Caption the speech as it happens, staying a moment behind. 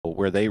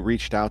where they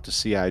reached out to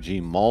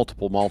CIG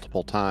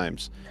multiple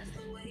times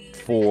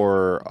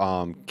for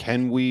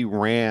can we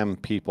ram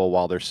people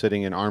while they're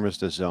sitting in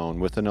armistice zone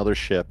with another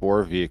ship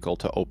or a vehicle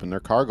to open their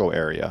cargo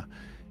area,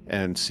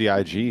 and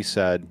CIG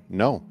said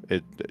no.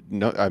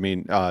 I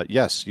mean,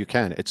 yes, you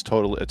can. It's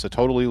a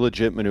totally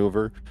legit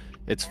maneuver.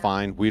 It's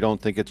fine. We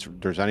don't think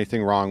there's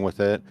anything wrong with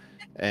it.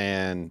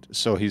 And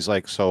so he's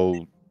like,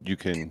 so you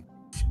can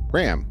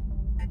ram.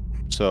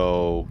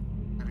 So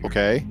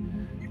okay.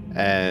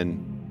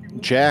 And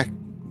Jack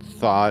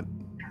thought,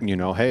 you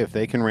know, hey, if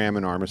they can ram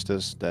an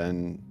armistice,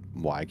 then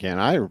why can't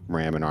I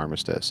ram an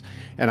armistice?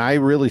 And I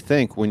really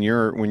think when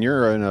you're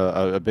in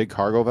a big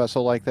cargo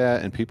vessel like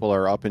that and people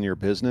are up in your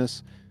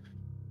business,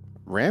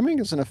 ramming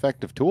is an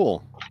effective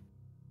tool.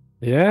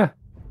 Yeah.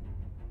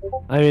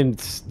 I mean,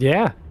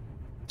 yeah.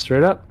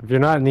 Straight up. If you're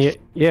not in the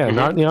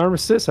not in the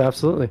armistice,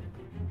 absolutely.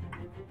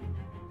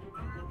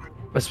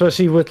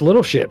 Especially with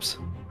little ships.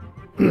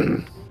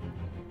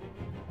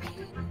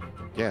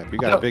 Yeah, if you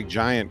got a big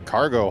giant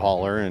cargo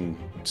hauler and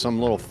some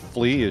little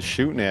flea is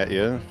shooting at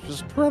you,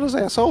 just run his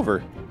ass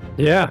over.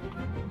 Yeah,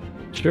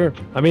 sure.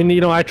 I mean,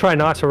 you know, I try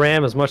not to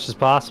ram as much as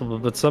possible,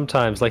 but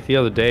sometimes, like the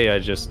other day,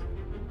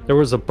 there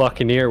was a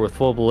Buccaneer with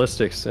full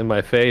ballistics in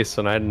my face,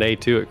 and I had an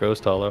A2 at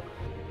Ghost Hollow,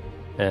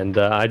 and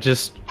I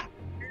just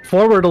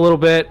forward a little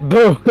bit,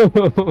 boom,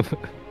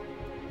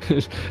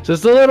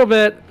 just a little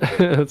bit.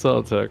 That's all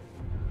it took.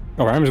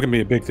 Oh, armor's gonna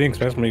be a big thing,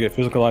 especially when you get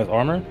physicalized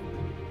armor.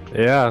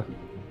 Yeah.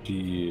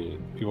 Gee,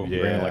 people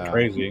ram like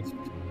crazy.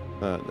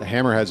 The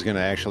hammerhead's going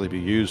to actually be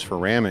used for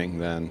ramming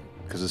then,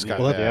 because it's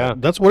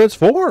got that's what it's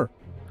for.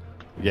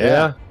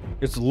 Yeah.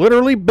 It's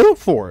literally built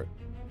for it.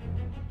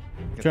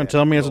 You're trying to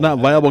tell me it's not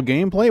viable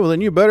gameplay? Well, then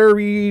you better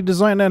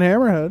redesign that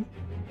hammerhead.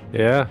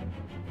 Yeah.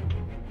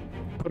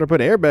 Put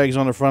airbags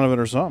on the front of it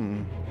or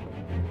something.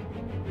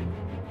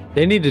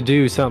 They need to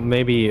do something,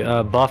 maybe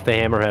buff the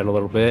hammerhead a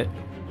little bit,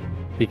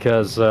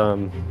 because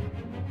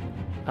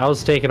I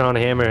was taking on a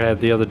hammerhead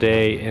the other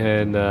day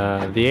in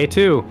the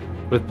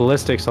A2 with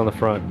ballistics on the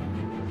front,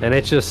 and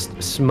it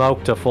just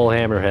smoked a full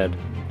hammerhead.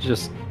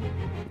 Just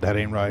that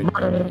ain't right.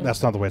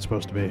 That's not the way it's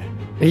supposed to be.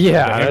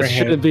 Yeah, it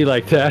shouldn't be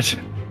like that.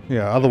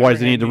 Yeah, otherwise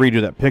they need to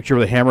redo that picture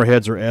where the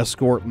hammerheads are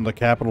escorting the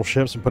capital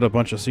ships and put a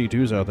bunch of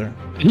C2s out there.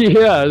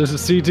 Yeah, there's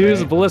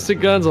C2s and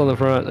ballistic guns on the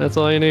front. That's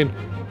all you need.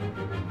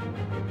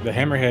 The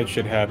hammerhead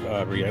should have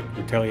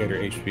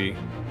retaliator HP.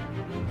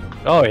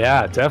 Oh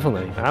yeah,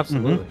 definitely,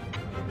 absolutely.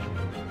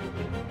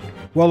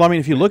 Well, I mean,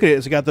 if you look at it,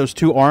 it's got those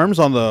two arms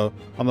on the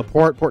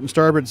port and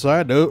starboard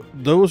side.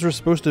 Those are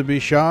supposed to be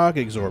shock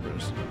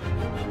absorbers,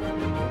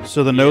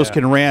 so the nose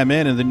can ram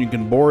in, and then you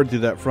can board through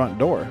that front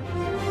door.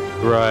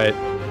 Right.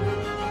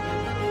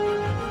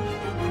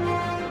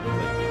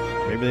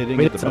 Maybe they didn't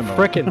get the memo.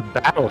 It's a frickin'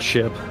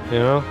 battleship, you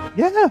know?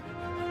 Yeah.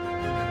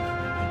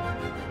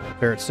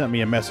 Parrot sent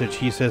me a message.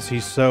 He says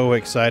he's so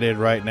excited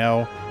right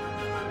now.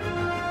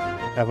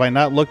 Have I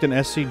not looked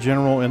in SC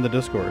General in the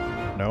Discord?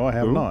 No, I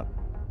have not.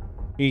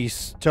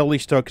 He's totally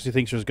stoked because he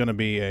thinks there's going to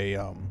be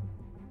a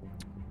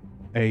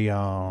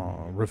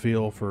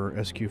reveal for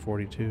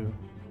SQ-42.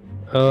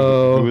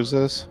 Oh. Who is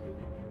this?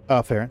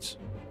 Ferrets.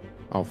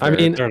 Oh, I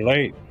mean, they're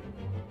late.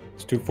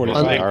 It's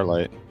 2:45. They are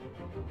late.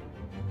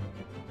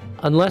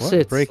 Unless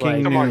it's breaking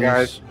news. Come on,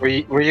 guys. Were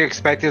you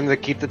expecting to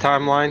keep the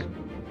timeline?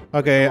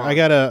 Okay, I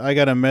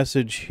got a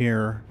message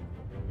here.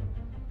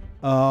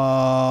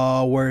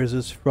 Where is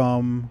this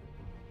from?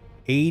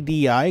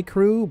 ADI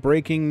crew,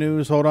 breaking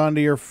news. Hold on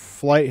to your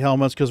flight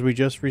helmets because we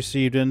just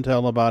received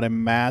intel about a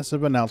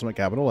massive announcement,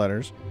 capital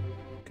letters,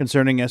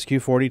 concerning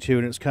SQ-42,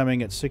 and it's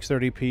coming at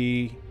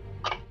 6:30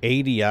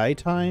 ADI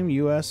time,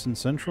 US and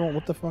Central.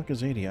 What the fuck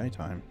is ADI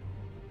time?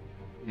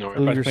 No,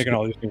 everybody's making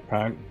all these new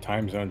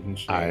time zones and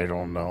shit. I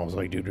don't know. I was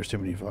like, dude, there's too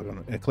many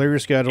fucking... Clear your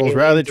schedules,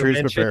 rally the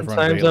troops, prepare for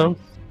time zone.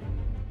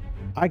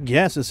 I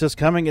guess it says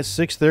coming at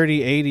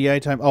 6:30 ADI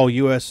time. Oh,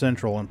 US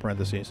Central in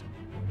parentheses.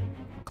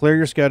 Clear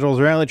your schedules,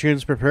 rally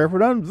troops, prepare for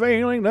an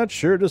unveiling that's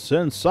sure to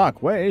send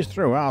shockwaves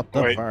throughout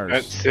the verse.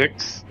 At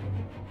 6?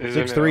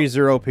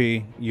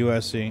 6:30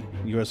 USC,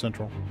 US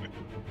Central.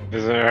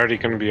 Is it already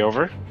going to be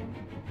over?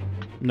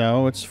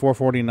 No, it's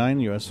 4:49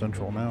 US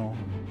Central now.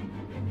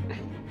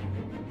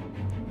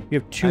 You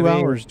have 2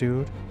 hours,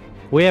 dude.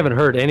 We haven't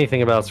heard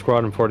anything about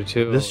Squadron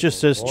 42. This just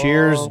says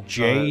cheers,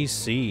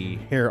 JC.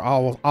 Here,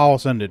 I'll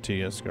send it to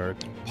you, Scarred.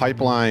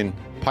 Pipeline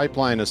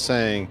is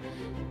saying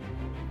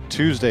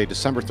Tuesday,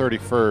 December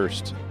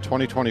 31st,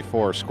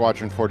 2024,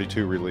 Squadron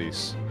 42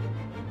 release.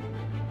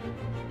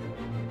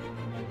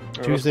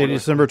 Tuesday,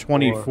 December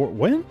 24th.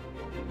 When?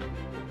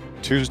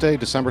 Tuesday,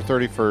 December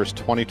 31st,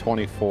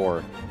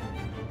 2024.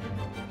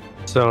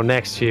 So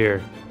next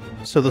year.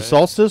 So the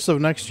solstice of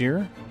next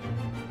year?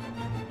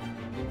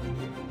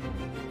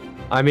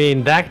 I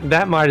mean,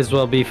 that might as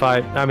well be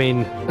 5. I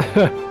mean...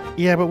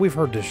 Yeah, but we've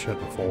heard this shit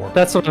before.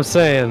 That's what I'm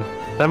saying.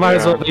 That might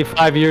as well be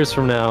 5 years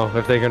from now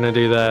if they're going to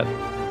do that.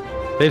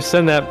 They've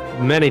said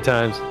that many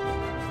times.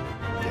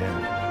 Yeah.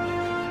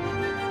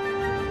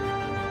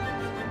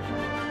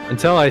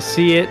 Until I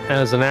see it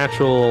as an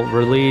actual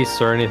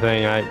release or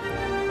anything, I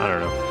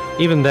don't know.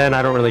 even then,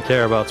 I don't really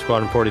care about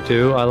Squadron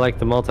 42. I like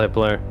the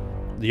multiplayer.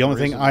 The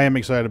only thing I am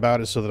excited about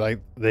is so that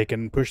they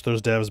can push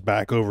those devs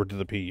back over to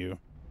the PU.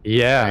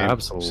 Yeah, Same,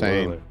 absolutely.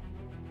 same.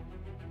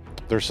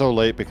 They're so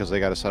late because they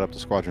got to set up the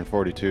Squadron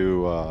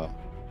 42.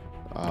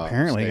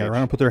 Apparently, got to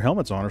run and put their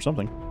helmets on or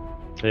something.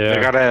 Yeah.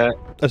 They gotta.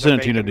 I sent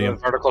it to you, making the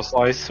DM. vertical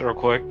slice real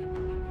quick.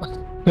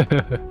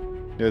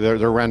 Yeah,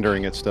 they're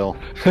rendering it still.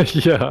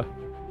 Yeah.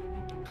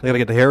 They got to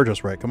get the hair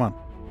just right. Come on.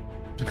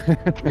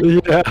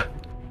 Yeah.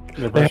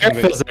 They're The hair brushing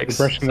the, physics.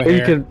 they're brushing the So you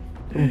hair.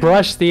 can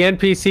brush the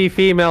NPC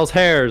female's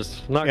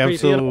hairs. Not creepy at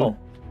Absolutely. all.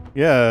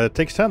 Yeah, it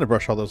takes time to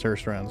brush all those hair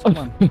strands. Come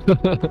on.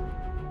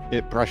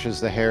 It brushes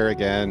the hair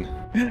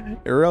again.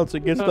 Or else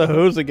it gets the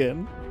hose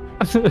again.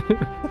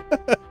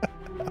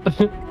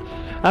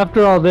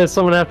 After all this,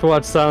 I'm gonna have to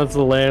watch Silence of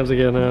the Lambs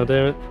again now,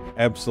 damn it.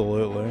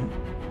 Absolutely.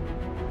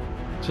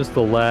 Just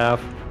the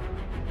laugh.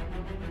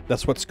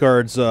 That's what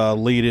Scarred's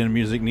lead-in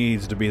music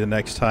needs to be the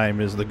next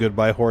time is the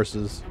Goodbye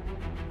Horses.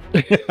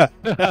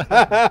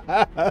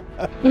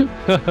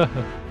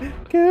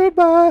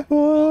 Goodbye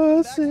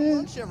horses.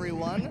 Lunch,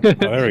 everyone. Oh,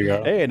 there we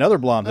go. Hey, another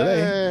blonde today.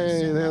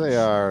 Hey, there they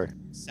are.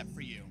 Except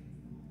for you.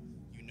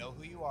 You know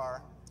who you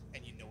are,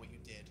 and you know what you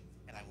did,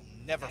 and I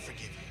will never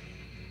forgive you.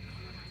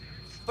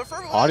 But for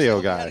everyone Audio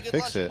else, we had guy, a good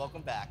fix lunch. it.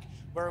 Welcome back.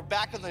 We're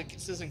back on the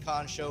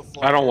CitizenCon show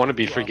floor. I don't want to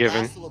be for our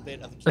forgiven. last little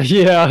bit of the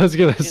Yeah, I was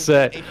gonna It has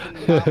say. been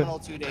a phenomenal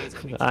 2 days.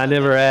 It means I nothing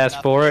never but asked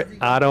nothing for to it.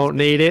 everyone I don't who's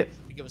need it.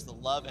 to give us the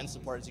love and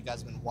support as you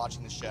guys have been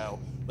watching the show.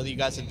 Whether you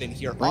guys have been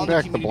here Bring on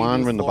back the the community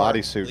blonde booth in the floor,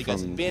 bodysuit whether you guys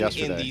from have been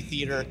yesterday. in the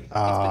theater.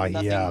 Ah, it's been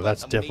nothing yeah, but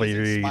that's definitely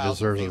amazing smiles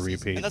deserves and a faces,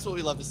 repeat. And that's what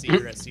we love to see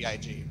here at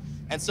CIG.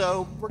 And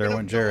so we're There going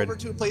went to go Jared. over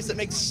to a place that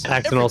makes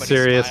Acting all everybody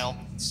serious. smile.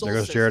 There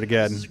goes Jared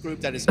again. This is a group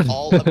that is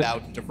all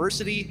about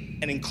diversity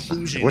and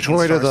inclusion. Which in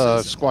way to Star the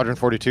Citizen. Squadron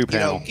 42 You know,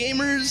 panel?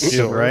 gamers.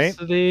 Yeah, right?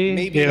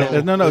 Maybe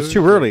Yeah. No, it's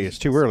too early. It's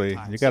too early.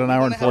 You got an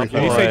hour and Did you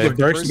 45. say Right.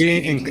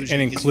 diversity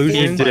and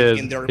inclusion? He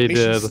did. He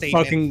did.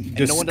 Fucking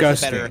and no one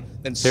does it better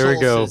disgusting. than Here we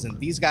Soul go. Citizen.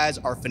 These guys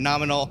are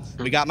phenomenal.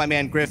 We got my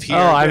man Griff here. Oh,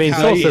 I Griff, mean,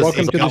 how Soul is Citizen. it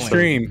Welcome to the going?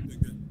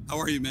 stream. How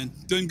are you, man?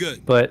 Doing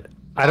good. But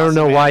I don't Awesome,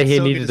 know man. why he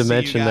So good needed to see you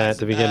mention that guys.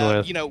 to begin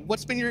with. You know,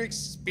 what's been your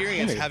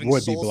experience It having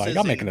would be Soul black.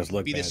 Y'all Citizen making us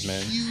look be bad, this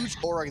man. huge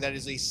org that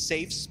is a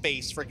safe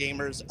space for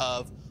gamers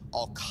of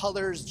all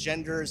colors,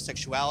 genders,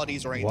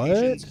 sexualities,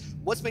 orientations?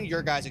 What's been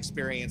your guys'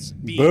 experience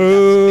being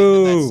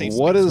Boo! in that safe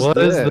What space? is What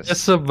is this?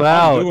 this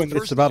about?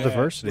 It's about Yeah.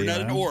 diversity. We're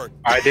not an man. org.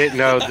 I didn't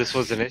know this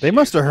was an issue. They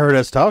must have heard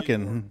us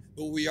talking.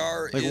 What we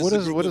are Like, is what a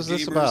is group what of is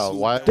this gamers about? who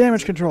Why?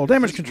 Damage control.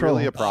 Damage Is this control.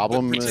 really a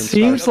problem? in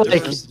Seems Star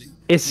like Citizen?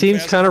 it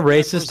seems kind of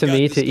racist to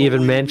me to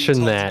even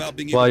mention that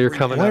while you're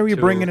coming Why up are you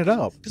to- bringing it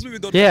up?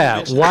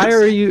 Yeah, why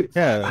are you?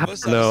 Yeah. I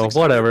don't know,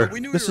 whatever.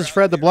 This is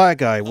Fred the black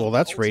guy. Well,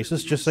 that's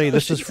racist. Just say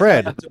this is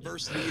Fred.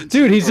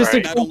 Dude, he's just a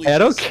Right. guy. I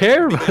don't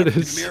care about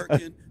his.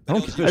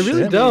 don't give a I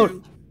really shit.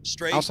 don't.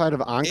 Outside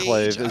of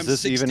Enclave, is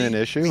this even an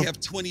issue? We have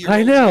 20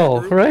 I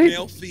know, right?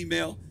 Male,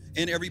 female,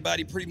 and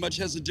everybody pretty much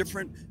has a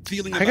different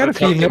feeling. I got a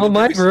about it. female in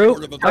my Very group.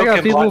 supportive of I got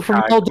Okay, people black from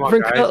guy, all come on,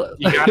 different guys. colors.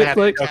 You gotta have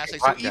Like, to- Fantastic.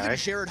 Black So even guy.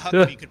 Jared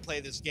Huckabee could play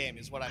this game,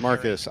 is what I'm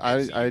Marcus, hearing.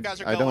 And so I you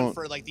guys are I going don't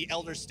for like the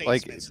elder statesman.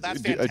 like. so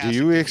that's Do fantastic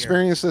you to hear.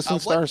 experience this in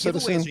What Star giveaways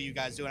Citizen? are you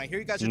guys doing? I hear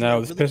you guys are No,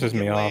 doing a this really pisses cool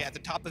me giveaway off. at the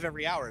top of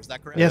every hour. Is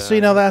that correct? Yeah, see,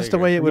 now that's the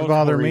way it would Multiple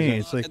bother me.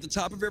 reasons. It's like, At the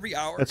top of every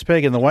hour. that's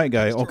Pagan, the white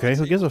guy. Okay,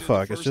 who gives a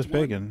fuck? It's just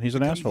Pagan. He's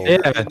an asshole. Yeah.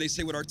 And they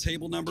say what our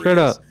table number Straight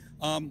is. up.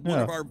 One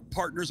Yeah. of our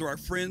partners or our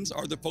friends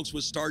are the folks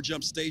with Star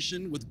Jump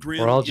Station with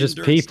Grim. We're all just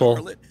Ender, and people.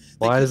 Scarlet.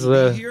 They Why is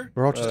couldn't be the- here.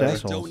 We're all just They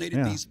assholes. donated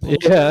Yeah. these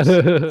posters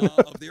Yeah.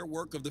 of their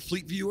work of the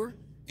Fleet Viewer.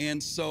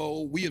 And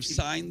so we have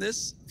signed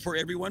this for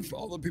everyone. For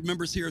all the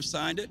members here have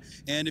signed it.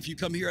 And if you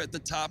come here at the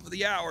top of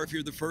the hour, if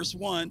you're the first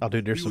one, Oh,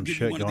 dude, there's we will some give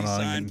shit you one of going these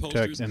on signed in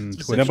posters text and to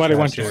Twitch. send Nobody to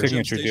wants your Star Jump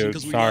signature, Station dude.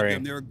 'cause we love Sorry.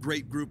 them. They're a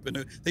great group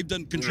and they've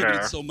done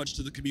contributed Yeah. so much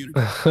to the community.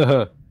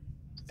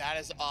 That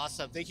is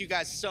awesome. Thank you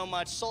guys so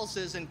much. Soul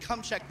Citizen,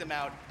 come check them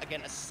out.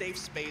 Again, a safe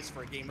space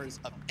for gamers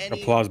of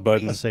any Applause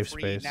button. A safe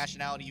free space.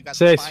 nationality. You guys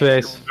Safe can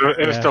find space. your own-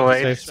 It was Yeah,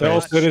 delayed. safe Soul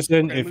space. Citizen,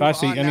 We're gonna if I move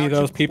see on any now of to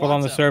those people on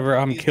the Quantum. server,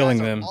 I'm These guys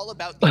killing are them. all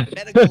about the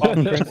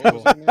medical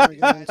Principle.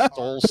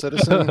 Soul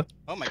Citizen.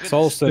 Oh my goodness.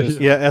 Soul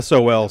Citizen. Yeah,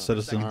 SOL,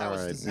 citizen. That was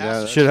All right. disaster.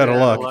 Yeah, Shit out of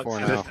luck. before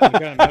now. You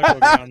got a medical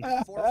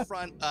ground.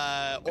 Forefront,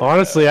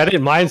 Honestly, I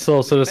didn't mind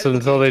Soul Citizen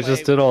until they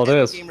just did all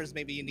this.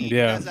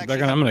 Yeah, I'm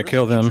gonna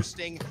kill them.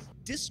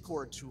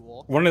 Discord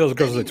tool. One of those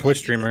girls is a Anyone, Twitch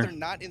even if streamer. they're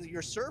not in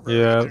your server,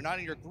 Yeah. if they're not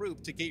in your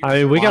group to get your I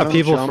mean, we got Quantum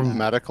people Jump from-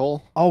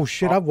 medical. Oh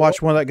shit, I've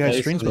watched one of that guy's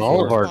Yeah, streams it's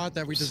all before. of our-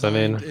 That we I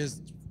mean- designed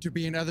is to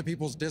be in other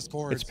people's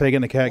Discord. It's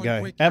Pagan the cat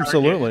guy.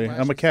 Absolutely.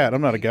 I'm a cat.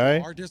 I'm not a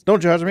guy.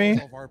 Don't judge me.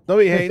 Don't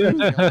be hating.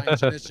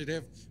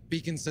 Initiative,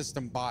 Beacon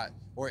System Bot,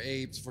 or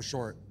ABES for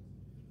short.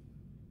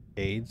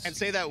 AIDS. And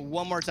say that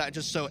one more time,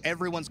 just so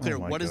everyone's clear.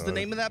 Oh my What is the God.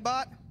 name of that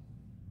bot?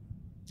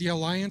 The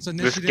Alliance This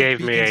Initiative. gave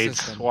me Beacon AIDS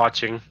System.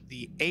 watching.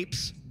 The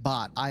Apes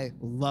bot. I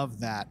love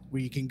that.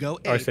 Where you can go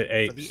Oh, I ape said for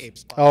apes. the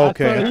Apes bot. Oh,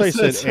 okay. I thought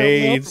you said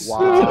AIDS.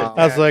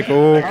 I was like,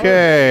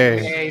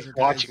 okay. AIDS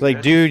watching.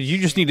 Like, dude, you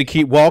just need to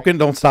keep walking.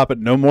 Don't stop at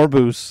no more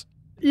boosts.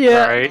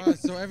 Yeah. Right.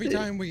 So every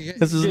time we get,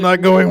 This is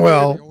not going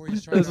well.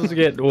 This is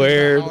getting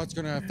weird. How it's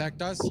going to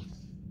affect us. Feeling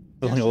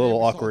a Yesterday, little we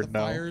saw awkward the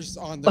now. Fires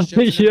on the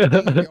ships and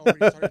everything. We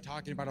already started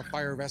talking about a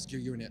fire rescue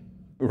unit.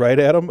 Right,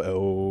 Adam?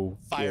 Oh.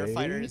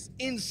 Firefighters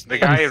in space. The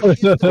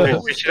guy,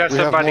 we should have We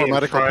have somebody more in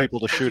medical front. people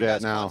to shoot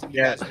at now.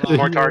 Yeah,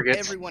 more targets.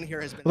 Everyone here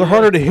has been They're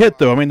harder to hit,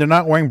 though. I mean, they're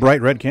not wearing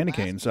bright red candy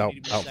canes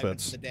outfits.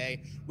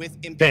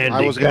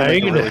 I was going to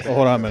make a really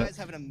Hold on a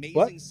minute.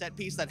 What?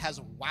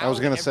 I was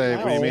going to say,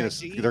 what do you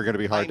mean they're going to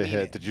be hard to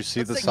hit? Did you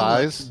see the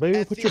size?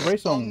 Baby, put your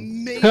brace on.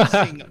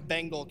 Amazing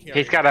Bengal carrier.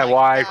 He's got a Like,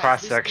 wide guys,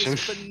 cross this section. is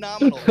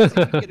phenomenal. If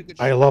you get a good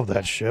I shot love of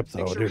that ship, though,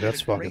 make sure dude. we That's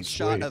get a fucking great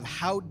shot sweet. of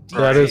how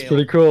That is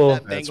pretty cool.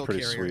 that That's Bengal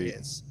pretty carrier sweet.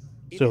 is.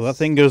 It So is that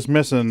thing goes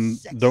missing.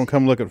 Don't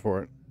come looking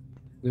for it.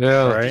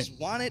 Yeah. I Right. just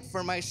want it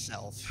for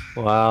myself.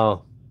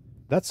 Wow.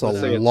 That's a Let's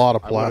say lot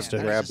of I would've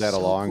plastic. grabbed that a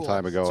long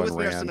time ago So and with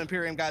me are some ran.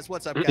 Imperium guys.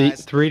 What's up, 3D,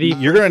 guys?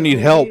 3D. You're gonna need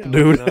help,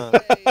 dude.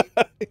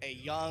 A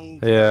young,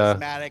 Yeah.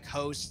 charismatic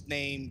host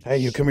named. Hey,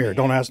 you come here.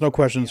 Don't ask no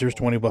questions. Here's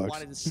 20 bucks.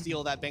 Wanted to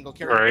steal that Bengal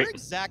carrier. Right. Where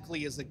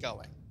exactly is it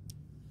going?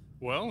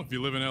 Well, if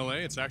you live in LA,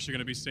 it's actually going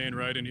to be staying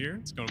right in here.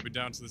 It's going to be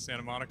down to the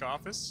Santa Monica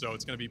office, so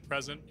it's going to be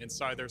present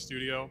inside their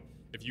studio.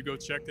 If you go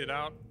check it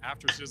out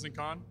after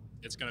CitizenCon,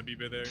 it's going to be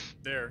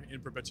there in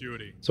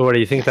perpetuity. So what do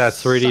you think that's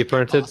Suck 3D it,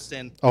 printed?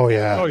 Austin. Oh,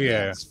 yeah. Oh,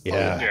 yeah.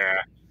 Yeah.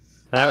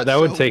 Yeah. That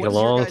would So take a what has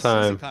your long guys'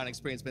 time. CitizenCon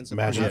experience been so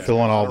Imagine far?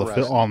 filling all the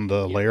Arrested. on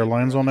the layer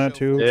lines on that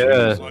too. Yeah.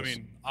 Jesus. Well, I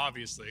mean,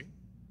 obviously,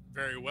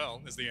 very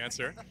well is the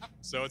answer.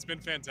 So it's been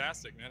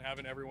fantastic, man,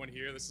 having everyone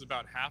here. This is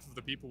about half of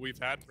the people we've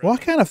had. Well, I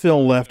present. kind of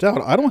feel left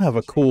out. I don't have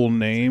a cool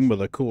name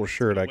with a cool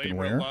shirt I can Labor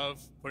wear.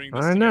 love putting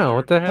this I know.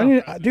 What the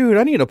together. hell? Dude,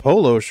 I need a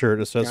polo shirt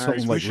that says Guys,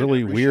 something we like should-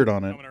 really we weird should-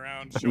 on it. Coming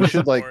around, We showing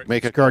should like support.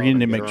 make a Scar, you need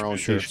to get make our own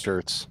shirts.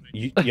 t-shirts.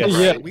 Yes.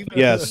 Yeah. We've been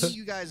Yes. seeing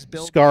you guys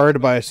build Scarred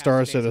this by over a the Star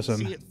past days and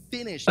Citizen. see it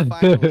finished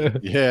finally.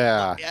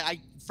 Yeah.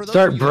 For those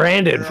Start of you that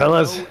branded, there are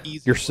fellas. no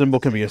easy Your words symbol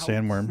to can say be a how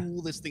sandworm.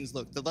 Cool this thing's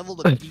look. The level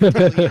of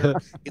detail here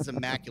is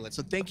immaculate.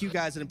 So thank you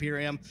guys at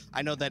Imperium.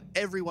 I know that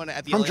everyone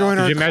at the Come LA join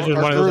office Could you our- imagine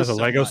our one of those group as a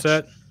so Lego much.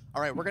 set?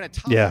 All right, we're gonna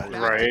talk Yeah.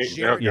 back Right. to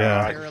Jared Yeah.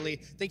 momentarily.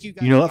 Thank you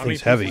guys. You know that for thing's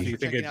checking heavy. out You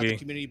think it'd the be?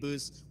 community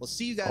booths. We'll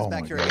see you guys Oh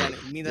back my here God. again.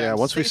 It means Yeah, that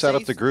once we stay set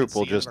up safe the group, and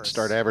we'll see just universe.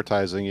 start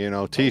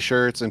advertising,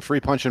 t-shirts and free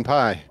punch and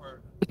pie.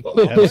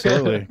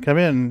 Absolutely. Come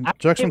in,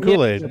 chug some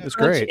Kool-Aid. It's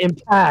great.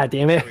 Pie,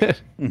 damn it.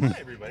 Hi,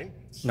 everybody.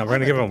 No, we're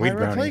gonna give them weed Pyro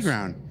brownies.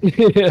 Playground.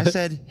 I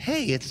said,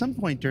 hey, at some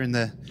point during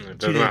the Doesn't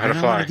 2 days, know how to I want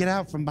fly. to get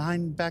out from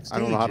behind backstage.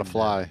 I don't know how to and,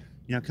 fly.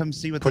 come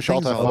see what Push the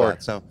Alt thing's all F4.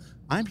 about. So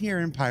I'm here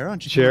in Pyro.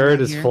 and you come Jared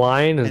around is here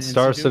flying and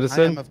Star see- I am,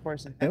 Citizen. of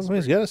course, an Yeah, well, he's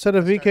expert got a set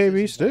of in Star VKB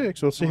Citizen.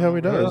 sticks. We'll see how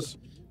he does.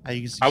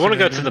 You can see I want to what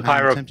go I'm to the doing. I'm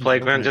pyro attempting to open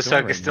playground the just so I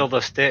door can right steal now.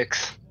 those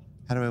sticks.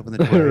 How do I open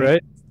the door?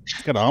 Right?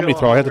 It's got an Omni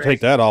throw. I have to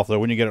take that off though.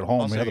 When you get it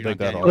home, Also, you have to you're take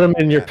not that getting Put off.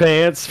 them in your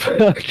pants. All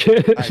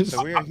right,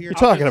 so we are here. You're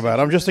talking about?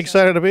 I'm just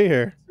excited to be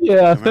here.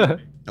 Yeah.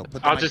 No,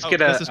 put the I'll mic- just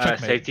get a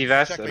safety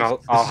vest and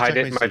I'll hide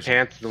it in my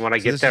pants. And when I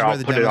So get this is there, where I'll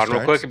the put it demo on real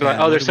quick starts, and be like,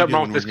 and oh, what there's do we something do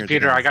wrong when with this we're here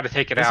computer. together? I got to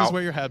take it This out. is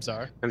where your habs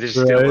are. And just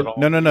steal it all.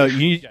 No.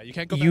 Yeah, you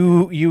can't go back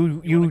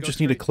You just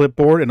need a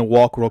clipboard and a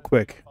walk real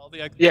quick.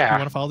 Yeah. You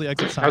want to follow the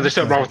exit sign? Oh, there's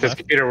something wrong with this Left.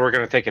 computer. We're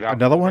going to take it out.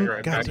 Another one?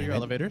 Right God back. Those are your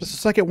elevators. This is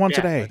the second one Yeah.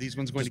 today. Are these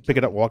ones going Just to pick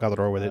it up, walk out the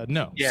door with it.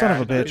 No. Yeah. Son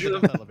of a bitch.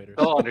 Elevators.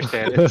 They'll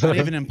understand. It's Not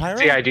even in Pyro?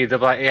 CID. They'll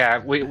be like, yeah,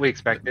 we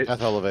expect it.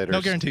 Death elevators.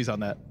 No guarantees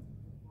on that.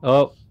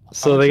 Oh,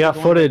 so I want they you to got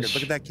go on record. Look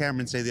footage at that camera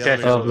and say the Yes.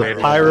 elevator. of the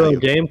Elevator. pyro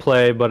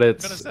gameplay, but I'm gonna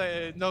it's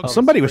say no.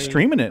 Somebody was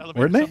streaming it,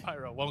 weren't they?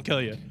 Pyro won't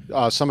kill you.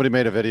 Somebody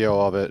made a video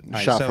of it, All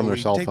right, shot so from their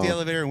we cell take phone. the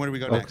elevator and where do we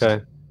go next?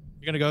 okay.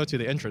 You're gonna go to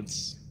the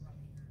entrance.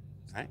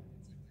 All right.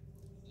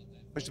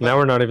 Push the Now button.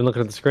 we're not even looking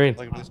at the screen.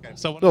 Look at this guy.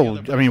 So one of the Oh,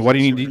 other I mean, why do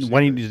you persons need? Why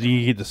do you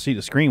need to see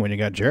the screen when you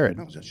got Jared?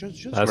 No, show That's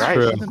the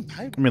true. fucking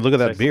pipe. I mean, look at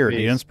that Sexy beard. The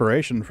beast.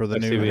 inspiration for the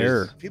Sexy new beast.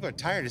 hair. People are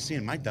tired of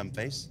seeing my dumb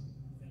face.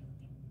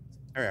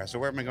 There we are. So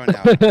where am I going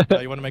now?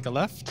 You want to make a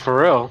left?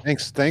 For real.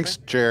 Thanks,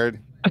 Jared.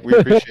 We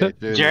appreciate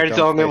you. Jared's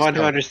the only one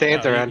who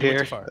understands around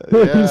here.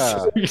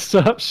 Yeah.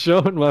 Stop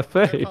showing my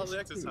face.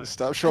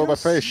 Stop showing my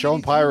face. Show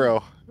him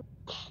pyro.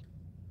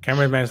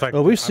 Cameraman's like,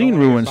 Well, we've "I don't seen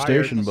wanna get Ruin fired."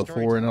 Station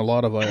before in a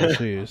lot of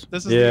ILCs.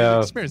 This is Yeah. the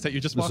experience that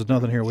you just This walked. is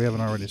nothing here we haven't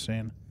already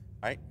seen.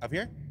 All right, up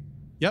here?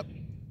 Yep.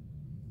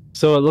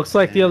 So it looks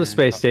like the other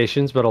space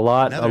stations, but a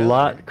lot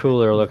Another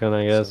cooler looking,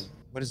 I guess. So,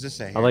 what does this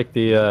say? I like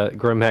the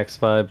Grimhex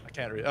vibe. I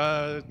can't read.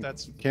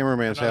 That's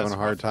Cameraman's No, having that's a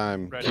hard rough.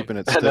 time Right. keeping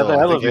it Another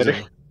still. elevator.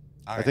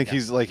 I think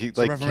he's like So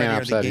Reverend Ready are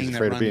camps the that gang he's that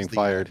afraid of being runs the,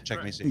 fired.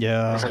 Check me see.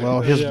 Yeah,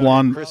 well, his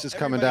blonde. Chris is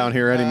coming down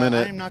here any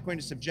minute. I'm not going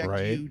to subject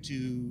Right. you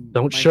to.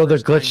 Don't my show the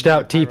first time glitched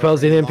out being a pyro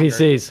T-posing any longer.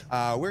 NPCs.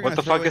 We're What gonna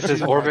the throw fuck it is this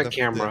to, orbit the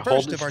camera? first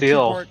Hold of our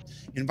still. two-part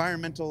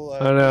environmental I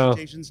know.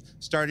 presentations,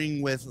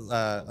 starting with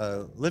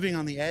living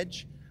on the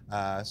edge.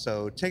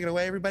 So take it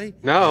away, everybody.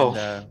 No.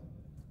 And,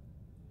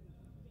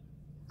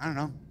 I don't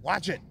know.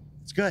 Watch it.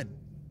 It's good.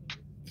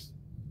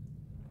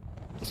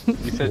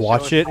 You said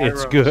Watch show us it,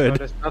 it's pyro, good.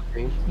 showed us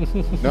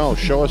nothing. No,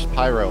 show us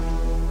pyro.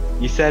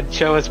 You said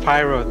show us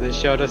pyro, then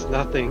showed us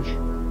nothing.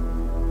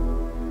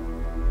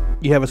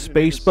 You have a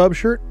Space Bub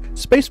shirt?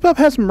 Space Bub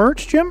has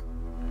merch, Jim?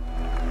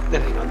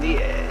 Living on the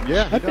edge.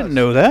 Yeah, he I didn't does.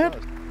 know that.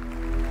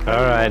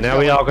 All right, now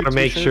we all gotta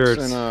make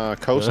shirts. And a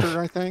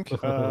coaster, I think.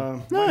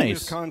 My name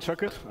is Khan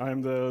Chuckett.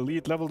 I'm the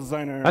lead level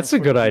designer. That's a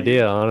good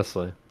idea,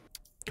 honestly.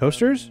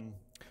 Coasters?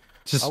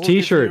 Just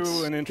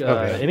T-shirts,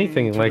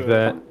 anything like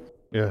that.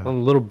 Yeah. A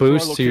little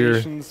boost to your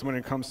when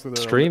it comes to the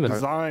streaming.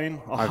 design.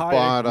 I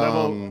bought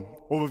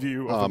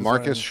overview of the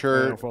Marcus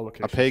shirt,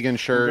 a Pagan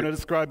shirt,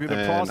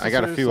 and I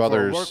got a few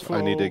others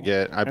I need to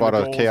get. I bought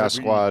a Chaos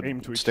Squad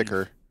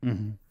sticker.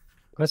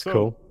 That's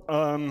cool.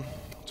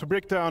 To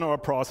break down our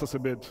process a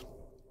bit,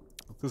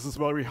 this is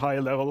very high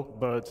level,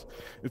 but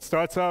it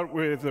starts out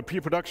with a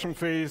pre-production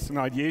phase, an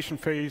ideation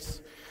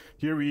phase.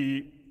 Here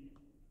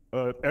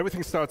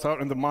everything starts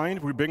out in the mind.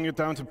 We bring it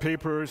down to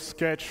paper,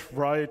 sketch,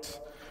 write,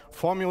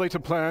 formulate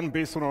a plan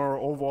based on our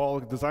overall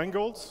design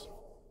goals.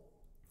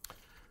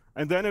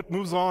 And then it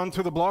moves on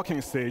to the blocking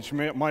stage.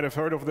 You might have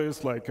heard of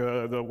this, like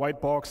the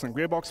white box and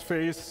gray box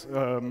phase.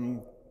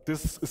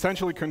 This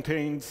essentially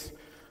contains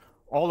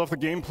all of the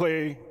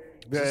gameplay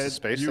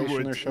that you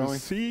would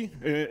see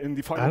in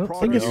the final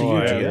product. I don't think it's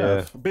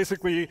UGF.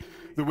 Basically,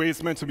 the way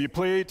it's meant to be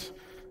played,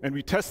 and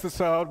we test this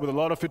out with a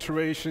lot of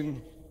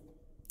iteration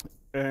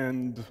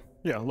and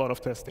a lot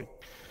of testing.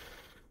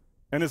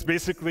 And it's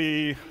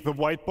basically, the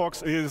white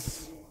box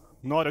is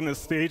not in a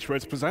stage where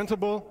it's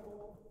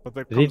presentable, but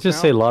that Did he just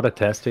say a lot of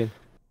testing?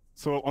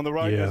 So on the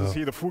right, as you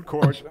see the food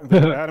court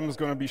that Adam is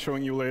going to be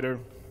showing you later.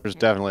 There's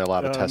definitely a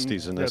lot of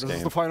testes in this game. This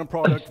is the final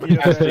product,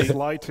 VFX,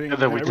 lighting,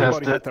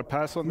 everybody had their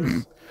pass on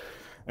this.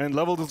 And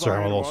level design. Sorry,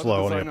 I'm a little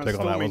slow. I take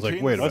on that. I was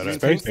like, wait a minute.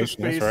 Space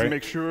to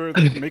make sure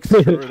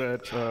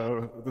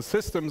that the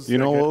systems. You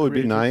know what would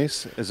be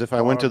nice is if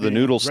I went to the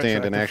noodle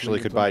stand and actually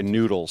could buy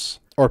noodles.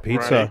 Or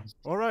pizza.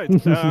 All right.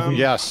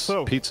 Yes,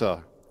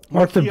 pizza.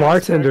 Or if the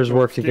bartenders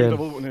worked again.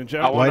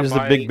 Why does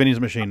the Big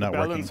Benny's machine not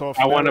working?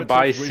 I want to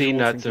buy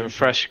C-nuts and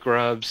fresh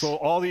grubs. So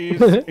all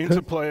these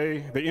interplay,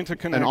 they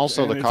interconnect. And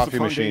also the coffee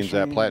machines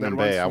at Platinum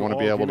Bay. I want to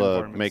be able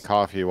to make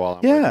coffee while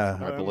I'm waiting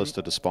for my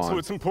ballista to spawn. So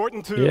it's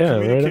important to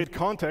communicate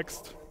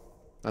context.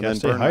 And then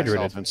burn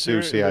myself and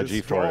sue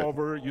CIG for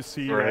it. You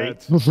see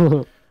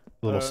that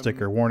little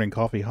sticker warning,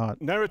 coffee hot.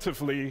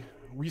 Narratively,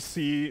 we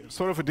see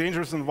sort of a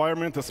dangerous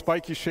environment, the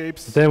spiky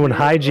shapes. Then when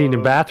hygiene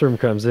and bathroom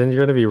comes in, you're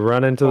going to be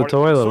running to the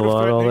toilet a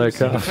lot, all that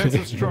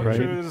coffee.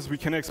 Right? We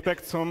can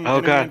expect some.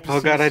 Oh god,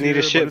 I need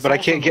a shit, but I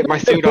can't get my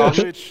suit off.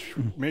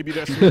 Maybe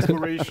there's some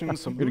exploration.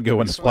 I'm going to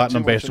go into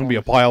Platinum Base. There's going to be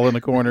a pile in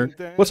the corner.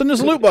 What's in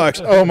this loot box?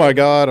 Oh my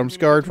god, I'm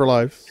scarred for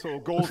life. So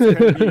goals can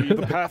be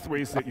the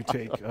pathways that you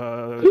take,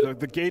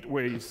 the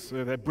gateways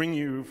that bring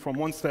you from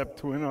one step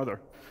to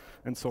another,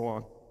 and so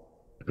on.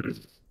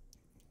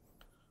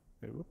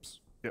 Whoops.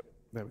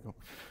 There we go.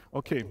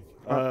 Okay,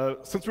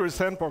 since we're a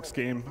sandbox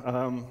game,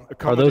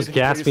 are those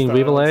gas being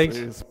weevil eggs?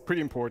 Is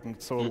pretty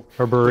important. So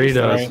or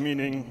burritos,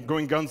 meaning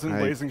going guns and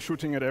blazing,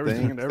 shooting at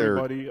everything and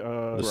everybody.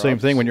 The same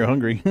thing when you're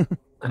hungry.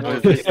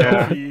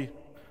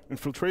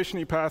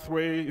 Infiltration-y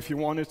pathway, if you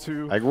wanted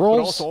to. Egg rolls?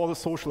 But also all the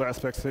social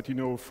aspects that you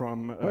know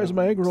from. Why is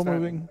my egg roll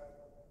moving?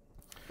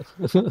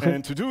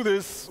 And to do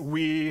this,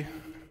 we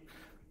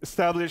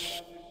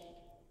establish.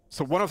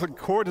 So one of the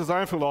core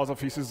design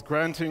philosophies is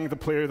granting the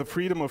player the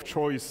freedom of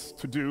choice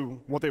to do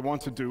what they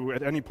want to do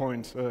at any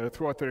point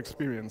throughout their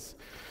experience.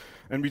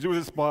 And we do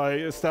this by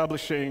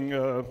establishing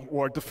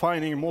or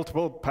defining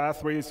multiple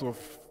pathways or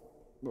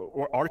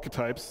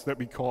archetypes that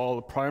we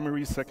call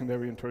primary,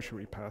 secondary, and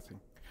tertiary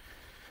pathing.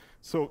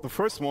 So the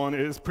first one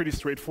is pretty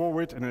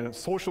straightforward. In a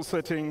social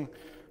setting,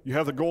 you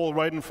have the goal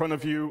right in front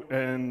of you,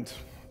 and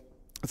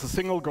it's a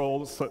single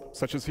goal,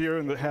 such as here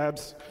in the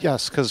Habs.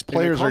 Yes, because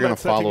players are going to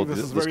follow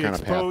this kind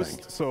of pathing.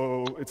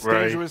 So it's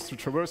dangerous to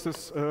traverse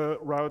this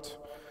route.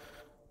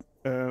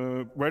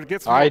 Where it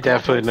gets I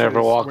definitely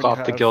never walk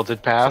off the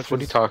gilded path. What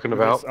are you talking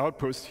about?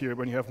 Outpost here,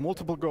 when you have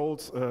multiple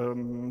goals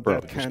Bro,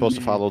 you're supposed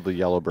to follow the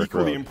yellow brick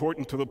road. Equally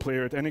important to the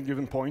player at any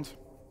given point.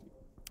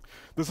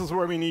 This is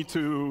where we need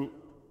to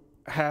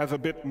have a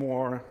bit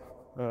more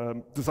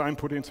design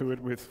put into it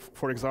with,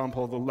 for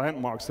example, the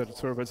landmarks that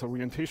serve as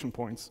orientation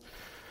points.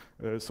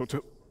 So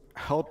to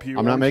help you.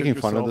 I'm not making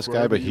fun of this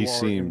guy, but he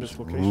seems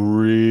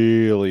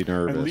really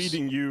nervous. And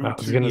leading you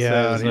to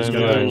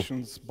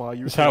directions by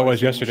that's how it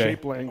was yesterday,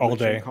 all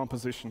day.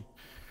 Composition.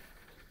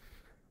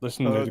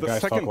 Listen to the guys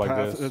talk like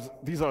this.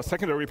 These are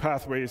secondary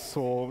pathways,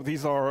 so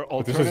these are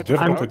alternative. This is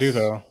difficult to do,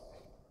 though.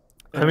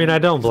 I mean, I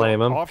don't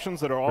blame him.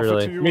 Options that are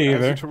offered to you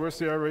as you traverse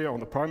the area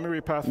on the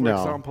primary path, for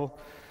example.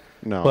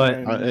 No,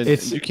 but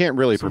you can't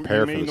really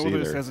prepare for this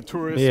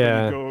either.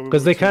 Yeah,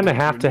 because they kind of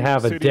have to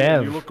have a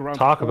dev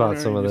talk about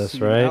some of this,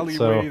 right?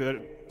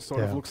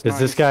 So, is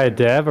this guy a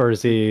dev or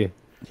is he?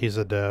 He's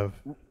a dev.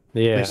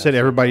 Yeah. They said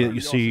everybody that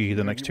you see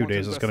the next 2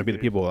 days is going to be the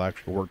people who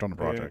actually worked on the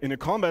project. In a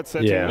combat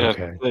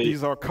setting,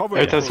 these are covered.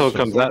 Every time someone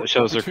comes out,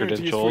 shows their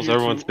credentials.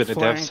 Everyone's been a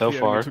dev so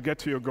far. To get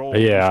to your goal,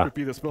 yeah.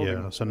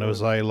 So no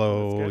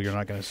Xylo, you're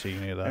not going to see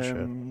any of that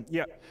shit.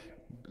 Yeah.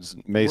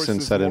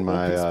 Mason said in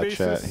my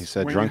chat, he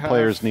said, drunk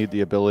players need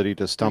the ability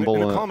to stumble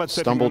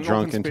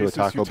drunk into a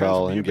Taco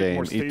Bell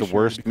in-game, eat the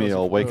worst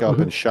meal, wake up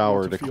and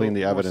shower to clean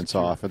the evidence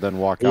off, and then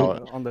walk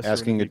out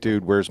asking a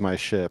dude, where's my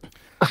ship?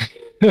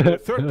 The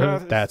third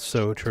path That's is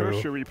so true.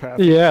 tertiary path.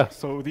 Yeah.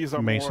 So these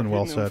are Mason, more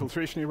well hidden said.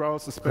 infiltration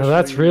routes, especially. Well,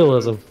 that's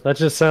realism. That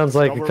just sounds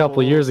like a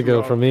couple years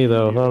ago for me,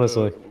 though,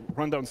 honestly.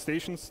 Rundown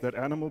stations that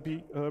Anna will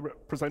be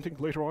presenting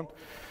later on.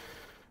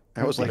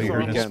 That was like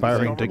You're an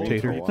inspiring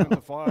dictator. You can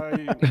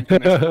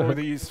explore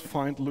these,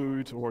 find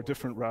loot, or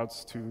different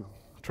routes to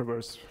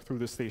traverse through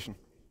the station.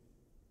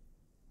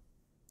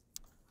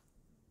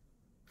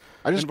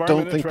 I just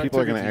don't think people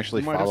are going to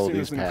actually follow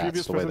these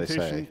paths the way they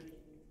say.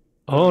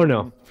 Oh,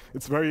 no.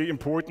 It's very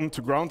important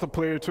to ground the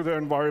player to their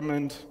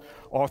environment,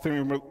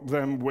 offering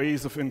them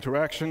ways of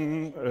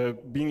interaction,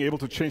 being able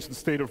to change the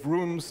state of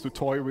rooms, to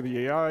toy with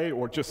the AI,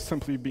 or just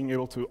simply being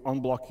able to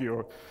unblock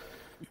your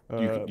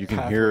you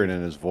can hear it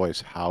in his voice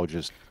how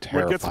just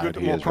terrified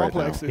he is right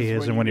now. He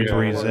is, and when he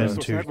breathes in,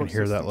 too, you can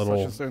hear that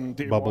little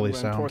bubbly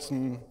sound.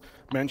 Torsten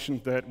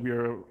mentioned that we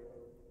are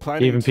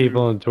planning Even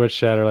people in Twitch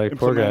chat are like,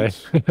 poor guy.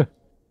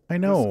 I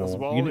know.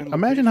 well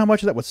Imagine how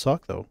much of that would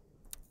suck, though.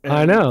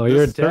 I know.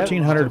 You're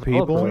 1,300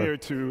 people.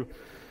 To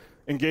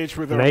engage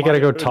with and they got to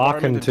go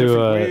talking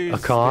to a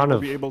con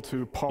of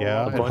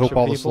yeah, and hope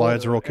all the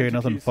slides are okay,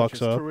 nothing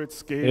fucks up.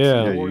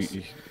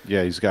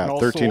 Yeah, he's got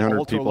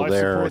 1,300 people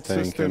there, I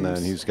think, and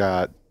then he's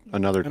got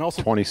another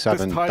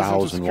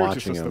 27,000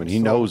 watching him, and he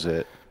knows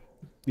it.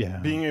 Yeah,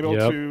 being able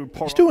to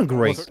he's doing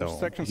great, though.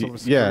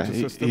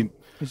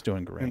 He's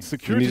doing great.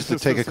 He needs to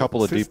take a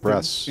couple of deep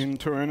breaths.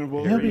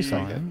 He'll be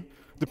fine.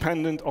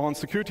 Dependent on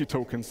security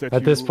tokens that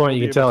at this point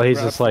you can tell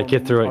he's just like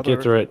get through it,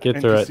 get through it,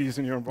 get through it.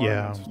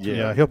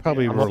 Yeah, he'll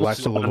probably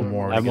relax a little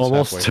more. I'm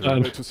almost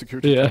done.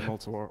 Yeah.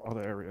 Or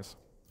other areas.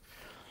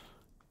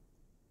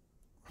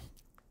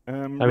 I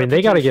mean,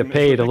 they got to get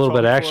paid a little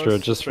bit extra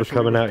just for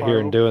coming out here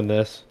and doing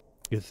this.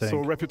 You think? So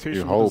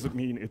reputation, you hope. What does it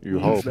mean? It you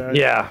means hope. That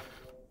yeah.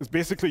 It's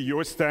basically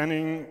you're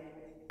standing.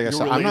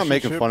 I'm not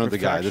making fun of the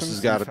guy. This has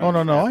got to be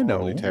I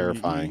know.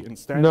 terrifying.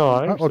 No,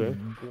 I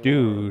understand.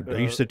 Dude, I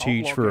used to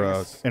teach for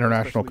an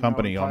international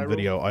company on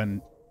video,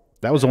 and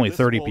that was only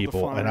 30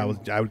 people, and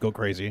I would go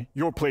crazy.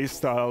 Your play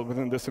style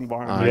within this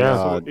environment.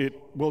 So it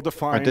will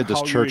define. I did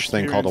this church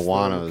thing called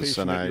Awanas,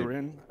 and I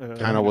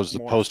kind of was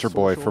the poster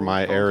boy for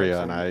my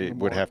area, and I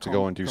would have to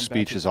go and do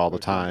speeches all the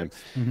time.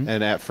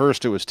 And at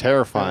first, it was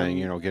terrifying,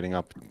 you know, getting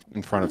up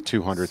in front of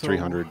 200,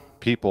 300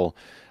 people.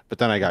 But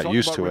then I got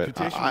used to it.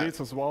 I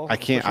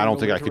don't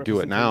think I could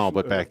do it now,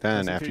 but back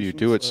then, after you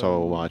do it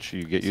so much,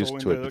 you get used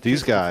to it. But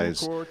these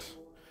guys,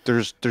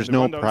 there's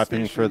no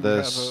prepping for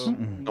this,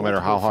 no matter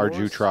how hard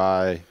you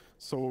try,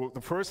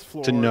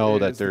 to know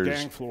that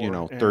there's, you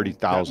know,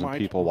 30,000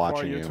 people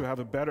watching you.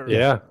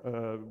 Yeah.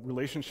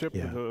 Relationship.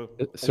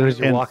 As soon as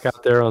you walk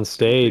out there on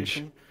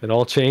stage, it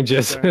all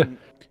changes.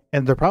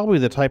 And they're probably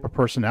the type of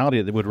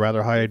personality that would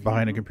rather hide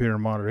behind a computer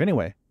monitor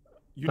anyway.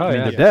 Oh, I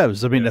mean, the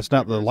devs. I mean, that's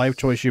not the life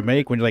choice you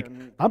make when you're like,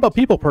 I'm a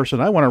people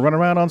person. I want to run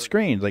around on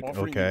screen. Like,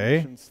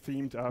 okay.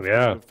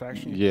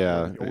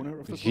 Yeah.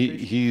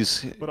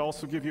 He's.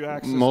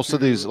 Most of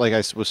these, like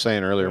I was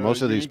saying earlier,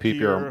 most of these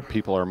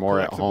people are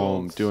more at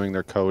home doing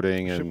their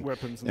coding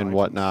and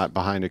whatnot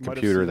behind a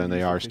computer than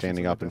they are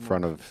standing up in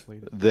front of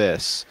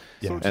this.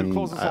 And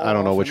I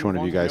don't know which one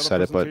of you guys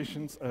said it, but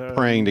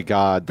praying to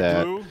God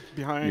that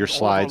your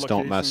slides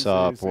don't mess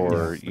up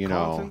or, you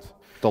know,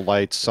 the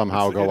lights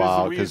somehow go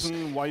out, because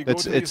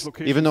it's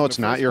even though it's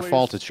not your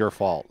fault, it's your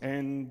fault.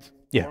 And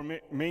Yeah. Our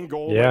main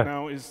goal right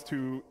now is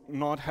to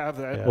not have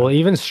that. Well,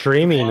 even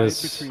streaming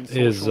is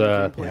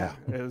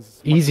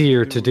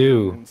easier to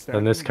do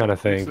than this kind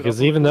of thing,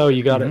 because even though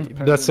you got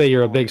let's say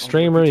you're a big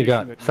streamer, you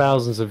got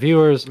thousands of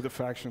viewers,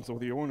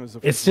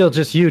 it's still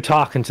just you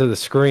talking to the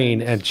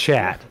screen and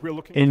chat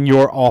in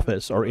your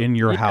office or in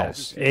your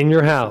house. In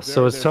your house,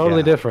 so it's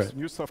totally different.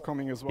 New stuff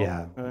coming as well.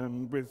 Yeah.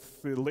 With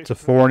It's a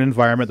foreign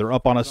environment. They're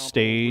up on a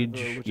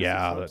stage.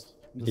 Yeah.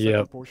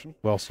 Yep.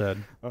 Well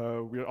said.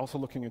 We're also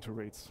looking into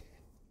rates.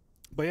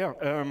 But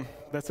yeah,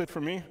 that's it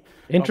for me.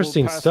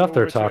 Interesting stuff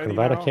they're talking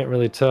about. I can't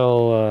really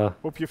tell.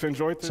 Hope you've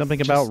enjoyed this.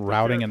 Something about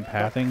routing and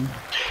pathing.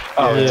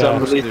 Yeah,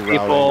 some of these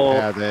people.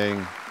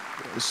 Pathing,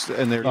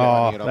 and they're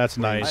dividing it up that's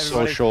for nice.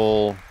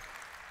 Social,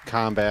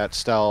 combat,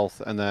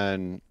 stealth, and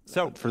then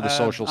for the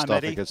social I'm stuff,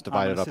 Eddie. it gets I'm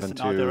divided an up assistant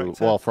into, art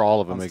director well, for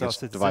all of them, on it gets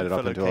ScarredCitizen divided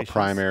up for into a locations.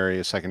 primary,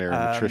 a secondary,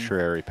 and a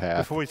tertiary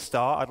path. Before we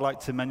start, I'd like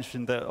to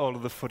mention that all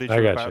of the footage I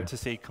we're got about you. to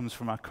see comes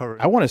from our current.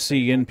 I want to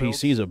see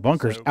NPCs of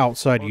bunkers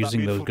outside all that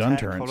using those beautiful gun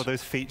tech, all turrets. of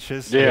those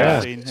features Yeah.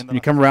 that we've seen in the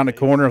You come last around a few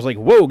corner, days. it's like,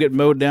 whoa, get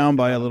mowed down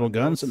by a little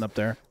gun sitting up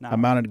there. Now, A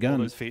mounted all gun.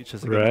 those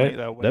features are gonna Right. make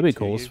their way That'd be to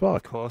cool as you,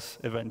 fuck. Of course,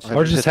 eventually.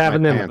 Or just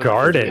having them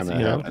guard it, you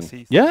know? I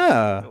see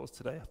Yeah. some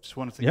today. I just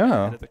wanted to Yeah. get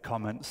ahead of the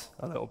comments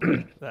a little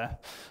bit there.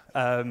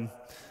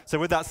 So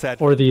with that said,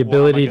 Or the what am I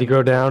ability to gonna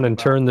go be down talking and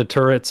about? turn the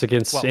turrets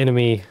against Well,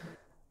 enemy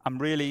I'm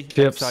really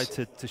Chips.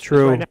 excited to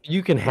True. Right now,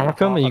 you can hack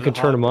them and you can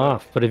turn them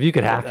off, but if you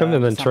could hack them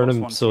and then turn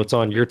them so it's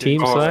on your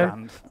team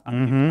side.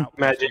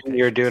 Imagine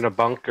you're doing a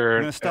bunker,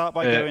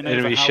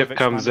 enemy ship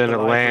comes in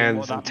and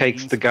lands and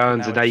takes the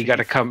guns, and now you got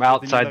to come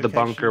outside the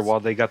bunker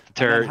while they got the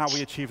turrets. How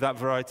we achieve that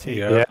variety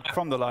Yeah.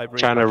 from the library.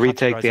 Trying to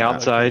retake the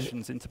outside.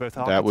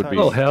 That would be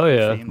hell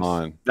yeah.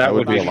 fun. That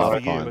would be a lot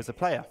of you fun. as a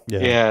player.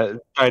 Yeah,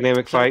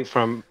 dynamic fight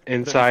from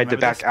inside to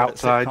back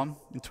outside.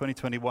 In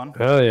 2021,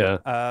 Hell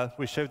yeah.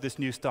 we showed this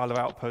new style of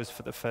outpost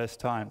for the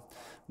first time.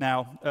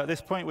 Now, at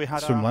this point, we had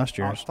It's from our last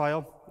art year's.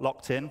 style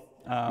locked in.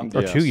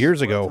 Or 2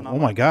 years ago. Oh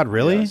my God,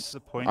 really? I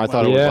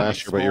thought it was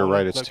last year, but you're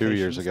right. It's 2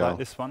 years ago. Like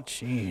this one,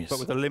 Jeez. but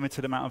with a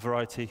limited amount of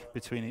variety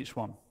between each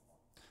one.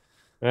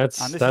 That's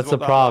And this the is what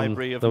that problem.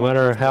 library of No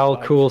matter modules how looked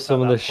like cool at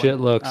some of that this shit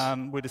point. looks.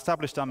 We'd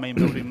established our main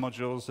building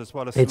modules as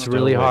well as It's some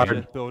really other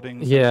hard.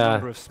 buildings, and a Yeah,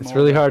 number of it's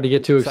really smaller hard to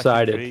get too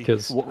excited secondary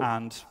because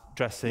and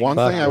dressing. One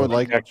thing I would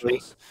like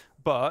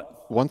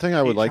But one thing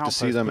I would each like to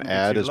see outpost them couldn't be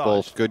add too is large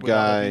both good without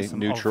guy, having some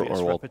neutral, obvious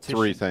or well, repetition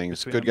three things: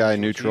 between good the guy, modules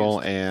neutral,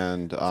 used.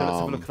 and So let's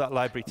have a look at that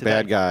library today.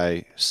 bad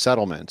guy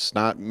settlements,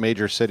 not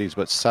major cities,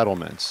 but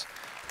settlements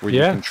where you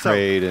Yeah. can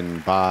trade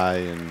and buy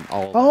and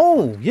all.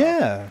 Oh,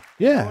 yeah.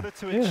 Yeah.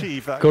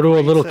 Go to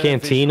a little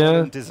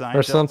cantina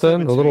or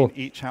something, a little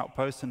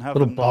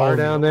bar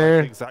down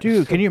there.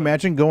 Dude, can you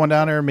imagine going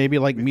down there, maybe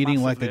like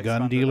meeting like a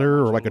gun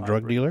dealer or like a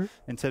drug dealer?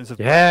 In terms of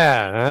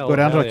Go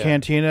down to a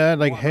cantina,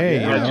 like,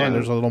 hey, you know,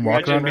 there's a little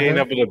marker Imagine on being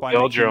there. able to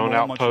build your own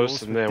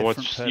outpost, and then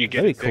once you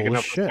get That'd be big cool enough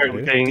as for shit, certain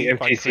dude. thing,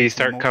 NPCs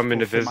start coming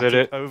to visit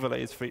it.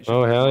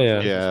 Oh hell yeah!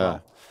 Yeah.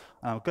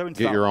 Get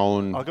your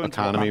own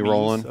economy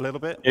rolling. A little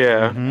bit.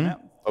 Yeah.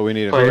 Oh, we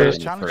need a Players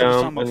version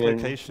come, and then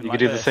you can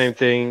do the same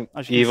thing.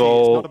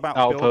 Evil,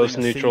 outpost,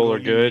 neutral, or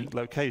good.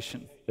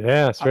 Location.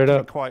 Yeah, straight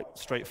up. Quite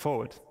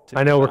straightforward.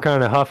 I know we're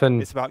kind of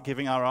huffing. It's about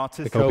giving our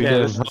artists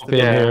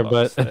here,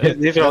 but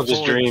these are all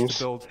just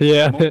dreams.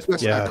 Yeah.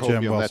 Yeah,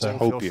 Jim, well that's said.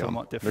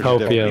 hopium.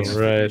 Hopium,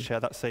 right.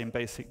 Share that same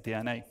basic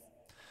DNA.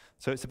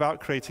 So it's about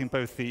creating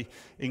both the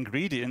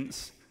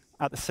ingredients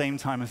at the same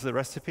time as the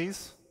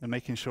recipes and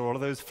making sure all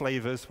of those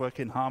flavors work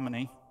in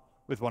harmony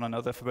with one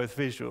another for both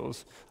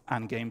visuals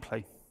and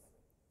gameplay.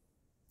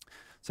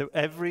 So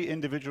every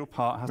individual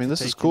part has to this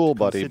take is cool, into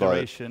buddy, but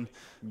consideration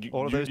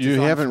all of those you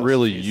design haven't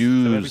really philosophies.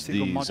 So every used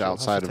single module these has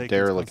outside to of take into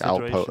derelict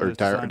outpost or consideration those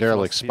design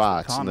derelict philosophies that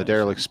spots, and the Khan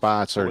derelict mentioned.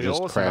 spots are But we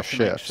just also crash have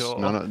to make ships. sure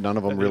None of that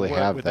them we really work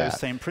have with that. those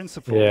same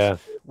principles Yeah.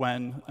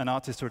 when an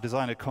artist or a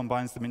designer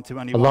combines them into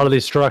any A lot of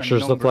these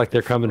structures look like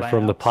they're coming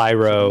from the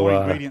Pyro.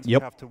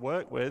 Yep. Have to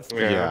work with,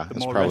 Yeah, the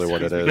that's more probably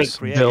what it recipes we is.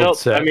 create. Build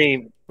set. I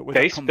mean, with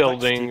that base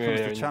complexity building comes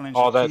the and challenge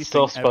all of that's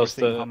still keeping supposed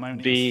everything to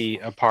harmonious. be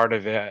a part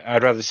of it.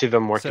 I'd rather see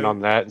them working So, on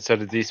that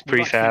instead of these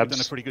We've actually done a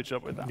prefabs. pretty good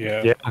job with that.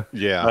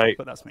 Yeah. Like,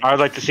 But that's me. I'd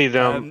like to see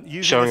them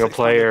Using showing this a expanded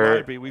player,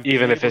 library, we've been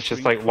even if able it's to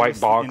just like increase white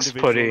the box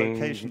individual putting,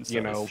 location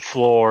size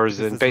floors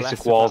because and there's basic less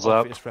of that walls up.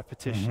 obvious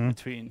repetition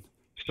between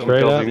Straight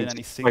buildings up. in any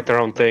Like single their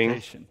own thing.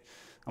 location.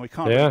 And we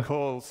can't Yeah. really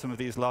call some of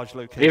these large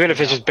locations Even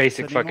if it's just outposts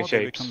basic anymore. fucking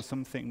They shapes. become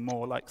something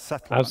more like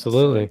settlements.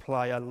 Absolutely. that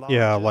imply a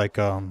Yeah, larger,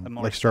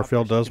 like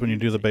Starfield does when you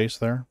do the base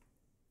there.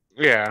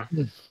 Yeah.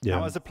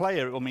 Now, as a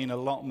player, it will mean a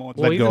lot more.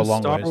 Well, That'd go even a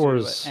long Star ways.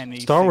 Wars, Any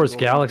Star Wars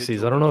single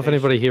Galaxies. I don't know if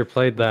individual anybody here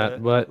played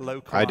that, but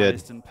I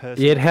did. localized and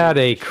it had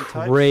a personalized types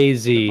that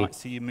crazy might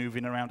see you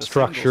moving around a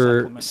single structure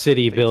settlement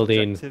city for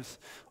building objectives,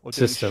 or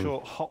doing system.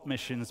 short hop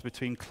missions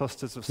between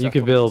clusters of You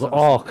could build settlements on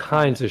a all single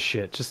kinds planet. of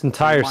shit, just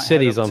entire might head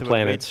cities up on to a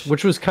planets, ridge,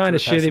 which was kind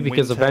of repair shitty some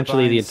because wind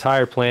eventually the turbines,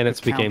 entire planets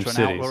counter became an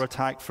cities. outlaw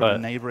attack from a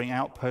But neighboring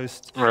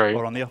outpost, Right.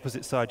 or on the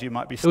opposite side, you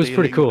might be It was stealing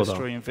pretty cool, or though.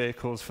 destroying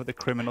vehicles for the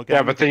criminal Yeah,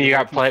 gang but then that you you're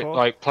got working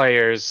for.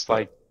 players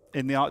like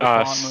In the art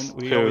us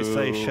department, we always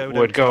say show who them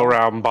would go tell.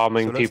 around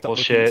bombing So let's stop people's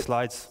looking at shit.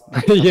 Slides.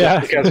 Yeah.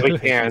 Because we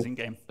can.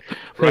 In-game.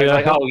 Right? Yeah.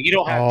 Like, oh, you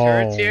don't have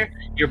turrets Oh. here?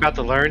 You're about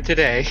to learn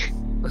today.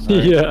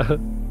 Yeah.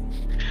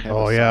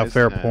 Oh yeah,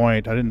 fair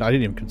point. I didn't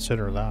even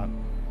consider that.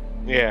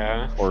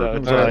 Yeah. Or so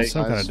it's size like,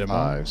 some kind of demo.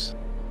 fives.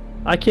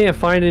 I can't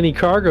find any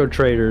cargo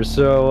traders,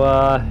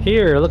 so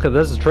here, look at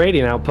this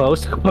trading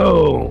outpost.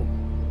 Boom.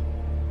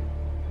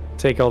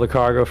 Take all the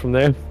cargo from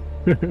there.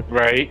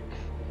 right.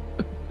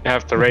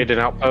 Have to raid an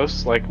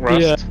outpost like Rust.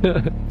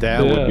 Yeah.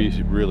 That Yeah. would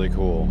be really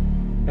cool.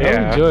 I would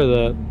Yeah. enjoy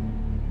that.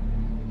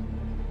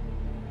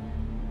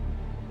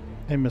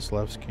 Hey, Miss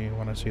Levski,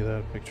 when I see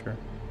that picture.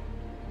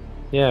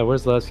 Yeah,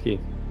 where's Lesky?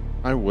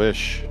 I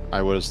wish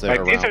I was there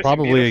Like, these around. are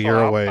Probably a year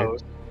beautiful away.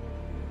 outposts.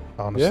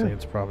 Honestly, Yeah.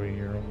 it's probably a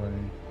year away.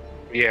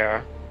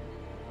 Yeah.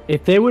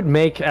 If they would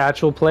make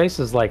actual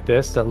places like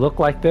this that look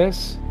like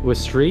this with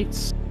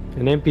streets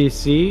and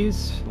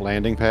NPCs,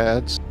 Landing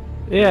pads.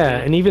 yeah,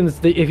 and even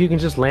if you can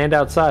just land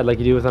outside like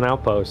you do with an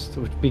outpost,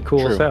 which would be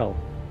cool as True. hell.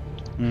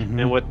 Mm-hmm.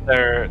 And with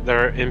their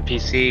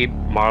NPC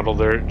model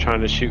they're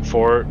trying to shoot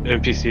for,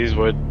 NPCs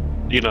would,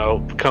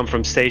 come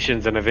from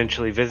stations and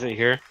eventually visit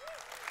here.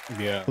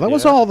 Yeah. Well, that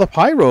was all the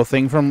Pyro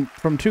thing from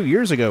 2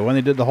 years ago when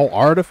they did the whole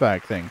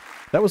artifact thing.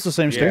 That was the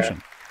same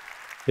station.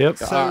 Yep.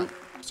 So,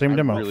 Same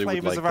demo. really would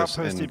flavors like of this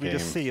outposts end did we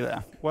just game. see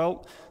there?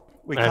 Well,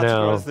 We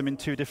categorize them in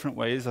 2 different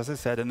ways, as I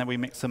said, and then we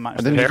mix and match.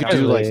 And then you could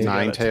do like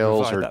Nine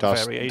Ninetales or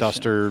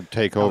duster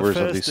takeovers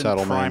of these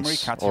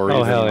settlements, or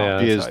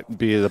even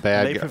be the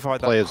bad guy,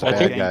 play as the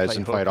bad guys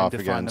and fight off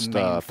against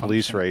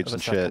police raids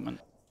and shit.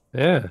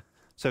 Yeah.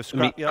 So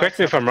correct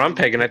me if I'm wrong,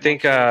 Pagan. I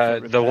think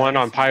the one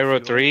on Pyro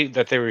 3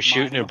 that they were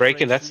shooting and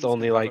breaking, that's the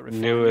only like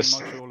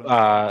newest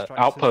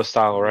outpost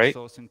style, right?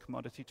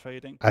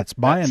 That's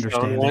my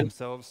understanding.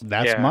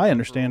 That's my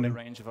understanding.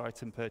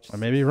 I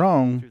may be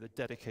wrong.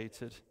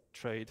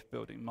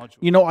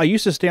 You know, I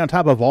used to stay on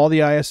top of all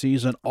the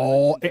ISCs and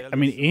all. I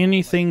mean,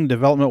 anything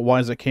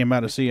development-wise that came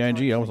out of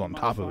CIG, I was on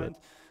top of it.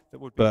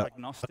 But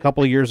a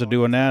couple of years of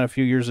doing that, a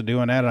few years of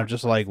doing that, I'm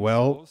just like,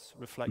 well,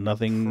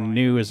 nothing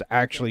new is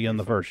actually in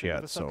the verse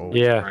yet. So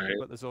yeah,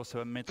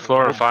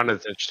 Flora and fauna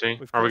is interesting.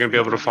 Are we gonna be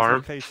able to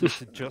farm?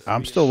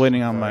 I'm still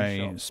waiting on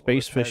my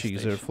space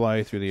fishies that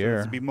fly through the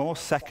air.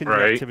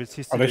 Right.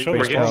 Are they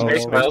showing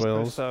space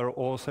whales?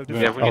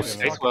 Yeah, we get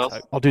space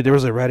whales. Oh, dude, there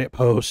was a Reddit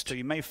post.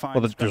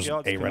 Well, there's a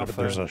Reddit, but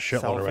there's a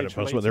shitload of Reddit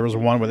posts. But there was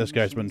one where this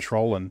guy's been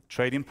trolling,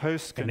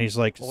 and he's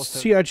like,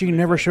 CIG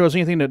never shows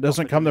anything that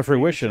doesn't come to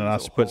fruition, and I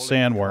put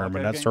sandworm,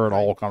 and that started a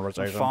whole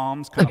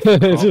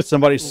conversation.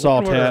 Somebody saw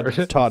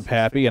Todd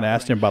Pappy and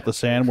asked him about the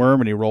sandworm,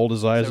 and he rolled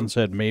his eyes and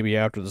said, maybe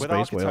after the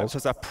space whales.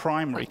 As a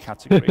primary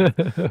category.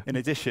 In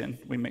addition,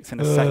 we mix in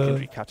a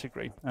secondary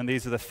category, and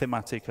these are the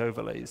thematic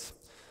overlays.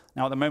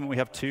 Now, at the moment, we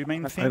have 2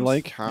 main themes. I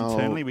like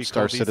how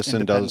Star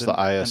Citizen does the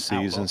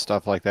ISCs and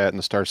stuff like that, and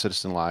the Star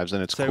Citizen Lives,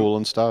 and it's cool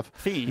and stuff.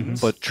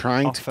 But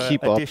trying to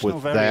keep up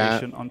with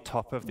that,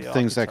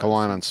 things that go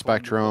on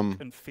Spectrum,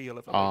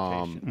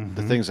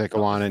 the things that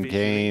go on in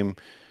game,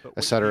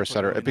 etc.,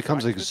 etc., it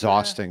becomes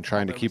exhausting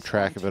trying to keep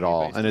track of it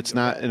all, and it's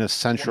not in a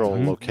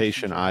central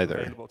location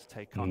either.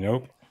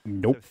 Nope.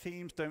 Nope.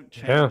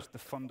 Yeah.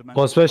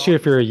 Well, especially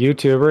if you're a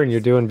YouTuber and you're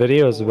doing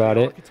videos about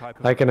it,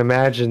 I can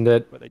imagine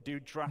that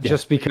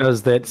just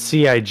because that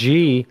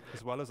CIG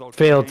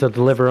failed to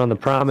deliver on the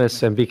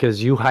promise and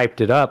because you hyped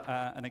it up,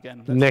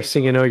 next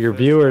thing you know, your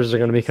viewers are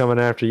going to be coming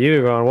after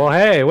you going, well,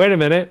 hey, wait a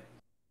minute.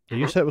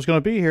 You said it was going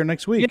to be here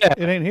next week. Yeah.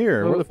 It ain't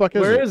here. Where the fuck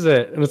is it? Where is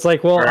it? And it's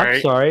like, well, I'm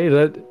sorry.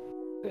 That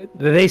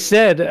they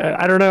said,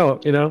 I don't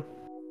know, you know?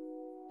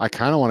 I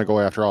kind of want to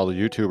go after all the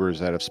YouTubers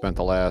that have spent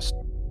the last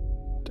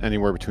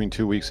anywhere between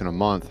 2 weeks and a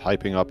month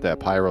hyping up that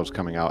Pyro's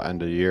coming out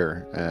end of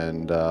year,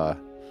 and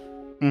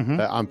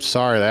I'm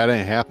sorry, that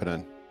ain't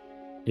happening.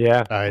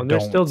 Yeah,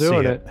 they're still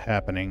doing it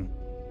happening.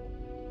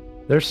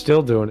 They're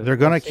still doing it. They're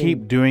gonna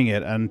keep doing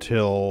it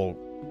until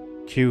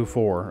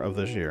Q4 of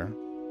this year.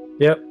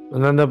 Yep,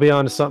 and then they'll be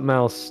on to something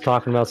else,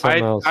 talking about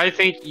something else. I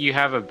think you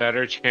have a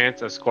better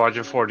chance of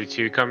Squadron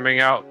 42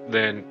 coming out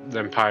than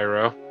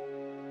Pyro.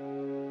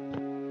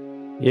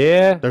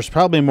 Yeah. There's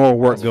probably more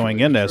work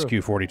going into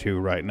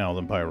SQ42 right now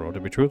than Pyro, to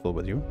be truthful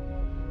with you.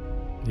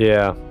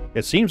 Yeah.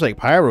 It seems like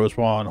Pyro is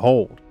on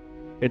hold.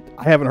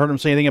 I haven't heard them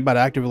say anything about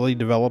actively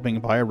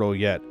developing Pyro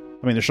yet.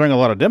 I mean, they're showing a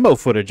lot of demo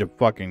footage of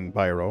fucking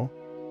Pyro.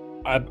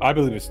 I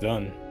believe it's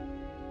done.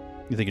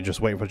 You think you're just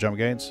waiting for jump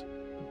gates?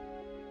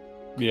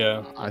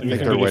 Yeah. I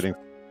think they're waiting.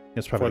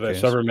 It's probably for the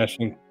server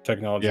meshing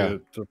technology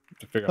to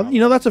figure out.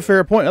 You know, that's a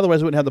fair point. Otherwise,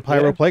 we wouldn't have the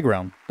Pyro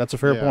playground. That's a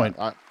fair point.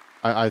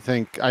 I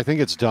think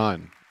it's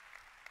done.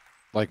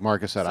 Like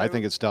Marcus said, I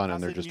think it's done,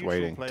 and they're just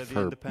waiting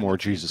for more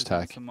Jesus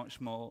tech.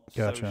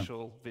 Gotcha.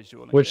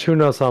 Which, who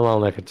knows how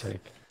long that could take.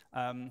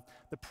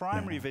 The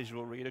primary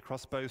visual read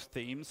across both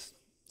themes,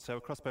 so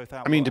across both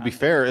I mean, to be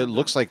fair, it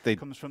looks like they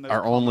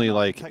are only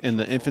like in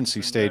the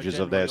infancy stages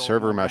of that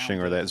server meshing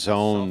or that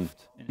zone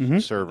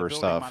server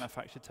stuff.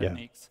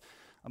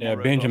 Yeah,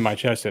 binge in my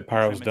chest that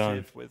Pyro's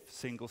done. With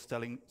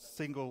single-story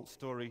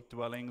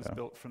dwellings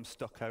built from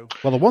stucco.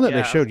 Well, the one that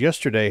they showed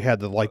yesterday had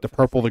the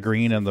purple, the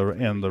green, and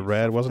the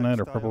red, wasn't it?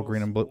 Or purple,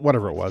 green, and blue,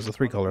 whatever it was, the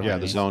 3-color. Yeah,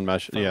 the zone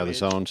mesh. Yeah, the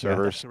zone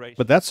servers.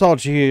 But that's all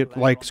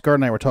like Scarred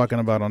and I were talking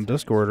about on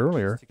Discord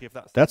earlier.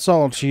 That's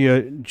all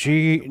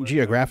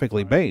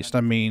geographically based.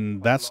 I mean,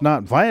 that's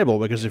not viable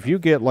because if you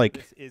get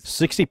like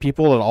 60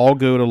 people that all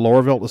go to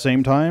Lorville at the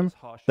same time,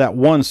 that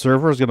one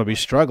server is going to be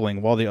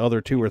struggling while the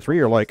other 2 or 3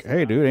 are like,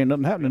 hey, dude, ain't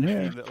nothing happening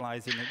here.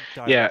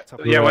 Yeah,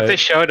 what they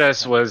showed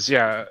us was,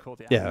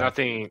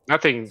 nothing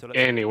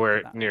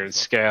anywhere near the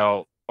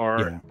scale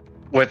or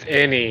with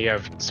any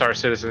of Star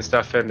Citizen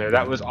stuff in there.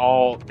 That was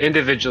all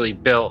individually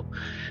built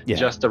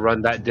just to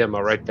run that demo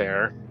right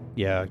there.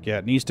 Yeah,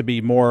 it needs to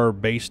be more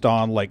based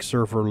on like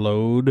server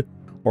load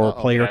or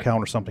player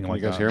count or something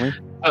like that. You guys hear me?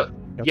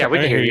 Yeah, we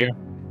can hear you.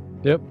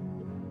 Yep.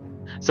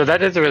 So that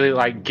doesn't really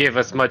like give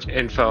us much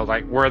info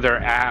like where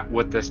they're at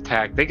with this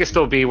tech. They could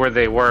still be where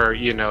they were,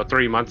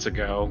 3 months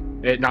ago.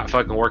 It not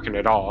fucking working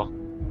at all.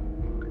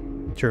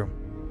 True.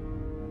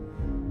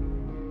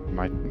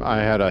 I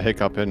had a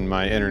hiccup in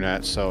my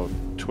internet, so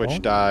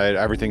Twitch died.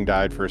 Everything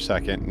died for a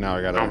second. Now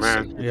I got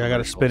I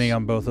got a spinning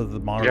on both of the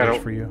monitors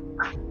for you.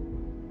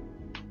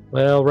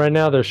 Well, right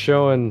now they're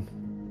showing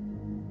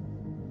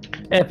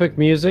epic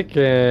music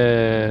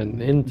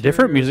and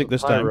different music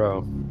this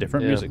time.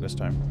 Different music this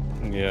time.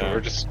 Yeah, we're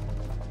just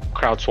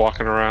crowds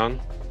walking around.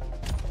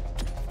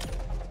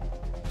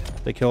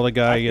 They killed a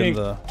guy in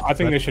the... I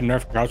think they should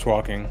nerf crouch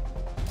walking.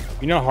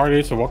 You know how hard it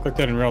is to walk like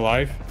that in real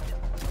life?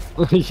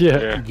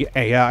 Yeah,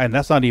 and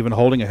that's not even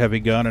holding a heavy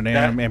gun and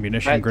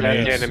ammunition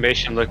grenades. That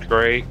animation looked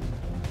great.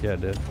 Yeah,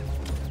 it did.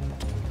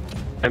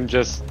 I'm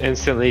just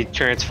instantly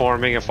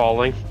transforming and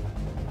falling.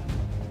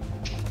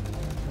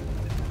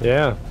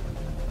 Yeah.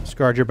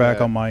 Scarred your back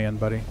on my end,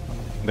 buddy.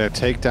 The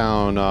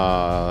takedown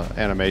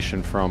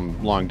animation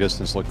from long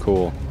distance looked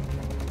cool.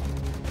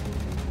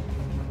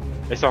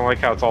 It's not like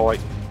how it's all like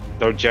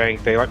no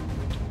jank. They like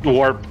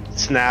warp,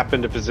 snap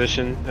into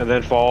position, and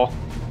then fall.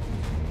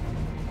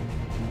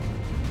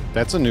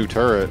 That's a new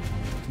turret.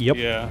 Yep.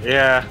 Yeah.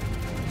 Yeah.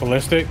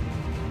 Ballistic?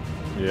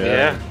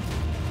 Yeah.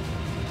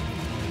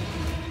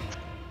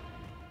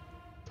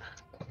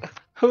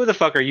 Who the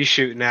fuck are you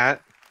shooting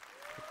at?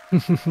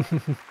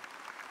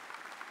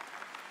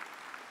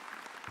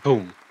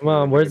 Boom. Come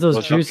on, where's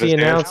those juicy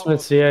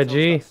announcements,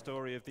 CIG?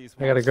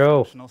 I gotta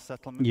go.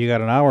 You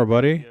got an hour,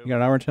 buddy. You got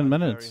an hour and 10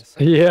 minutes.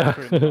 Yeah.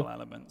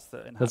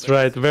 That's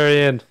right, at the very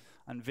end.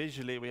 And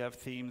visually, we have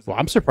themes. Well,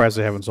 I'm surprised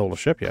they haven't sold a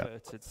ship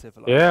yet.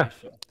 Yeah.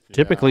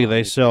 Typically,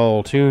 they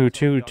sell two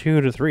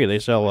to three. They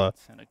sell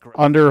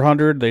under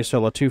 100. They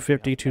sell a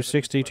 250,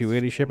 260,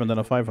 280 ship, and then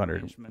a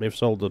 500. They've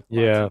sold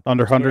the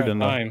under 100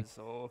 and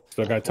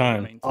Still got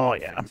time. Oh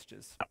yeah.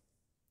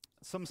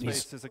 Some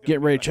spaces are get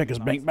ready to check his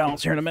bank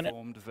balance here in a minute.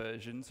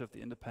 Versions of the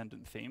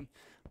independent theme,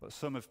 but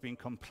some have been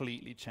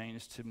completely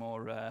changed to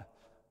more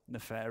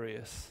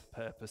nefarious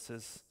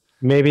purposes.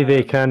 Maybe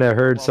they kind of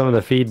heard some of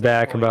the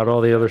feedback about all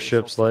the other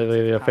ships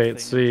lately, the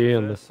F8C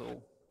and the...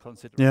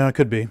 Yeah, it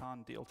could be.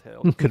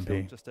 Could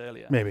be.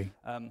 Maybe.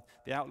 I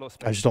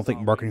just don't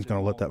think marketing's going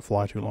to let that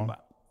fly too long.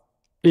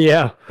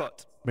 Yeah.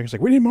 Because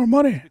like, we need more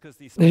money.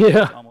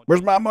 Yeah.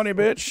 Where's my money,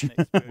 bitch?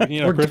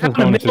 We're getting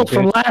the milk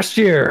from last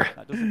year.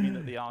 That doesn't mean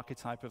that the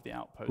archetype of the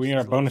outpost. We need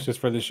our bonuses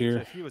for this year.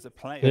 So if you as a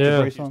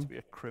player used to be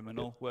a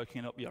criminal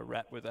working up your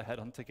rep with a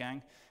headhunter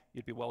gang,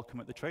 you'd be welcome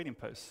at the trading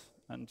posts,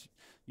 and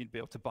you'd be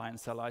able to buy and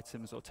sell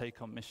items or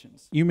take on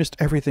missions. You missed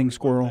everything,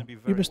 Squirrel.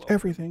 You missed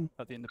everything.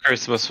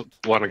 Chris must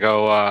want to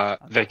go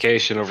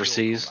vacation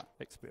overseas.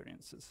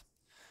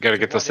 Got to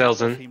get the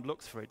sales in.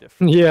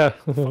 Yeah.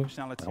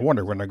 I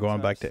wonder when they're going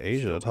back to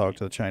Asia to talk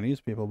to the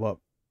Chinese people about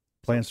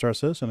playing Star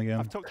Citizen again.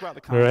 I've talked about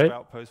the kind of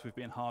outposts we've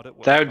been hard at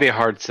work. That would be a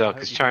hard sell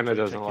because China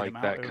doesn't like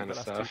that kind of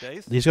stuff.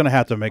 He's going to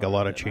have to make a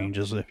lot of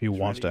changes if he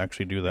wants to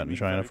actually do that in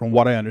China, from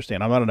what I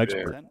understand. I'm not an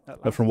expert,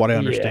 but from what I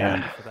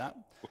understand.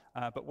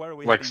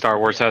 Like Star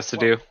Wars has to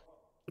do.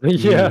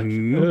 Yeah.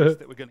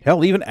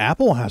 Hell, even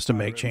Apple has to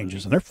make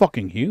changes, and they're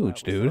fucking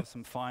huge, dude.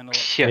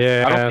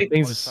 Yeah,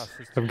 things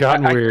have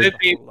gotten weird.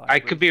 I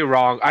could be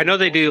wrong. I know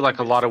they do like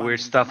a lot of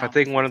weird stuff. I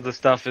think one of the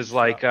stuff is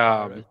like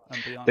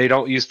they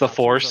don't use the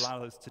Force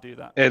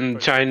in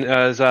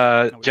China's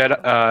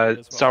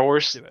Star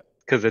Wars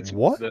because it's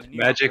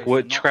magic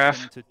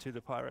witchcraft and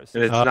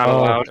it's not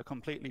allowed.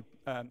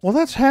 Well,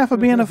 that's half of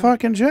being a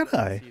fucking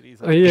Jedi.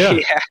 Yeah.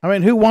 I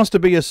mean, who wants to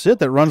be a Sith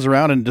that runs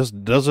around and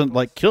just doesn't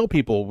like kill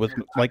people with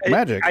like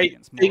magic? I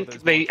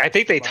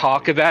think they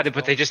talk about it,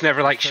 but they just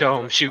never like show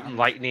them shooting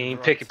lightning,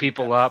 picking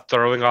people up,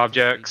 throwing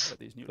objects.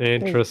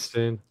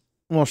 Interesting.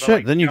 Well,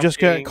 shit. Then you just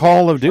got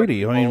Call of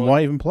Duty. I mean,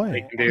 why even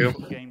play?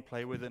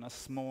 Gameplay within a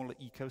small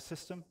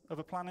ecosystem of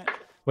a planet.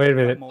 Wait a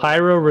minute.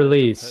 Pyro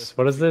release.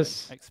 What is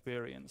this?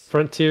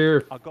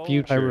 Frontier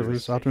Future. Pyro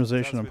release,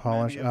 optimization, and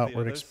polish,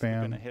 outward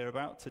expand.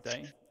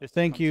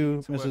 Thank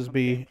you, Mrs.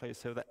 B.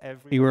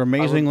 You are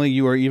amazingly,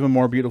 you are even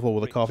more beautiful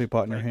with a coffee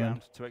pot in your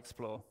hand.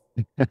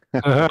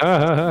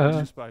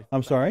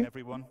 I'm sorry?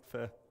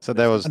 So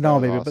that was no,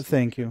 baby, awesome. but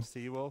thank you.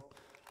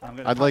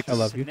 I'd like I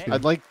love you too.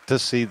 I'd like to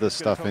see this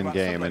stuff in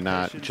game and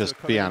not just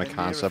be on a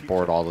concept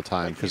board all the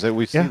time, because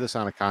we see this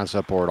on a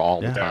concept board all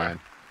the time.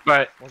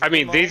 But I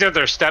mean, these are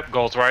their step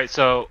goals, right?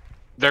 So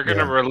they're going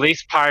to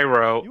release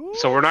Pyro,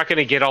 so we're not going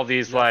to get all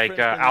these like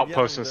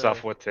outposts and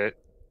stuff with it.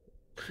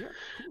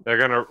 They're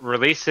going to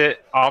release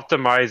it,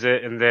 optimize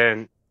it, and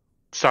then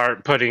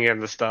start putting in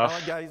the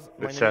stuff.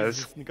 It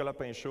says.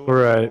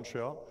 Right.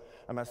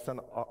 I'm assistant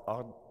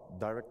art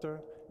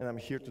director, and I'm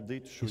here today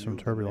to show you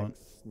the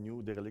next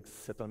new derelict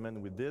settlement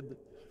we did.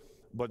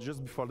 But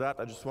just before that,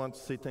 I just want to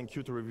say thank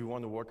you to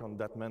everyone who worked on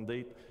that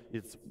mandate.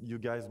 You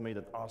guys made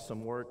an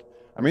awesome work.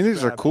 I mean,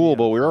 these are cool,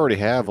 but we already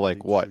have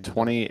like what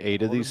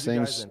 28 of these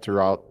things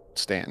throughout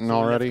Stanton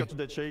already.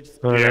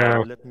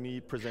 Yeah.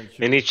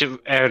 And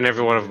and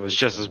every one of them is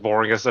just as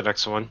boring as the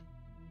next one.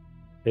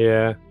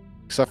 Yeah.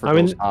 Except for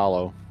Ghost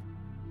Hollow.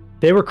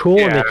 They were cool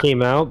when they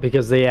came out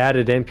because they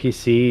added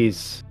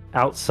NPCs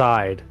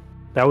outside.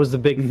 That was the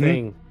big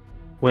thing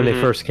when they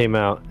first came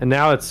out, and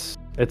now it's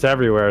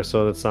everywhere,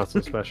 so it's not so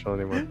special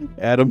anymore.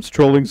 Adam's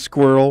trolling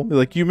Squirrel.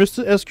 Like, you missed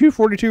the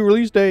SQ42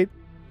 release date.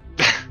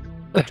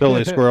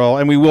 Totally, Squirrel,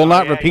 and we will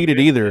not repeat it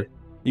either.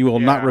 You will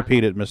not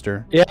repeat it,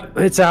 mister. Yeah,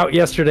 it's out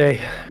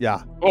yesterday.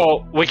 Yeah.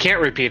 Well, we can't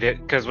repeat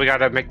it because we got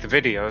to make the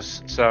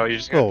videos, so you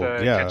just got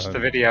to catch the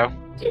video.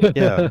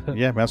 Yeah,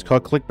 man, that's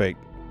called clickbait.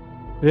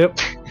 Yep.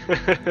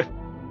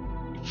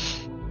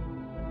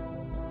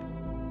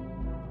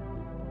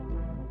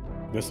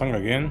 This song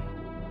again?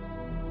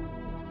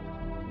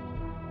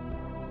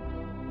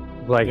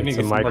 Like Then it's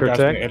you a get some work out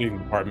in microtech. the editing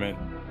department.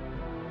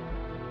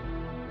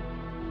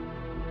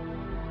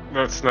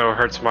 That snow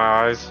hurts my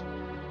eyes.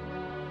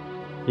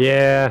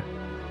 Yeah.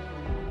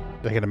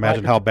 I can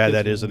imagine how bad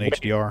that is in Way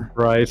HDR.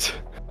 Right.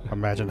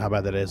 Imagine how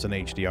bad that is in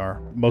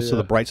HDR. Most of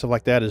the bright stuff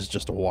like that is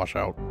just a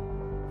washout.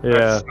 Yeah.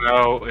 That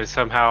snow is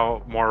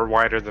somehow more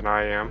whiter than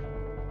I am.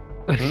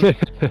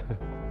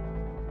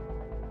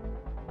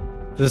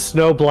 The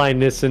snow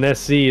blindness in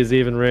SC is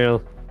even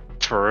real.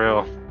 For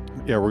real.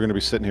 Yeah, we're gonna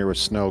be sitting here with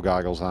snow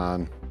goggles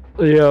on.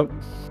 Yep.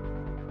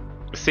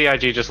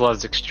 CIG just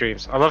loves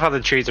extremes. I love how the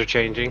trees are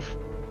changing.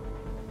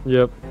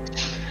 Yep.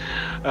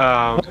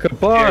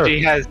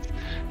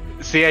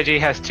 CIG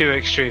has two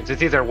extremes.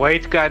 It's either way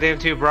goddamn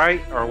too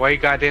bright or way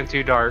goddamn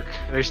too dark.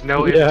 There's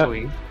no in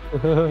between.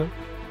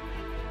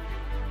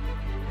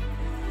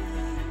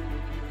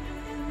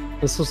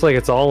 This looks like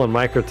it's all in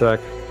microtech.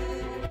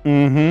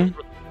 Mm-hmm.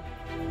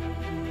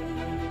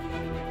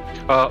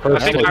 I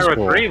think Pyro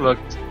 3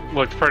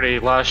 looked pretty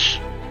lush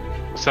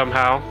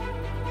somehow.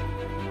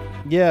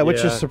 Yeah,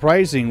 which is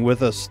surprising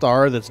with a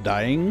star that's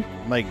dying.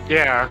 Like,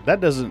 yeah,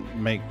 that doesn't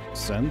make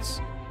sense.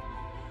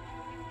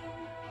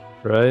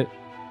 Right?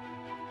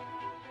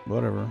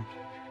 Whatever.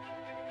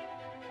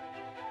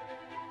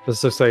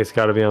 This looks like it's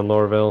got to be on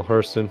Lorville,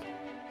 Hurston.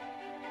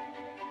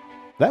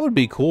 That would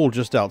be cool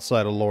just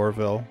outside of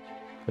Lorville.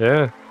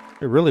 Yeah.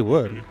 It really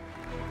would.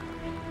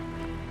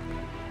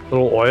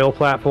 Little oil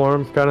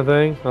platform kind of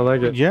thing. I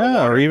like it.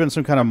 Yeah, or even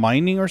some kind of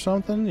mining or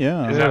something.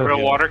 Yeah. Is that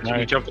real water? Can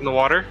we jump in the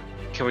water?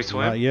 Can we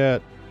swim? Not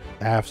yet.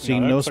 I've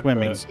seen no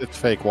swimming. It's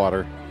fake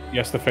water.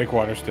 Yes, the fake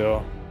water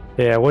still.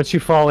 Yeah, once you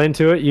fall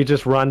into it, you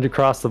just run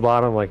across the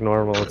bottom like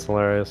normal. It's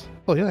hilarious.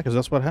 Well, yeah, because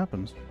that's what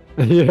happens.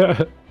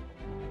 Yeah.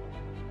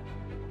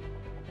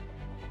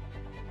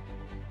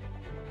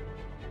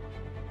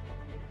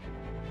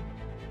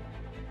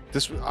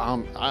 This,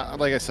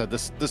 like I said,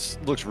 this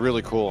looks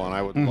really cool, and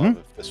I would love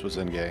if this was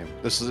in game.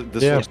 This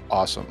looks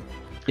awesome.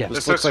 Yeah,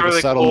 this looks like really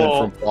a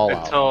settlement from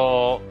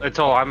Fallout.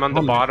 Until I'm on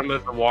the bottom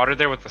of the water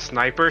there with the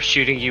sniper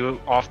shooting you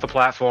off the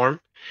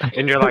platform,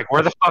 and you're like,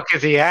 "Where the fuck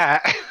is he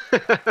at?"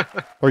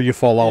 Or you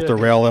fall off the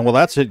rail, and well,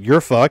 that's it. You're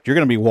fucked. You're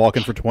gonna be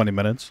walking for 20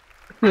 minutes.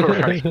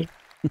 Right.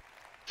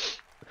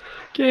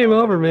 Game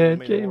over, man.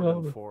 We made Game more than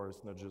over. 4.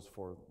 It's not just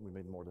 4. We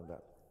made more than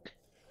that.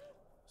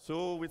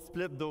 So we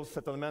split those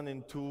settlements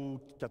in 2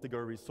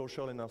 categories,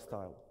 social and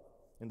hostile.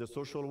 In the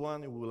social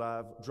one, we will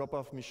have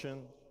drop-off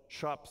mission,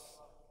 shops,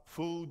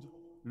 food,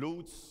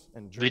 loots,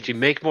 and drinks. Did you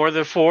make more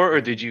than 4,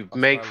 or did you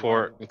make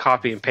 4 and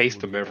copy and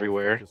paste them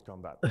everywhere?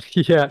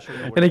 Yeah.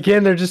 And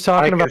again, they're just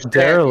talking about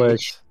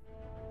derelicts.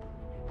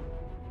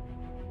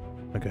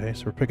 Okay,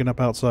 so we're picking up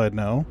outside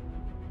now.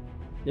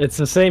 It's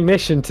the same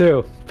mission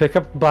too. Pick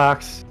up a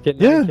box, get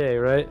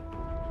 9K, right?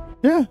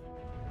 Yeah.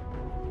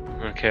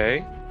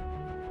 Okay.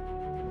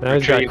 Now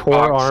he's got Retrieve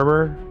core box.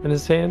 armor in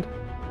his hand.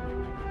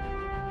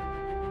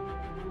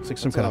 It's like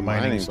some It's kind a of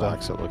mining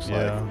box, stuff. it looks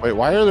Yeah. like. Wait,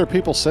 why are there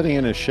people sitting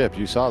in his ship?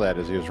 You saw that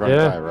as he was running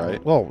by,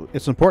 right? Well,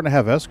 it's important to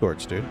have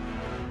escorts, dude.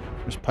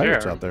 There's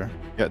pirates out there.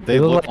 Yeah, they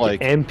look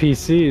like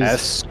NPCs.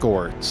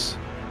 escorts.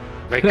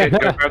 They could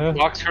go grab the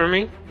box for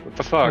me? What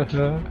the fuck?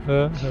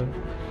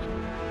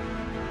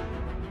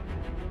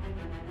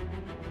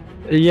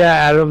 Yeah,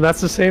 Adam, that's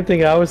the same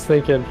thing I was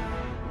thinking.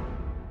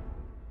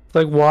 It's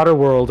like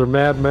Waterworld or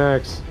Mad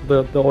Max,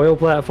 the oil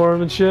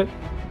platform and shit.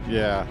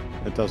 Yeah,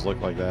 it does look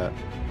like that.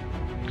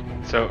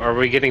 So, are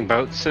we getting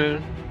boats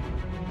soon?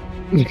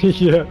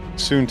 Yeah.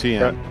 Soon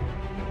TM.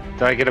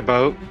 Do I get a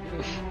boat?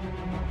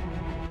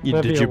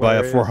 Did you buy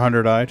a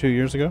 400i 2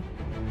 years ago?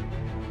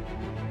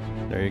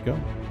 There you go.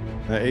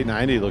 The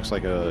 890 looks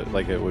like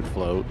it would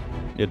float.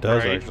 It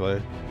does Right.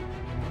 actually.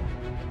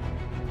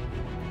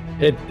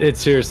 It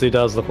seriously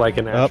does look like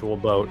an actual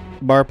boat.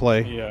 Bar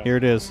play. Yeah. Here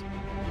it is.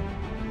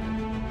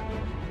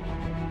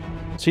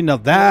 See, now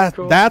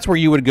that's where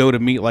you would go to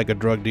meet like a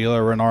drug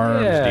dealer or an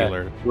arms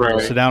dealer.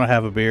 Right. Sit down and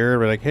have a beer.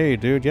 Be like, hey,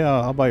 dude, yeah,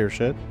 I'll buy your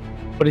shit.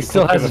 But he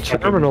still has a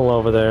terminal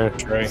over there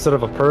tray. instead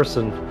of a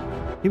person.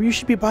 Yeah, but you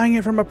should be buying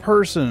it from a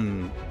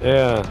person.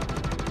 Yeah.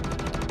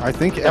 I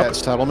think at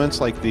settlements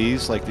like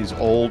these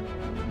old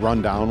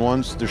run-down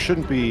ones, there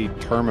shouldn't be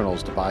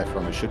terminals to buy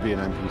from. It should be an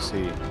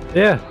NPC.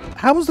 Yeah.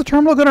 How is the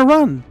terminal going to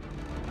run?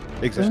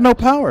 Exactly. There's no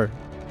power.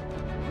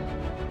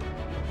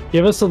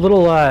 Give us a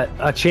little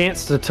a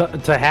chance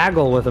to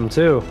haggle with him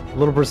too. A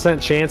little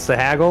 % chance to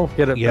haggle.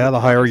 Get it. Yeah, the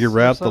higher your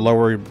rep, the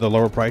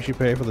lower price you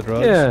pay for the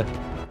drugs. Yeah.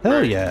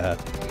 Hell yeah.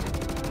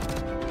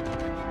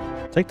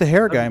 Take the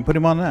hair guy and put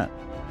him on that.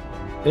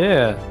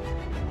 Yeah.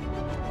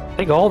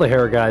 Take all the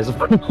hair guys.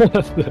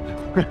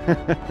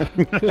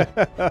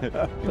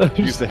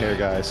 Use the hair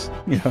guys.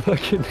 Yeah.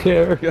 Fucking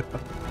hair. Yeah.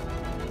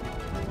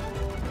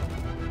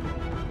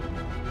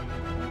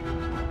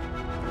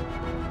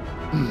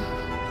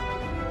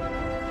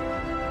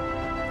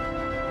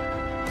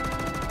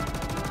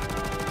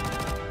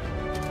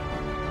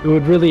 It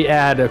would really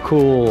add a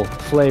cool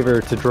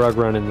flavor to drug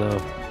running,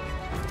 though.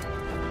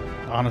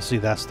 Honestly,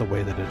 that's the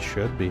way that it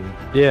should be.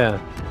 Yeah.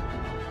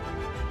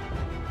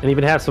 And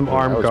even have some Yeah,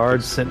 armed that was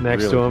guards sitting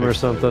next to really him or pixelated.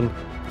 something.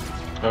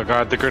 Oh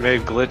god, the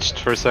grenade glitched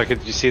for a second.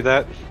 Did you see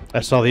that? I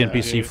saw the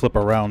NPC flip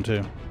around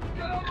too.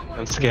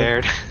 I'm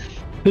scared.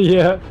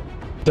 Yeah.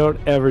 Don't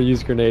ever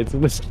use grenades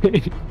in this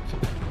game.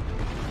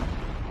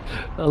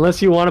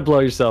 Unless you want to blow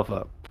yourself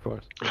up, of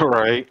course.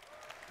 Right.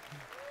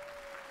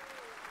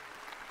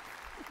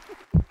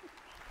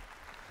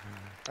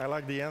 I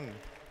like the end.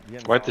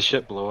 Why'd the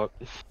ship blow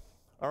up?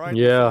 All right,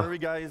 yeah. sorry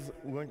guys,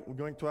 we're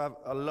going to have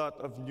a lot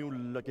of new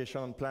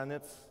location on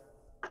planets,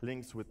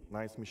 links with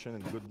nice mission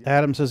and good.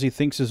 Adam says he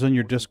thinks he's in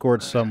your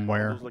Discord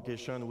somewhere. Those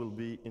location will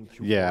be in Q4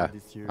 Yeah,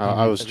 this year.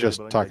 I was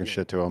just talking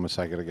shit to him a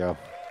second ago.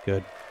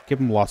 Good. Give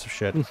him lots of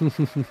shit.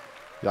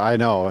 I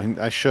know,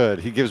 I should.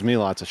 He gives me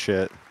lots of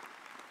shit.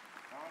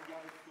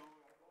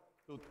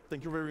 So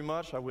thank you very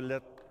much. I will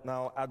let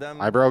now Adam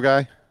Eyebrow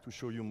guy to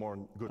show you more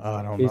good.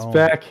 I don't He's know.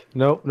 back.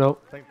 Nope,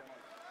 nope.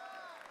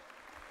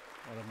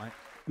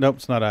 Nope,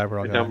 it's not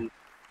eyebrow guy.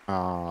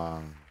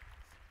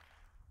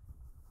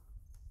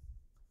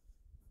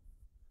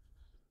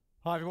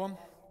 Hi everyone.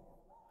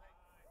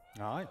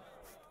 All right.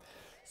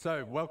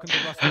 So, welcome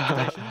to Rust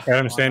Stations.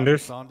 Adam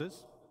Sanders.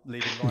 Sanders,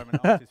 lead environment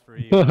artist for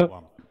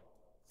EU1.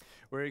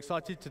 We're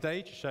excited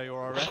today to show you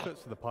our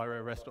efforts for the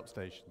Pyro rest stop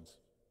stations.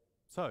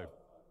 So,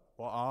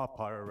 what are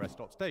Pyro rest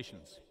stop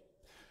stations?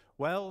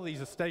 Well,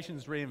 these are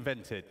stations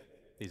reinvented.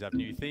 These have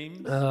new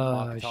themes,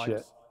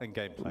 archetypes, and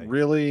gameplay.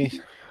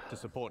 Really? To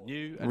support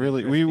new and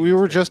Really? We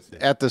were just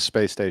at this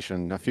space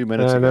station a few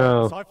minutes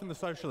ago. Aside from the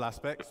social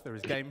aspects, there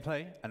is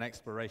gameplay and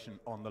exploration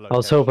on the location. I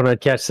was hoping I'd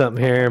catch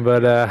something here,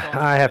 but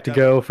I have to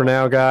go for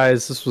now,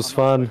 guys. This was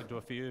fun.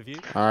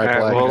 All right,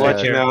 Black. We'll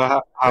let you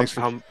know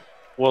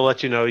we'll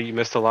let you know you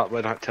missed a lot,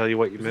 but not tell you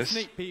what you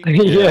missed.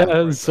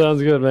 Yeah,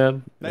 sounds good,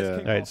 man. Yeah.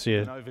 All right, see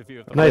you.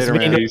 Nice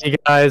meeting you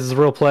guys. It's a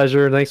real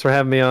pleasure. Thanks for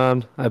having me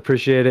on. I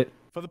appreciate it.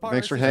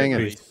 Thanks for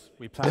hanging.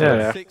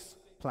 Yeah.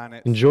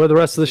 Enjoy the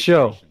rest of the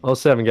show.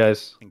 07,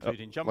 guys.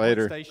 Including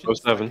Later.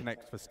 07.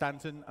 Connect for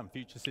Stanton and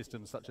future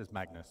systems such as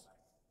Magnus.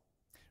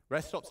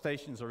 Rest stop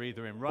stations are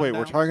either in Wait,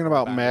 we're talking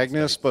about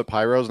Magnus, but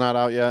Pyro's not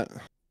out yet?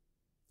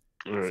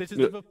 Is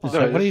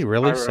that what he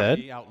really said?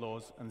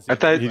 I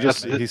thought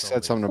he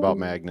said something about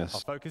Magnus.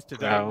 Our focus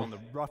today on the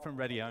rough and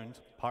ready owned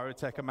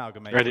Pyrotech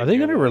Amalgamated. Are they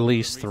going to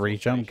release 3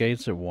 jump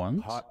gates at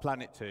once?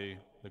 Planet 2,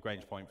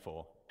 Lagrange Point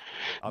 4.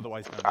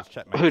 Otherwise known as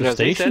Checkmate. Who knows?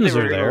 The stations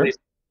are there.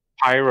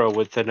 Pyro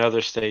with another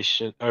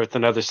station or with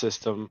another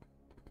system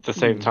at the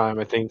same time.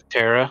 I think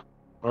Terra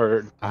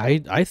or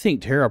I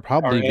think Terra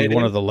probably be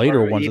one of the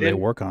later ones that they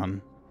work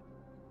on.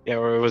 Yeah,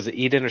 or was it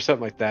Eden or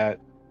something like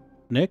that?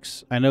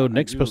 Nyx? I know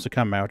Nyx's supposed to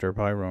come after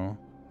Pyro.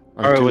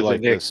 Or was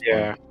it Nyx?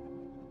 Yeah.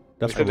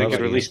 That's what they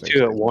could release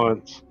 2 at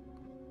once.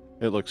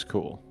 It looks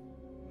cool.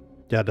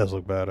 Yeah, it does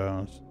look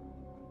badass.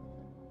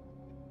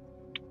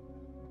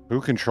 Who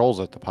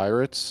controls it? The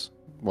pirates?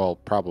 Well,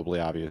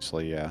 probably,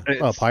 obviously, yeah.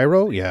 Oh,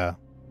 Pyro? Yeah.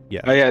 Yeah.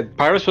 Oh yeah,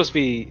 Pyro's supposed to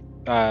be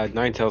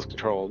Ninetales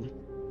controlled.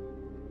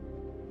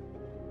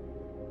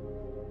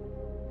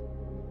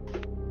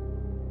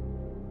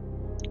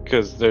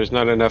 Because there's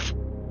not enough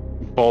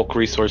bulk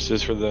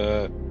resources for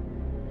the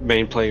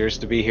main players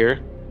to be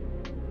here.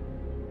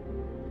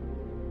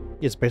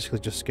 It's basically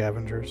just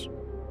scavengers.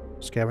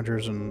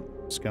 Scavengers and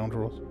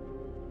scoundrels.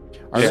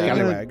 Are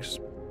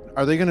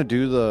they gonna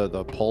do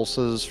the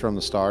pulses from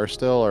the star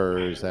still, or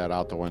is that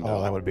out the window?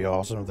 Oh, that would be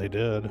awesome if they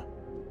did.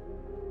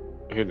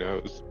 Who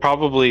knows?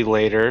 Probably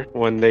later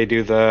when they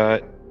do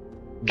the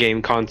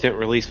game content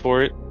release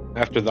for it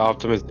after the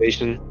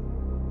optimization.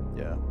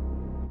 Yeah.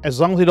 As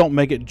long as they don't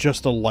make it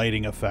just a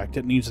lighting effect,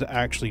 it needs to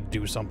actually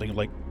do something.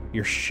 Like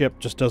your ship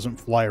just doesn't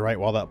fly right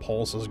while that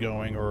pulse is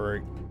going,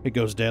 or it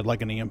goes dead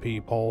like an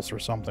EMP pulse or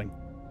something.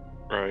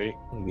 Right.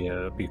 Yeah,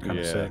 that'd be kind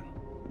of sick.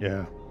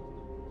 Yeah.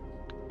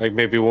 Like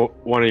maybe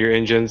one of your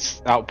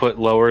engines output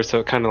lower, so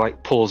it kind of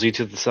like pulls you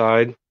to the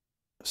side.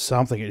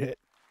 Something.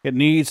 It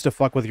needs to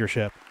fuck with your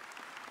ship.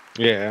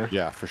 Yeah.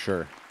 Yeah, for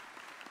sure.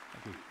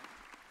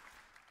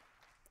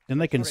 Then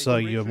they can sell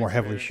you a more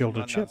heavily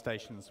shielded ship.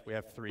 Stations, we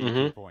have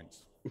 3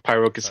 points.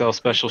 Pyro could sell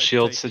special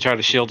shields to try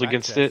to shield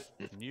against it.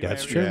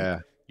 That's true. Yeah.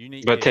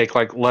 But take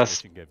like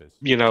less,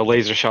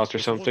 laser shots or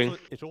something.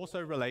 It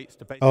also relates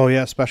to oh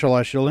yeah,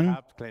 specialized shielding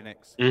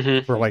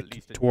Mm-hmm. for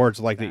like towards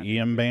like the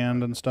EM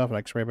band and stuff,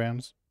 X-ray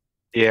bands.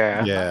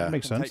 Yeah. Yeah. That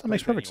makes sense. That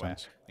makes perfect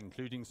sense.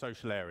 Including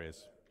social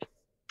areas.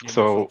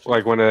 So,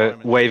 like when a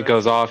wave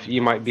goes off,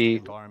 you might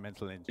be,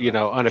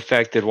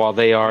 unaffected while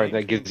they are, and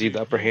that gives you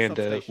the upper hand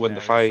to win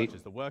the fight.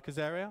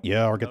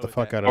 Yeah, or get the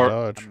fuck out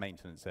of dodge.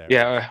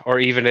 Yeah,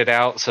 or even it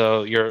out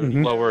so your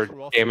lower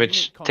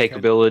damage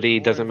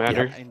takeability doesn't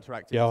matter.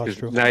 Yeah, that's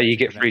true. Now you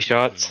get free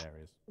shots.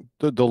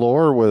 The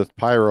lore with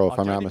Pyro, if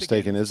I'm not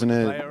mistaken, isn't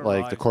it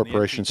like the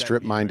corporation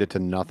strip-mined it to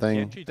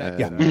nothing?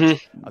 Yeah.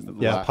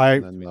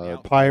 Yeah,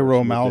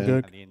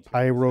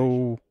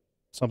 Pyro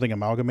something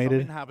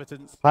amalgamated.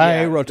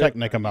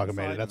 Pyrotechnic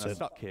amalgamated. That's it.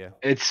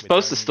 It's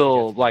supposed to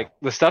still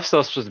the stuff's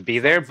still supposed to be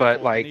there,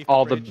 but like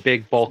all the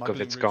big bulk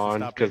of it's gone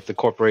because the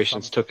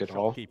corporations took it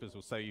all.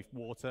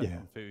 Yeah.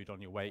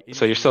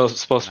 So you're still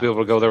supposed to be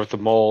able to go there with the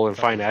mole and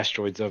find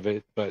asteroids of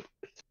it, but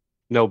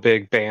no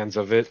big bands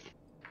of it.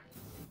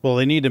 Well,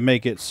 they need to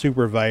make it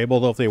super valuable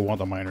though if they want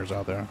the miners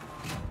out there.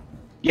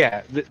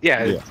 Yeah,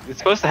 it's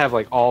supposed to have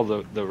like all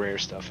the rare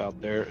stuff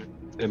out there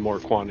in more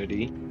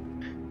quantity.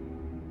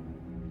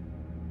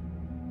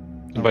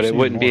 But it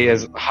wouldn't be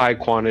as high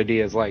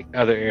quantity as like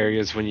other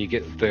areas when you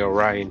get the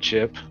Orion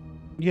chip.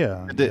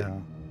 Yeah.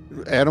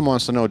 Adam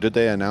wants to know, did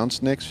they announce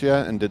Nyx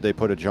yet? And did they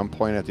put a jump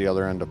point at the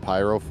other end of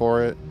Pyro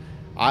for it?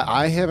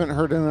 I haven't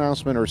heard an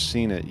announcement or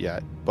seen it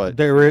yet, but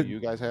you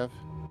guys have?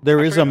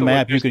 There is a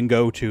map you can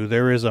go to.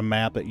 There is a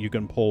map that you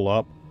can pull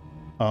up.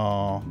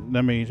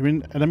 Let me see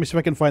if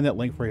I can find that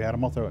link for you,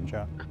 Adam. I'll throw it in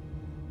chat.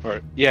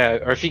 Or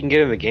if you can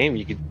get in the game,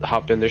 you could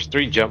hop in. There's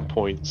 3 jump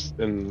points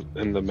in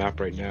the map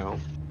right now.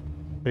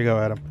 There you go,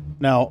 Adam.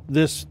 Now,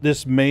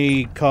 this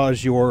may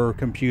cause your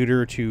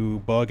computer to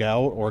bug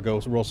out or go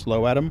real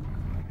slow, Adam.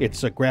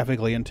 It's a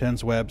graphically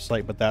intense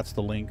website, but that's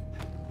the link.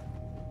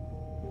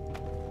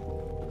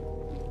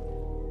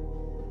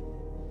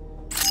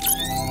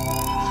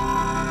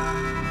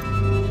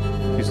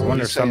 I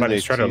wonder if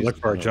somebody's trying to look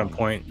for a jump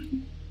point.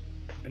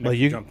 Well,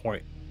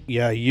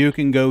 yeah, you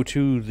can go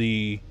to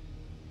the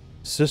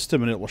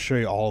system and it will show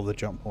you all of the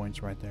jump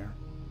points right there.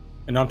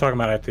 And I'm talking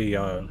about at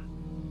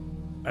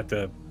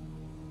the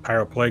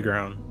Pyro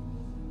Playground.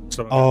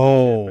 So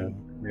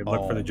they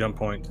look for the jump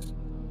points.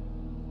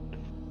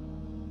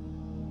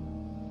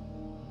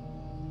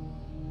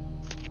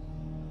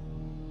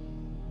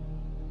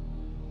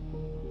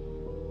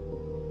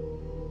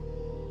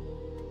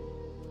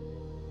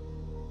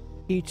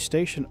 Each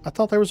station. I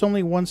thought there was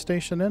only one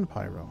station in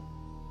Pyro.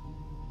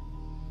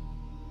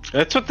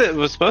 That's what it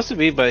was supposed to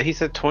be, but he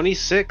said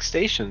 26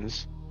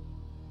 stations.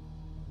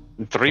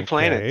 3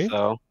 planets,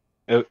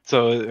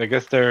 so I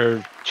guess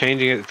they're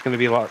changing it. It's going to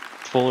be a lot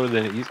fuller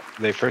than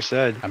they first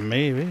said.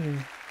 Maybe.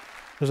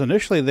 Because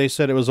initially they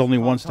said it was only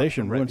one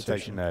station.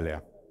 Reputation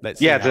earlier.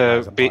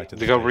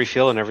 To go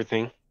refill and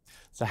everything.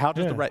 So how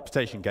does the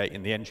reputation gate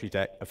in the entry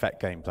deck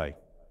affect gameplay?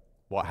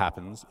 What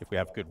happens if we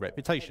have good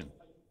reputation?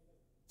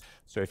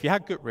 So if you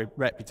had good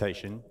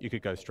reputation, you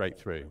could go straight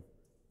through.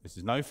 This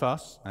is no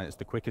fuss, and it's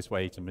the quickest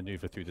way to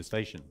maneuver through the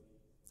station.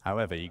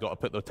 However, you've got to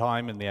put the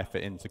time and the effort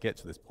in to get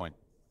to this point.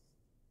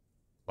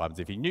 What happens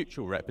if you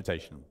neutral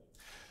reputation?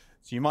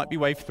 So you might be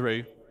waved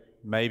through,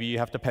 maybe you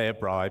have to pay a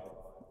bribe,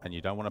 and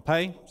you don't want to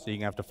pay, so you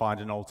can have to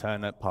find an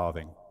alternate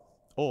pathing.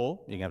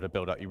 Or you can have to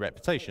build up your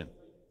reputation.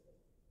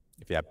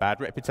 If you have bad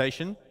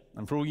reputation,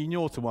 and for all you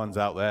naughty ones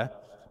out there,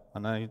 I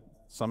know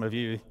some of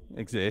you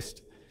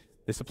exist,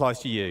 this applies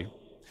to you.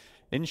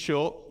 In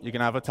short, you're going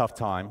to have a tough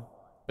time,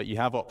 but you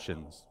have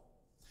options.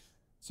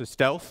 So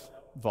stealth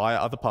via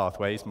other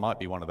pathways might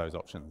be one of those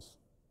options.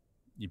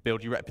 You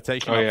build your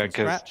reputation up from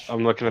scratch.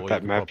 I'm looking at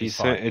that map you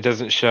sent. It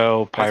doesn't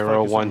show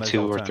Pyro 1,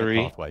 2, or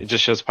 3. It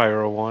just shows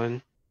Pyro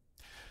 1.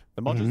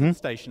 The modules of the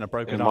station are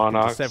broken up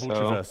into several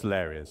traversal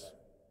areas.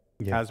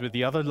 As with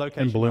the other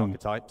location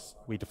archetypes,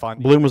 we define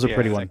the Bloom was a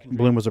pretty one.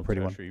 Bloom was a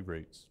pretty one.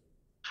 Routes,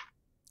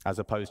 as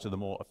opposed to the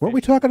more. Weren't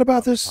we talking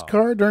about this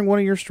card during one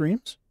of your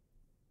streams?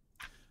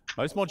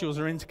 Most modules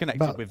are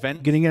interconnected with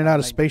vents. Getting in and out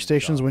of space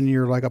stations when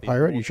you're like a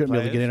pirate. You shouldn't be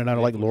able to get in and out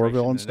of like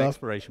Lorville and stuff.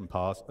 Exploration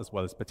paths as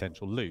well as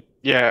potential loot.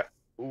 Yeah,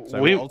 so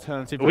we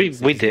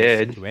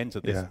did. To enter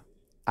this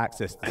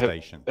access the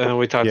station. And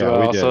we talked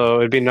about also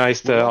it'd be nice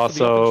to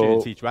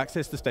also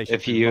access the station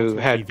if you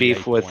had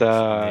beef with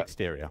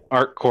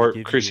Art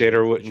Court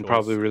Crusader wouldn't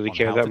probably really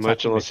care that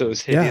much unless it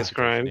was hideous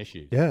crime.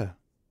 Yeah.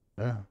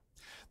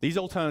 These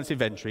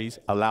alternative entries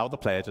allow the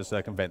player to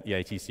circumvent the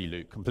ATC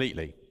loop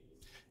completely.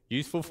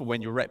 Useful for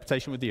when your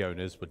reputation with the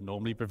owners would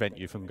normally prevent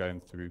you from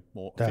going through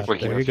more efficient.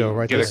 There you go,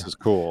 right there. This is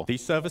cool.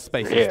 These server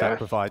spaces that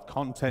provide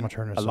content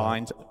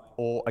aligned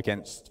or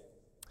against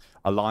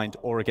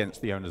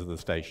the owners of the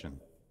station.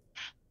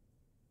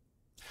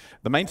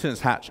 The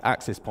maintenance hatch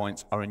access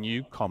points are a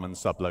new common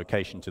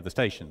sub-location to the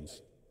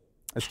stations.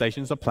 The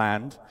stations are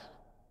planned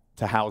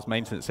to house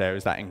maintenance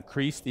areas that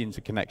increase the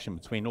interconnection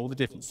between all the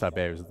different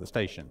sub-areas of the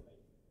station.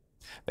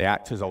 They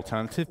act as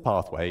alternative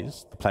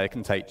pathways the player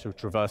can take to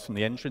traverse from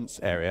the entrance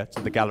area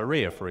to the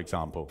Galleria, for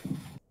example.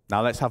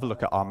 Now let's have a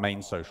look at our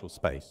main social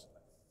space.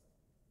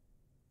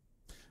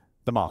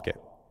 The market.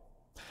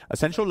 A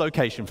central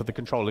location for the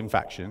controlling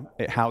faction,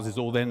 it houses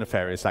all their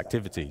nefarious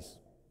activities.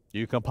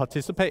 You can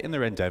participate in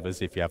their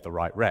endeavors if you have the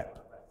right rep.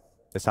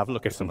 Let's have a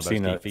look at some of those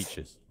key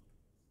features.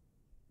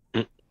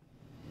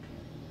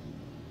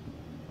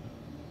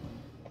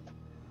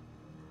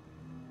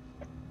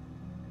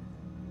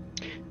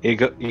 You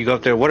go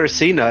up there, what are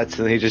C nuts?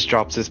 And he just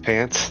drops his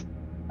pants.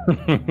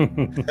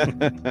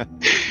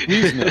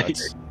 He's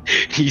nuts.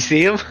 You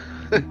see him?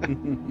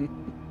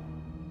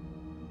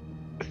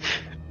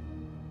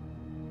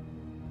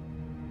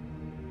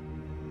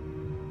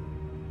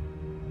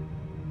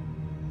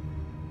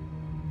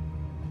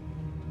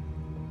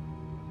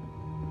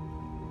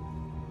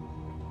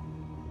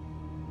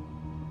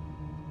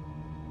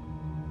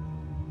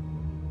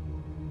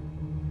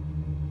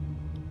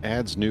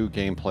 Adds new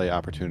gameplay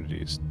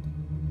opportunities.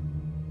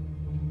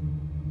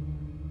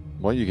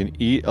 What, you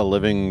can eat a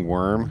living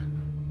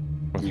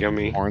worm with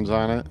yummy horns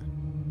on it?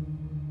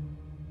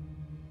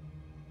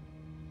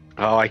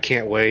 Oh, I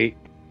can't wait.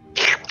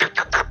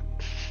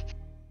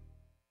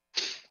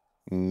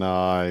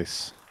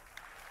 Nice.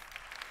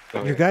 Oh,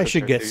 Your yeah, guy push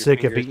should right get through your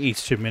sick if he fingers.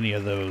 eats too many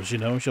of those, you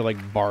know? Should like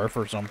barf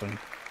or something.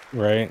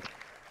 Right.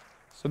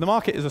 So the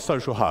market is a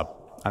social hub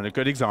and a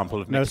good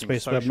example of No mixing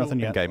space web, social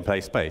nothing and yet.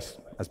 gameplay space,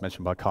 as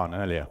mentioned by Khan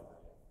earlier.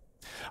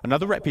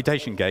 Another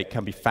reputation gate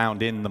can be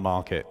found in the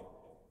market.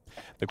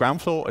 The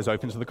ground floor is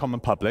open to the common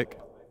public.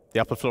 The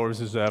upper floor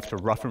is reserved for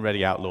rough and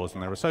ready outlaws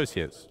and their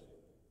associates.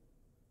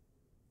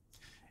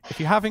 If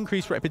you have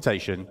increased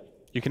reputation,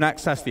 you can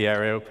access the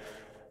area.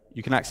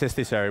 You can access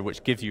this area,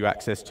 which gives you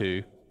access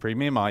to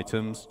premium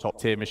items,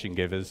 top-tier mission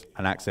givers,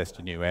 and access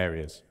to new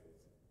areas.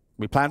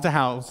 We plan to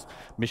house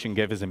mission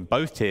givers in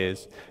both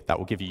tiers that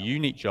will give you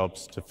unique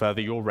jobs to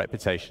further your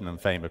reputation and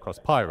fame across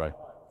Pyro.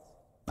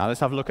 Now let's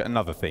have a look at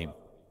another theme.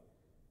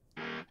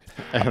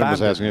 Adam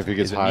was asking if he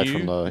gets is a high new,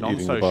 from the eating the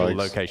non-social bugs.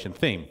 location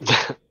theme.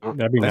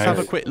 That'd be Let's nice. have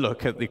a quick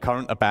look at the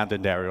current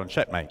abandoned area on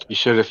Checkmate. You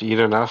should have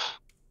eaten enough.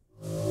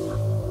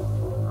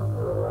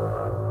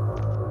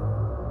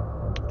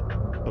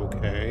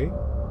 Okay.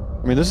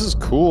 I mean, this is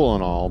cool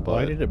and all, but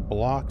Why did it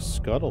block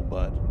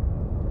Scuttlebutt?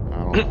 I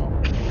don't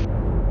know.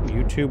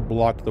 YouTube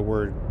blocked the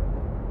word,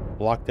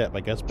 blocked that, I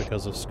guess,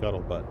 because of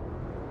Scuttlebutt.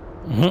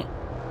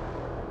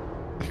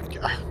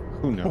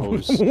 Who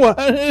knows? What?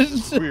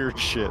 Weird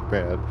shit,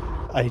 man.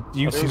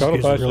 YouTube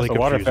Scuttlebutt's is really just a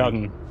water confusing.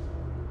 fountain.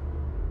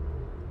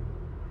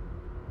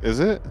 Is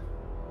it?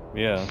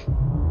 Yeah.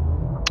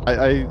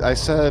 I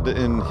said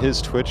in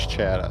his Twitch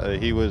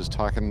chat, he was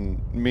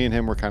talking, me and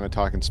him were kind of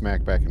talking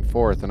smack back and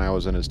forth, and I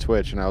was in his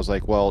Twitch, and I was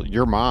like, well,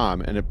 your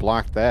mom, and it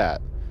blocked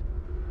that.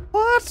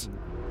 What?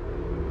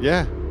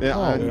 Yeah. Yeah.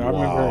 I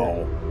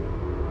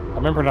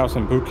remember when I was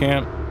in boot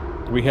camp,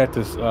 we had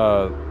this, we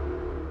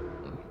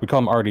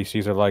call them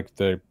RDCs, they're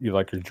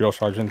like your drill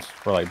sergeants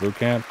for like boot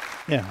camp.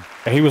 Yeah.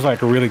 And he was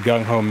like a really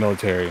gung-ho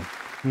military.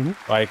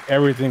 Like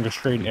everything was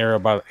straight and narrow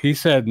about. He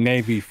said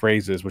Navy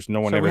phrases, which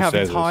no one So ever we have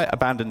says. entire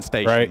abandoned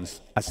stations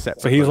Right? as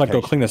separate So he's like, go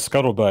locations. clean the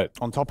scuttlebutt.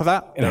 On top of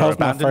that, And there that are was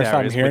my abandoned first time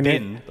areas hearing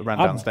within it. the I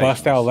rundown bust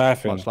stations, out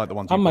laughing. much like the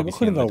ones I'm you've like, probably what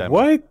seen in in the the demo.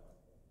 what?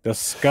 The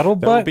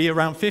scuttlebutt? There will be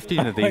around 15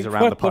 of these Like,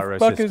 around the what Pyro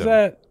fuck system. is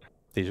that?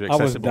 These are I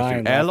was accessible dying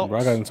through laughing, airlocks bro.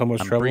 I got in so much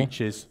and trouble.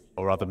 breaches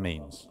or other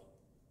means.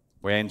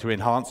 We aim to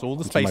enhance all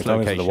the Until my space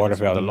tummy to the locations water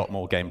with a fountain. lot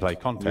more gameplay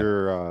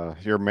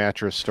content. Your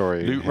mattress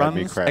story Loot had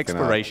me runs, cracking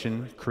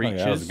exploration, up.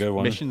 creatures, that was a good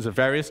one. missions of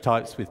various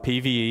types with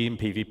PvE and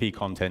PvP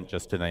content,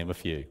 just to name a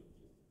few.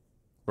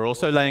 We're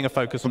also laying a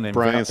focus on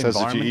Brian says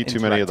if you eat too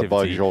many of the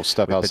bugs, interactivity you'll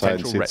step with outside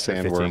and see the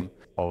potential sandworm. retrofitting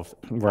of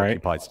Right.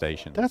 occupied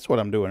stations. That's what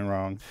I'm doing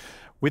wrong.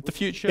 With the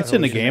future, It's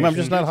in the game, I'm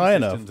just not high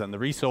enough. systems and the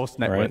resource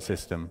network Right.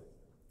 system,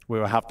 we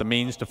will have the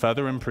means to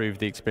further improve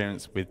the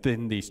experience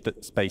within these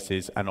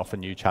spaces and offer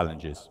new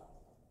challenges.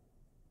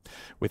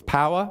 With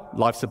power,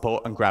 life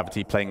support, and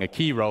gravity playing a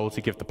key role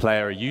to give the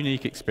player a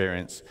unique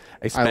experience,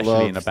 I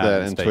especially in love abandoned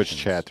that in stations. Twitch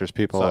chat. There's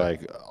people So,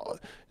 like, "Oh,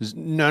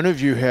 none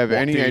of you have what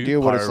any do idea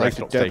what it's Pyro like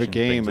to Rest dev a Stations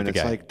bring game, to and the it's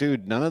game? like,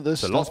 dude, none of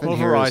this So lots stuff in more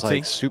here is variety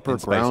like super in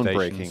space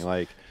groundbreaking. stations,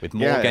 Like, with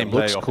more yeah, it gameplay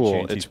looks cool,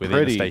 opportunities it's within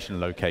pretty, the station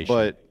location.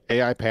 but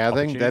AI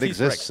pathing that Opportunities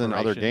for exists in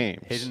other exploration,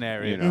 games. hidden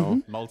areas, You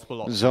know,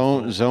 multiple options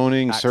for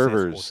zoning access or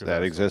servers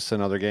that traversal. exist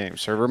in other games.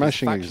 Server These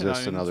meshing exists in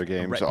faction-owned other and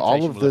games. All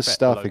reputation of will this affect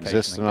stuff location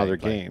exists in and other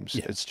gameplay. games.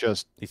 It's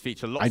just These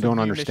feature lots I of don't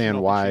new understand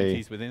mission why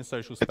opportunities within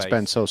social it's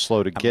been space so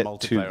slow to and get to multiplayer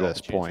this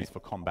opportunities point. for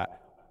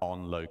combat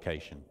on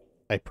location.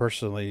 I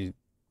personally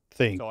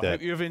think So I that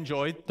hope you've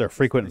enjoyed their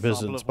frequent an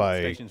example visits of what by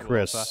stations will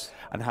Chris offer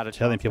and had a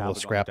telling chance to people have to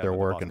it on scrap the their demo the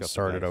work past and couple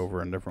start of it days.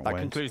 over in different That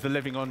ways. concludes the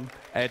Living on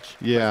Edge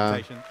Yeah,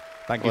 presentation.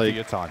 Thank you like, for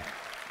your time.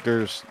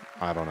 There's,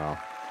 I don't know.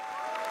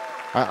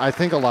 I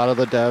think a lot of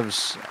the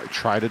devs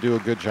try to do a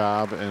good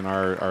job and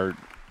are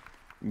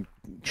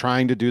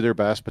trying to do their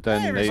best, but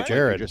then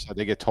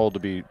they get told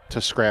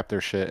to scrap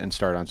their shit and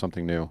start on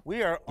something new.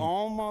 We are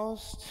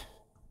almost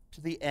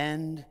to the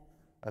end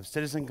of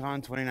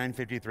CitizenCon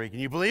 2953. Can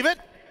you believe it?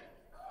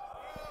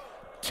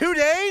 2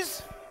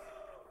 days?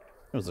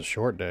 It was a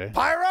short day.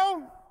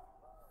 Pyro?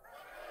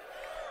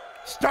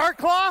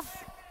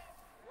 Starcloth?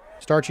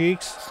 Star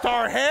Cheeks?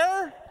 Star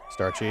Hair?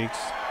 Star Cheeks.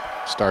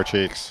 Star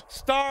Cheeks.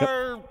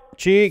 Star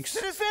Cheeks.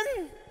 Citizen?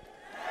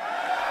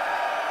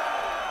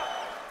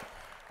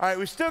 All right,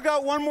 we've still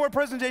got one more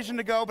presentation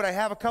to go, but I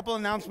have a couple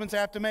announcements I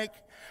have to make.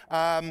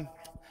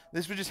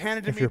 This was just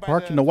handed to If me you're by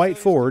parked the in a white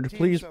facilities Ford, team,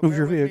 please so move bear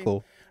your with me.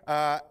 vehicle.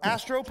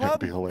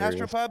 Astropub,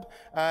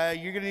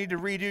 you're going to need to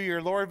redo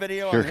your lore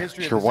video on Your, the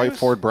history your of the white Zeus.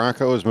 Ford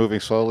Bronco is moving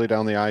slowly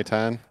down the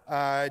I-10.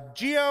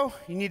 Geo,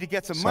 you need to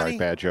get some Sorry, money.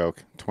 bad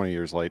joke. 20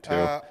 years late,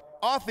 too.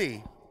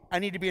 Authy, I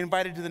need to be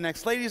invited to the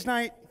next ladies'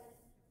 night.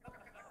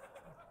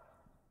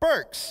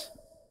 Burks,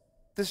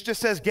 this just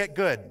says get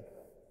good.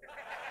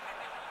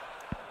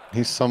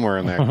 He's somewhere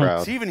in that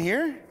crowd. Is he even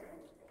here?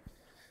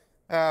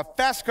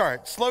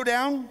 Fastcart, slow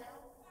down.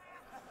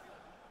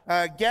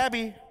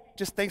 Gabby,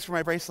 just thanks for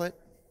my bracelet.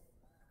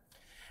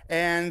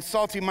 And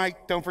Salty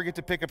Mike, don't forget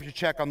to pick up your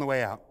check on the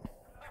way out.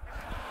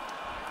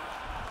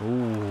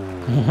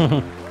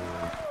 Ooh.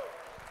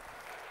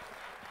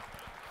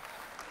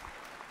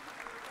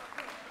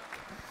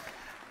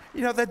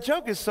 You know, that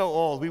joke is so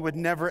old, we would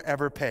never,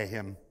 ever pay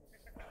him.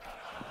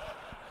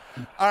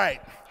 All right.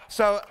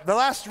 So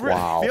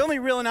the only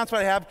real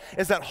announcement I have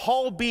is that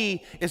Hall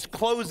B is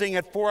closing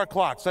at 4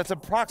 o'clock. So that's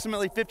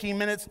approximately 15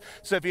 minutes.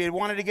 So if you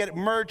wanted to get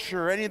merch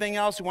or anything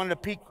else, you wanted to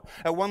peek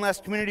at one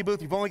last community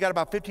booth, you've only got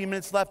about 15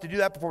 minutes left to do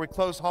that before we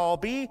close Hall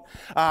B.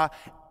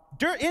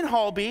 In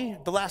Hall B,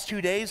 the last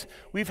 2 days,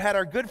 we've had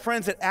our good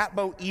friends at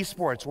Atmo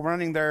Esports. We're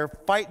running their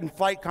fight and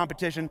flight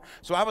competition.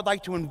 So I would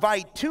like to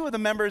invite 2 of the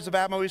members of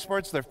Atmo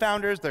Esports, their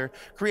founders, their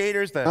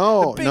creators, the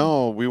big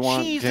we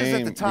want cheeses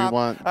at the top. We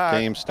want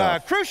game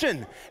stuff.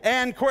 Crucian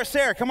and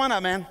Corsair, come on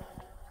up, man.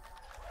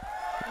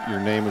 Your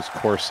name is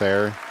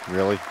Corsair,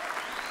 really?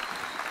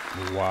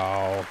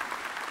 Wow.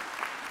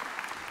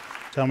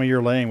 Tell me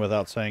you're lame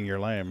without saying you're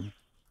lame.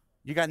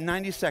 You got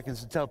 90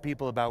 seconds to tell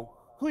people about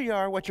who you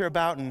are, what you're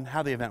about, and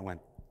how the event went.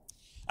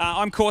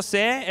 I'm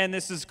Corsair, and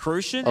this is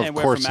Crucian, and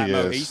we're from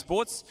Atmo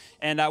Esports.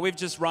 And we've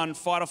just run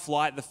Fight or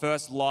Flight, the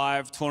first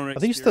live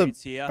tournament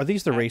experience here. Are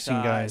these the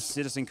racing guys?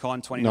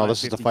 CitizenCon 2023. No,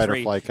 this is the Fight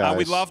or Flight guys.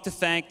 We'd love to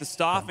thank the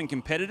staff and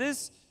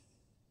competitors.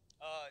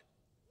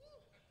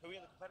 Who are the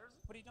competitors?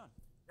 What are you doing?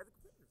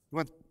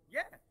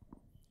 Yeah.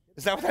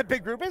 Is that what that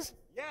big group is?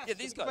 Yeah,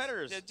 these guys.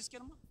 Yeah, just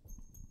get them up.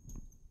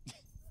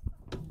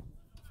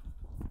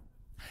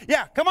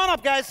 Yeah, come on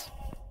up, guys.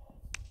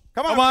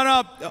 Come on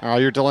up. Oh,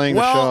 you're delaying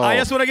the show. Well, I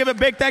just want to give a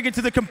big thank you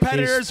to the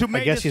competitors who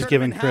made I guess this he's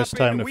giving tournament Chris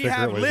happen. time to figure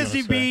out what he's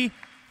Lizzie gonna say. B,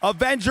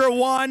 Avenger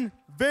 1,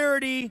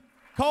 Verity,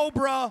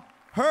 Cobra,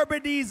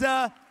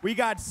 Herbadiza. We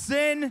got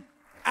Sin,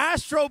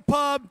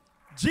 Astropub,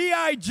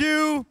 G.I.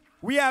 Jew.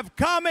 We have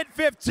Comet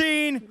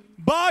 15,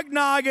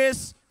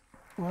 Bognagus,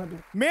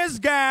 Ms.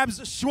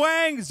 Gabs,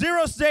 Schwang,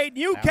 Zero State,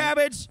 New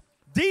Cabbage,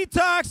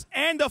 Detox,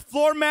 and the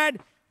Floor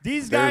Mat.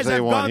 These guys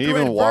have gone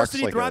through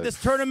adversity throughout this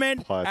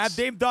tournament, and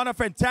they've done a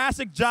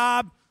fantastic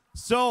job.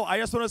 So I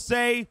just want to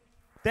say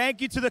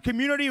thank you to the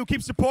community who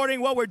keeps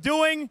supporting what we're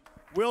doing.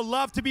 We'll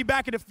love to be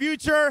back in the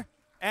future.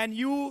 And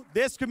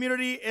this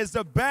community is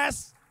the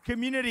best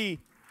community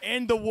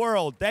in the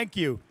world. Thank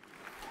you.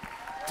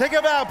 Take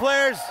a bow,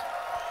 players.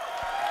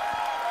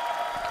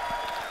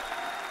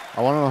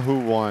 I want to know who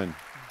won.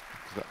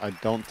 I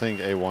don't think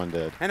A1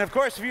 did. And of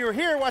course, if you were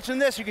here watching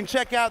this, you can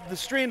check out the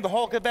stream, the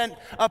Hulk event,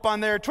 up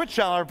on their Twitch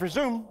channel, I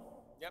presume.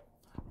 Yep.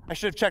 I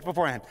should have checked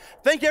beforehand.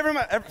 Thank you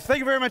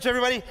very much,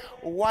 everybody.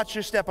 Watch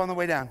your step on the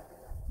way down.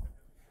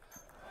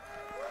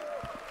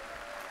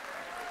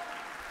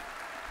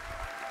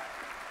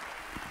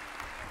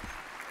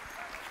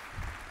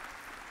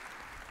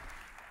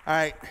 All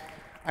right,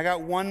 I got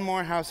one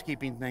more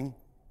housekeeping thing.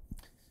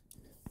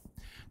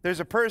 There's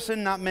a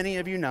person not many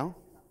of you know.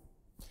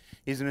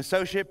 He's an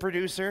associate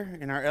producer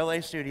in our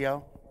LA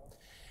studio.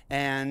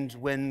 And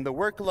when the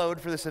workload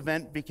for this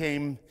event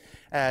became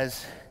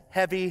as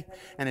heavy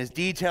and as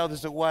detailed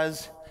as it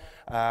was,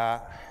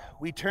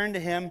 we turned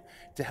to him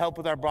to help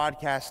with our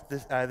broadcast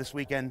this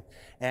weekend.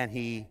 And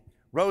he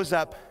rose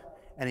up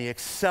and he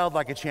excelled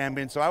like a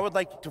champion. So I would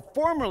like to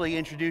formally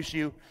introduce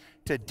you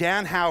to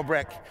Dan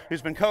Howbrick,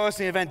 who's been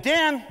co-hosting the event.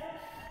 Dan,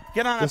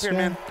 get on up here,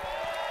 man.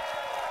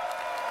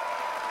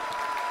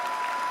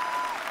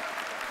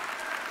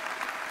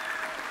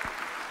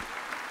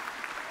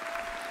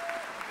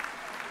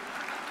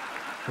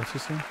 What's he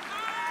saying?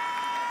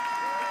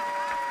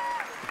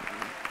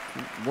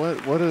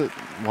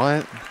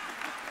 What?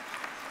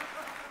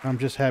 I'm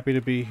just happy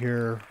to be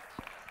here.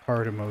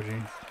 Heart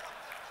emoji.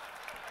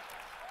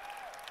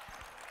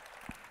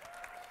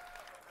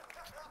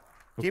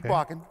 Keep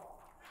walking.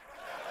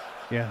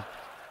 Yeah.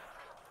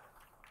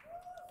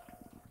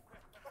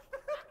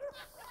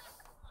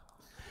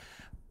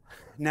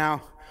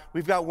 Now,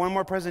 we've got one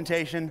more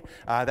presentation.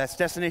 That's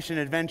Destination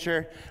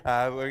Adventure.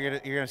 You're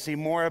gonna see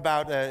more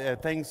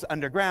about things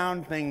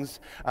underground,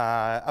 things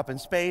up in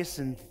space,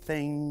 and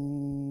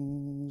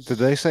things. Did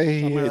they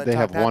say they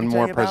have one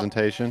more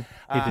presentation?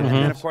 And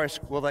then, of course,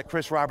 we'll let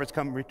Chris Roberts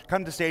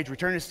come to stage,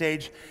 return to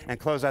stage, and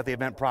close out the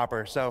event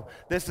proper. So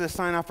this is a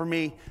sign off for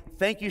me.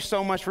 Thank you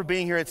so much for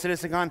being here at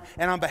CitizenCon.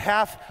 And on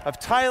behalf of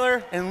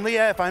Tyler and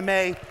Leah, if I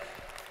may,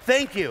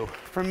 thank you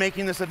for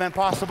making this event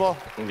possible.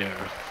 Yeah.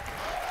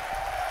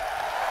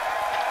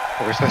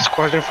 Where's that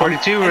Squadron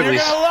 42 release? You're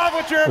gonna love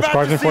what you're about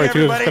Squadron to see, 42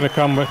 everybody. is gonna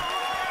come with.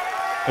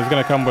 It's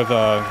gonna come with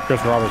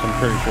Chris Roberts, I'm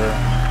pretty sure.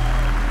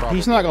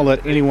 He's not gonna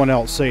let anyone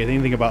else say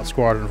anything about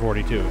Squadron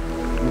 42.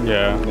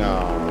 Yeah.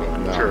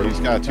 No. True.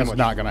 He's got too That's much.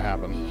 not gonna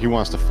happen. He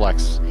wants to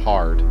flex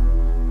hard.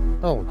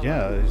 Oh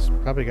yeah, he's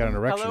probably got an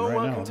erection Hello and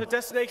right welcome now. to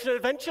Destination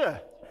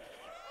Adventure.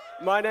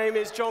 My name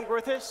is John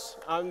Griffiths.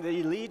 I'm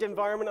the lead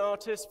environment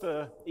artist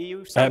for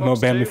EU Atmo Sandbox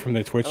banned me 2, from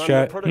the Twitch and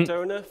chat. I'm the product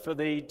owner for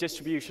the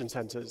distribution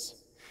centers.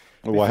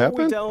 What Before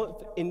happened? We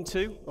delve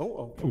into,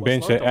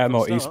 Ben said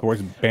Atmo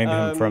Esports banned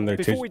him from their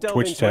before we delve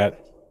Twitch into chat.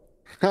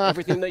 it,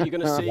 everything that you're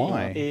going to see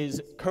Why?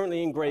 is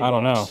currently in grey I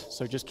don't box, know.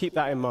 so just keep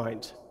that in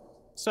mind.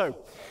 So,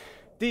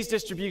 these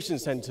distribution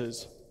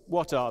centers,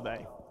 what are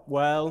they?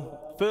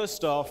 Well,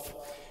 first off,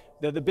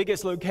 they're the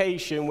biggest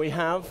location we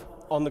have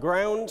on the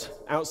ground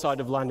outside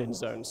of landing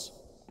zones.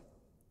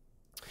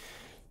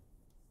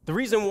 The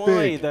reason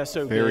why they're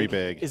so very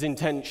big is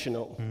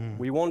intentional.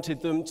 We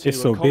wanted them to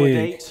It's so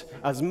accommodate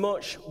as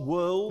much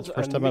world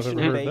and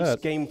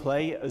mission-based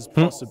gameplay as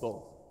possible.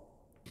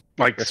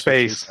 Like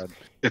space,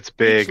 it's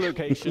big. Each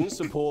location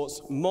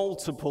supports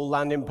multiple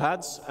landing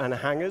pads and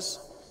hangars,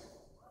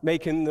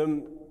 making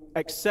them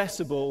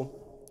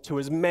accessible to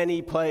as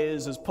many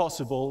players as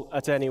possible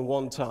at any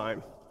one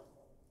time.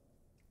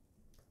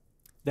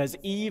 There's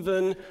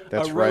even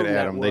That's a right, road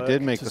Adam. They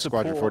did make to the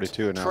Squadron support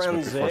 42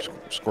 announcement before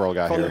transit Squirrel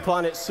got from here. the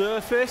planet's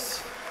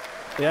surface,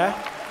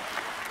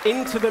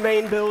 into the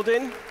main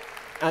building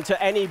and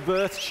to any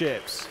berth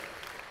ships.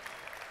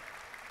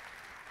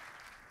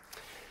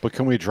 But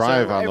can we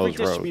drive on those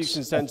Every distribution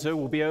roads? center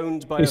will be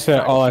owned by He a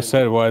said all I faction.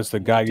 said was the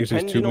guy uses too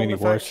Depending on many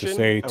the words to faction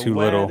say and too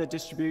where little. the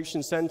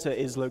distribution center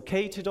is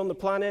located on the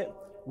planet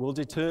will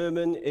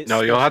determine its No,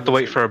 you'll have to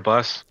wait specialism. for a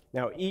bus.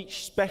 Now,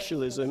 each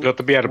specialism You'll have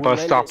to be at a will bus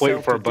lend stop waiting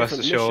itself for a bus to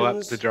different show up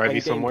missions to drive and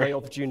you somewhere. gameplay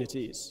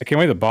opportunities. I can't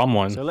wait to bomb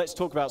one. So let's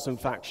talk about some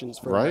factions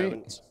for a Right?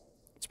 moment.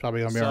 It's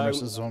probably going to be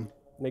Armistice Zone.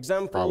 An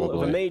example of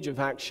Probably. a major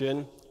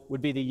faction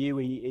would be the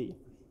UEE.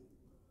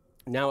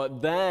 Now,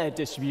 at their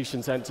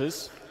distribution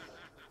centers,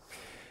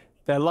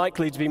 they're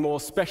likely to be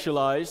more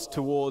specialized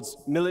towards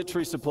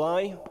military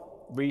supply,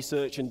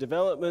 research and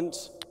development,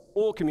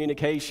 or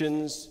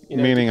communications.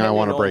 Meaning I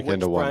wanna depending on break which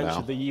into one branch now.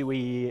 of the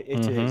UEE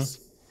it is.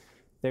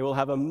 They will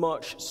have a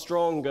much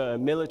stronger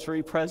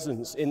military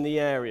presence in the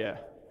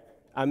area.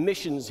 And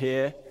missions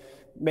here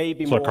may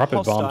be So more carpet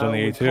bombed hostile on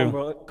the with A2. Look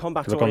on the left.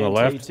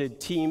 combat-oriented,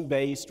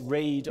 team-based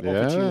raid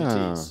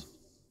opportunities.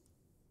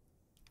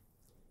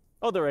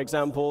 Other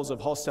examples of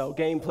hostile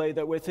gameplay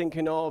that we're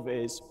thinking of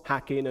is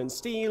hacking and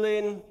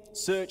stealing,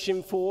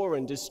 searching for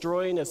and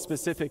destroying a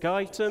specific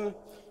item,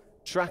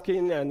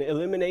 tracking and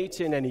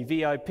eliminating any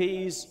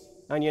VIPs,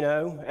 and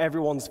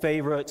everyone's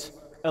favorite,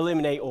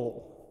 eliminate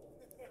all.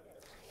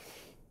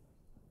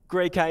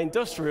 Grey Cat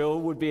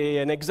Industrial would be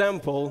an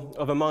example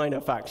of a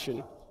minor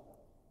faction.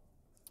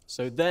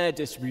 So their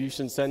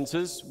distribution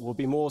centers will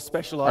be more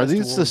specialized. Are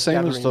these the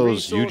same as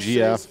those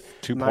UGF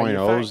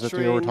 2.0s that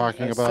they were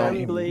talking about?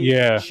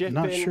 Yeah, shipping,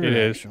 Not sure,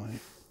 It actually.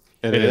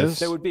 is?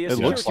 There would be a It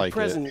looks security like it.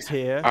 presence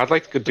here. I'd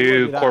like to that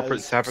do would be corporate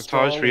as sabotage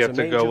strong where you as have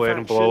a to go major in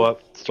and blow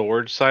faction. up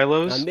storage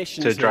silos And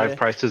missions to drive here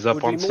prices up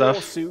would on be stuff.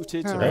 more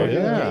suited to Oh,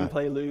 regular yeah.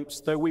 gameplay loops,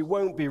 though we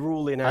won't be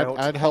ruling out.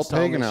 I'd help hostile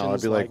Pagan out. I'd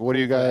missions be like, what are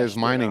you corporate guys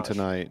mining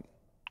espionage. tonight?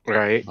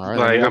 Right. All right,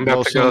 Like we'll I'm about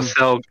blow to go some-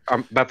 sell.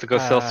 I'm about to go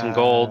sell some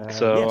gold,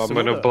 so Yes, I'm some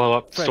gonna other blow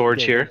up friendly storage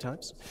gaming here.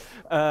 types.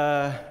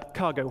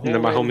 Cargo And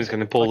then my hauling, homie's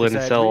gonna pull like I in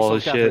and said, sell all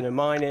resource his gathering shit. and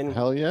mining,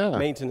 Hell yeah.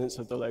 maintenance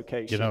of the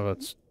location.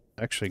 That's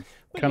actually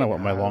kind of what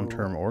my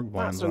long-term org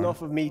plans That's are.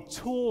 enough of me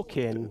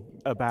talking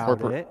about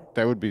Corporate, it.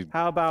 that would be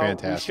How about we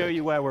fantastic. show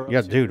you where we're up Yeah,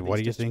 to dude, with what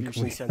do these you think we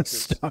distribution centers?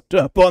 stocked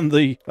up on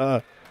the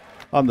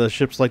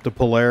ships like the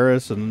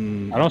Polaris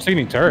and? I don't see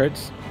any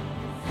turrets.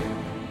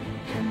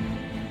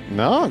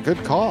 No, good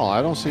call.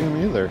 I don't see him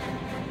either.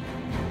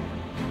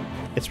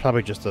 It's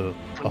probably just a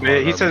Yeah,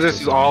 he says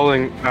this is all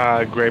in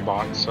gray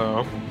box,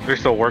 so they're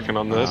still working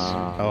on this.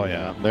 Oh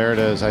yeah, there it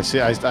is. I see.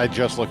 I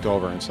just looked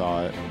over and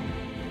saw it.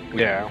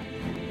 Yeah.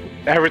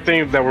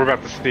 Everything that we're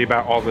about to see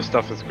about all this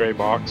stuff is gray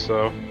box,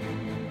 so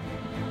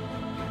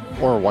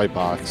Or a white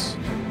box.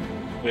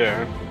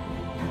 yeah.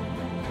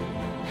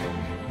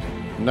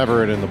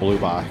 Never it in the blue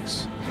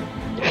box.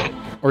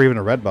 or even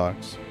a red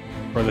box.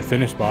 Or the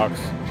finished box.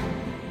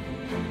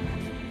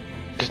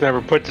 Just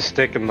never put the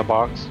stick in the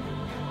box.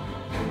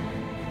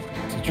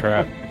 It's a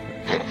trap.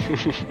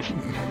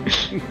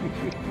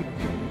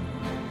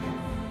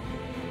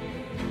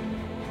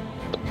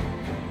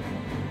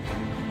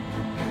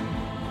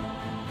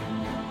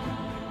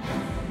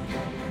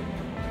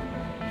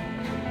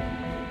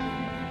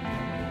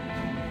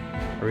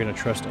 Are we gonna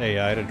trust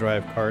AI to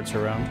drive carts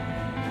around?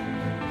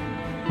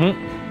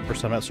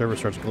 First time that server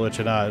starts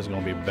glitching out, it's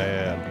gonna be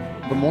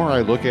bad. The more I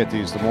look at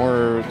these, the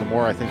more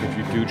I think if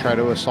you do try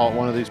to assault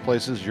one of these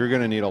places, you're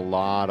gonna need a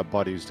lot of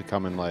buddies to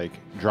come and like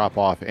drop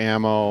off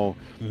ammo,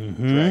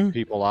 drag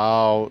people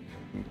out,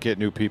 get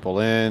new people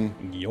in.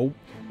 Yup.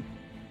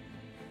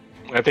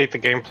 I think the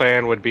game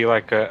plan would be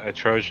like a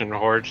Trojan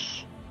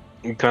horse.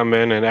 You come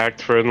in and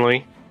act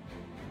friendly.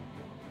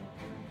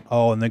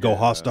 Oh, and then go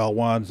hostile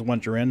once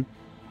you're in.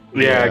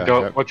 Yeah,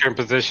 go once you're in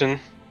position.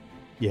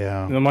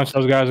 Yeah. And then once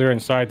those guys are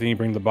inside, then you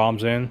bring the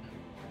bombs in.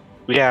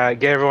 Yeah,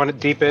 get everyone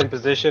deep in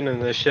position,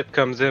 and the ship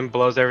comes in,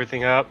 blows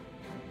everything up.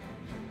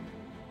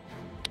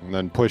 And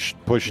then push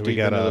deep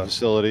into the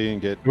facility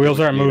and get Wheels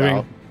aren't get moving.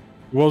 out.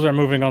 Wheels aren't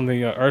moving on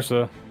the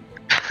Ursa.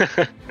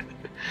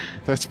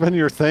 That's been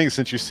your thing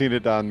since you've seen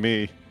it on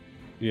me.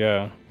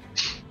 Yeah.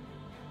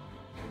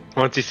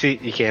 Once you see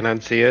it, you can't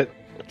unsee it.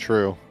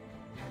 True.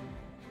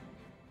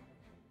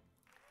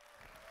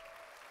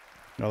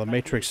 No, the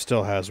Matrix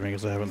still has me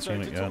because I haven't So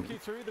seen to it yet. talk you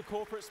through the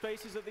corporate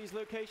spaces at these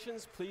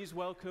locations, please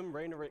welcome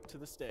Rainer Rick to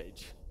the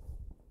stage.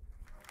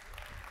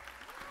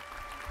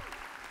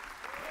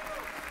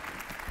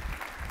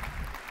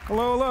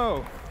 Hello,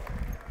 hello.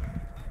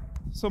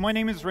 So my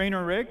name is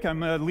Rainer Rick.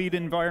 I'm a lead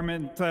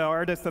environment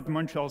artist at the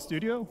Montreal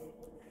studio.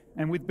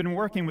 And we've been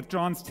working with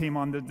John's team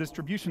on the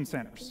distribution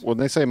centers. When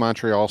they say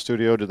Montreal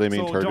studio, do they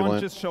mean so turbulent?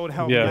 John just showed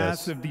how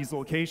massive these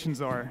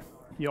locations are.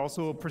 He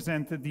also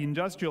presented the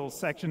industrial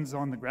sections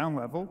on the ground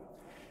level.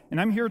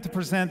 And I'm here to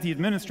present the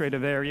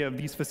administrative area of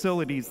these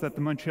facilities that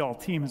the Montreal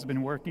team has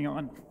been working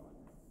on.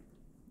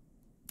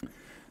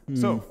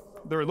 So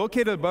they're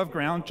located above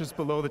ground, just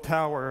below the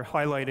tower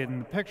highlighted in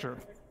the picture.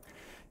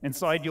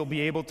 Inside, you'll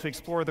be able to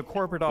explore the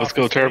corporate office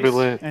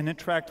space and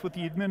interact with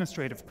the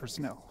administrative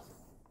personnel.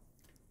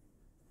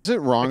 Is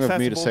it wrong of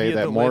me to say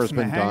that more has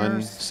been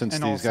done since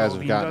these guys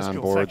have gotten on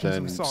board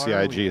than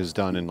CIG has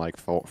done in like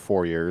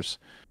 4 years?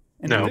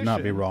 No, would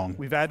not be wrong.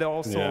 We've had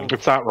also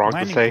it's not wrong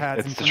to say.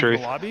 It's the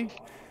truth. Lobby,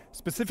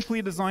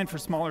 specifically designed for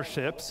smaller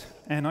ships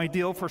and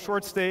ideal for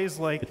short stays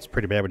like. It's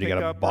pretty bad when you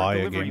got to buy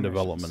a game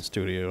development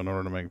studio in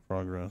order to make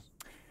progress.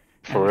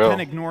 For real. We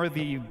can't ignore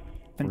the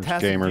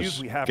fantastic views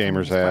we have from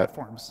these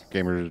platforms.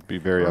 Gamers would be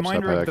very upset by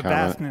that comment. Reminder of the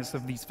vastness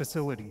of these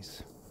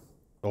facilities.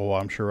 Oh,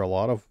 I'm sure a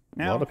lot of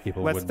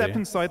people would be. Let's step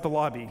inside the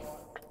lobby.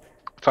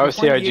 If I was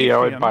CIG, I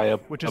would buy a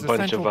bunch of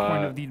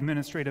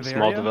the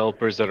small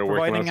developers that are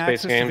working on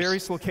space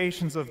games,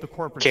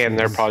 can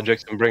their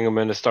projects and bring them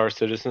into Star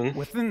Citizen.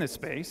 Within this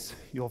space,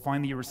 you'll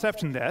find the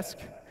reception desk,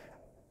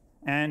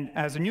 and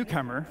as a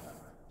newcomer,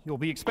 you'll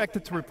be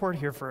expected to report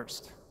here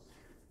first.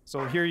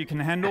 So here you can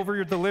hand over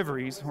your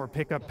deliveries or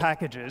pick up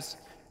packages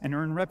and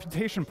earn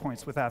reputation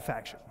points with that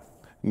faction.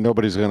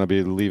 Nobody's going to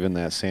be leaving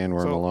that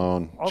sandworm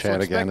alone.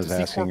 Chad again is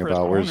asking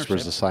about where's the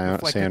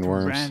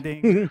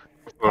sandworms.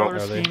 Well,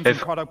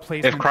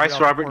 if Christ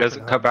Robert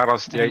doesn't come out on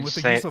stage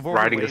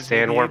riding a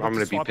sandworm, I'm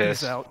going to be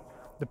pissed.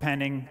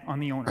 Depending on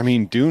the owner. I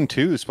mean, Dune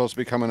 2 is supposed to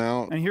be coming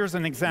out and here's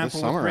an example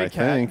this summer, of I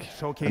think.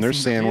 And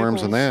there's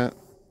sandworms in that.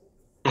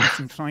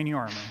 Some shiny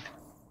armor.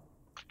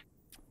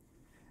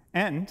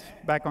 And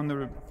back on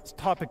the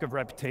topic of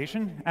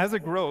reputation, as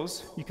it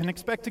grows, you can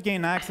expect to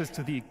gain access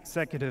to the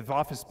executive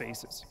office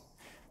spaces.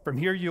 From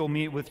here, you'll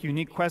meet with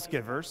unique quest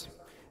givers,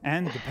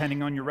 and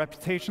depending on your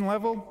reputation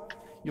level,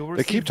 you'll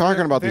receive. They keep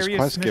talking about these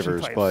quest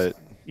givers, but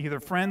either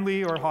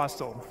friendly or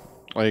hostile.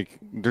 Like,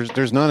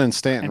 there's none in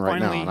Stanton right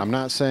now, and I'm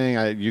not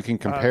saying you can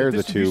compare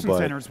the two,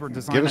 but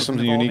give us some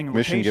unique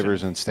mission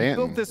givers in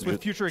Stanton.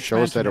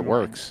 Show us that it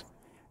works.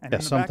 Yeah,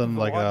 something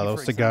like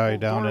that's the guy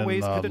down in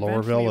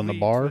Lorville in the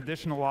bar.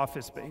 Additional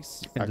office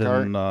space. And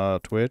then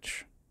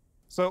Twitch.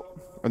 So.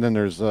 And then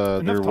there was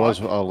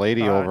a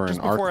lady over in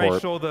our court. Before I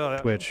show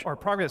Twitch. our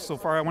progress so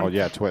far, I want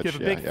to Twitch. give a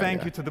big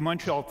thank you to the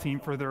Montreal team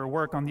for their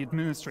work on the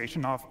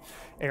administration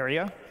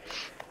area.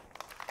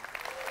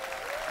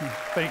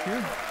 Thank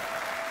you.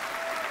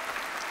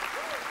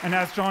 And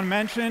as John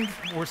mentioned,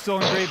 we're still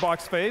in gray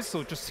box phase,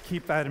 so just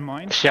keep that in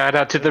mind. Shout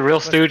out to the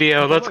real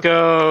studio. Let's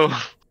go.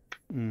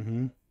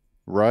 Mm-hmm.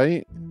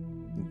 Right?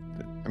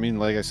 I mean,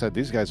 like I said,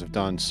 these guys have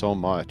done so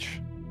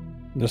much.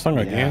 This song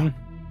again?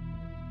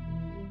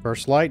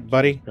 First Light,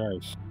 buddy.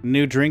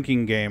 New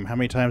drinking game. How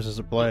many times does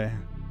it play?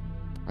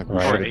 I've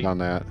already done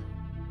that.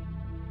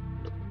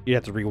 You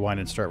have to rewind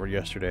and start with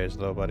yesterday's,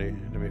 though, buddy,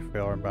 to be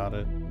fair about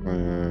it.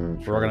 We're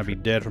all going to be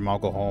dead from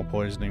alcohol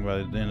poisoning by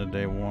the end of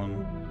day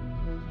one.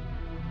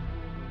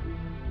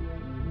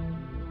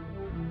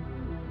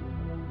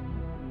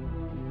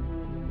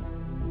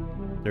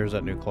 There's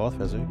that new cloth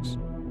physics.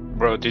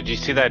 Bro, did you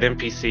see that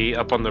NPC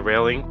up on the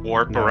railing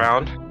warp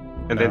around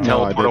and then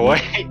teleport away?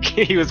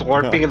 He was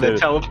warping and then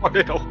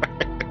teleported away.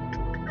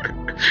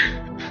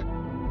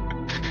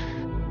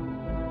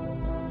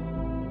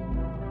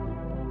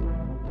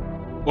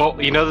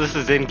 Well, you know this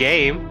is in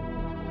game.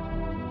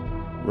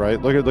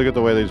 Right? Look at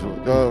the way they's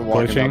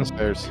walking down the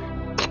stairs.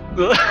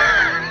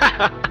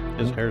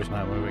 His hair's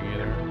not moving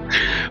either.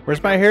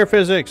 Where's my hair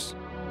physics?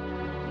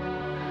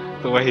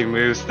 The way he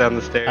moves down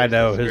the stairs. I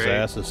know, his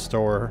ass is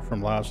sore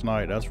from last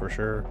night, that's for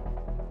sure.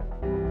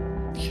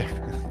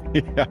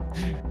 Yeah.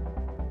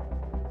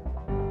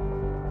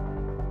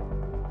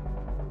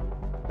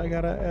 I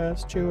got an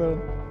ass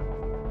chewing.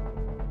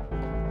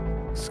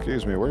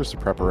 Excuse me, where's the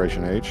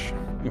preparation H?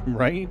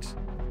 Right?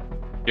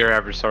 Your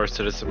average Star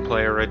Citizen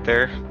player right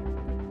there.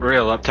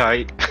 Real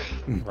uptight.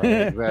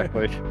 Right,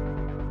 exactly.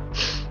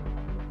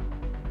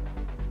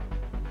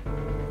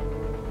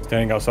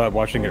 Standing outside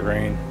watching it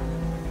rain.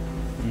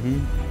 Mm-hmm.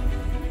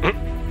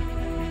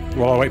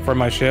 While I wait for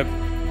my ship.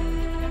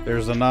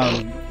 There's the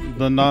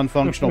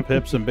non-functional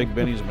pips and Big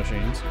Benny's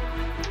machines.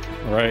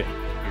 Right.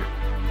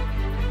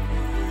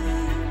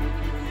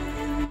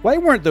 Why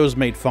weren't those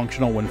made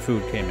functional when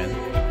food came in?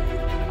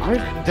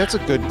 That's a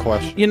good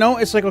question. You know,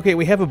 it's like, okay,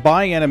 we have a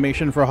buy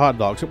animation for hot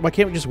dogs. Why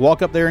can't we just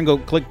walk up there and go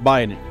click buy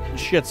and it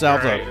shits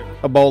out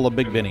a bowl of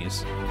Big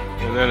Benny's?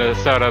 And then a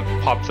soda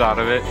pops out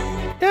of it.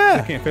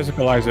 Yeah. I can't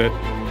physicalize it.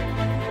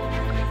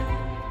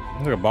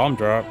 It's like a bomb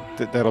drop.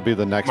 That'll be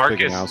the next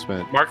big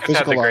announcement. Marcus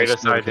had the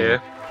greatest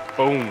idea.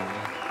 Boom.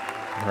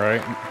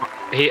 Right.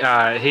 He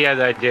had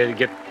the idea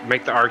to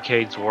make the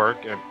arcades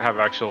work and have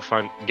actual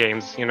fun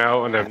games, you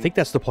know, and I think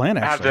that's the plan.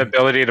 Actually, have the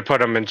ability to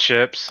put them in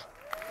chips.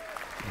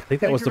 I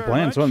think that was the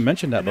plan. Someone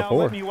mentioned that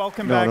before. No,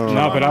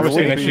 but I was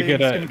saying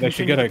they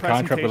should get a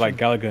contract with like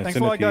Gallagher and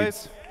Centipede.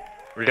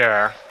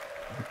 Yeah.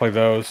 Play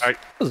those. That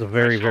was a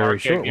very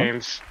short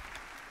games.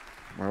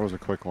 That was a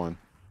quick one.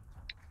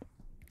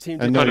 Team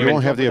And no, you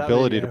won't have the that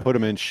ability to video. put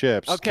them in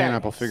ships. Okay,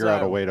 Cannot will figure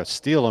out a so way to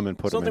steal them and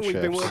put them in Something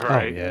we've been ships. working on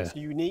Right. that's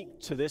unique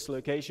to this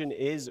location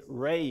is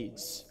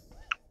raids.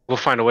 We'll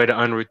find a way to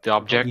unroute the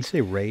object. You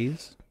say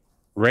raids?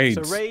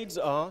 Raids. So raids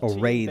are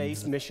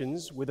team-based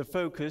missions with a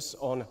focus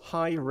on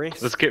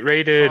high-risk, Let's get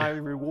raided.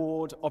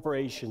 high-reward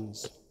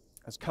operations.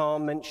 As Carl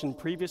mentioned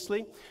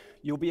previously,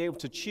 you'll be able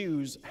to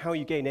choose how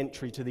you gain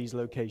entry to these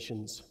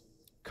locations.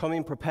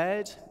 Coming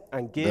prepared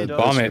and geared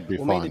up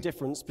will make the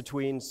difference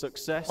between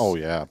success Oh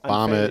yeah, and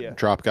bomb failure. it,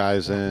 drop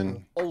guys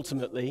in.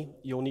 Ultimately,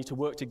 you'll need to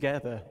work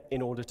together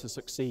in order to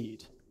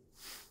succeed.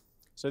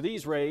 So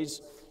these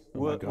raids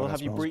will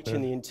have you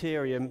breaching the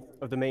interior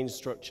of the main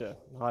structure,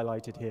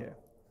 highlighted here.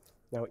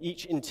 Now,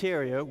 each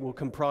interior will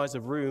comprise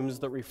of rooms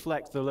that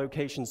reflect the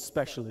location's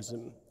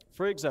specialism.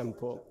 For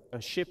example,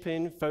 a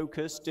shipping,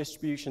 focus,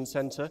 distribution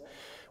center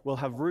will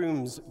have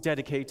rooms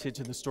dedicated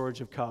to the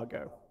storage of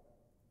cargo.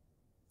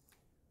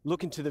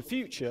 Looking to the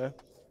future,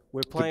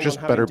 we're planning just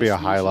on better having be a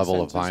high distribution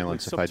level of centers with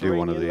violence if I do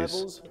one of subterranean these.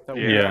 levels that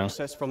will be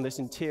accessed from this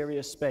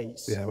interior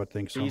space. Yeah, I would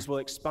think so. These will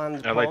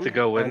expand I'd like to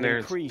go in and there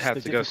increase and have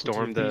the to go difficulty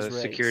storm of the these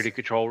raids. security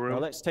control room. Now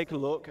let's take a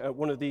look at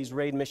one of these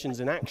raid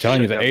missions in action. I'm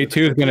telling you, the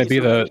A2 is going to be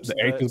the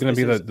A2 is going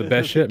to be the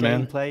best shit,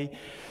 man.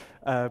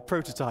 Gameplay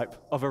prototype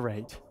of a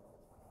raid.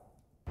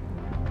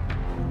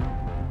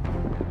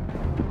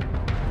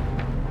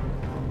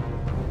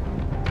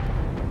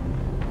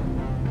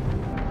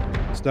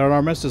 It's not an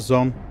armistice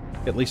zone.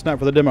 At least not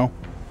for the demo.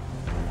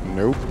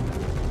 Nope.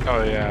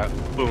 Oh yeah.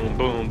 Boom,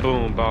 boom,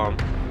 boom, bomb.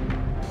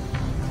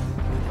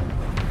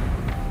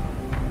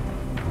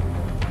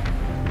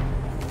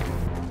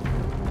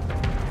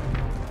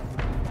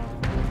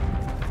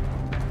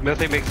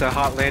 Nothing makes a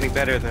hot landing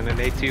better than an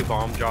A2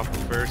 bomb dropping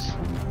first.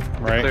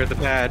 Right. Clear the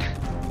pad.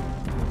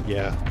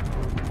 Yeah.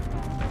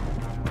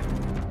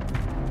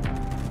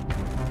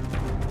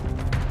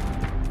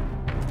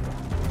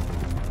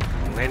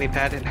 Landing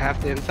pad and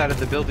half the inside of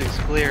the building's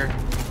clear.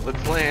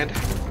 Let's land.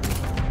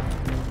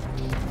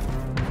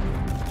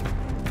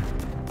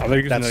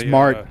 That's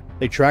smart.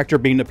 They tractor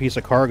beamed a piece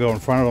of cargo in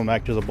front of them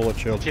back to the bullet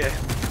shield. Yeah.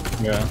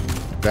 Yeah.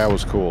 That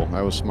was cool.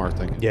 That was smart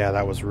thinking. Yeah,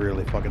 that was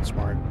really fucking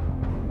smart.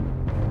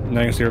 Now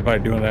you can see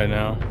everybody doing that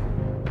now.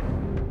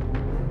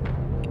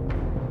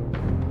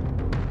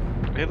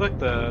 Hey, look,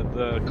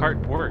 the cart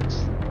works.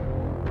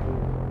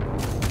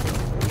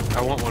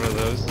 I want one of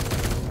those.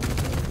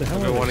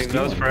 I've been wanting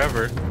those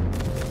forever.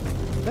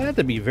 That had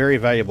to be very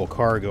valuable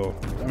cargo.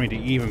 I mean, to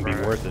even be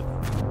worth it.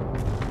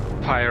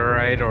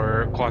 Pyrite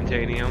or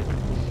Quantanium.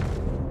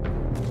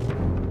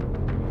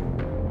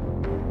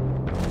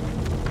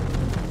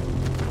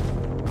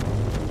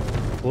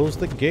 Close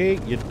the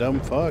gate, you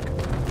dumb fuck.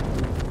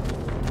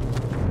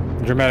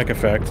 Dramatic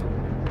effect.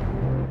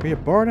 Be a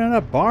barn in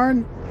a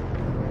barn?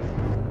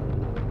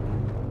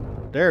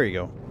 There you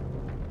go.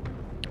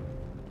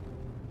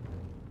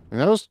 And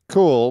that was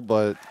cool,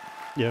 but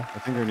yeah, I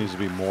think there needs to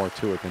be more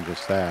to it than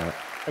just that.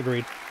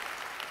 Agreed.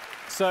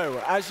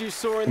 So, as you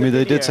saw in I mean, the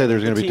they video, did say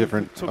there's going to the be team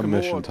different took a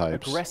mission more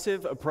types.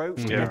 aggressive approach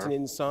to getting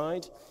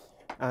inside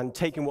and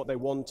taking what they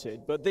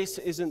wanted. But this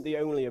isn't the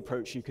only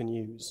approach you can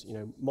use. You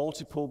know,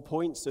 multiple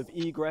points of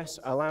egress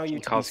allow you to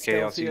be Cause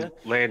chaos. stealthier.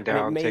 You land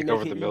down, take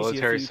over the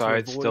military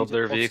side, steal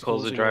their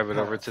vehicles, and drive it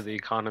over to the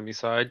economy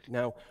side.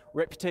 Now,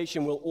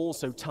 reputation will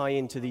also tie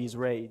into these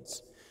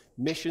raids.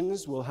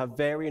 Missions will have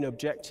varying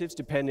objectives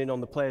depending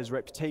on the player's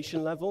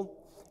reputation level,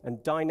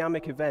 and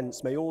dynamic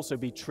events may also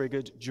be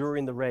triggered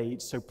during the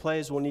raid, so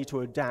players will need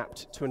to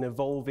adapt to an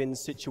evolving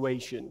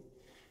situation.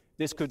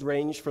 This could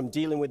range from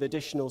dealing with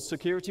additional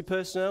security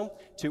personnel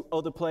to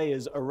other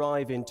players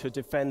arriving to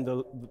defend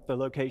the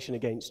location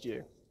against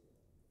you.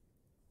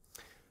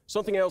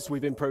 Something else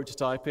we've been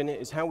prototyping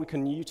is how we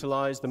can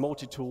utilize the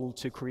multi-tool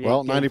to create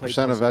Well, gameplay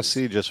 90% of puzzles.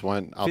 SC just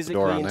went out the Physically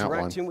door on that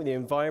interacting one. with the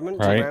environment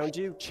around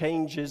you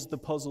changes the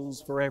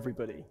puzzles for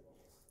everybody.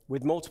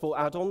 With multiple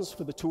add-ons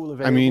for the tool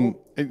available, I mean,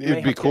 you may it'd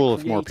have be to cool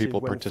get if more creative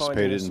people when finding a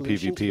participated in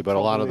solution to PvP, the but a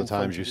lot of problem the in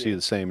front times you of see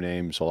the same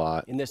names a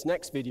lot. In this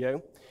next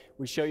video,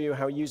 we show you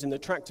how using the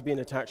tractor beam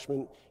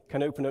attachment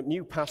can open up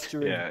new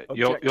pasture. Yeah,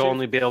 you'll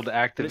only be able to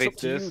activate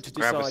this,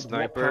 grab a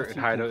sniper, and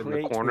hide it in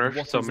the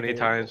corner so many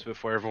times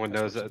before everyone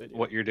knows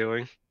what you're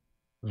doing.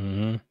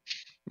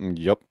 Mm-hmm.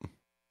 Yep.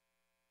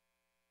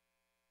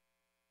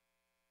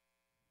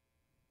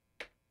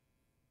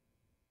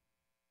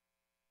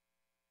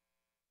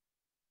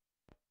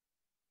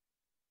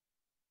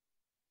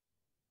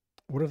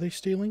 What are they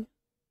stealing?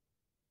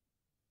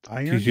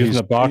 Iron? He's using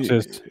the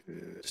boxes.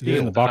 He's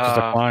using the boxes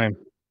to climb.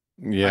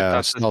 Yeah,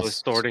 I thought this was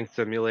sorting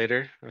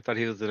simulator. I thought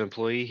he was an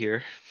employee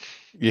here.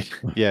 Yeah,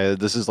 yeah,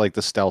 this is like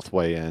the stealth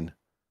way in.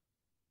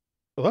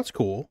 Well, that's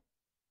cool.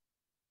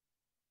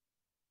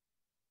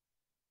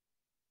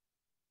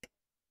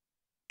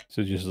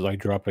 So just like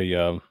drop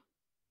a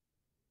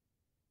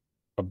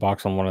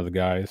box on one of the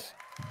guys.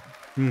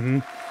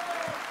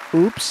 Mm-hmm.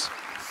 Oops.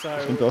 So,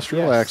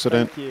 Industrial yes,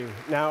 accident. Thank you.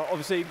 Now,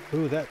 obviously,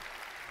 ooh, that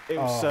it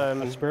was,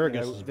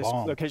 asparagus is this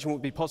bomb. location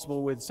would be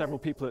possible with several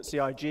people at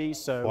CIG,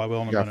 so I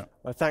will in a minute.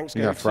 thanks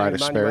You go got fried to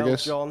Manuel,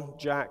 asparagus? John,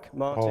 Jack,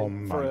 Martin, Oh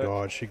my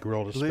God, she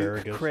grilled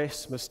asparagus. Luke,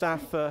 Chris,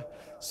 Mustafa,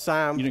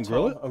 Sam, You didn't Tom,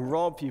 grill it? and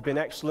Rob. You've been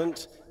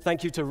excellent.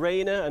 Thank you to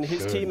Rainer and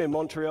his team in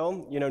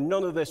Montreal. You know,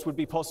 none of this would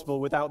be possible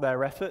without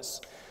their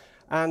efforts.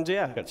 And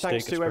yeah,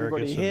 thanks to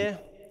everybody here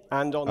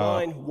and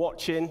online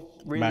watching.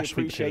 Really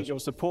appreciate your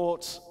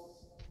support.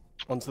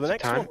 On to the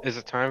next one. Is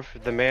it time for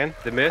the man,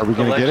 the myth, Are we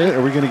the gonna get legend, it?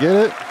 Are we gonna get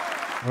it?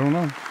 I don't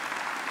know.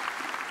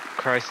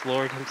 Christ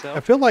Lord himself?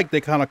 I feel like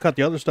they kind of cut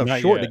the other stuff Not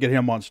short yet. to get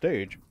him on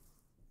stage.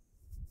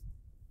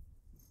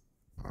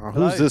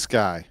 Who's this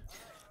guy?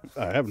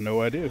 I have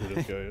no idea who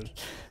this guy is.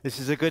 This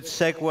is a good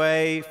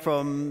segue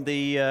from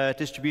the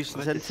distribution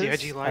What, the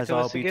centers, CIG lied as to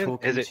I'll us be again?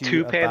 talking Is it to 2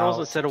 you panels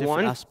about instead of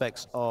different 1?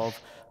 aspects of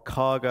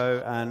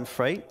cargo and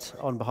freight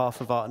on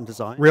behalf of art and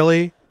design.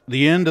 Really?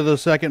 The end of the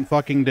second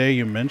fucking day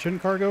you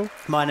mentioned cargo?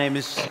 My name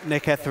is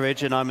Nick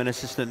Etheridge, and I'm an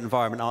assistant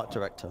environment art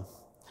director.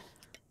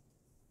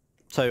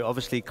 So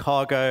obviously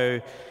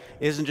cargo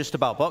isn't just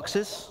about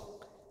boxes.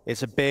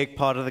 It's a big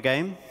part of the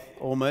game.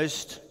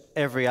 Almost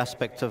every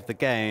aspect of the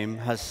game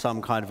has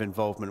some kind of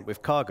involvement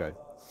with cargo.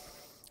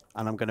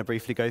 And I'm going to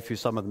briefly go through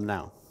some of them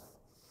now.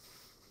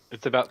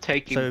 It's about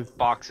taking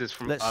boxes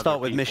from Let's other start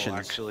with people, missions.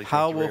 actually.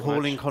 How Thank you will very much.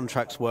 hauling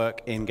contracts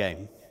work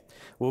in-game?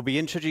 We'll be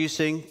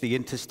introducing the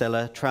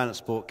Interstellar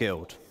Transport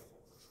Guild,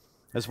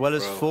 as well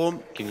as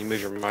Can you move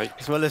your mic?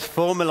 as well as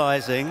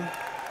formalizing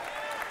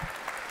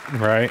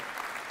Right.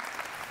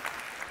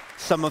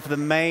 some of the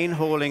main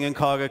hauling and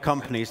cargo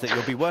companies that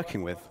you'll be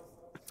working with.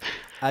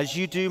 As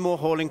you do more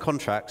hauling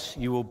contracts,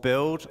 you will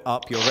build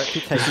up your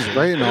reputation This is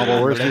great and all, but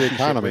and where's the relationship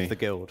economy? with the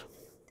guild.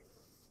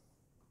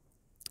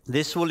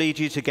 This will lead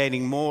you to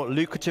gaining more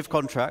lucrative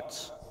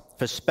contracts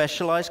for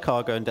specialized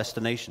cargo and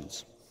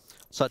destinations,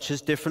 such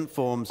as different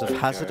forms of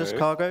hazardous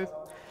cargo,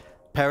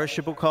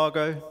 perishable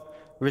cargo,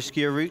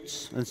 riskier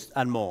routes,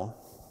 and more.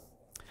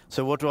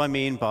 So what do I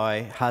mean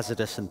by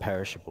hazardous and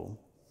perishable?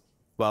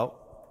 Well,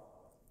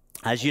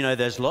 as you know,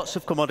 there's lots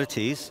of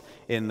commodities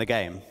in the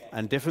game,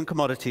 and different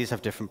commodities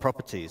have different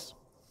properties.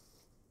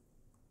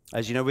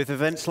 As you know, with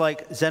events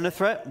like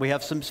Xenothreat, we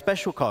have some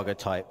special cargo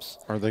types.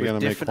 Are they going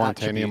to make different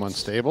quantanium attributes,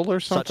 unstable or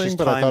such something? as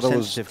But I thought it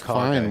was time-sensitive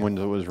fine cargo when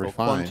it was or refined.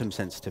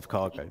 quantum-sensitive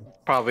cargo.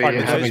 Probably And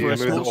having those you were a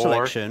move small the ore.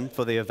 selection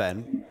for the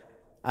event,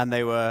 and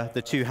they were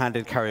the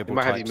two-handed carryable You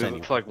might have types you move anyway.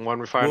 it from like one We'll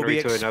refinery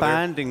be to another.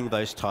 expanding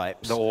those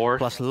types, The ore.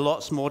 plus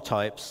lots more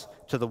types,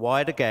 to the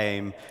wider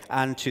game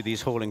and to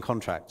these hauling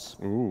contracts.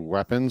 Ooh,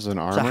 weapons and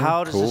armor. So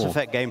how does this Cool.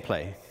 affect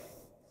gameplay?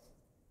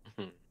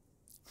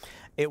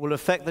 It will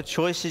affect the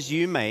choices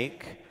you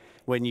make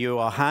when you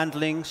are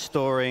handling,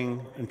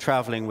 storing, and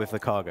traveling with the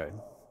cargo.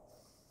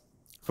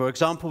 For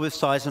example, with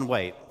size and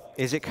weight.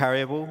 Is it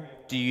carryable?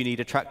 Do you need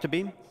a tractor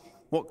beam?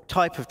 What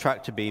type of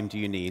tractor beam do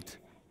you need?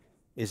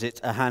 Is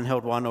it a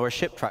handheld one or a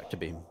ship tractor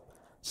beam?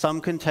 Some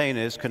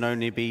containers can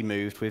only be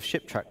moved with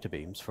ship tractor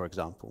beams, for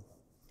example.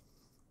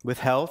 With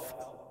health,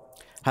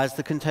 has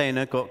the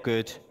container got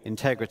good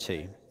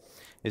integrity?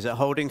 Is it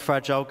holding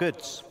fragile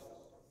goods?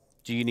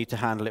 Do you need to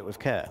handle it with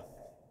care?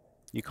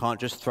 You can't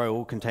just throw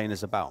all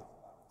containers about.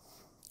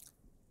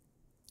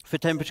 For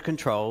temperature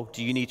control,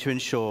 do you need to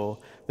ensure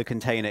the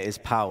container is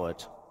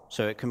powered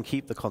so it can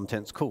keep the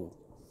contents cool?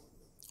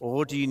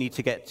 Or do you need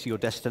to get to your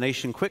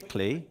destination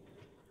quickly,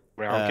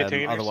 Round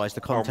containers? otherwise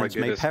the Oh my contents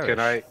may goodness. perish? Can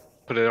I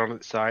put it on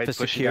its side, For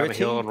push it down a security,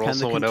 hill, and roll can the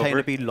someone container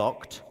over? be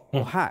locked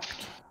or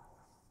hacked?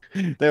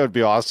 That would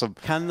be awesome.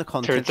 Can the Turn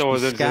contents someone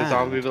be into a zombie and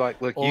scanned? be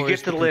like, look, or you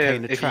is get to the live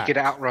container if you tracked? can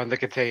outrun the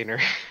container.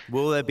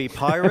 Will there be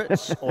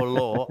pirates or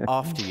law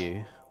after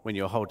you when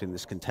you're holding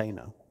this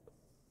container?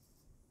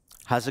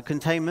 Hazard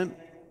containment.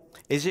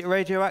 Is it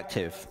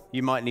radioactive?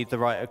 You might need the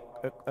right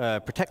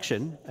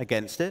protection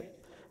against it,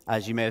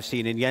 as you may have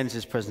seen in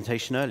Jens's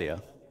presentation earlier.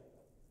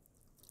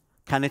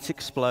 Can it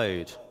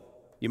explode?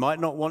 You might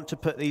not want to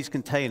put these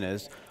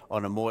containers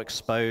on a more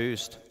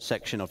exposed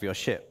section of your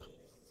ship.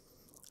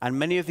 And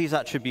many of these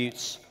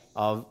attributes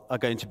are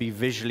going to be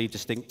visually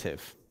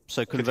distinctive.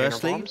 So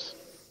conversely, bombs?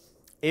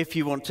 if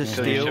you want to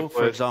Fill your steal, ship for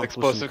with example,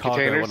 explosive some cargo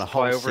containers, on a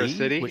fly whole over a sea,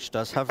 city, which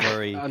does have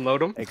very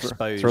unload 'em,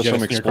 exposed Throw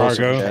some explosive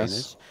containers,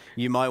 gas.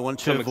 you might want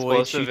to Some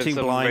avoid explosive and shooting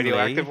some blindly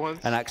radioactive ones?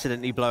 and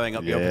accidentally blowing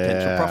up your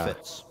potential Yeah.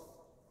 profits.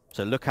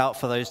 So look out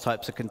for those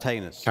types of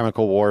containers.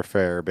 Chemical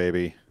warfare,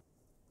 baby.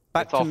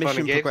 Back It's to all fun mission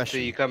and games progression.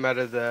 until you come out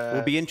of the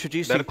We'll be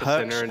introducing medical perks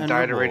center and and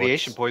die of rewards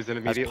radiation poison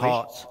as immediately.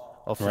 part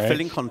of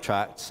fulfilling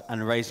contracts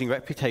and raising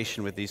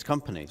reputation with these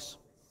companies.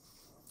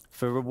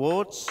 For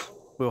rewards,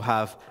 we'll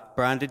have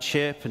branded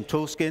ship and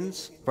tool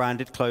skins,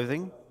 branded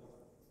clothing.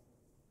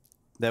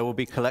 There will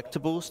be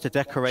collectibles to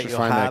decorate Should your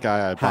find that guy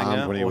I hangar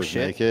bombed when he or was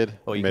ship, naked.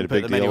 or you Made can a put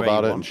big them deal anywhere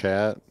about you it in want.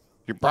 chat.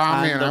 You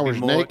bombed me and I there'll be was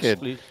more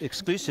naked.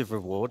 exclusive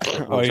rewards.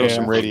 Oh, throw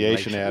some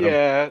radiation at him.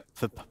 Yeah.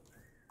 For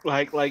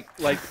Like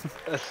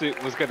a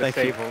suit was gonna Thank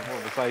you. save him from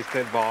a size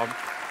 10 bomb.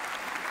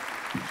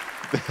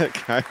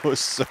 That guy was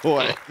so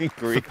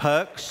angry. For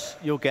perks,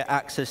 you'll get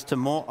access to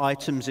more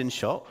items in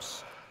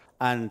shops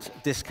and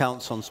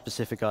discounts on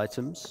specific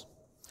items.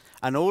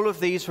 And all of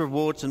these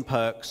rewards and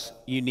perks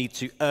you need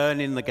to earn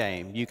in the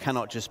game. You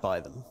cannot just buy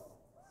them.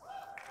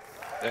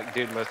 That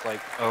dude must like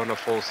own a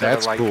full set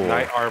of like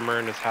knight armor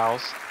in his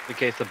house. In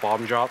case the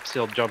bomb drops,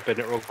 he'll jump in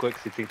it real quick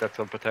so you think that's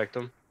gonna protect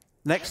him.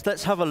 Next,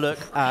 let's have a look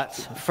at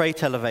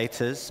freight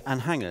elevators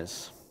and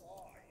hangars.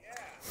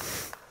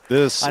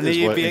 This I knew is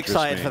you'd what be interests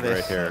excited me for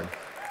this. right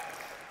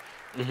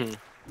here.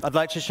 I'd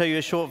like to show you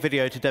a short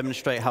video to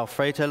demonstrate how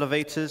freight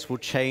elevators will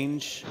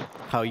change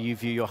how you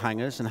view your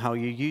hangars and how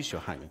you use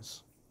your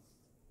hangars.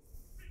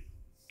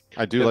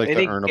 I do like the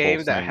earnable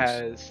game that things.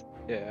 has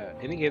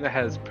any game that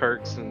has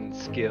perks and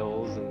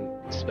skills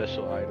and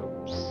special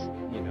items,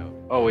 you know,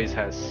 always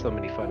has so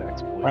many fun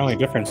exploits. Finally, a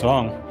different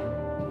song.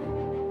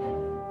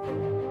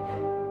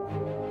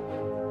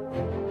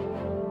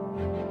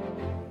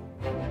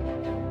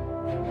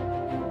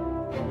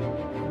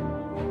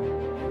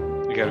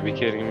 You gotta be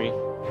kidding me.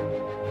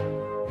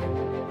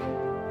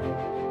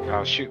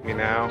 Oh, shoot me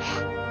now.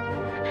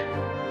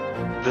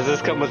 Does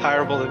this come with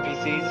hireable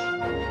NPCs?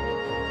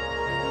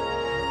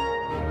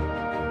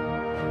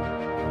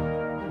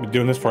 Been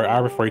doing this for an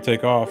hour before you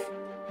take off.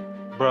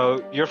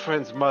 Bro, your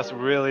friends must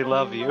really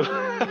love you.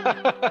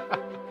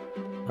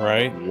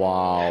 Right?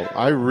 Wow.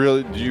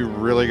 You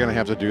really gonna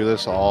have to do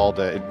this all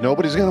day?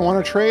 Nobody's gonna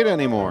want to trade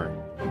anymore.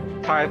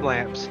 Time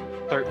lapse,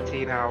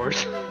 13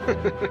 hours.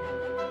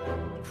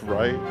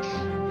 Right?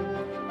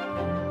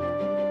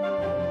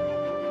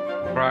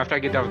 Bro, after I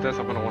get done with this,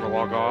 I'm gonna want to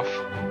log off.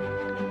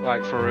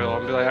 Like, for real.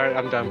 I'm gonna be like, alright,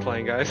 I'm done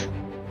playing, guys.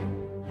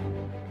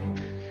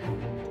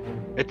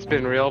 It's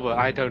been real, but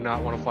I do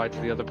not want to fly to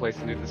the other place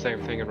and do the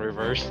same thing in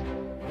reverse.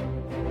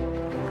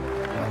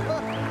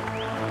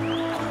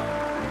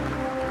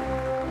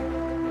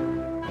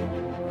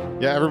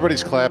 Yeah,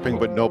 everybody's clapping,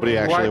 but nobody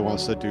actually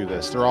wants to do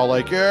this. They're all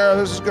like, yeah,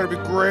 this is gonna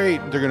be great.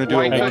 They're gonna do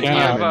it one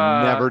time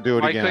and never do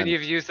it why again. couldn't you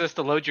have used this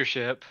to load your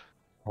ship?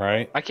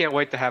 Right? I can't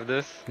wait to have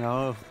this.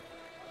 No.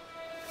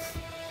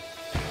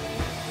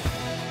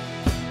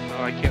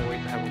 Oh, I can't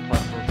wait to have a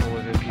platform full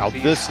of NPCs. Now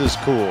this is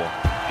cool.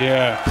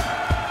 Yeah.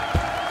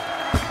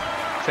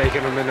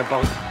 Taking them in the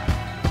bunk.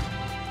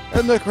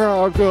 And the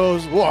crowd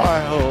goes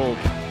wild.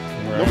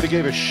 Right. Nobody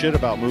gave a shit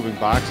about moving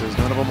boxes.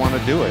 None of them want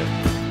to do it.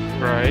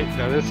 Right.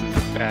 Now this is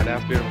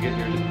badass. Being able to get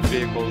your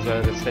vehicles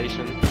at the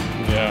station.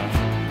 Yeah.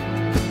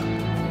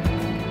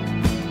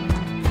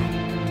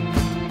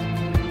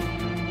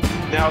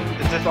 Now,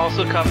 is this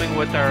also coming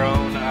with our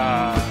own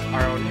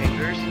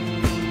hangars?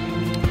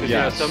 Because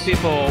yes. Some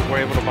people were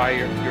able to buy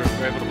your own hanger.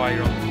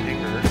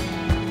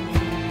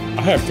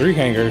 I have 3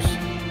 hangars.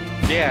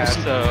 Yeah.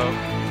 So.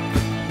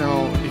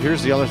 Now,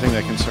 here's the other thing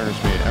that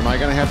concerns me. Am I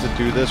going to have to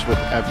do this with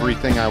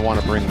everything I want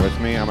to bring with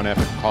me? I'm going to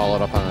have to call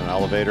it up on an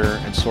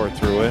elevator and sort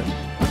through it?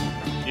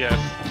 Yes.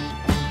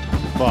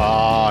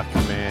 Fuck,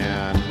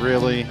 man.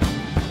 Really?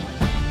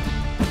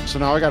 So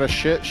now I got to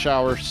shit,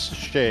 shower,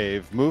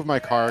 shave, move my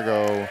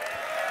cargo,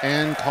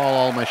 and call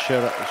all my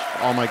shit,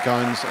 all my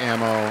guns,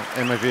 ammo,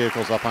 and my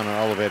vehicles up on an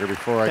elevator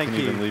before I can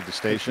even leave the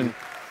station.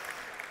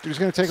 Dude, it's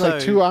going to take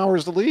like 2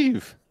 hours to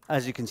leave.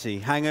 As you can see,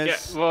 hangars,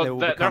 yeah, well, they will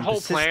their become whole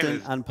plan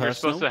persistent is and you're personal,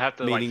 supposed to have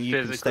to meaning like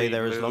you can stay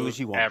there as long as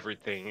you want.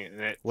 Everything, and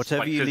it's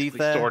whatever like you leave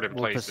there stored in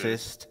will places.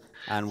 persist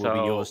and will be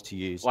yours to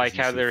use. Like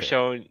how they're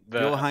showing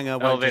the your hangar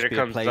won't elevator just be a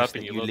comes place up that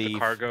and you you load the leave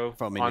cargo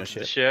from in onto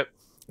your the ship.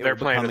 It Their will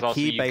plan become is a also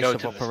key you base go of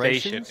to the station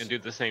operations and do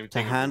the same to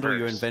thing. handle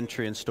your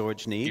inventory and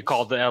storage needs. You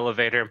call the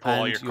elevator and pull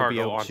all your you'll be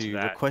cargo able onto to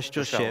that. request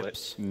your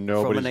ships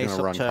Nobody's going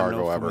to run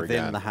cargo ever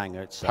again. The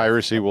hangar itself.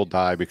 Piracy will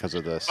die because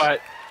of this.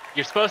 But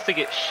you're supposed to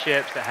get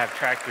ships that have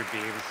tractor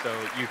beams so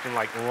you can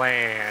like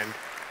land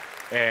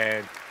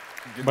and.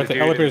 But the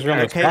elevators are on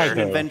the sky, location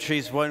though.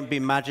 inventories won't be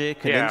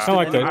magic. And It's not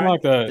like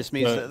the this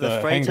means that the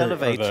freight hangar or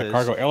elevators the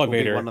cargo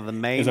elevator one of the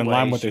main is in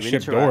line with ways the you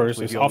ship interact doors.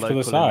 with It's your off to the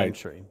local side.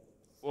 inventory.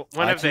 Well,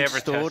 when have they ever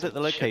stored tested at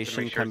the the ship to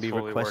location make sure can it's be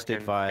fully requested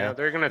working? via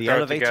They're gonna the throw it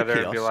elevator together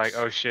kiosks and be like,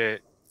 "Oh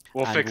shit,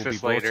 we'll and fix will be this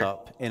brought later."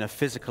 up in a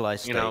physicalized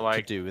state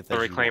like to do with the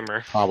as you want.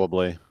 reclaimer.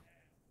 Probably.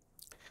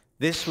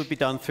 This would be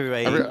done through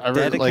a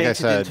like I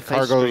said,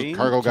 dedicated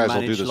cargo guys will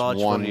manage do this large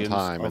one volumes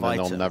time, of and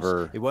then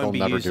items. It won't they'll be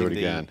never do it using the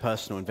again.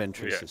 personal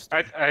inventory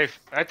system.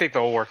 I think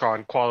they'll work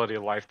on quality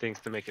of life things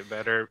to make it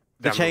better.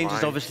 The down change line.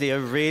 is obviously a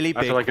really I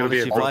big feel like it'll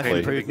be quality a of life cool thing at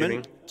the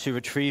improvement to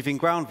retrieving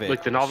ground vehicles.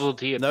 Like the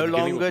novelty at no the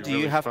beginning longer will be do you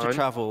really have to fun.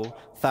 travel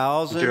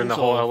thousands Doing the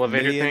whole or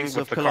elevator millions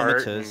thing of with the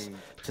cart kilometers and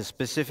to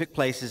specific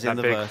places in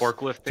that the big verse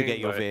forklift to thing, get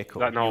your but vehicle.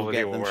 that You'll novelty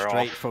get will them wear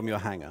straight off. from your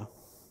hangar.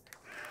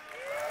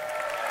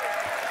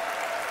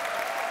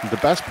 The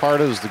best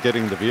part is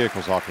getting the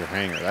vehicles off your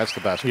hangar. That's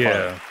the best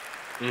part.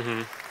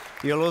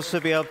 You'll also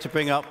be able to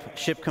bring up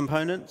ship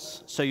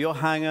components. So your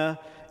hangar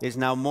is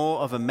now more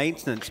of a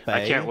maintenance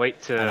bay. I can't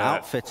wait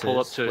to pull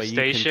up to a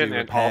station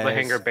and all the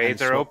hangar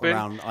bays are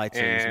open,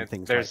 and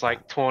there's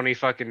like 20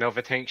 fucking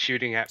Nova tanks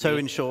shooting at me. So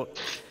in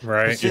short,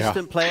 Right.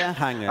 persistent player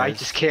hangars I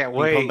just can't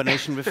wait. in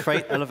combination with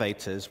freight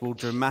elevators will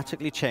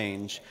dramatically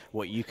change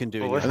what you can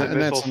do. And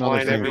that's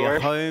another thing.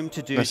 Home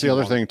to do That's the you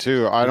other want, thing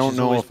too. I which don't has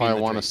know always if been I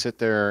the want to dream. sit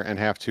there and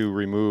have to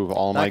remove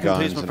all my That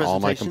concludes guns my and all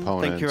my presentation.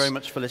 components. Thank you very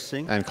much for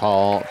listening. And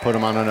put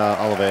them on an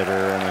elevator,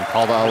 and then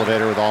call the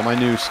elevator with all my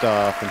new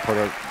stuff, and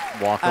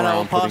walk And I will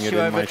around putting pass it you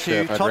in over my to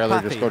ship. I'd Todd rather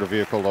Pappy. just go to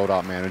Vehicle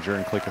Loadout Manager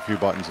and click a few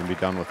buttons and be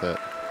done with it.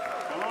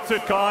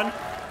 CitCon.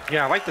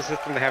 Yeah, I like the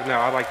system they have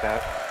now. I like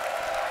that.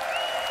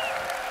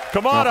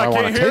 Come Now, on, if I I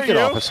want can't to hear take you.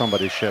 it off of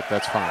somebody's ship,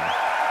 that's fine.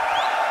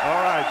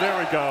 All right, there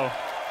we go.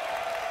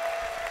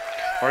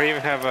 Or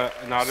even have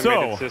an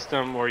automated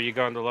system where you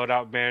go in the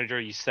loadout manager,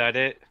 you set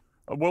it.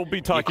 We'll be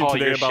you talking call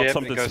today your about ship,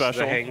 something it goes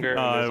special. To the hangar,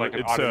 and there's like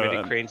an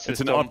automated crane It's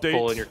system, an update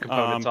pulling your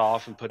components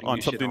off and putting on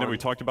your something shit that on. we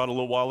talked about a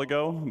little while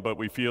ago, but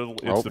we feel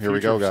it's Oh, the here we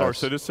future go, of Star guys.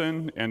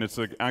 Citizen, and it's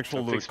an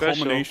actual Something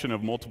special. culmination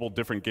of multiple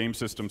different game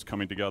systems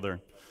coming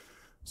together.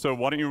 So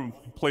why don't you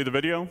play the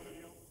video?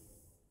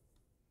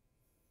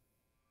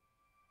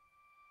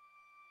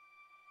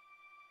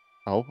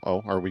 Oh,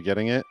 are we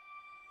getting it?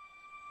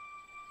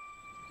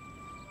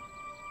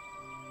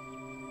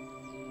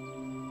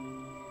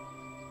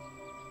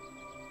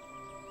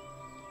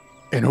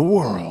 In a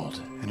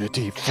world in a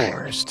deep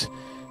forest.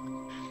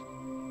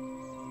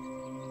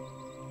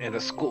 And a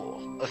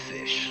school of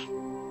fish.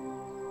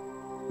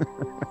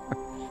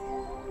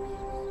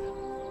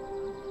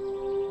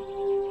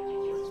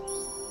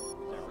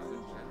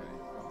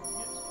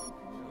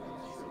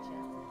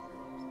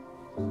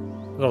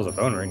 That was a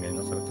phone ringing.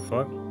 I was like, what the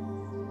fuck?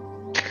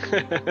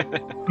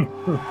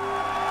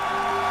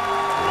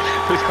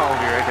 Who's calling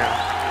me right now?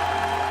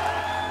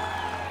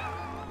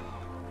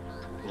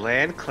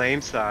 Land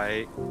claim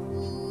site.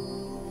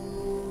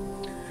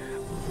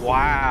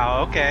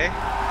 Wow, okay. Is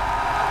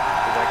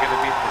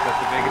that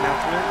the big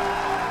announcement?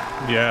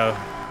 Yeah.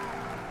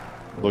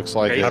 Looks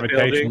like Base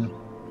habitation.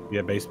 building?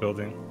 Yeah, base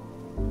building.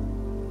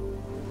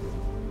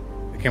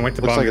 I can't wait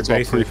to Looks bomb like it's your all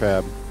bases.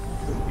 prefab.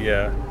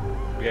 Yeah.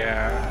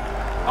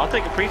 Yeah. I'll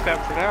take a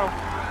prefab for now.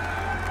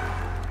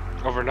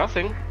 Over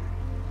nothing.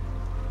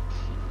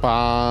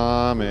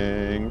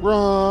 Bombing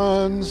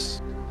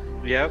runs.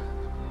 Yep.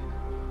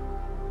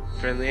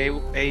 Friendly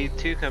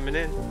A2 coming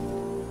in.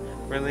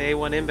 Friendly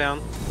A1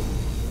 inbound.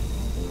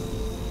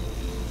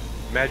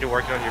 Imagine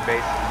working on your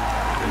base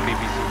and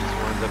BBC just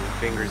runs up and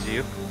fingers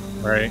you.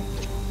 Right.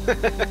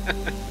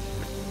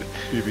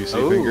 BBC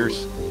Ooh.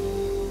 fingers.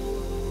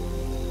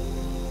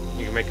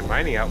 You can make a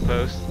mining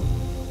outpost.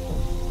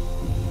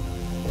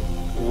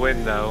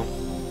 When though?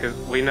 Because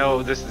we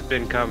know this has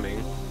been coming.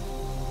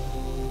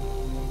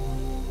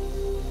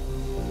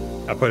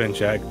 I put in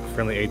check.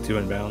 Friendly A2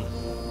 inbound.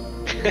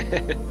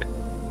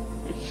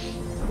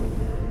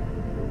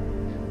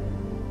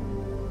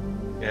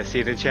 Yeah,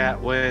 see the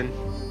chat when.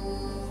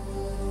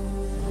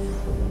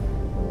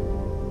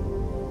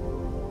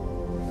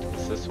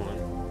 What's this one?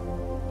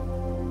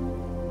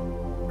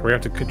 We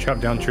have to chop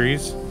down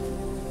trees.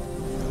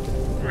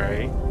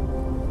 Right.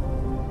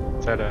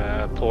 Is that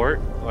a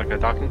port? Like a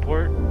docking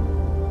port?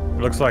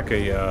 It looks like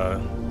a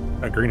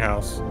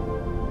greenhouse.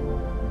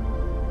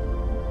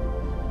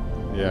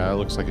 Yeah, it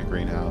looks like a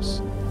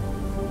greenhouse.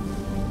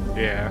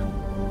 Yeah.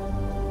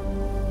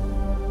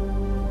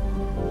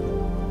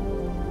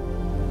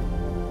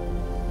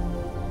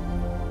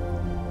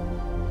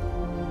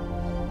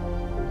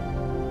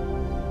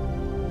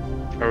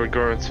 Are we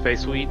growing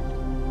space wheat?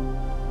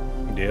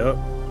 Yep.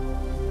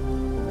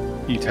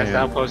 That's the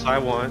outpost I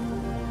want.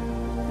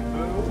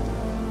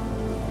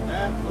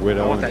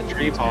 Widow I want and that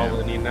tree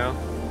pollen, you know?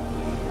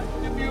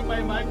 You mute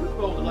my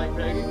microphone, like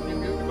Dragon. Can you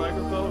mute your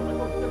microphone? I'm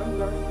like, oh, I'm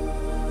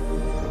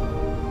sorry.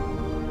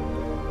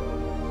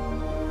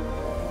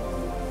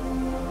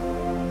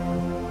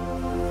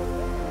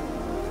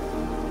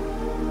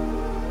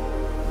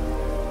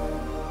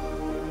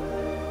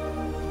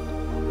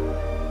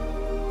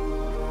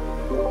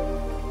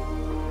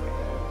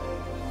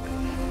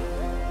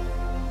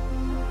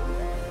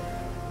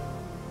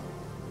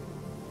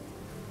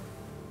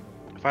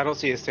 If I don't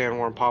see a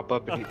sandworm pop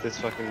up and eat this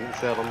fucking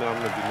settlement, I'm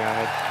gonna be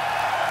mad.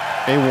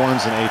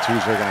 A1s and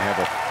A2s are going to have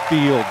a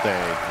field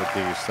day with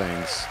these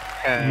things.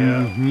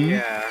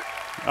 Yeah.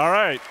 All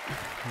right.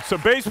 So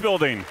base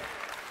building.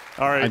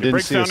 All right. I It didn't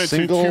breaks see a down into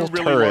single two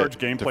really turret large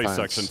gameplay defense.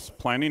 sections: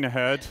 planning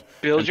ahead,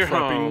 Build and your prepping,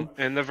 home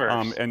in the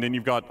verse. and then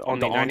you've got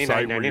Only the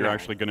on-site where you're 99.99.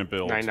 actually going to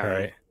build.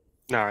 99.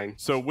 9.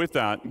 So with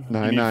that, you need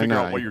to figure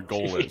out what 999. your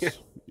goal is.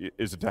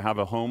 Is it to have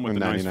a home with a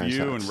nice 99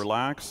 view and cents.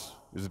 relax?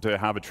 Is it to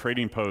have a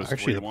trading post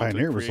Actually, where the you want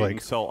Pioneer to was create like,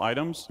 and sell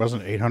items?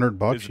 wasn't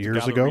 $800 Is it to years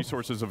gather ago?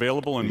 resources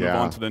available and move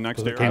Yeah. on to the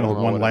next Because it area? came with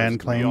one land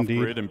Be claim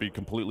off-grid deed. and be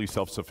completely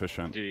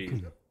self-sufficient.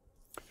 Jeez.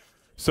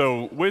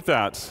 So with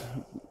that,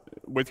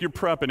 with your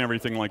prep and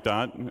everything like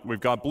that, we've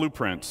got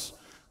blueprints.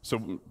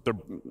 So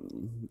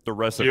the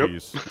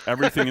recipes,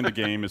 everything in the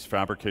game is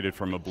fabricated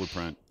from a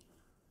blueprint.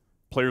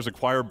 Players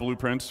acquire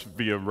blueprints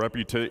via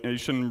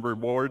reputation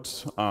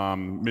rewards,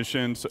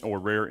 missions, or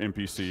rare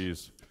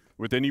NPCs.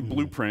 With any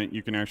blueprint,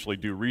 you can actually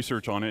do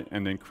research on it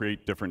and then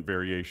create different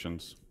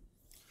variations.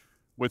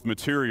 With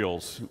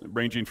materials,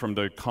 ranging from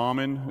the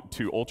common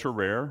to ultra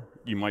rare,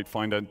 you might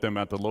find them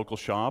at the local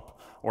shop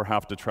or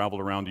have to travel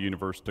around the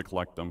universe to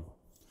collect them.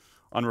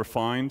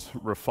 Unrefined,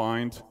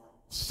 refined,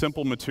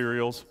 simple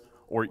materials,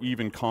 or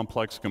even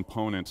complex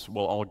components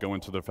will all go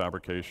into the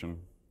fabrication.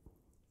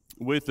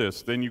 With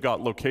this, then you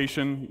got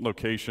location,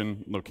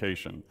 location,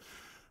 location.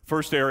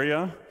 First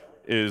area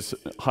is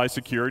high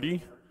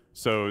security,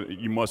 so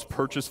you must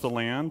purchase the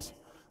land.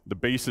 The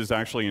base is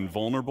actually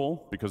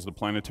invulnerable because of the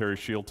planetary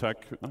shield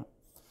tech.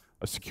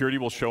 A security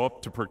will show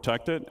up to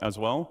protect it as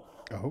well.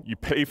 Oh. You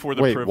pay for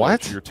the Wait, privilege,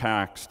 what? you're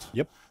taxed.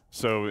 Yep.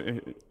 So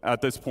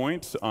at this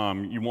point,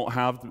 you won't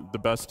have the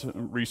best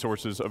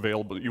resources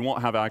available. You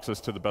won't have access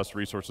to the best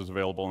resources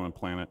available on the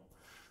planet.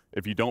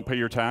 If you don't pay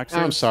your taxes,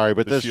 I'm sorry,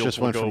 but the this shields just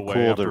will went go from away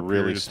cool after to a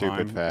really period of stupid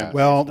time. fast.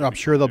 Well, I'm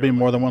sure there'll be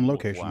more than one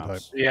location type.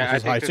 Yeah,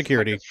 This is high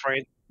security.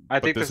 I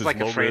think this this is is like a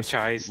low risk,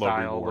 franchise low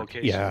style reward.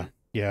 location.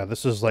 Yeah,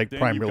 this is like Then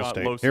prime you've real got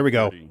estate. low Here we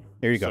go. security.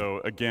 Here you go.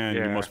 So again,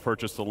 you must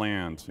purchase the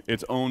land.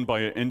 It's owned by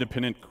an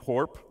independent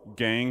corp,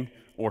 gang,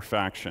 or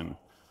faction.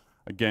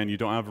 Again, you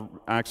don't have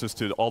access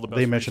to all the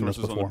best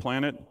resources on the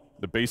planet.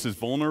 The base is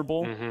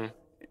vulnerable.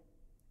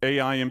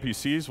 AI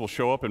NPCs will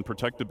show up and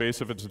protect the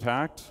base if it's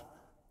attacked.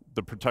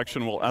 The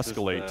protection will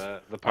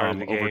escalate the part of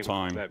the over game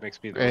time. that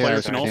makes me the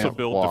Players can also can't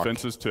build walk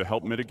defenses to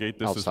help mitigate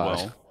this as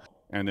outside. well.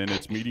 And then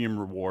it's medium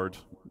reward,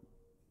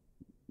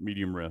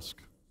 medium risk.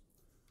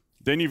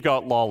 Then you've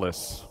got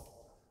lawless.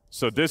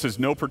 So this is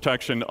no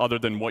protection other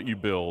than what you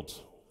build.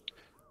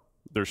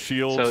 There's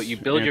shields, So you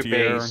build your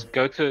anti-air. base,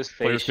 go to a Players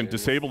can station,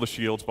 disable the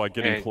shields by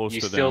getting and close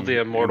you to steal them the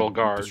immortal and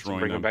guards and destroying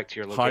bring them back to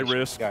your High location.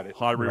 risk, Got it.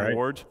 high Right.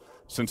 reward.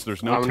 Since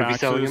there's no I'm gonna be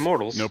selling taxes,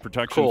 immortals. no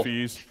protection Cool.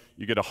 fees,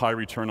 you get a high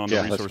return on Yeah,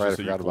 the that's resources right, I that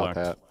you forgot about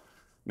collect. that.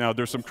 Now,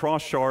 there's some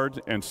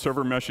cross-shard and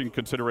server meshing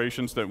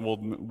considerations that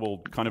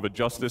will kind of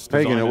adjust this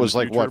Pagan, design it in was the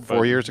like, future, what, 4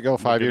 but years ago, we'll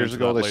 5 get years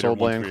into ago that they later sold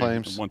once land we-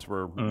 claims? Once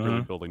we're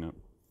really building it.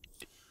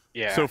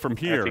 Yeah. So from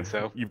here, I think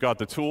so. you've got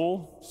the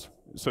tool.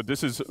 So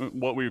this is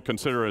what we would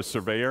consider a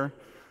surveyor.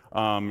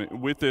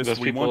 With this, Those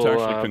we people want to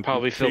actually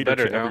probably feel cater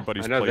better to now.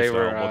 everybody's I know they playstyle,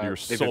 were, whether you're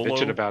they've been bitching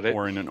solo about it.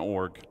 or in an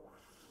org.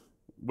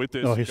 With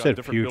this, No, he you've got said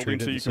different future, buildings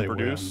that didn't you say can when.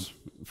 produce,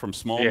 from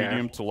small, Yeah.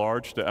 medium to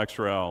large to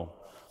XL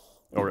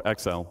or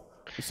XL.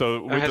 So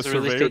It with the has a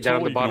release surveyor date down tool,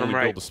 on the you can bottom only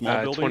right, build the small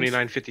buildings.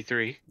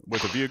 2953.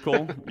 With a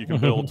vehicle, you can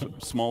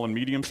build small and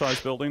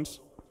medium-sized buildings.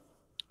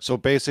 So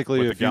basically,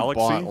 With if the you Galaxy,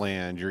 bought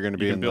land, you're going to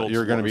be you in can the, build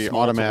you're going to be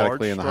small to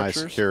automatically large in the high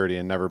structures. security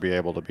and never be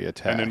able to be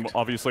attacked. And then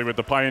obviously with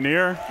the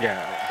Pioneer,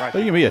 Yeah.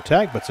 Well, you can be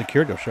attacked, but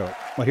security will show up.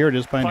 Well, here it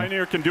is, Pioneer.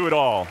 Pioneer can do it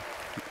all.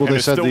 Well, And they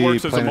it said still the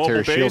works as a mobile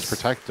planetary shields base,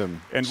 protect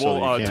them, and so we'll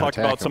that you can't talk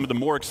attack about some them. of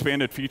the more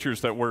expanded features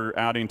that we're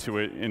adding to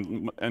it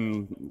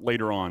in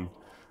later on.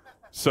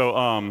 So,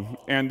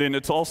 and then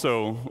it's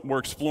also, we're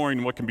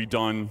exploring what can be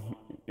done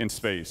in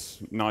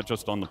space, not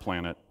just on the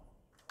planet.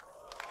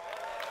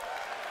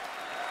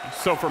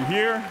 So from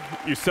here,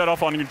 you set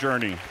off on your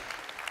journey.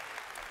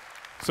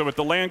 So with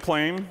the land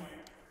claim,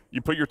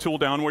 you put your tool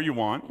down where you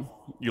want,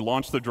 you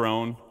launch the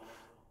drone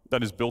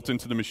that is built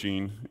into the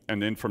machine,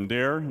 and then from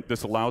there,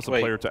 this allows the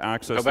player to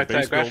access go the back to that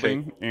base graphic.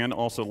 building and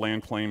also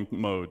land claim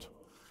mode.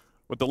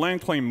 With the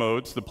land claim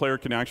modes, the player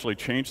can actually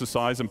change the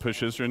size and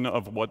position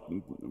of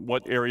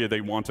what area they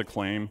want to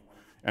claim,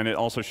 and it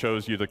also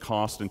shows you the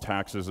cost and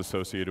taxes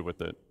associated with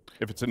it.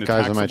 If it's in a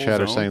Guys in my taxable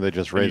chat are zone saying they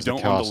just and you raised the don't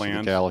own cost of the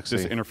land, Galaxy.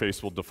 this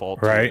interface will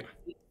default Right.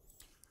 to it.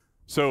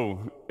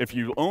 So if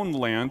you own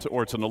land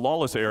or it's in a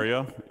lawless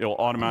area, it'll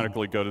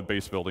automatically go to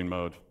base building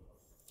mode.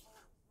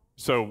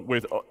 So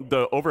with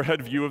the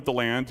overhead view of the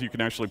land, you can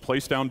actually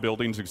place down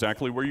buildings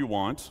exactly where you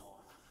want.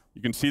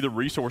 You can see the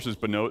resources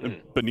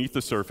beneath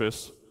the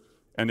surface,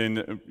 and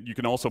then you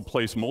can also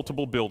place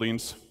multiple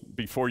buildings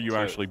before you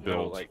actually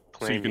build. like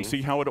So you can claiming.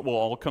 see how it will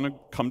all kind of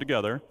come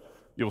together.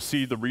 You'll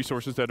see the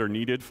resources that are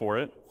needed for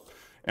it.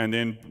 And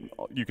then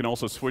you can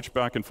also switch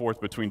back and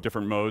forth between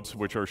different modes,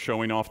 which are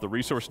showing off the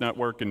resource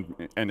network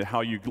and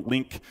how you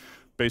link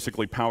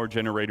basically power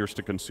generators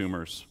to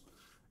consumers.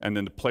 And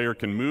then the player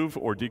can move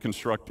or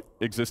deconstruct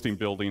existing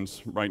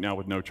buildings right now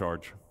with no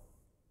charge.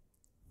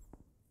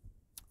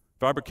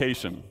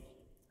 Fabrication.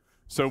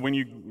 So when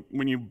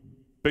you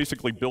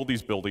basically build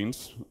these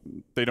buildings,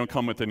 they don't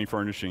come with any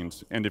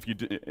furnishings. And if you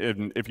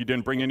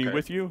didn't bring any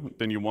with you,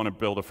 then you want to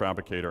build a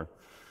fabricator.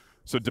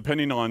 So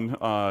depending on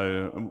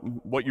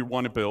what you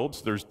want to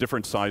build, there's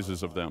different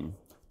sizes of them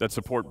that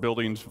support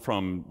buildings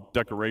from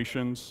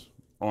decorations,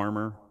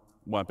 armor,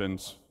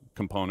 weapons,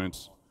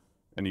 components,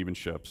 and even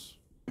ships.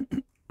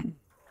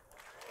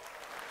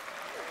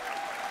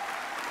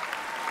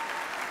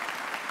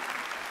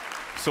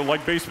 So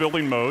like base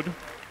building mode,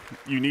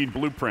 you need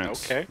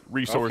blueprints,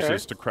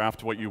 resources to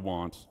craft what you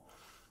want.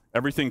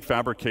 Everything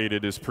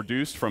fabricated is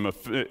produced from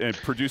it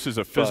produces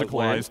a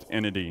physicalized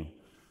entity.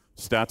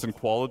 Stats and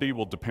quality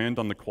will depend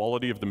on the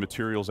quality of the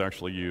materials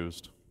actually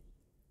used.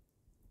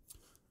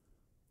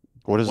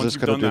 What is Once this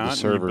you've going to done do to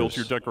that servers? and you built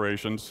your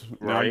decorations,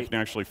 now you can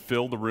actually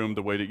fill the room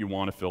the way that you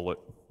want to fill it.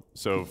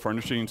 So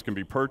furnishings can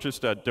be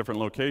purchased at different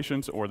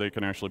locations, or they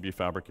can actually be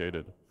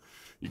fabricated.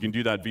 You can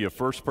do that via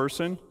first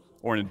person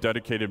or in a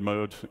dedicated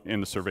mode in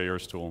the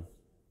Surveyor's tool.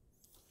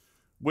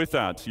 With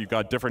that, you've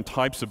got different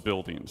types of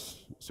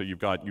buildings. So you've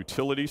got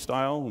utility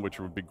style, which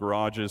would be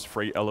garages,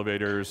 freight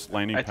elevators,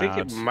 landing pads, I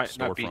think it might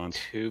not be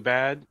too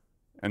bad.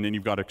 And then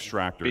you've got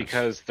extractors.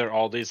 Because they're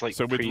all these like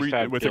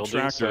prefab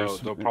buildings, so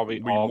they'll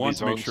probably all be want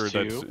to make zones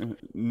sure too.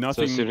 that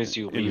nothing So as soon as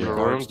you leave in a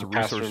regards room, to the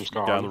past resource room's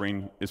gone.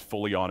 gathering is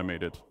fully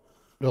automated.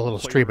 It'll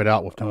stream it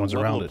out if no one's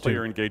around it, Player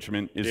too.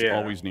 engagement is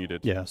always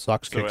needed. Yeah,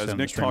 Sox So kicks as in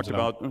Nick and streams talked it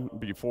out. about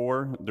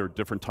before, there are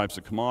different types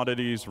of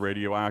commodities,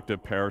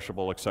 radioactive,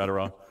 perishable,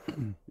 etc.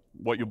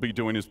 What you'll be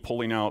doing is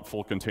pulling out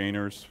full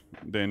containers.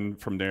 Then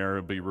from there,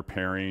 it'll be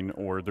repairing,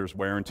 or there's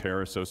wear and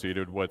tear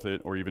associated with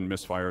it, or even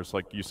misfires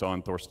like you saw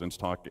in Thorsten's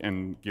talk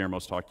and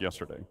Guillermo's talk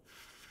yesterday.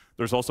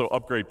 There's also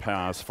upgrade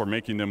paths for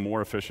making them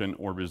more efficient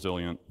or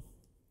resilient.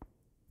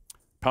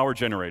 Power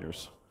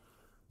generators.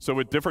 So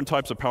with different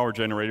types of power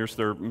generators,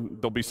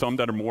 there'll be some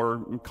that are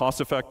more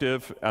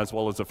cost-effective as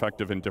well as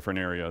effective in different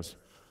areas.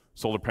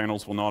 Solar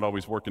panels will not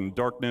always work in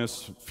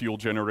darkness. Fuel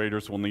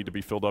generators will need to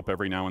be filled up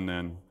every now and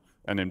then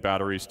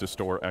batteries to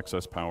store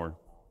excess power.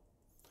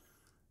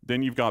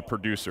 Then you've got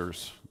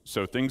producers.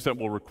 So things that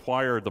will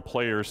require the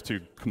players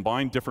to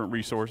combine different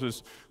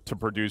resources to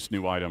produce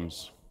new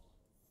items.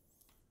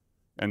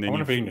 And then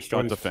you've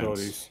got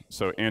defense.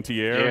 So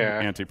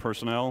anti-air,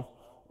 anti-personnel,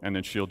 and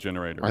then shield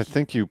generators. I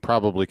think you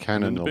probably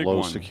can in the the big low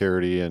one.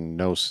 security and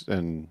no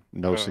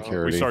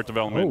security. We start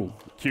development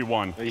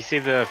Q1. You see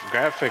the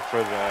graphic for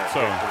the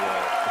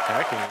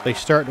attacking. They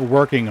start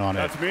working on it.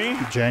 That's me.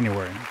 In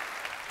January.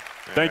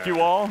 Thank you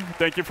all.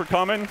 Thank you for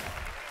coming.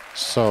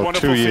 So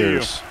Wonderful 2 to see you.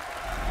 years.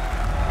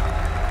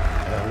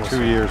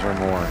 2 years or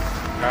more. All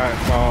right,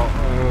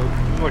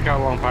 well, look how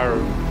long Pyro.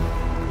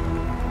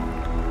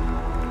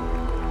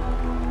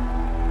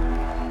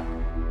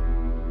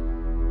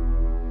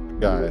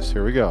 Guys,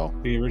 here we go.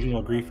 The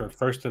original griefer,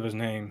 first of his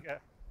name.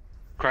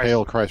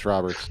 Hail Christ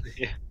Roberts.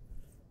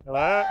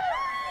 Hello?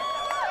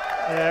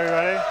 Hey,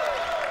 everybody.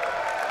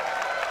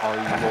 All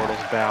you mortals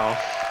bow.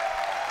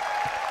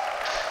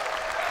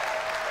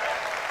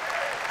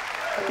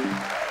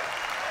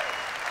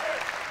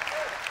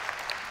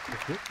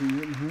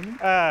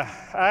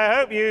 I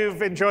hope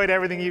you've enjoyed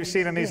everything you've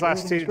seen in these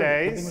last 2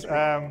 days.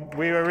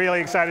 We were really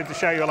excited to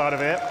show you a lot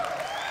of it.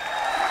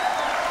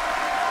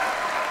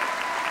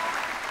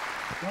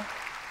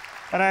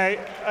 And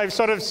I've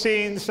sort of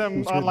seen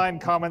some online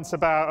comments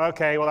about,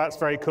 okay, well, that's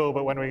very cool,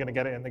 but when are we going to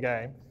get it in the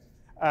game?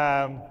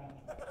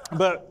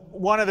 But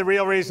one of the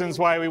real reasons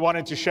why we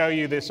wanted to show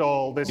you this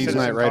He's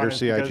Knight Rider CitizenCon is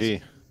because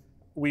CIG.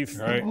 we've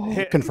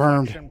hit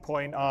Confirmed. an inflection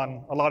point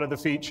on a lot of the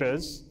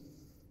features,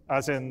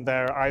 as in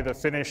they're either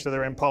finished or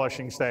they're in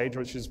polishing stage,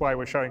 which is why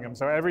we're showing them.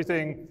 So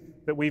everything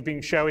that we've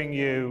been showing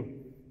you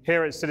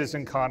here at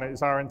CitizenCon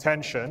is our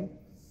intention.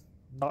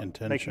 Not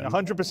making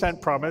 100%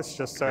 promise,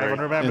 just so everyone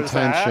remembers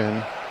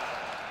that.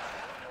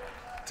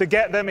 To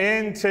get them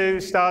into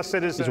Star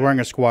Citizen. He's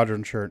wearing a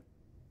squadron shirt.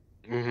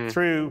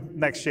 Through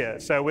next year.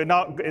 So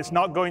it's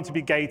not going to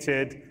be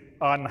gated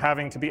on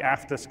having to be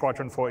after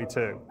Squadron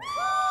 42.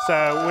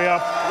 So we are.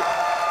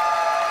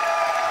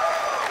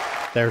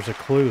 There's a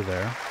clue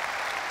there.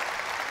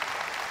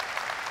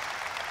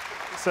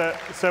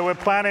 So we're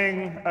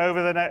planning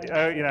over the next,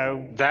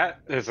 That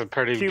is a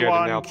pretty good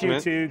Q1,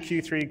 announcement. Q2,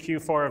 Q3,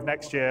 Q4 of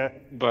next year.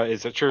 But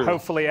is it true?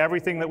 Hopefully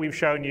everything that we've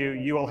shown you,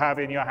 you will have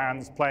in your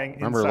hands playing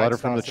Remember, a inside letter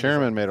Star from the Citizen.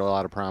 chairman made a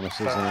lot of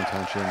promises and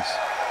intentions.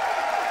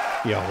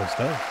 He always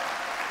does.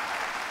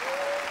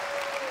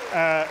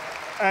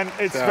 And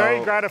it's So,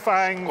 very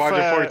gratifying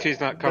Squadron for 42 is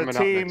not coming the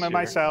out team next and year.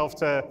 myself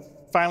to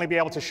finally be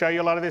able to show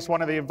you a lot of this.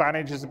 One of the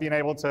advantages of being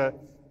able to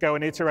go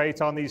and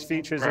iterate on these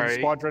features in Right.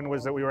 Squadron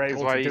was that we were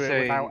able why to you do it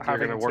say without you're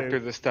having going to work through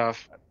to the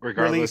stuff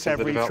regardless release of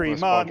the every 3 development of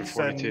Squadron months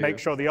 42. and make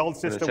sure the old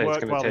And it's system gonna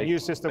worked while the take new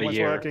system a was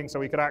year. working, so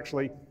we could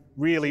actually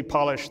really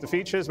polish the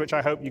features, which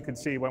I hope you could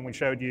see when we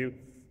showed you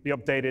the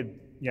updated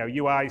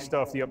UI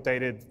stuff, the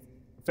updated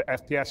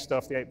FPS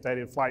stuff, the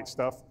updated flight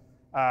stuff.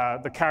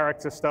 The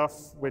character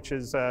stuff, which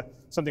is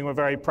something we're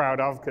very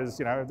proud of,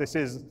 because this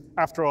is,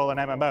 after all, an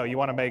MMO. You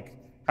want to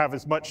have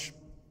as much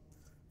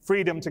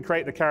freedom to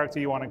create the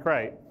character you want to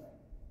create.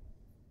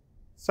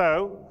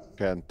 So,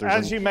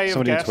 as you may have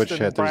somebody in guessed, Twitch and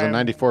chat, there's a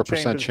Brian 94% Chambers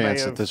may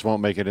chance that have this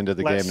won't make it into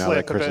the let game now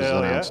that slip a Chris bit has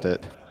earlier. announced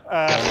it.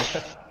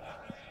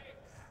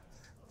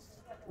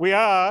 We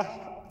are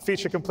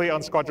feature complete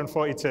on Squadron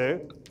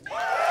 42.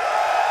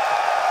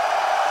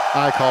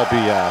 I call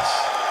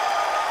BS.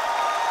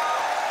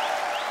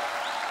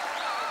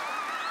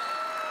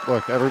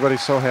 Look,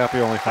 everybody's so happy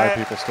only 5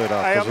 people stood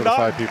up. Those are the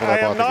 5 people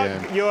that bought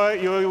the game.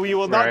 You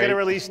will not get a Right.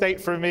 release date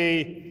from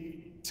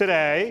me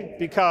today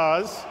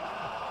because,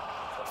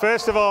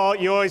 first of all,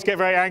 you always get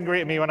very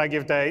angry at me when I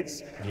give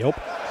dates. Yep.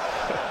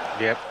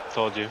 Yep,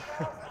 told you.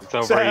 It's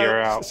over a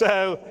year out.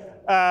 So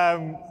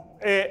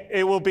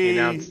It will be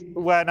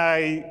when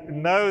I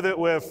know that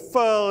we're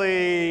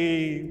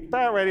fully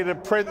about ready to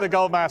print the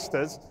Gold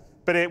Masters,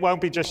 but it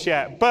won't be just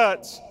yet.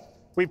 But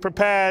we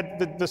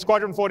prepared, the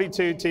Squadron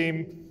 42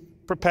 team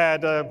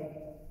prepared a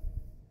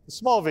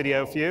small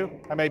video for you.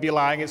 I may be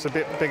lying, it's a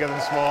bit bigger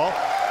than small.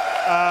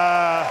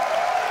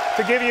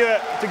 To give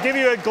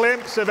you a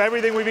glimpse of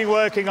everything we've been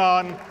working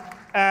on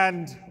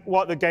and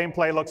what the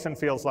gameplay looks and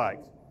feels like.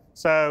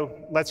 So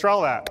let's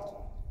roll that.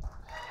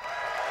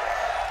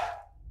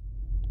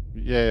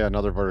 Yeah,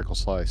 another vertical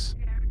slice.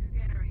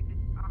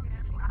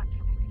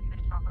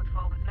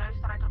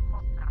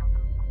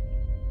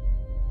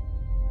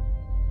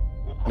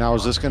 Now,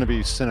 is this going to be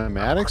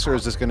cinematics or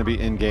is this going to be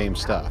in-game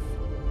stuff?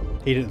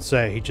 He didn't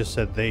say. He just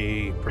said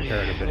they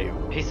prepared a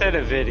video. He said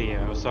a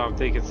video, so I'm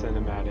thinking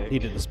cinematic. He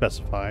didn't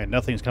specify.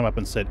 Nothing's come up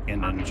and said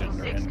in-engine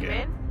or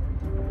in-game.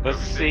 Let's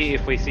see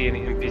if we see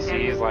any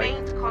NPCs like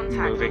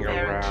moving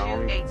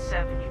around.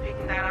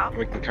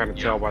 We can kind of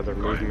tell by their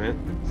movement.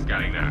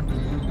 Scanning that.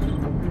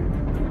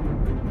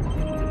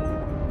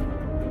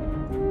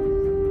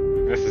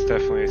 This is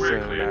definitely a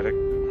cinematic.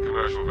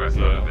 Commercial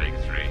vessel out of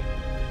Vegas 3.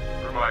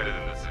 Provided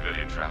that the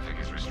civilian traffic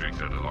is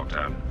restricted under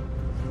lockdown.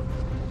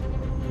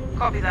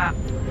 Copy that.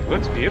 It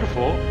looks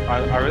beautiful.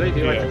 I really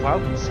do like the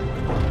clouds.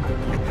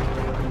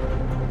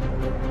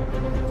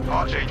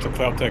 Archangel. The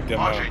cloud tech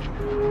demo.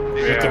 Archangel.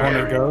 Is it the one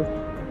that goes?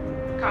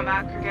 Come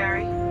back,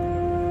 Gary.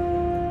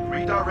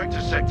 Redirect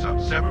to sector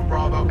 7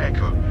 Bravo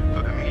Echo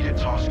for immediate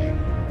tasking.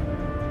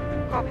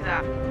 Copy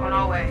that. On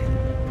our way.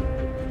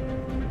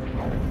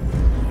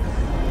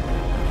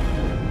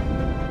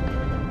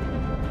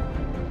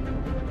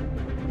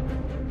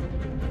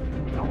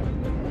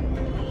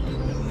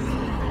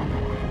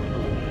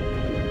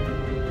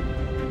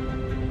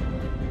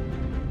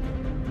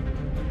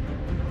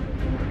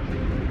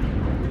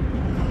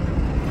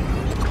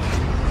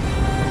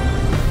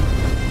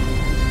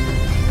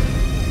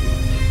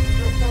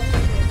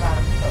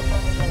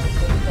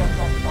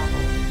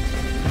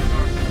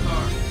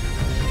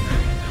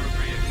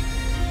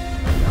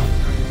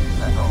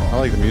 I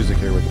like the music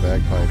here with the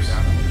bagpipes.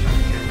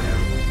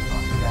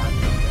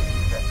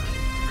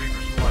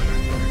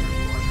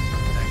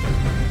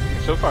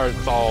 So far,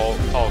 it's all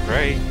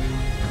great.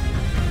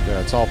 Yeah,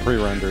 it's all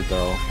pre-rendered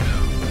though.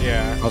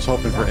 Yeah. I was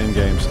hoping for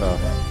in-game stuff.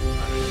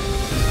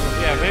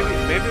 Yeah,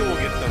 maybe we'll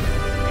get some.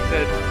 He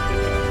said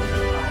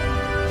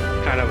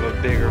it's kind of a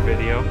bigger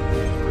video.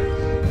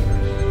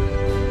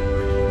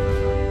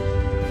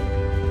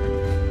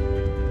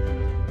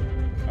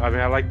 I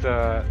mean, I like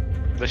the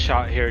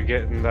shot here,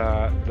 getting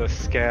the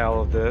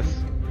scale of this.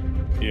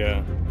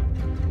 Yeah.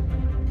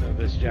 Of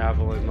this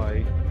javelin,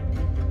 like,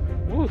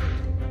 woof.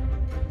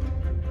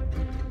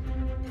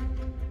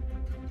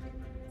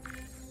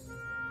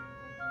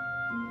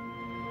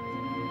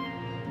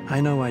 I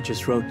know I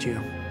just wrote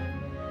you,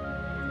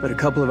 but a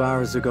couple of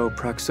hours ago,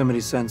 proximity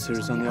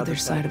sensors on the other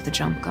side of the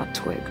jump got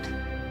twigged.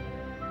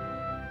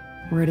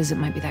 Word is it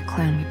might be that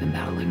clan we've been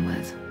battling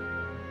with.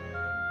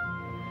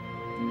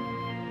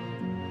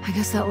 I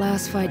guess that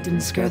last fight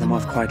didn't scare them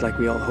off quite like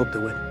we all hoped it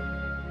would.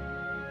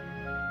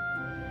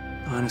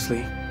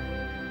 Honestly,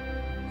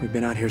 we've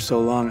been out here so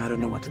long, I don't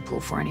know what to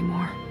pull for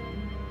anymore.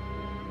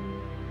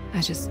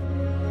 I just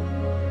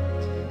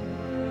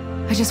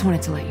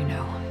wanted to let you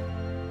know.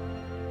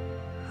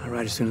 I'll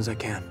ride as soon as I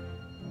can.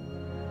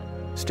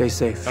 Stay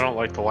safe. I don't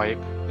like the wipe.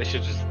 They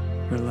should just.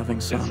 Your loving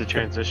son. It's the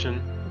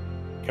transition.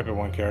 Kept it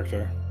one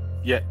character.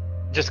 Yeah,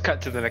 just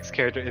cut to the next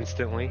character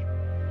instantly.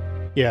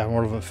 Yeah,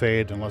 more of a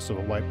fade and less of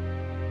a wipe.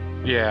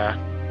 Yeah.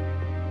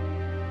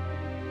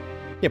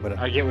 Yeah, but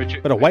I get what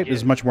you. But a wipe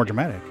is much more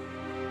dramatic.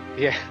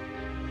 Yeah,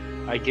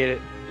 I get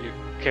it. Your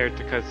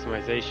character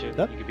customization.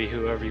 Yep. You can be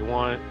whoever you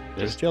want.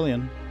 There's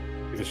Jillian.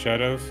 The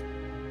shadows.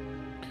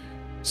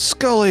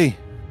 Scully.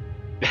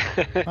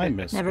 I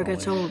miss. Never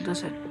gets old,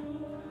 does it?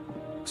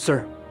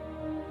 Sir.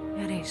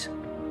 Eddie's.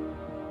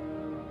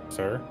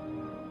 Sir.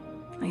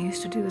 I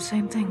used to do the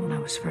same thing when I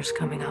was first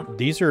coming up.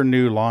 These are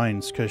new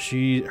lines because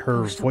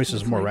her voice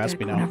is more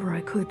raspy now. Whenever I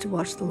could to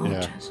watch the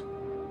launches. Yeah.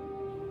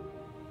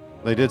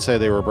 They did say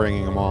they were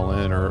bringing them all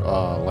in, or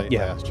late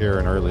past year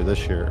and early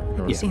this year.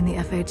 Have you seen the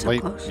F8s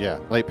up close? Yeah,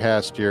 late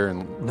past year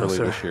and early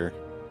this year.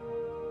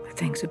 The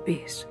thing's a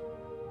beast.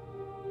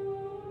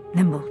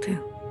 Nimble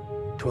too.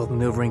 12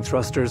 maneuvering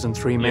thrusters and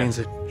 3 mains.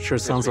 It sure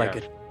sounds like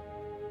it.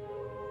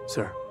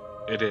 Sir.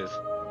 It is.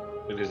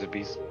 It is a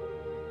beast.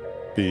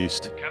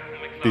 Beast.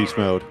 Beast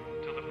mode.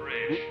 To the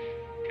bridge.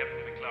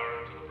 Captain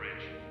McLaren to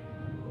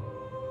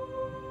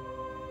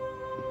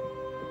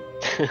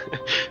the bridge.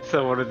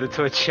 Someone in the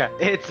Twitch chat.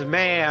 It's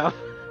ma'am.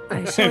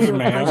 I saw you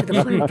apply to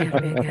the Flight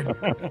Academy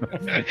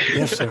again.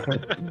 Yes, sir.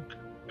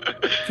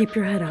 Keep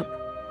your head up.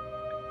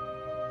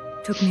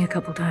 Took me a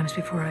couple times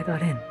before I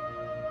got in.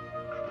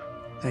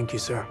 Thank you,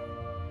 sir.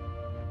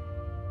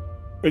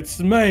 It's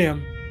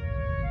ma'am.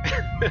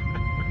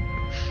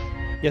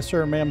 Yes,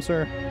 sir, ma'am,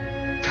 sir.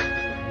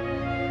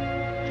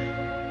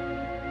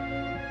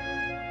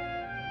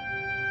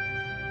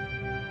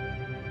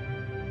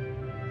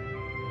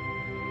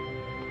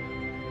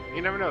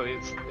 You never know.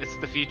 know. It's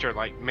the future.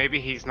 Like maybe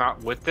he's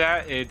not with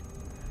that.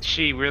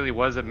 She really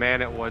was a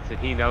man at once, and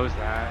he knows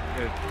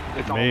that.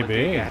 It's all a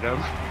dig at him.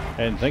 I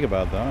didn't think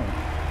about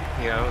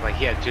that. You know, like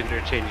he had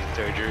gender changing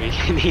surgery,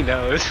 and he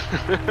knows.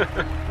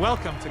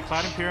 Welcome to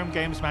Cloud Imperium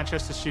Games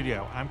Manchester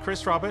Studio. I'm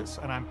Chris Roberts,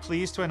 and I'm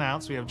pleased to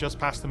announce we have just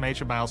passed a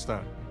major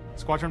milestone.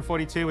 Squadron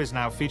 42 is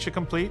now feature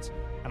complete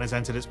and has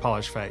entered its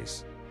polish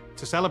phase.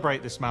 To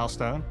celebrate this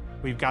milestone,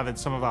 we've gathered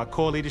some of our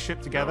core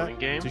leadership together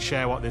to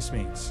share what this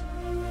means.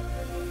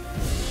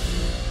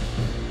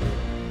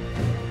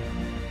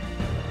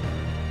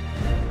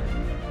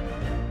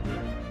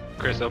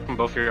 Chris, open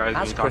both your eyes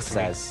As and Chris talk to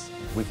me. says,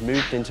 we've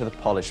moved into the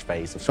polish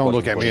phase of Don't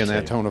look Squadron at me in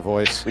 42, that tone of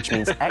voice. which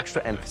means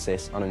extra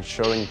emphasis on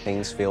ensuring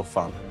things feel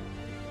fun.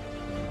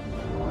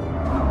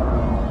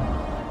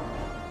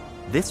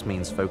 This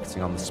means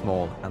focusing on the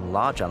small and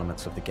large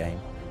elements of the game,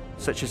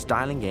 such as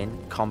dialing in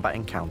combat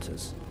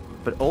encounters,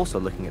 but also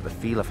looking at the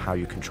feel of how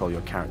you control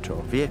your character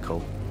or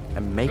vehicle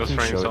and making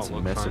sure it's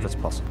immersive as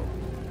possible.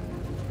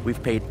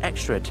 We've paid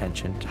extra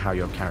attention to how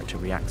your character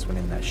reacts when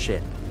in their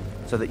ship,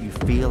 so that you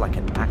feel like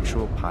an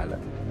actual pilot,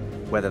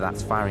 whether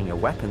that's firing your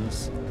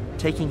weapons,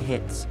 taking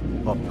hits,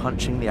 or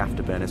punching the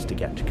afterburners to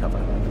get to cover.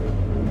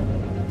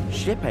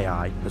 Ship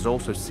AI has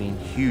also seen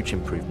huge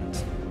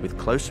improvements, with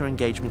closer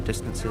engagement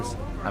distances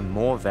and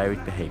more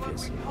varied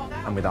behaviors.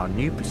 And with our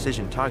new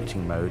precision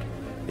targeting mode,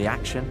 the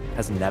action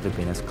has never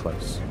been as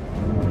close.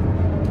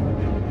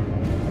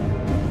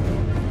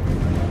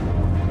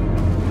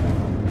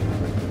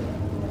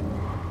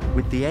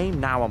 With the aim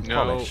now on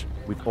polish,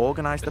 we've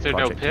organized the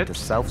project into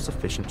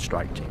self-sufficient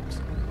strike teams,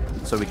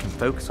 so we can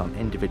focus on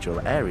individual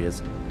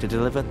areas to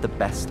deliver the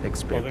best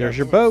experience. There's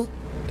your boat.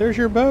 There's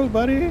your boat,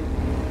 buddy.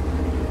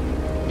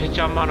 Bitch,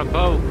 I'm on a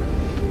boat.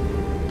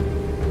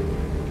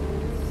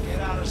 Get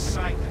out of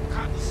sight. The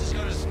Cutlass is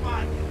gonna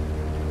spot you.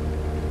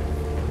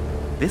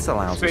 This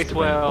allows us to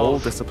bring all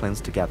disciplines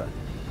together,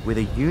 with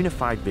a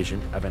unified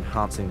vision of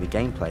enhancing the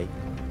gameplay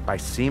by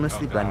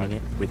seamlessly blending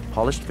it with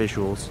polished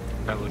visuals,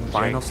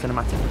 final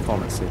cinematic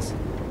performances,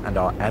 and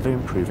our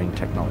ever-improving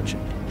technology.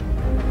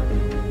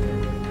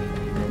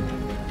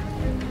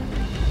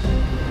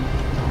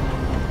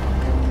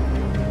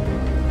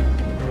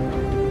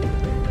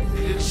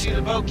 You didn't see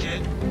the boat,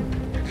 kid.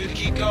 You're good to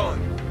keep going.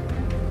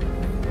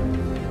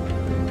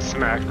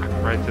 Smack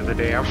right to the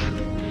dam.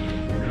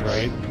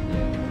 Right.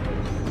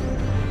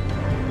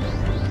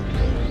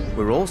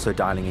 We're also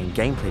dialing in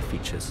gameplay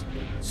features,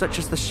 such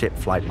as the ship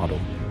flight model,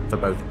 for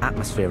both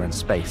atmosphere and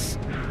space,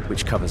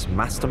 which covers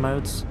master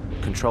modes,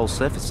 control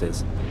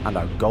surfaces, and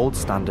our gold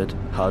standard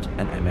HUD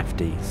and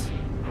MFDs.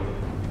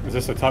 Is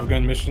this a Top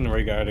Gun mission where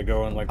you gotta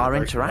go and like... Our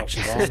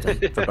interaction system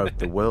for both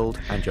the world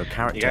and your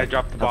character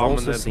have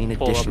also seen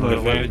pull up additional a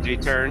development,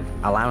 G-turn.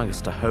 allowing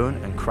us to hone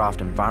and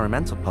craft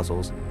environmental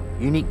puzzles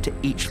unique to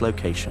each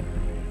location,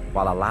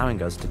 while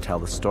allowing us to tell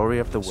the story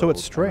of the world So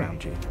it's Stray.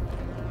 around you.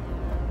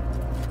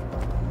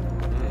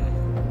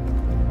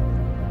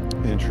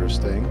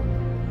 Interesting.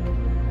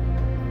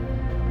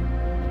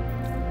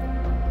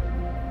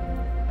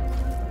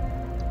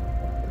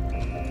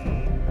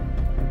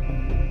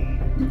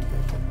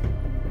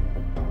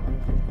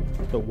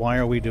 So why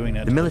are we doing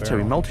that? The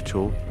military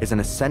multi-tool is an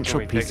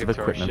essential piece of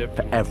equipment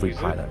for every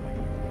pilot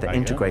that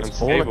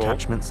integrates all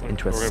attachments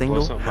into a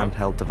single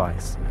handheld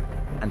device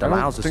and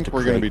allows us to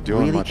create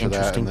really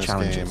interesting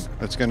challenges,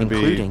 It's going to be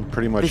including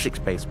pretty much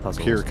physics-based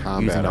puzzles pure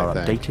combat, using our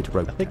I think. updated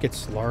rope. I think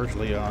it's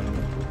largely on.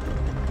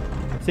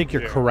 I think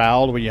you're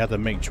corralled when you have to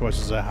make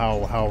choices of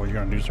how you're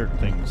going to do certain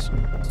things.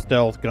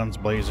 Stealth, guns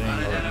blazing,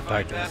 or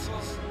tactical.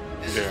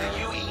 This is the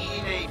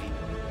UEE Navy.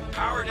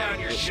 Power down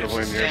your ships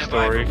and linear stand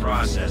by story. for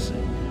processing.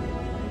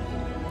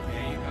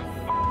 There you go.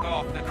 F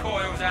off. The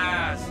coil's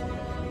ass.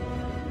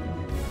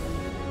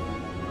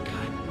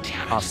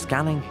 Our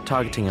scanning,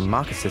 targeting, and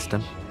marker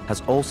system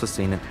has also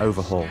seen an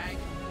overhaul,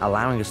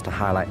 allowing us to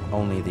highlight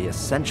only the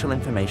essential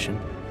information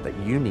that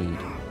you need,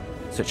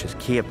 such as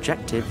key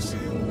objectives,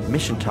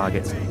 mission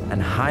targets,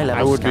 and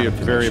high-level I would be scan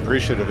very information,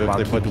 appreciative if while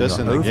they put keeping this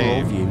your in the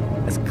overall game. view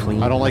as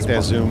clean I don't like as that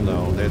possible. zoom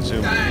though. That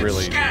zoom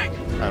really,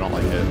 I don't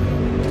like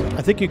it.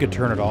 I think you could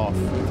turn it off.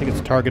 I think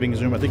it's targeting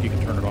zoom. I think you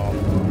can turn it off.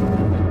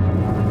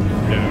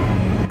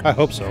 Yeah. I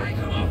hope so. I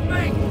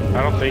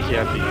don't think you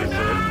have to use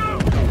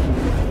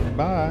it.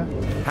 Bye.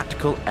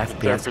 Tactical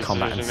FPS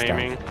combat and precision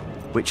aiming. stealth,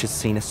 which has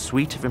seen a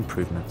suite of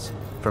improvements,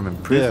 from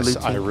improved This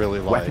looting, I really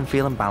weapon like.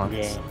 feel and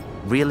balance,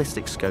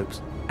 realistic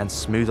scopes, and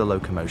smoother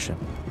locomotion,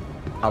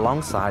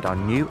 alongside our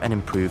new and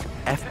improved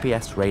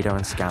FPS radar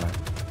and scanner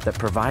that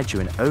provides you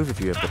an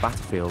overview of the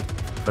battlefield,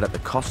 but at the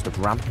cost of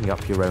ramping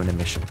up your own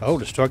emissions. Oh,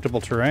 destructible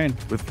terrain.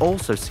 We've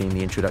also seen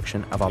the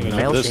introduction of our Yeah,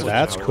 mail this-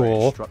 that's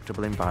cool.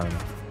 destructible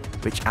environment,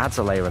 which adds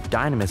a layer of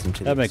dynamism to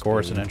the That'd make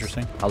Orison experience,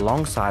 interesting.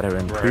 alongside our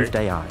improved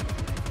AI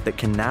that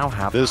can now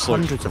have This looks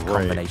hundreds of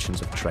great.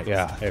 combinations of traits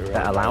Yeah, it really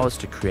that allow does. us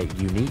to create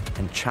unique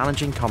and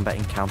challenging combat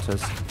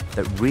encounters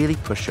that really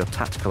push your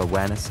tactical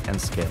awareness and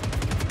skill.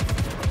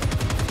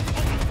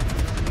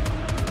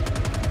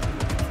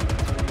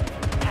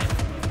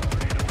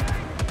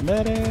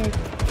 Medic.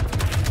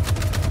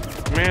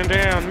 Man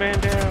down, man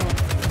down.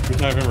 He's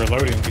not even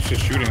reloading, he's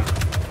just shooting.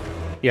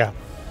 Yeah,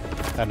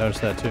 I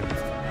noticed that too.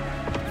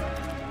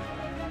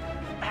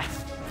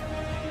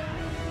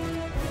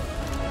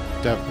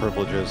 Dev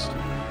privileges.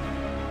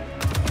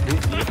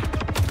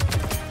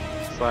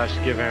 Slash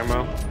give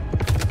ammo.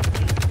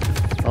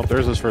 Oh,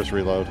 there's his first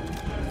reload. I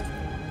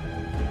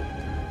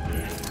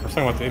was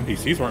talking about the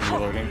NPCs weren't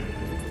reloading.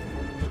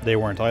 They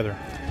weren't either.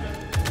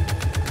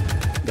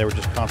 They were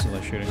just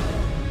constantly shooting.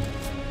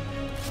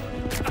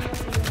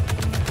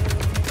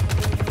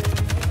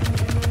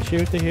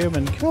 Shoot the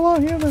human. Kill all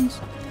humans.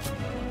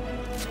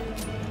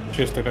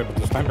 Just did it with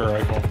the sniper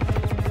rifle.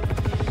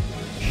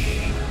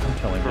 I'm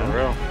telling you. For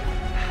real.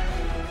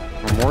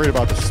 I'm worried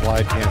about the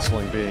slide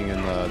canceling being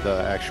in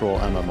the actual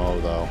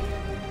MMO, though.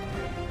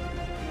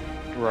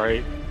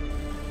 Right.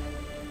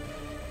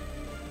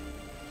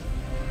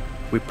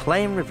 We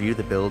play and review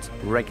the builds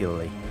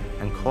regularly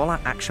and call out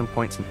action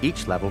points in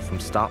each level from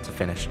start to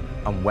finish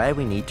and where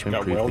we need to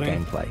improve the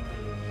gameplay.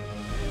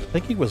 I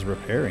think he was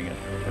repairing it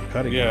or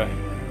cutting it.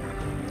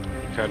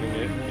 Cutting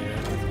it, yeah.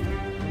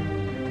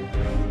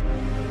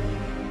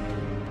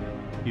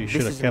 You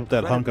should have kept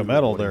that hunk of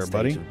metal there,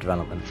 buddy.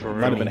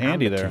 Might have been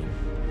handy there.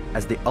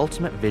 As the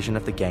ultimate vision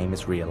of the game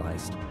is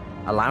realized,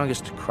 allowing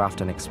us to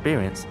craft an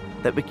experience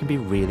that we can be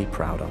really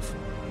proud of.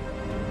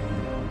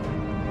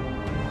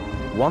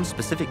 One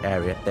specific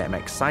area that I'm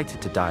excited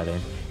to dial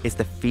in is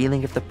the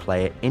feeling of the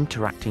player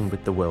interacting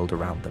with the world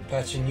around them.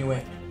 Patching you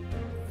in.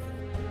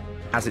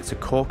 As it's a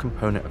core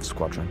component of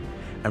Squadron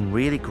and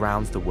really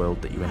grounds the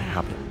world that you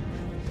inhabit.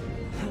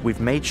 We've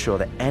made sure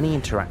that any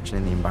interaction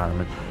in the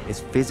environment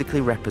is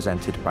physically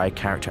represented by a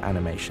character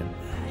animation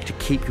to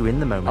keep you in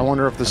the moment. I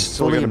wonder if this is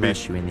still going to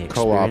be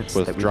co-op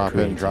with drop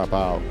in, drop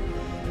out.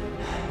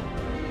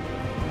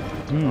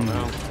 I don't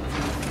know.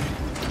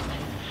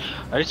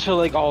 I just feel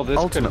like all this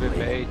could have been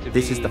made to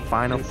this be is the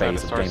final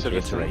phase of gameplay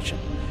iteration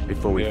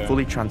before we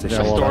fully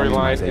transition to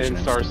storyline optimization in and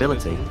Star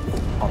stability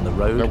on the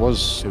road. That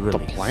was to the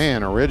release.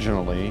 plan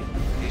originally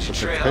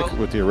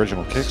with the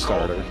original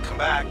Kickstarter. Come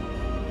back.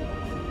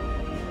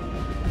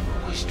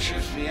 Always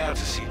trips me out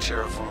to see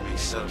terraforming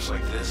setups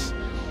like this.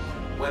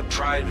 Web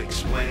Pride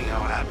explaining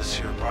how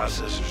atmosphere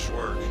processors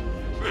work.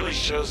 Really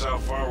shows how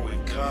far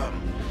we've come.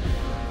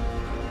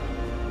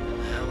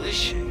 Hell is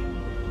she?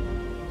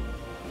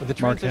 With the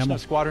transition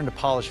of Squadron to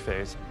Polish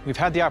phase, we've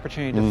had the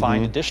opportunity to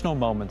find additional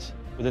moments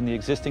within the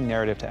existing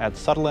narrative to add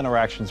subtle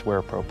interactions where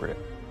appropriate.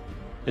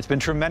 It's been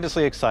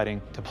tremendously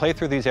exciting to play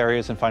through these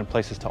areas and find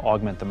places to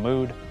augment the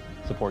mood,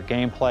 support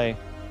gameplay,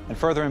 and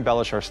further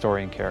embellish our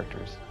story and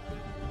characters.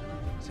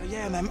 So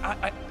yeah, man,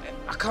 I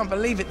can't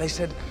believe it. They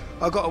said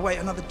I've got to wait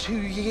another 2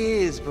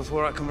 years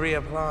before I can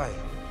reapply.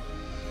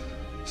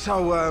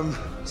 So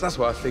that's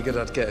why I figured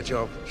I'd get a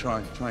job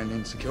trying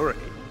in security,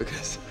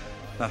 because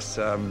that's,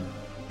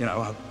 you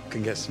know, I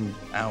can get some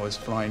hours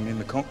flying in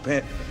the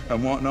cockpit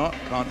and whatnot.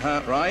 Can't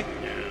hurt, right?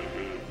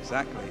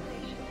 Exactly.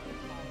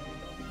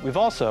 We've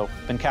also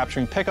been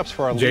capturing pickups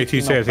for our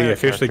JT says he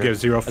officially gives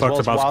zero fucks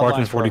about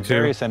Squadron 42.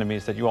 Various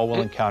enemies that you all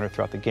will encounter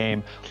throughout the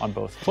game on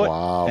both foot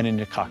and in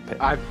your cockpit.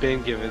 I've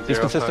been given These zero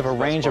consist of a fucks about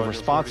range of Squadron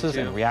responses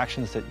 42. and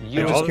reactions that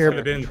you just care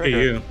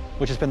trigger,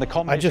 which has been the I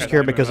culmination. just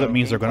care because it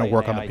means they're going to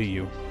work on the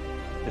PU.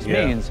 This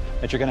means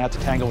that you're going to have to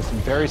tangle with some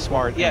very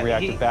smart and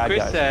reactive bad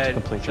guys to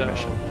complete your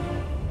mission.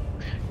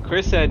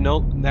 Chris said no.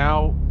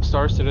 Now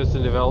Star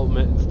Citizen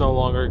development is no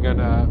longer going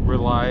to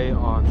rely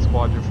on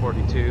Squadron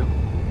 42.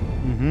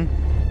 Mm-hmm.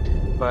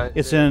 But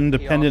it's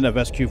independent of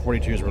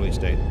SQ42's release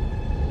date.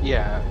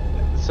 Yeah.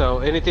 So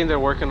anything they're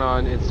working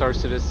on in Star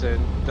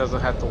Citizen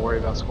doesn't have to worry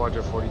about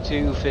Squadron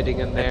 42 fitting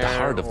in there. At the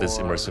heart of this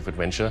immersive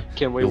adventure,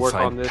 can we you'll work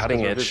on find this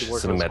cutting-edge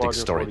cinematic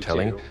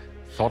storytelling,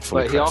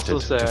 thoughtfully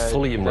crafted to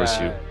fully immerse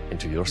you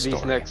into your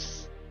story.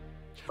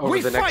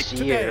 Over the next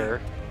year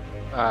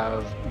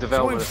of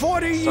development. So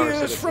in 40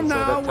 years from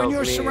now, when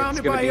you're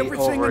surrounded by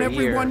everything and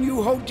everyone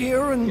you hold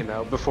dear, and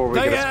before we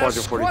they get a Squadron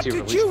ask, 42 what did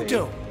release you date.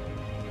 do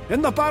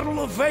in the Battle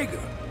of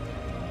Vega?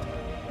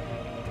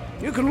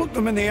 You can look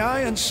them in the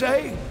eye and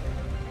say,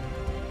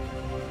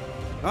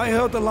 I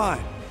held the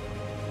line.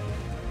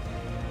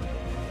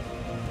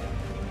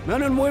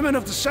 Men and women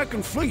of the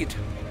Second Fleet,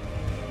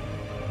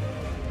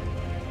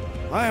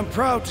 I am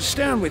proud to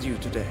stand with you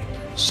today.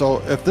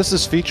 So if this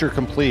is feature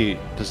complete,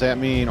 does that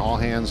mean all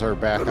hands are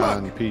back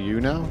on PU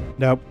now?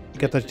 Nope.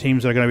 Get the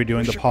teams that are going to be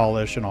doing the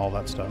polish and all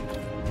that stuff.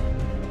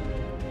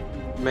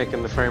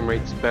 Making the frame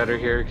rates better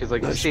here, because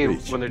like you see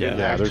when they're doing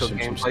the actual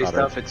gameplay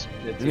stuff, it's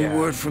Any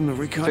word from the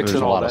recon?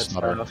 fixing all that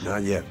stuff.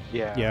 Not yet.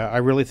 Yeah, I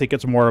really think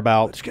it's more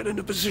about Let's get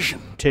into position.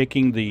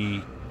 taking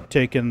the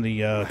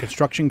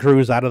construction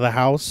crews out of the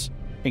house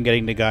and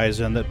getting the guys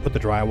in that put the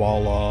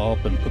drywall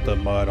up and put the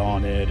mud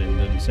on it and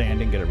then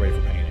sanding, get it ready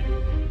for painting.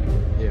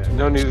 Yeah,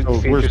 no new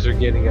features are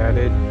getting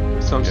added.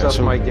 Some stuff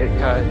might get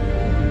cut.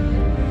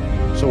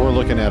 So we're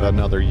looking at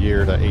another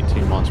year to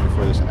 18 months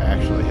before this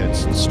actually hits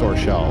store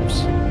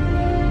shelves.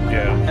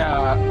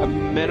 A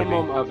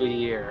minimum of a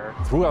year.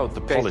 Throughout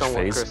the based polish on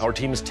what phase, Chris- our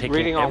team is taking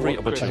reading on every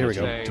what Chris opportunity was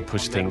saying, to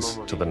push a things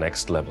minimum of to a the year.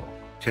 next level.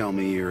 Tell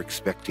me you're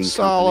expecting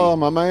Sala,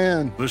 my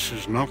man. This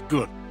is not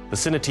good. The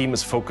Cine team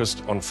is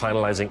focused on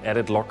finalizing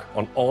edit lock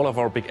on all of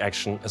our big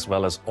action as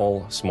well as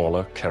all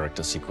smaller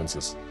character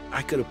sequences.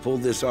 I could have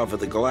pulled this off of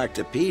the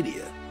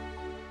Galactopedia.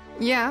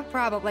 Yeah,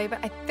 probably, but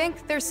I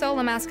think their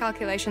solar mass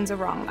calculations are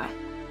wrong, though.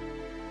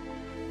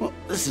 Well,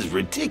 this is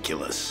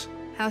ridiculous.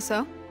 How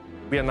so?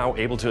 We are now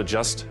able to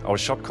adjust our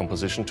shot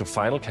composition to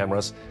final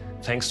cameras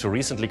thanks to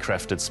recently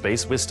crafted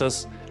space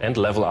vistas and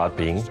level art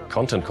being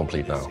content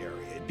complete now.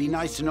 It'd be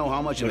nice to know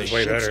how much of a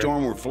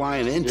shitstorm we're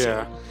flying into.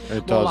 Yeah, it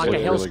More does like look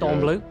a hailstorm,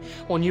 really Blue.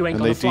 Or you ain't and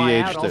gonna they fly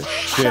out. de-aged the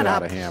shit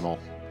out of Hamill.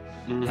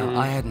 Now,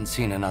 I hadn't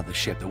seen another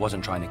ship that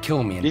wasn't trying to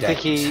kill me in Do you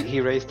think days, he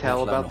raised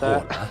hell let about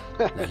alone that? a Horda,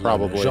 let alone a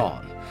Probably.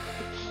 Jean.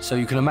 So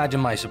you can imagine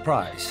my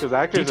surprise. Because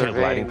actors Detailed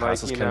are lighting vain,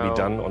 passes like, can be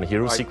done on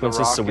hero like sequences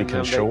The Rock so we and can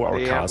them, show our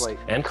they have, cast like,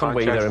 and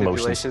convey their contract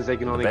emotions stipulations they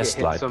can in the only best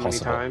get hit light so many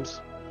possible.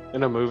 times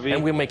in a movie.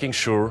 And we're making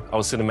sure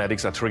our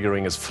cinematics are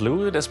triggering as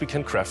fluid as we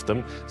can craft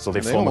them so they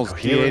And they form a almost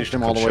coherent de-aged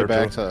him all the way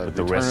back concerto to with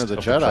the Return rest of the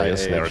of Jedi the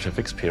player's age. narrative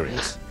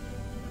experience.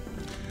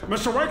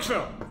 Mr.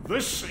 Wexler,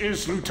 this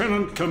is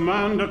Lieutenant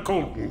Commander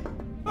Colton.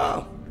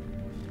 Oh,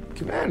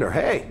 Commander,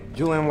 hey.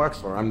 Julian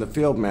Wexler. I'm the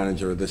field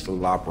manager of this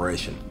little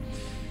operation.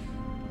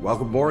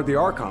 Welcome aboard the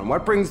Archon.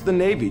 What brings the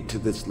Navy to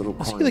this little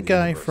Is corner he the of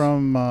guy universe?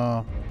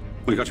 from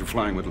We got you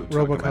flying with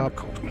Lieutenant Commander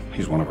Colton.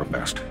 He's one of our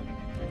best.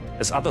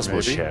 As others will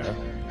Maybe. share,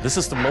 this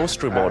is the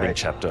most rewarding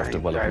chapter of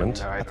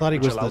development, I thought he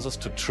which was allows the us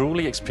to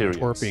truly experience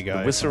twerpy guy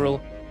the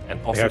visceral and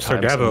Yeah, Sir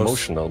oftentimes Davos.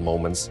 emotional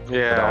moments that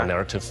Yeah. our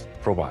narrative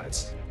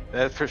provides.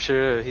 That's for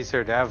sure. He's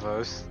Sir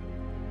Davos.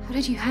 How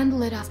did you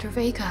handle it after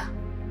Vega?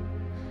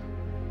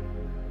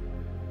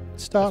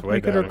 Stop way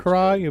making her better.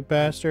 cry, you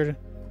bastard.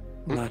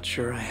 I'm not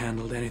sure I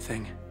handled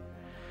anything.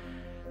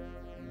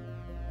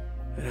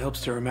 It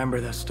helps to remember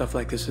that stuff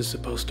like this is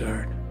supposed to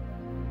hurt.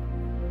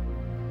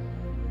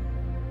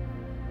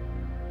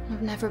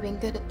 I've never been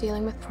good at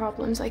dealing with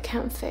problems I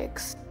can't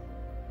fix.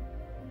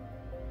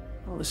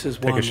 Well, this is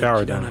Take a one shower, that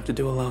you don't then. have to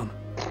do alone.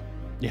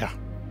 Yeah.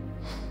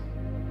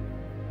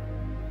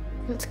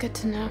 That's good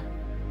to know.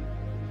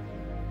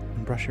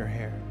 And brush your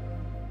hair.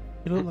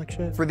 You look like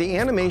shit. For the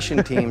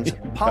animation teams,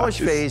 polish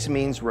phase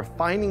means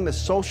refining the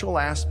social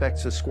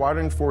aspects of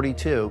Squadron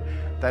 42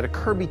 that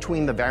occur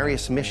between the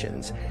various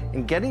missions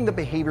and getting the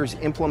behaviors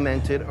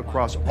implemented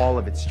across all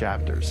of its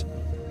chapters.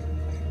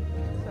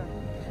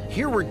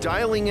 Here we're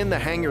dialing in the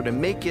hangar to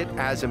make it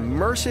as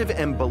immersive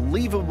and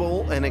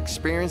believable an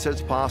experience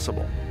as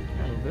possible.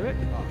 Do it.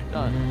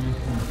 Done.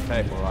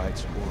 Okay. All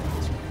right.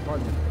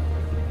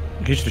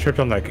 He should have tripped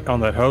on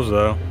that hose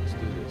though. Let's do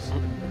this. I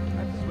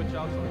have to switch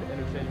out so the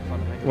interchange is on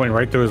the hangar. Went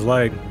right through his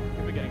leg.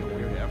 We're getting a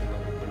weird airflow.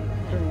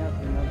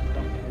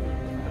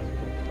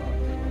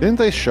 Didn't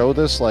they show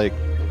this like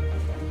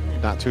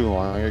not too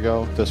long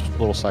ago? This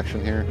little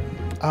section here.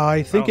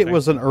 I think it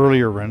was an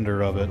earlier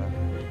render of it.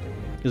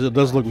 Because it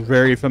does look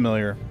very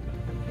familiar.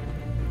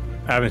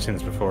 I haven't seen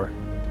this before.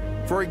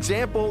 For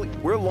example,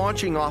 we're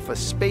launching off a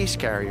space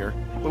carrier,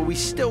 but we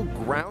still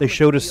ground. They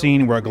showed a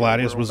scene where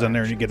Gladius was in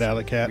there and you get out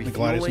of the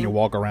Gladius and you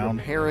walk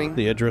around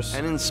the Idris.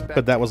 and inspect,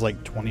 But that was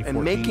like 2014,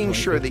 and making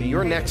sure that 2015.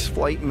 your next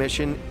flight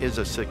mission is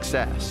a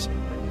success.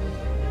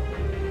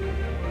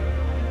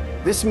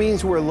 This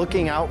means we're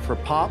looking out for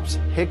pops,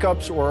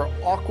 hiccups, or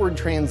awkward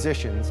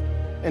transitions,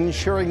 and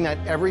ensuring that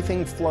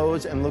everything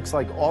flows and looks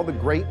like all the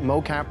great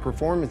mocap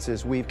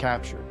performances we've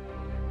captured.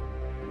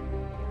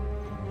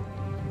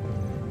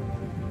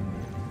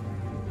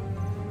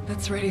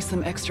 Let's ready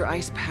some extra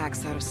ice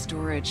packs out of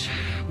storage.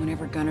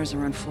 Whenever gunners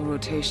are on full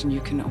rotation,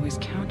 you can always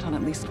count on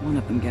at least one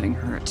of them getting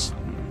hurt.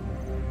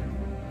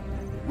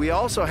 We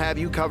also have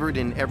you covered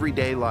in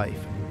everyday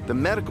life. The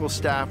medical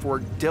staff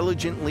work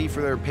diligently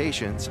for their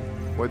patients,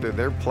 whether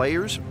they're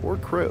players or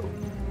crew.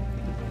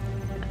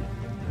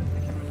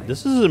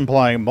 This is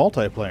implying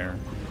multiplayer.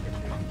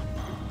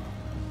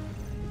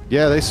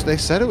 Yeah, they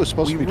said it was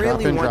supposed to be drop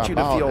really in, want drop you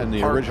to out feel in the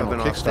part original of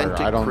an Kickstarter. authentic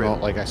I don't know.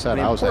 crew. Like I said,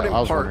 An I was important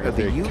wondering part if of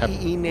the they kept,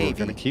 UEE were Navy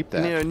going to keep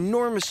in that. an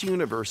enormous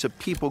universe of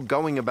people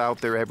going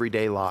about their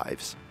everyday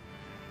lives.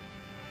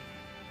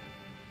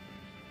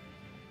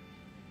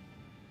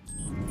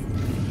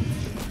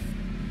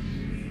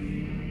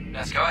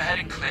 Let's go ahead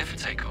and clear for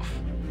takeoff.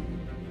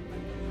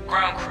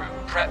 Ground crew,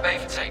 prep bay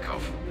for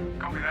takeoff.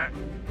 Copy that.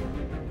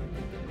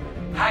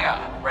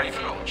 Hangar, ready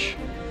for launch.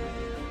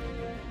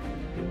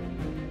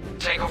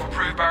 Takeoff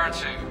approved, Baron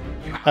 2.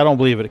 I don't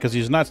believe it, because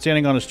he's not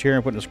standing on his chair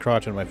and putting his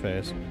crotch in my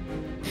face.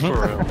 For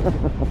real.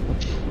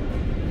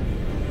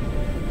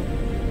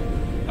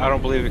 I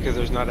don't believe it because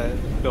there's not a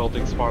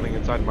building spawning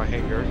inside my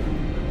hangar.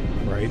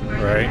 Right.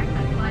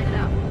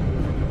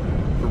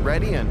 We're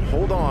ready and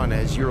hold on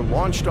as you're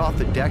launched off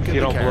the deck of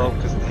You the don't blow carrier.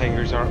 because the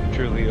hangars aren't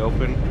truly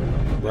open.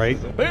 Right.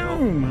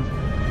 Boom!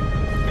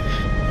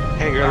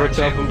 Hangar looks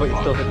open, but you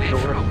still hit the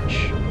door.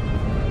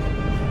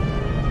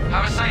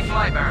 Have a safe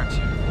flight, Baron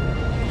 2.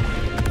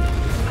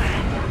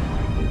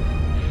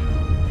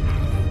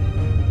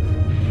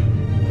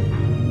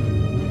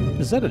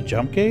 Is that a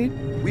jump gate?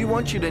 We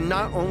want you to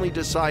not only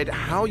decide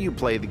how you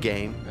play the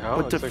game,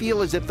 but to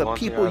feel as if the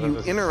people you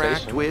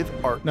interact with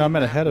are I'm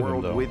ahead of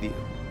him, though. with you.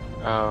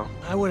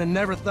 I would have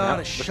never thought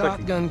a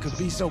shotgun could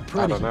be so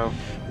pretty. I don't know.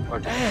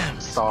 Like damn,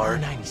 star.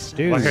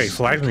 Dude, like, hey,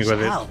 flagged me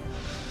with it.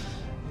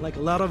 Like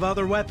a lot of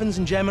other weapons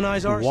in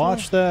Gemini's arsenal.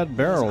 Watch that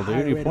barrel,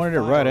 dude. You pointed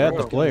it right at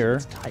the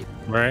player.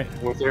 Right.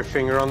 With their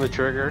finger on the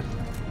trigger.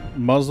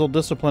 Muzzle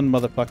discipline,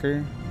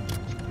 motherfucker.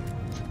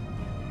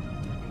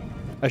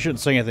 I shouldn't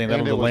say anything.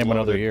 That'll delay him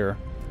another year.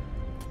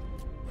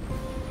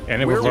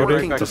 And it was loaded. We're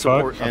working to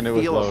support a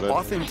feel of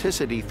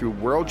authenticity through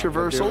world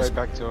traversals,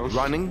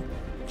 running,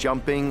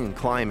 jumping, and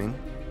climbing,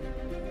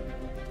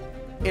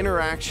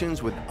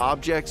 interactions with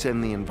objects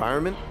and the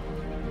environment,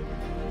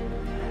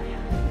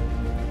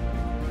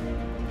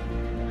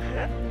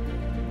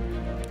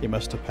 he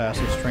must have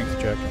passed his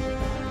strength check.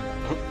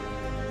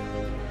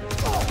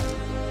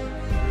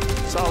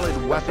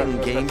 solid weapon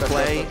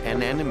gameplay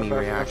and enemy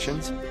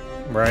reactions.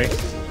 Right.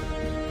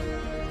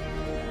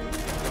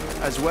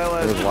 As well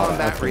as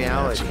combat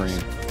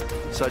realities,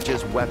 such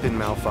as weapon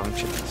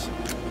malfunctions.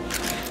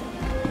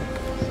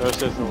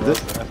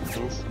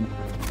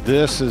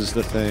 This is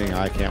the thing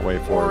I can't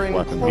wait for. Or in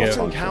weapon close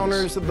malfunctions.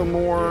 encounters of the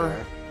more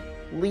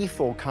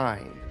lethal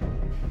kind.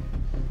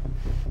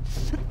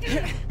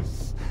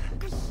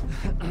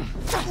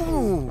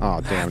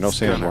 Oh damn! No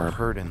sandworm.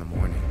 Hurt in the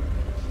morning.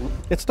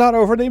 It's not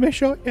over. They may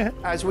show it yet.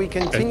 As we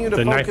continue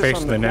to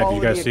focus on the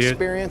quality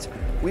experience,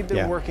 we've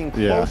been working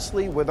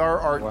closely with our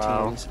art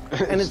teams,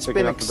 and it's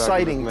been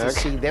exciting to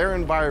see their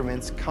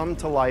environments come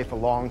to life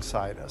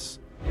alongside us.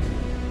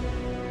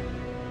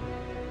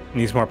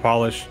 Needs more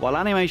polish. While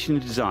animation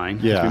and design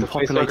has been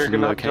populating the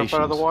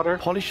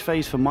locations, polish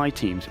phase for my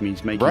teams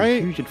means making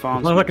huge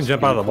advancements. Well, I can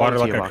jump out of the water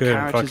like I could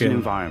in fucking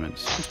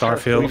environments.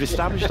 Starfield. We've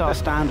established our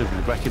standard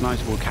with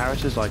recognizable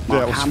characters like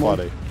Mark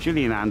Hamill,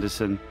 Gillian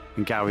Anderson,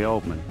 and Gary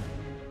Oldman.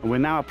 And we're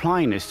now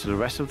applying this to the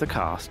rest of the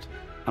cast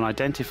and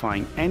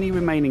identifying any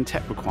remaining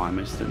tech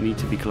requirements that need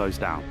to be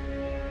closed out.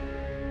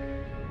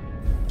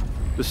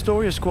 The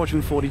story of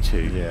Squadron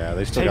 42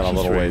 they still got a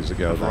little ways to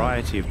go. A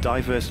variety of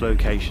diverse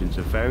locations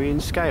of varying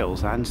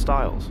scales and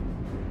styles.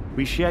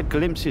 We shared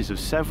glimpses of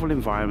several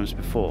environments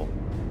before,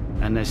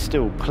 and there's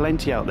still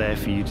plenty out there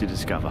for you to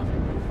discover.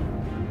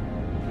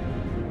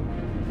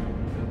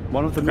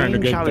 One of the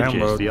main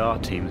challenges the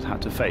art team has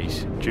had to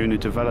face during the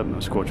development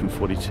of Squadron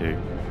 42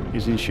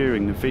 is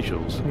ensuring the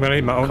visuals. I'm gonna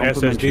need my own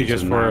SSD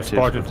just for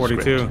Squadron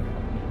 42.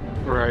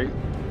 Right.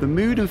 The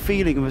mood and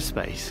feeling of a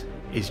space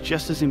is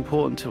just as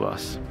important to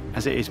us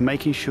as it is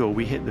making sure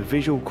we hit the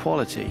visual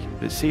quality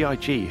that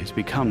CIG has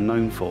become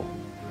known for.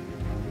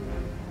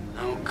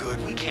 Oh, good.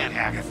 We can't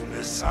hack it from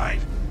this side.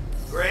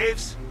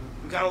 Graves,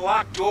 we've got a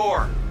locked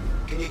door.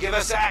 Can you give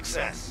us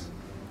access?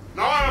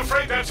 No, I'm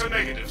afraid that's a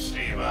negative,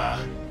 Steve.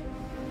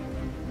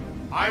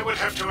 I would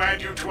have to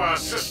add you to our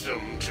system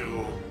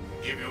to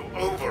give you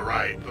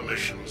override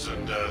permissions,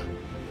 and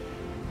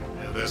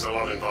there's a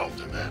lot involved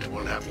in that. It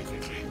won't happen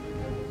quickly.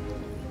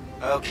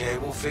 Okay,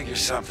 we'll figure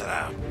something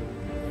out.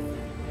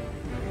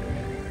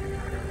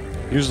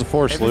 Use the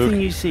Force, Luke.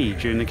 Everything you see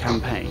during the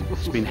campaign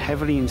has been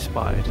heavily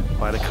inspired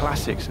by the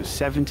classics of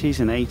 70s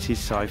and 80s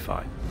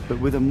sci-fi, but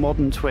with a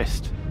modern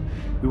twist.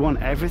 We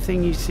want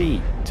everything you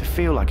see to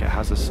feel like it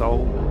has a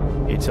soul,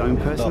 its own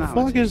personality,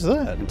 the fuck is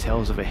that? And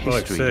tells of a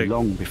history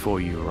long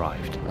before you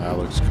arrived. That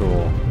looks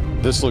cool.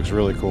 This looks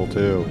really cool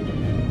too.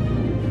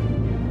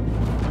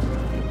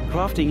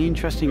 Crafting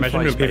interesting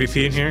flight spaces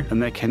PvP in here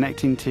and their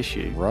connecting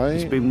tissue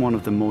has been one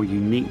of the more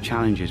unique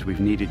challenges we've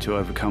needed to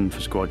overcome for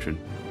Squadron.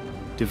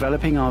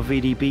 Developing our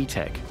VDB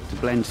tech to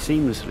blend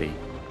seamlessly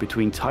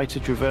between tighter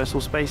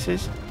traversal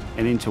spaces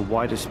and into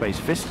wider space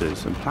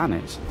vistas and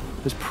planets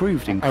has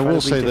proved incredibly I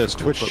will say this: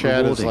 difficult Twitch but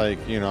chat is rewarding,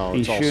 like, you know,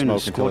 it's all ensuring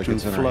smoke that until it Squadron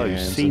gets in our flows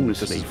hands.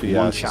 seamlessly from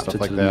one chapter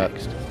like to that. the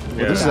next.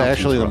 Well, this is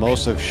actually the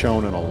most I've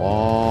shown in a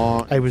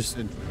long.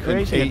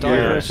 Creating a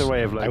diverse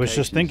array of locations I was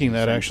just thinking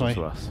that actually.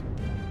 to us.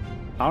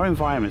 Our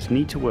environments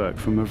need to work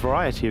from a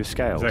variety of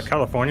scales. Is that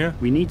California?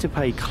 We need to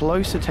pay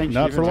close attention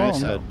Not to for long.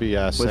 detail, Said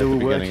BS whether at the we're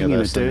beginning working of in a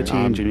this, and dirty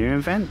I'm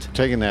engineering vent,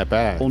 taking that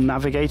back, or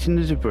navigating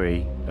the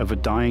debris of a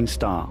dying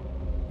star,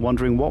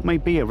 wondering what may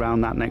be around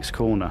that next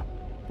corner,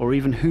 or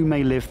even who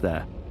may live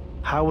there.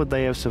 How would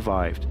they have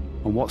survived,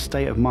 and what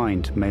state of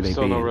mind may they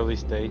Still be no in?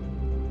 release date.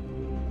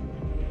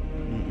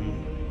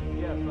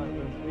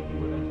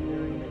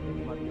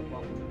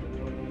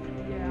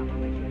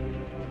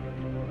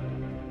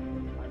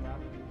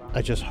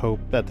 I just hope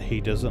that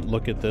he doesn't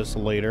look at this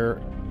later,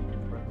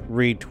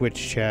 read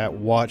Twitch chat,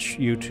 watch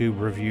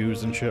YouTube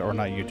reviews and shit, or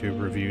not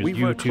YouTube reviews,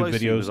 YouTube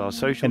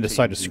videos, and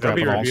decide to scrap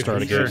it all and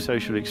start again.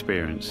 Social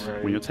experience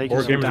when you're taking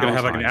Or game's gonna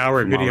have like an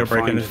hour video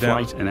breaking this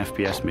down. Flight and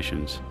FPS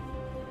missions,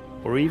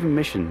 or even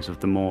missions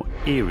of the more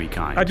eerie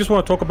kind. I just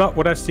want to talk about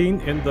what I've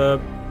seen in the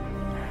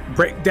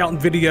breakdown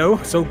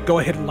video, so go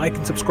ahead and like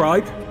and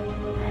subscribe.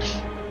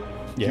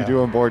 You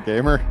doing Board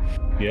Gamer?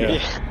 Yeah.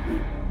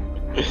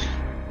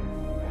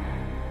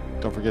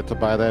 Don't forget to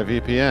buy that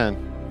VPN.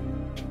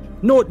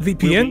 No,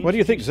 VPN? What do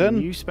you think, Zen?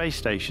 New space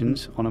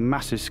stations on a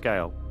massive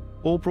scale,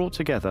 all brought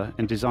together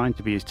and designed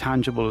to be as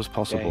tangible as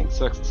possible.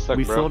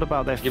 We bro. thought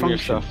about their Give me your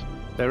function,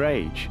 stuff. their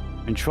age,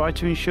 and tried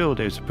to ensure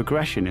there's a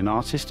progression in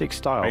artistic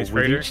style Space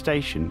with Raider? each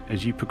station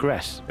as you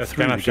progress That's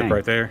through kind the of ship game.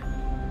 right there.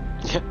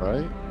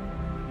 Right?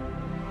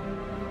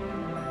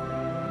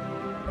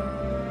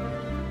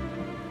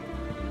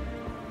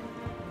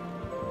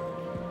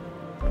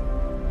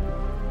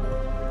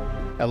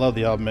 I love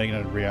the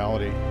augmented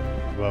reality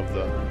above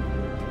the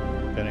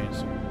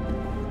pennies.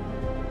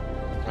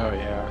 Oh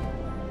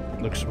yeah.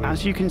 Looks sweet.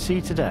 As you can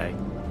see today,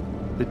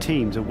 the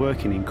teams are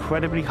working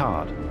incredibly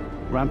hard,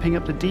 ramping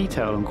up the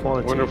detail and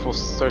quality Wonderful.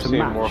 Start to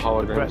seeing match more the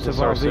holograms breadth of of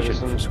Star our vision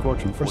Citizen. for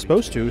Squadron 42. We're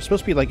supposed to. It's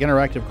supposed to be like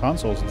interactive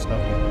consoles and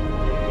stuff.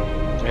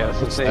 Yeah,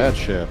 so What's that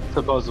shit?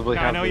 supposedly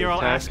Now, I have know the you're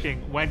all tech.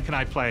 asking, when can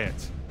I play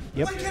it?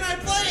 Yep. When can I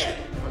play it?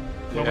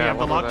 When we Yeah, have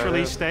the I wonder locked what that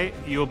release is. date,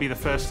 you'll be the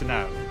first to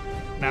know.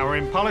 Now we're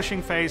in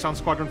polishing phase on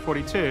Squadron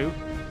 42.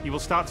 You will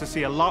start to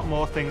see a lot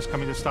more things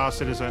coming to Star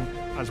Citizen,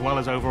 as well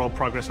as overall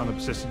progress on the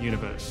persistent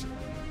universe.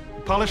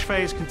 The polish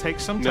phase can take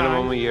some time.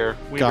 Minimum a year.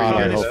 We've God,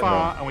 come I this hope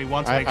far, so. and we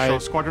want to make sure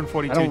Squadron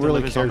 42 I don't really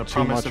delivers care on the too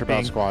promise much of about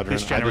being Squadron.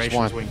 this I just generation's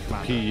want wing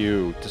commander.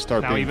 PU to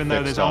start Now, being even though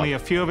fixed there's up. only a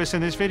few of us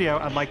in this video,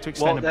 I'd like to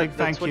extend a big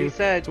thank you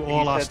to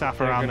all our staff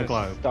around the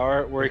globe.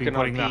 Start Who've working been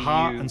putting their on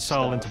heart PU and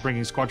soul stuff. into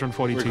bringing Squadron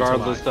 42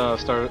 Regardless to life. of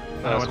Star,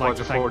 And I would like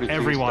to Squadron thank 42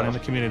 everyone in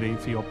stuff. the community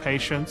for your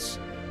patience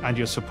and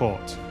your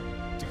support.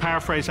 To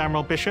paraphrase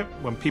Admiral Bishop,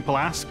 when people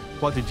ask,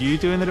 what did you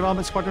do in the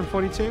development of Squadron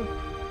 42?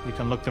 You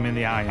can look them in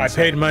the eye and I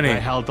say, paid money. I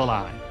held the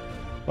line.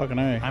 Fucking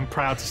A. I'm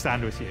proud to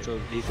stand with you. So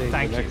he thinks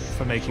Thank the you next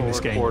for making this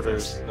 4 game with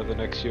us. quarters of the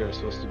next year are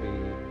supposed to be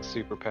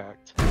super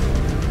packed.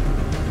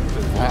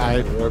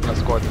 I We're about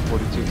Squadron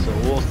 42, so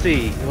we'll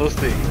see. We'll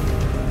see.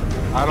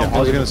 I don't. I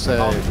was believe gonna it's say,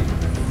 policy.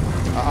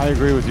 I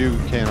agree with you,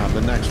 Canon.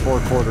 The next 4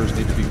 quarters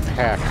need to be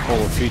packed full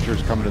of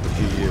features coming to the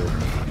PU.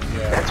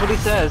 Yeah. That's what he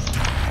says.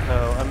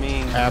 So I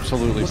mean,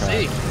 Absolutely we'll packed.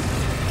 see.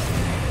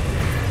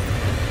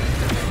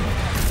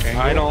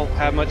 I don't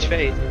have much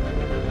faith.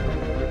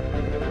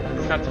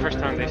 It's not the first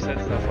time they've said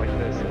stuff like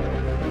this.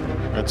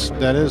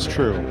 That is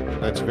true.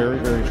 That's very,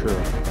 very true.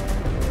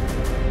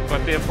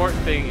 But the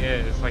important thing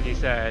is, like he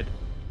said,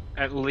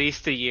 at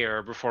least a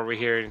year before we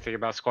hear anything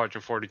about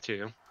Squadron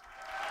 42.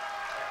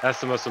 That's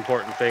the most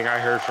important thing I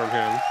heard from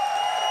him.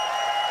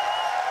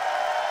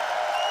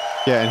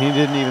 Yeah, and he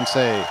didn't even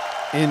say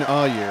in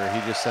a year. He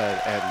just said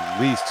at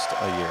least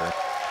a year.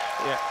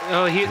 Yeah,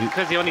 no,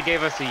 because he only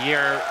gave us a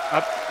year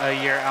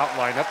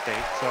outline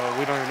update, so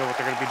we don't even know what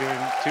they're going to be doing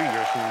 2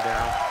 years from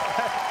now.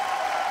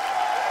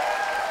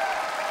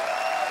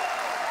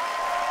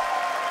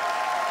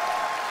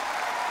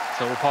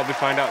 So we'll probably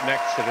find out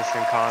next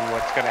CitizenCon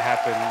what's going to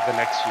happen the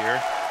next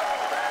year.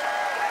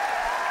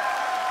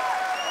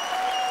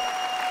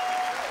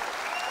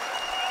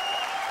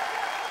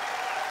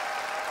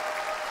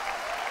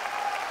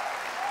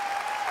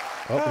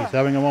 Oh, he's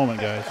having a moment,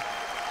 guys.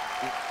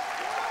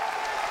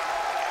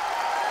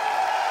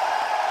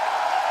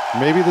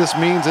 Maybe this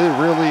means it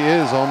really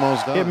is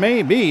almost done. It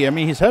may be. I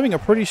mean, he's having a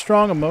pretty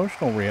strong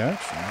emotional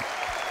reaction.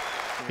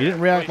 He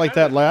didn't react like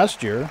that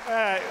last year.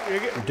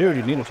 Dude,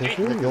 you need a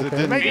tissue? You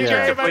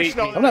okay?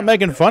 I'm not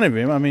making fun of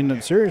him. I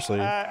mean, seriously.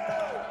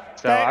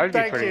 So I'd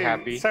be pretty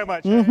happy. So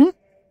much.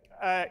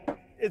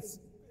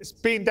 It's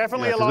been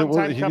definitely Yeah, a 'cause long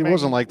time he coming.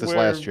 wasn't like this where,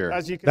 last year.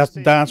 As you can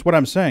That's what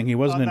I'm saying. He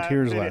wasn't on in that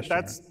tears video, last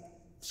year. That's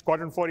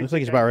Squadron 42. Looks like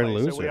he's about ready to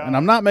gameplay, lose so it. we And are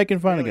I'm not making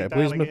fun of really it.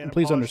 Please, dialing it and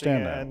please polishing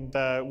understand it,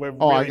 that. And we're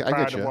Oh, really I proud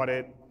get of you. what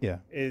it Yeah.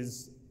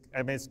 is.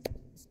 I mean,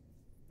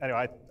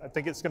 anyway, I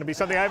think it's going to be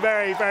something I'm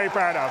very, very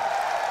proud of.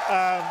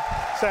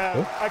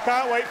 So I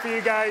can't wait for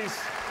you guys.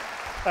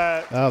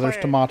 Oh, there's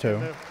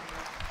tomato.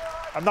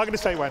 I'm not going to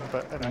say when,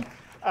 but anyway.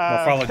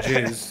 I'll follow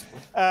jizz.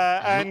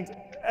 And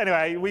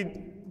anyway, we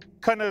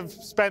kind of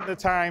spent the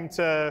time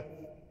to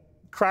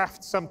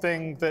craft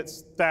something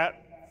that's that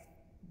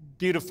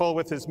beautiful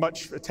with as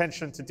much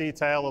attention to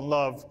detail and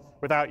love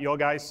without your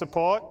guys'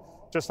 support.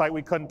 Just like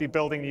we couldn't be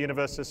building the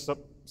universe of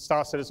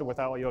Star Citizen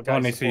without your guys'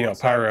 Only support.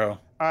 see Pyro.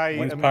 I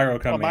When's am, Pyro on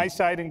coming? my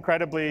side,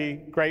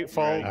 incredibly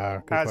grateful, good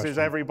as is question.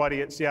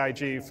 everybody at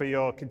CIG, for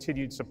your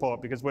continued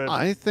support, because we're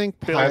I think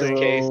building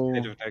Pyro.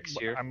 End of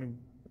next year. I mean,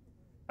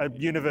 a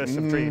universe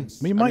of dreams.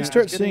 We I might mean,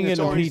 start it's getting seeing it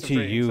the in stories of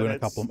dreams, PTU and in a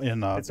couple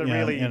in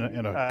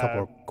a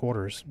couple of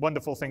quarters.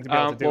 Wonderful thing to be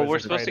able to do. Well, as we're a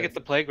supposed to creative. get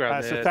the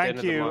playground. So at the thank end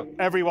of the you, month.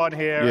 everyone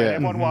here, Yeah, and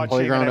everyone watching,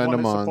 Playground and end of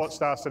everyone that month. supports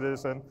Star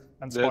Citizen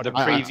and The Squadron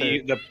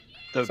preview, 42.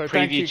 the So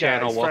thank you preview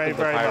channel. guys Welcome very, to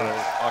very Pyro,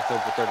 much.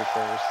 October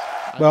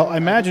 31st. Well, I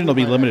imagine it'll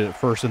be limited at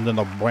first, and then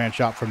they'll branch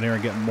out from there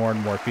and get more and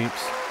more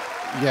peeps.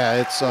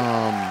 Yeah, it's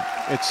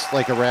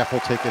like a raffle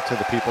ticket to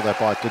the people that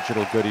bought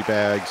digital goodie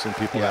bags and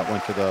people that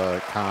went to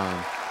the con.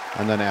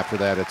 And then after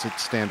that, it's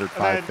standard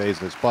 5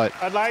 phases. But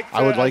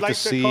I would like to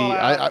see,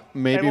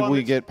 maybe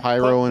we get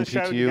Pyro and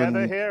PTU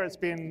in here. It's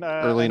been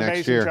early an next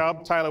amazing year.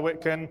 job. Tyler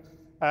Whitkin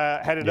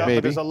headed up, Maybe.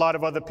 but there's a lot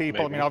of other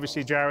people. I Maybe. mean,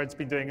 obviously Jared's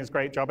been doing his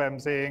great job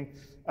emceeing.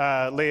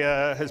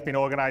 Leah has been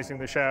organizing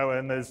the show,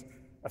 and there's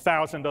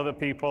 1,000 other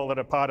people that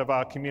are part of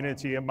our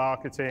community and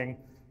marketing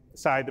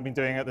side that have been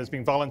doing it. There's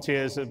been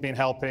volunteers that have been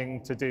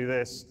helping to do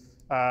this.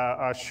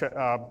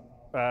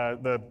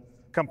 the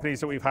companies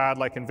that we've had,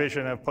 like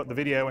Envision, have put the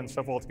video and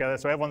stuff all together.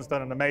 So everyone's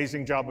done an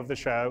amazing job of the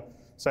show.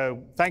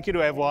 So thank you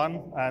to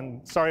everyone.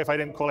 And sorry if I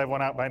didn't call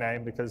everyone out by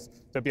name, because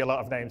there'd be a lot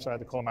of names, so I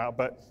had to call them out.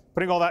 But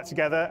putting all that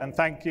together, and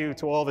thank you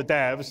to all the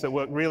devs that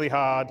worked really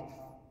hard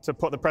to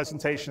put the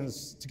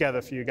presentations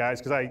together for you guys,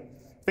 because I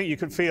think you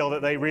could feel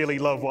that they really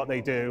love what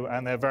they do,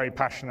 and they're very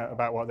passionate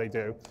about what they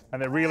do.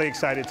 And they're really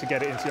excited to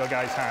get it into your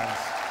guys' hands.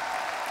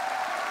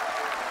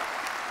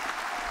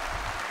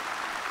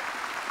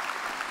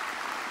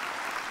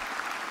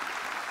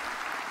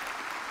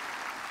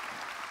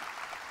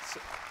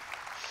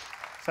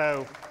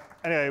 So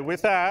anyway,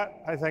 with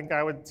that, I think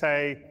I would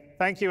say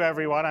thank you,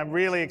 everyone. I'm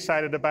really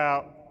excited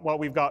about what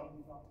we've got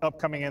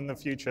upcoming in the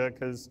future,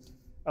 because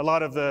a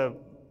lot of the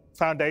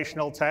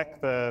foundational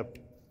tech, the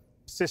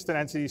persistent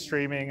entity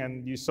streaming,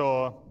 and you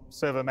saw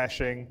server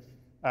meshing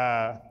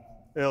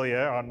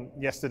earlier on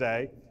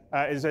yesterday,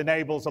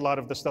 enables a lot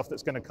of the stuff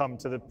that's going to come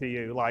to the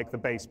PU, like the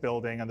base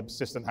building and the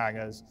persistent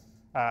hangars.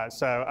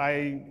 So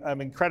I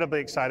am incredibly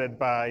excited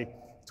by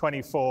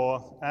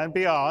 24 and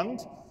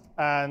beyond.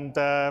 And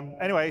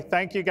anyway,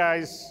 thank you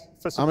guys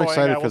for supporting. I'm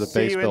excited for the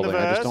base building.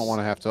 I just don't want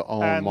to have to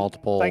own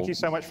multiple thank you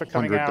so much for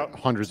coming out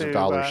hundreds of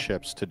dollar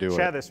ships to do it.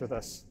 Share this with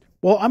us.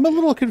 Well, I'm a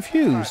little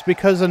confused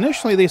because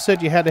initially they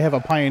said you had to have a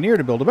Pioneer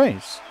to build a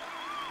base.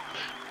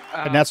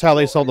 And that's how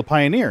they sold the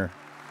Pioneer.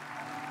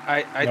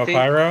 I no think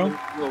pyro?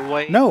 the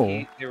way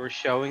No. they were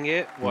showing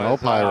it was No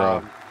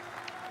pyro.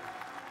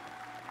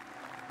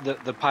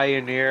 The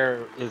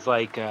Pioneer is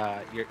like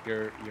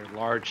your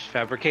large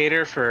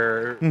fabricator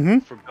for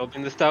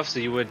building the stuff, so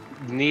you would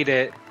need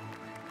it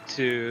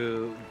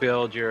to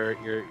build your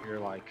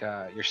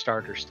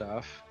starter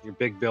stuff, your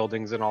big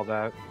buildings and all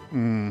that.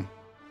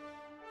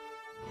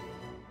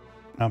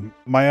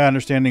 My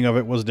understanding of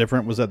it was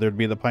different, was that there'd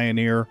be the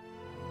Pioneer,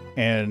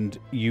 and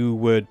you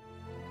would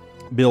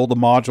build the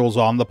modules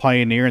on the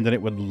Pioneer, and then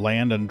it would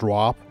land and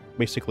drop,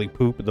 basically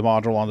poop the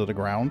module onto the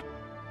ground.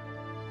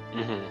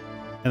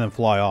 And then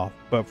fly off.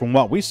 But from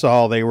what we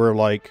saw, they were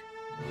like,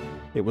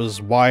 it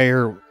was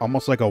wire,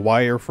 almost like a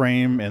wire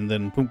frame, and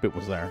then poop, it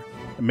was there.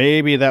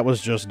 Maybe that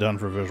was just done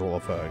for visual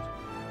effect.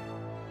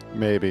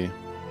 Maybe,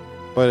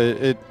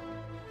 but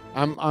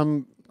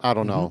I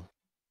don't know.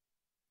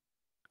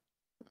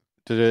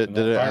 Did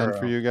it end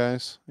for you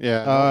guys?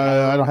 Yeah.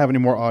 I don't have any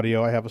more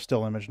audio. I have a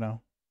still image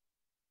now.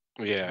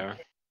 Yeah.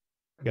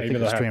 I think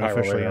the stream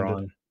officially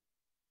ended.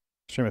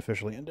 Stream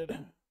officially ended.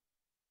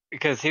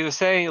 Because he was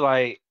saying,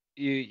 like,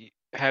 you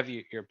have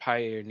your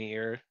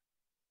Pioneer,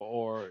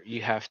 or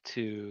you have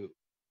to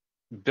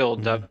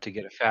build up to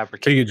get a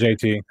fabricator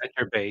JT. at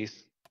your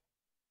base.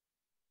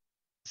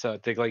 So I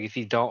think, like, if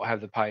you don't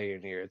have the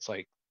Pioneer, it's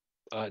like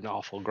an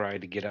awful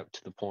grind to get up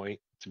to the point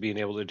to being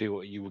able to do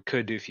what you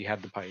could do if you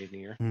had the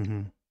Pioneer.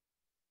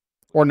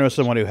 Or know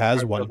someone who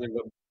has one.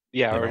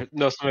 Yeah, or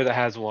know somebody that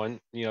has one.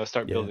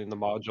 Start building the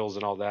modules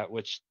and all that,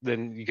 which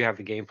then you can have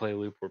the gameplay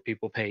loop where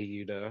people pay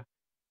you to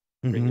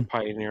bring your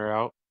Pioneer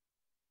out.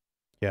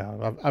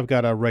 Yeah, I've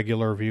got a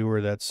regular viewer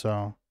that's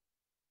that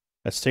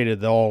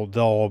stated they'll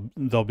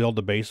build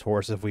the base for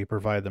us if we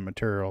provide the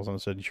materials, and I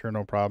said sure,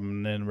 no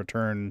problem. And in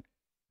return,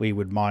 we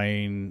would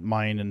mine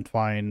and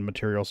find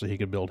materials so he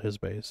could build his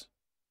base.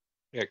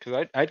 Yeah,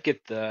 because I'd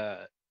get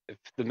if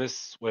the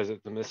Miss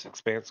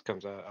Expanse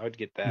comes out, I'd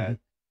get that.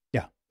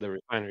 Yeah, the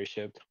refinery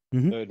ship.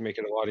 That would make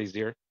it a lot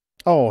easier.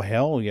 Oh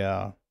hell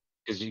yeah!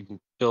 Because you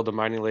can build a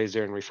mining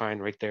laser and refine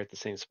right there at the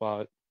same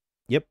spot.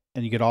 Yep,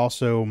 and you could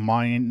also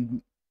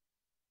mine.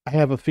 I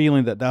have a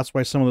feeling that that's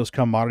why some of those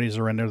commodities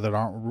are in there that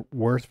aren't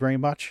worth very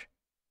much.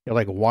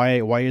 Like,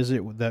 why is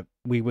it that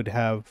we would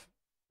have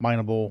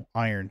mineable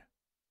iron?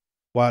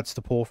 What's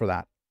the pull for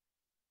that?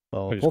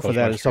 Well, the pull for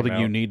that is something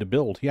you need to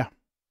build. Yeah.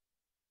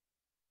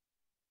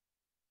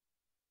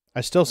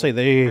 I still say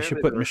they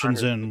should put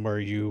missions in where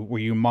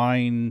you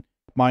mine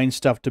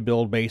stuff to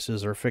build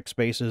bases or fix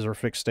bases or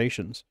fix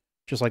stations,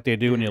 just like they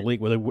do in the Elite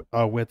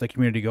with the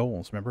community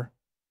goals. Remember?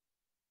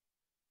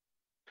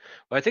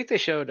 Well, I think they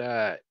showed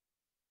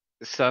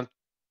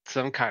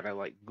some kind of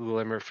like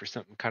glimmer for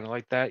something kind of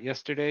like that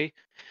yesterday,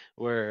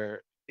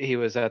 where he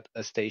was at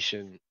a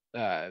station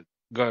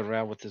going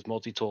around with his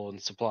multi-tool and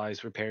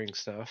supplies repairing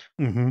stuff.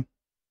 Yeah,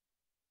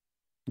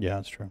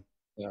 that's true.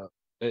 Yeah,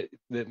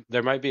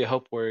 there might be a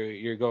hope where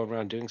you're going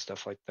around doing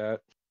stuff like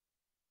that.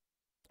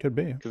 Could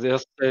be, because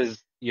it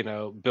says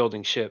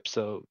building ships,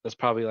 so that's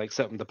probably like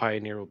something the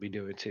Pioneer will be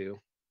doing too.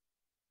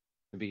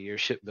 Be your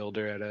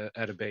shipbuilder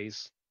at a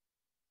base.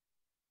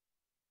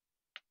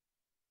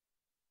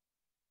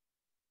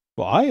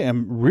 Well, I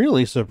am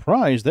really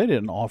surprised they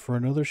didn't offer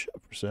another ship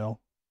for sale.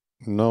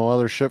 No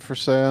other ship for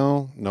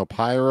sale. No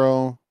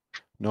pyro.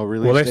 No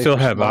release. Well, they still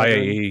have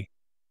IAE.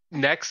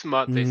 Next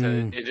month, they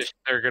said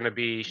they're going to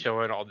be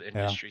showing all the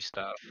industry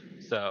stuff.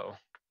 So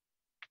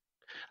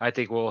I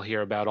think we'll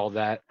hear about all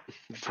that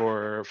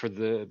for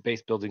the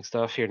base building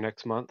stuff here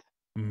next month.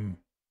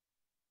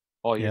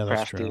 All your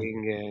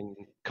crafting and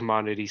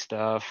commodity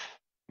stuff,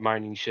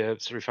 mining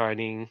ships,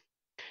 refining,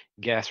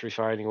 gas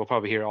refining. We'll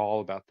probably hear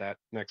all about that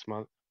next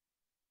month.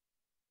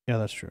 Yeah,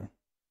 that's true.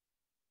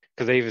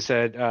 Because they even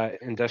said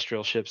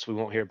industrial ships, we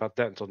won't hear about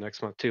that until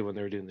next month too, when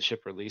they were doing the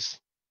ship release.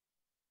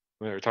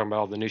 When they were talking about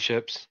all the new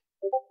ships.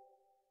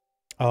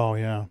 Oh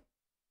yeah.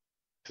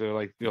 So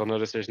like you'll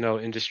notice there's no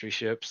industry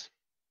ships.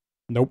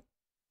 Nope.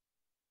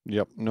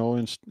 Yep. No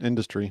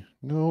industry.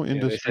 No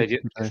industry.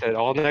 They said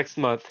all next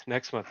month.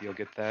 Next month you'll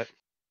get that.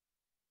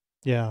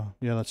 Yeah.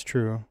 Yeah, that's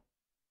true.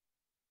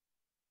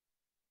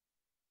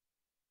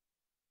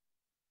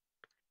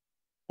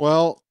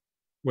 Well,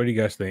 what do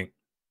you guys think?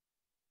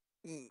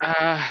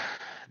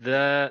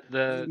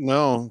 The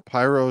No,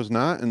 Pyro is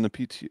not in the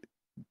PTU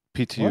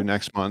What?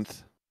 next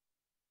month.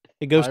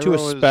 It goes to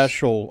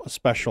Pyro a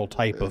special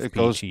type of it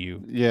goes,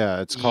 PTU.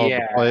 yeah, it's called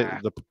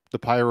the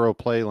Pyro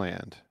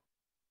Playland.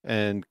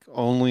 And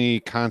only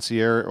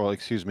concierge, well,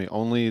 excuse me,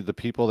 only the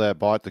people that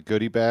bought the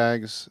goodie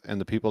bags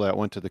and the people that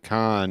went to the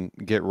con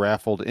get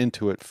raffled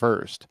into it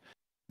first.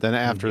 Then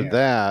after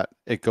that,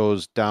 it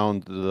goes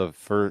down to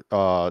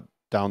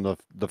down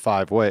the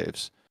 5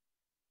 waves.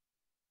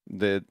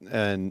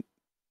 And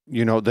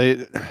you know,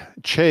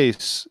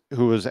 Chase,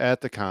 who was at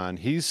the con,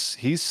 he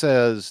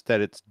says that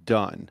it's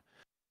done.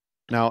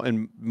 Now,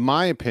 in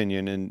my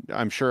opinion, and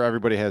I'm sure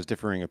everybody has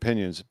differing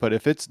opinions, but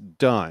if it's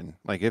done,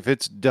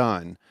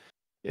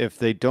 if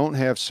they don't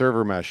have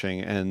server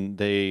meshing and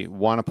they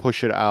want to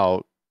push it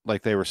out,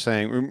 like they were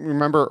saying,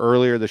 remember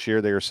earlier this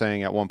year, they were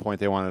saying at one point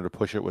they wanted to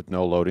push it with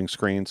no loading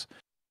screens.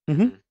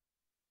 Mm-hmm.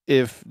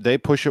 If they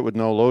push it with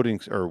no loading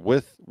or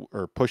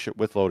push it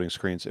with loading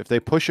screens, if they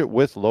push it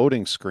with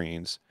loading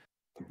screens,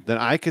 then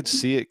I could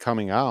see it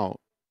coming out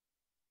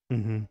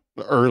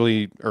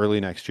early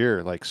next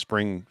year, like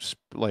spring,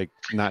 like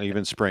not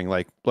even spring,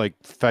 like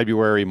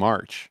February,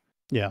 March.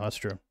 Yeah, that's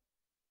true.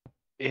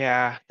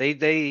 Yeah, they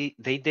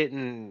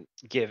didn't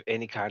give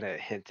any kind of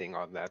hinting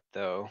on that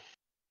though.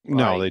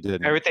 No, Like, they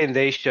didn't. Everything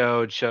they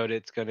showed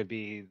it's going to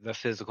be the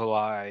physical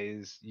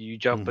eyes. You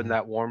jump in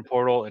that warm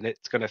portal and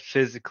it's going to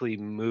physically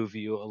move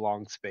you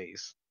along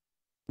space.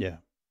 Yeah.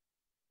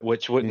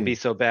 Which wouldn't be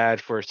so bad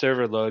for a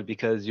server load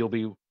because you'll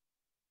be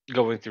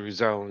going through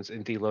zones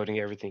and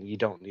deloading everything you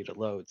don't need to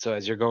load. So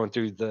as you're going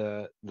through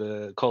the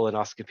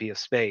colonoscopy of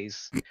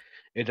space,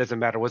 it doesn't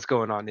matter what's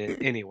going on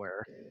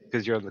anywhere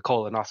because you're in the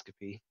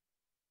colonoscopy.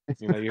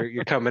 You know,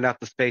 you're coming out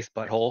the space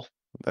butthole.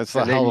 That's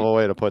a hell of a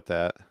way to put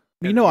that.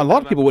 You know, a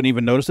lot of people wouldn't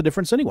even notice the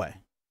difference anyway.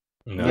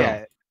 No.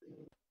 Yeah.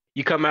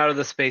 You come out of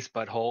the space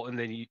butthole and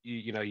then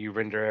you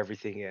render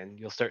everything in.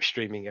 You'll start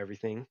streaming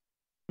everything.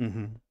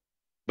 Mm-hmm.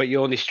 But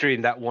you only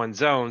stream that one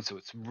zone, so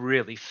it's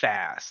really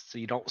fast. So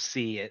you don't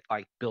see it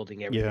like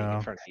building everything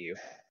in front of you.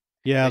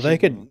 Yeah, As they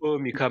could.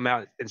 Boom, you come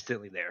out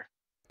instantly there.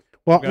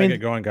 Well, I mean,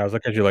 get going, guys. I'll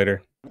catch you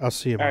later. I'll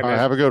see you. All right, All right,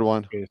 have a good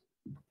one.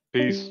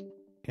 Peace.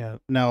 Yeah.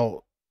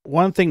 Now,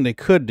 one thing they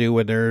could do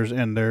with there's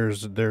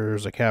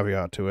a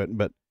caveat to it,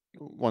 but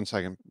 1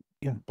 second.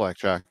 Yeah.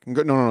 Blackjack.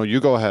 No. You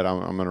go ahead.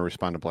 I'm going to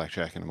respond to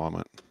Blackjack in a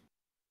moment.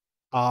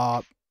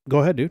 Go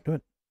ahead, dude. Do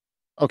it.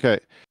 Okay.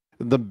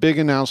 The big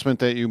announcement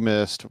that you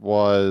missed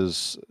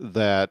was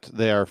that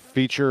they are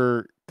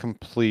feature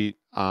complete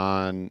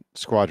on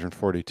Squadron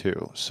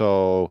 42.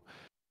 So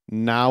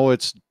now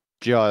it's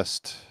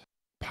just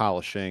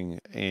polishing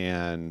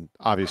and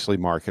obviously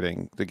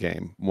marketing the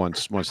game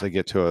once they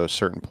get to a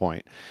certain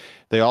point.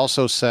 They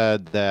also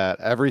said that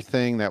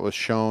everything that was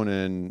shown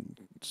and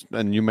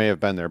you may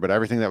have been there, but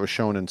everything that was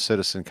shown in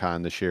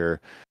CitizenCon this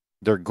year,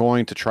 they're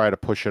going to try to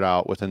push it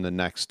out within the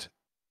next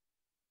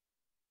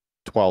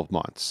 12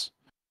 months.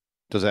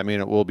 Does that mean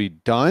it will be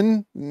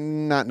done?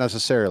 Not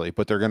necessarily,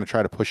 but they're going to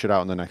try to push it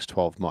out in the next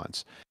 12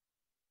 months.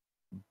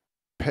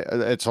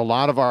 It's a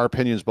lot of our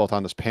opinions, both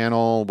on this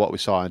panel, what we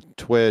saw on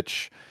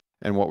Twitch,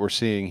 and what we're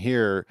seeing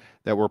here,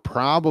 that we're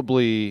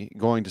probably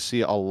going to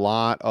see a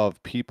lot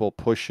of people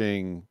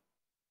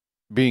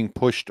being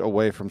pushed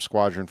away from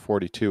Squadron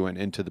 42 and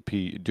into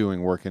the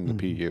doing work in the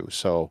PU.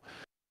 So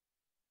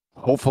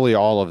hopefully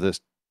all of this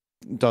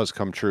does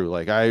come true.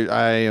 Like I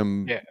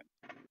am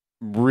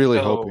really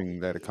hoping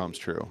that it comes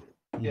true.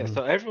 Yeah,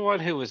 so everyone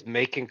who was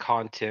making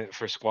content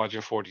for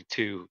Squadron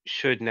 42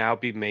 should now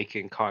be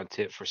making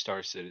content for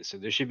Star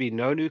Citizen. There should be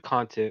no new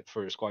content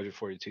for Squadron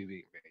 42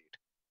 being made.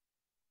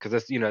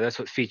 Because that's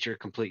what feature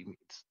complete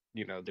means.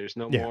 There's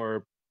no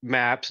more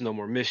maps, no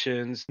more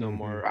missions, no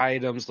more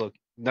items. Look,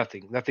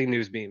 nothing new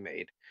is being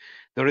made.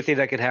 The only thing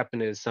that could happen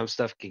is some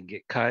stuff can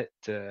get cut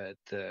to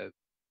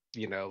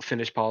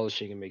finish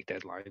polishing and make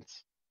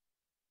deadlines.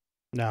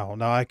 No,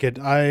 I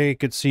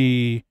could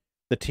see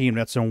the team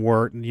that's in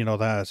work,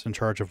 that's in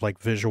charge of like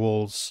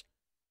visuals,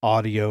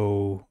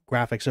 audio,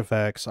 graphics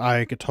effects.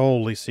 I could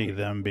totally see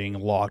them being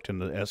locked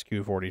into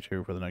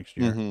SQ42 for the next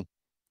year.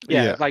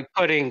 Yeah, like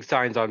putting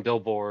signs on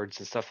billboards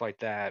and stuff like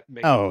that.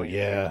 Oh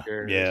yeah,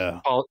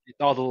 yeah. All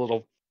the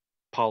little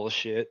polish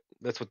shit.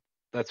 That's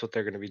what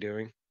they're going to be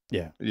doing.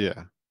 Yeah,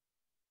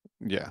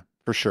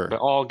 for sure. But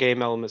all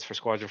game elements for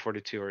Squadron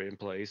 42 are in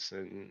place,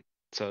 and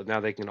so now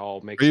they can all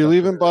make. Are you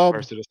leaving, Bob?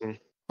 Star Citizen.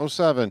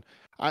 07.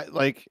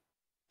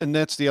 And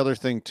that's the other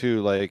thing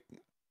too. Like,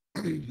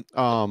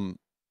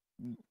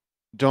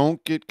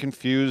 don't get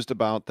confused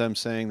about them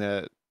saying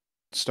that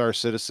Star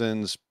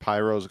Citizen's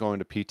Pyro is going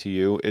to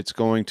PTU, it's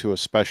going to a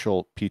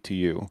special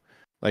PTU,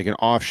 like an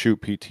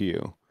offshoot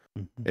PTU.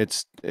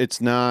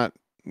 It's not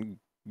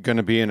going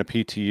to be in a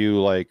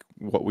PTU like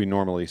what we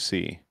normally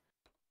see.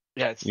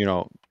 Yeah,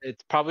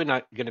 it's probably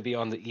not going to be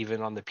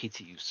even on the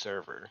PTU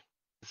server,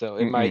 so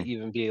it might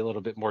even be a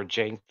little bit more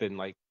jank than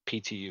like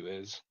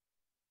PTU is.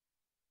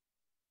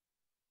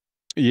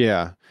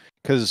 Yeah,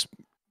 because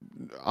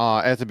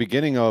at the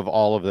beginning of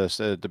all of this,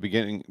 at the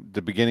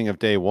beginning of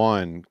day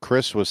one,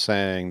 Chris was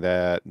saying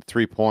that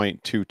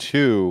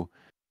 3.22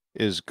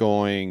 is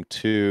going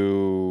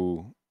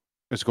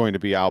to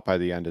be out by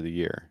the end of the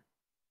year.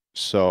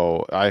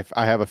 So I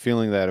have a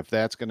feeling that if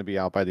that's going to be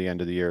out by the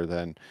end of the year,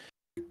 then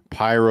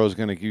Pyro is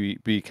going to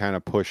be kind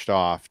of pushed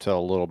off to a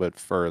little bit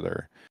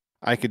further.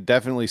 I could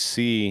definitely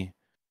see.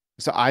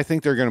 So I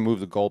think they're going to move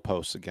the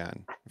goalposts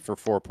again for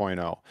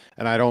 4.0,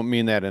 and I don't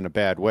mean that in a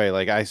bad way.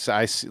 Like I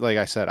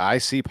said, I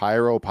see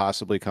Pyro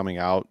possibly coming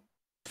out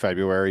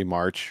February,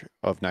 March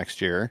of next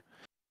year,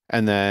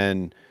 and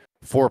then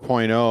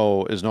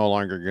 4.0 is no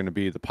longer going to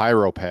be the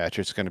Pyro patch;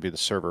 it's going to be the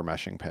server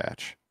meshing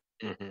patch.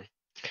 Mm-hmm.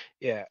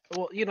 Yeah,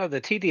 well,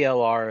 the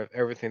TDLR of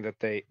everything that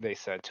they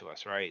said to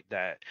us, right?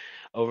 That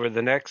over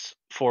the next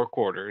 4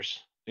 quarters,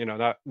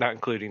 not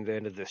including the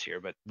end of this year,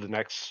 but the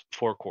next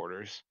 4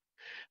 quarters,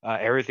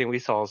 everything we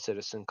saw at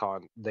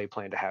CitizenCon, they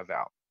plan to have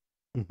out.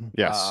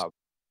 Yes.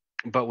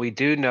 But we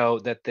do know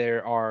that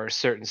there are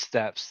certain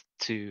steps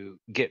to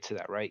get to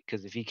that, right?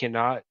 Because if you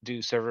cannot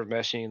do server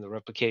meshing, the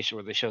replication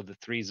where they showed the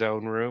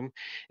 3-zone room,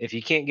 if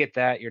you can't get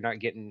that, you're not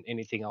getting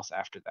anything else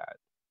after that.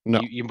 No.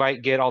 You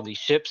might get all these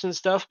ships and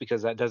stuff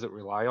because that doesn't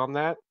rely on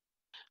that.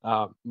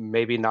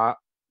 Maybe not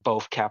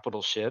both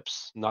capital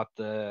ships, not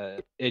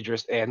the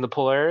Idris and the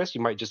Polaris.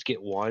 You might just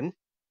get one.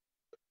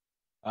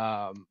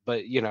 But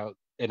and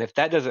if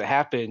that doesn't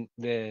happen,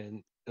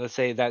 then let's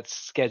say that's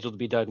scheduled to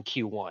be done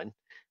Q1,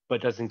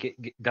 but doesn't get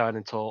done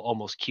until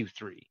almost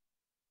Q3.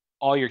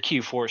 All your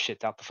Q4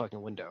 shit's out the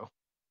fucking window.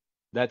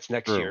 That's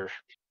next year.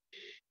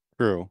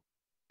 True.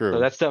 So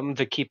that's something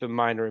to keep in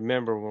mind and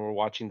remember when we're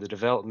watching the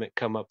development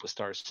come up with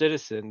Star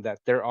Citizen, that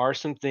there are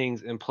some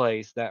things in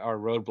place that are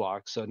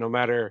roadblocks. So no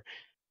matter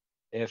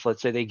if,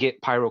 let's say, they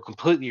get Pyro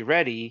completely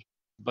ready,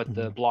 but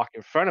the block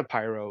in front of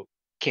Pyro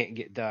can't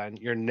get done,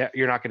 you're not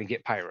going to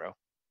get Pyro.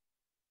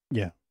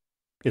 Yeah,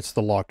 it's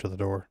the lock to the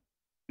door.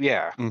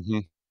 Yeah.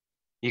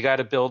 You got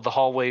to build the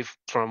hallway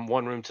from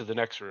one room to the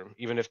next room.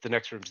 Even if the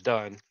next room's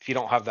done, if you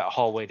don't have that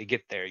hallway to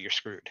get there, you're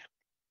screwed.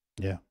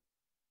 Yeah.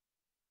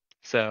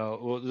 So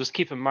we'll just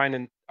keep in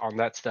mind on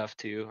that stuff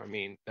too. I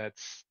mean,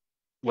 that's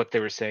what they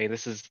were saying.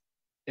 This is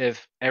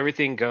if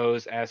everything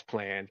goes as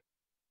planned,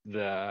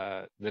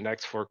 the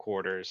next 4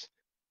 quarters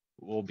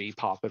will be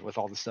popping with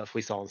all the stuff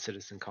we saw in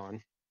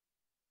CitizenCon.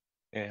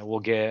 And we'll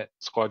get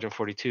Squadron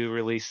 42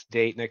 release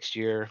date next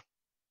year.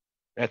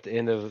 At the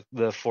end of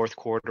the 4th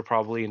quarter,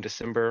 probably in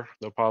December,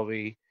 they'll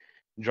probably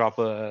drop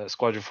a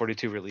Squadron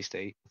 42 release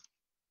date.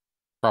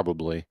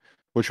 Probably,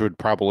 which would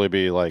probably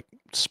be like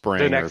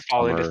spring the next or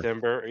fall in summer.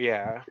 December.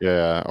 Yeah.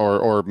 Yeah,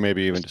 or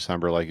maybe even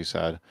December, like you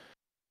said.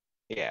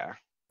 Yeah.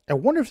 I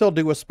wonder if they'll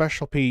do a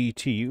special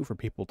PTU for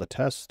people to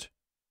test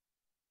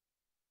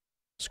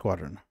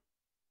Squadron.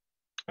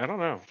 I don't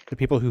know. The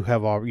people who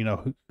have all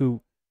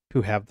who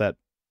have that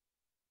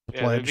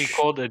pledge. It'd be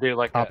cool to do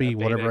like copy, a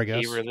beta whatever I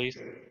key guess. release.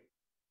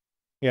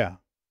 Yeah,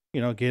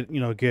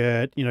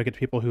 get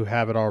people who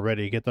have it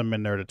already, get them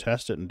in there to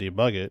test it and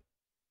debug it.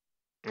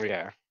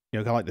 Yeah.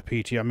 Kind of like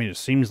the PT. I mean, it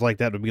seems like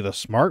that would be the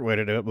smart way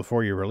to do it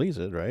before you release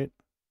it, right?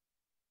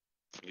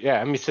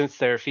 Yeah, I mean, since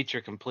they're feature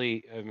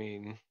complete, I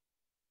mean.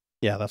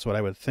 Yeah, that's what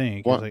I would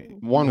think.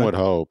 One would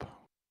hope.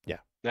 Yeah.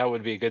 That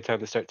would be a good time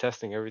to start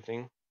testing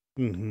everything.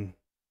 Mm-hmm.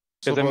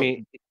 Because, I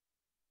mean,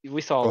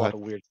 we saw a lot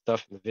of weird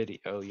stuff in the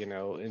video,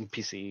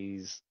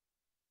 NPCs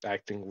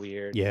acting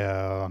weird.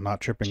 Yeah, not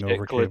tripping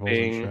over clipping.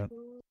 cables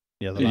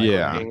and shit.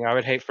 Yeah, clipping. I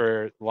would hate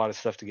for a lot of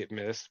stuff to get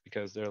missed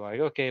because they're like,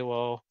 okay,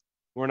 well,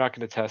 we're not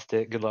going to test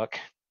it. Good luck.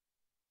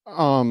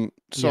 So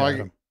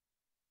yeah,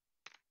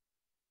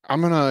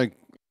 I'm gonna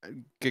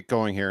get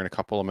going here in a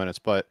couple of minutes,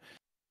 but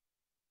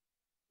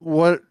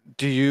what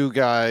do you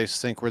guys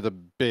think were the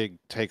big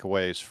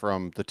takeaways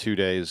from the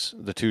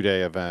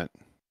 2-day event?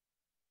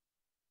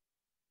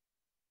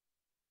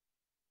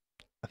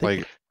 I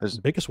think the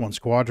biggest one,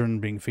 Squadron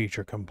being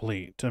feature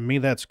complete. To me,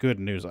 that's good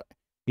news.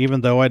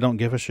 Even though I don't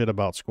give a shit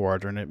about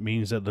Squadron, it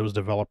means that those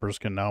developers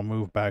can now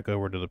move back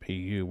over to the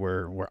PU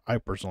where I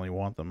personally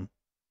want them.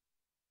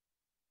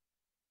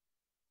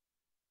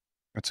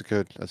 That's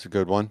a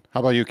good one.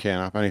 How about you,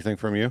 Canop? Anything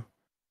from you?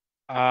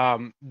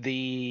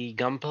 The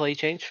gunplay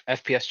change,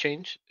 FPS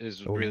change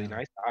is really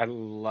nice. I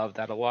love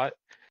that a lot.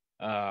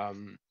 I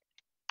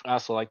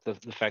also like the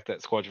fact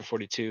that Squadron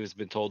 42 has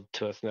been told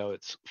to us, no,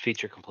 it's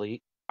feature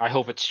complete. I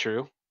hope it's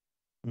true.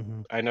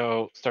 Mm-hmm. I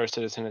know Star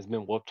Citizen has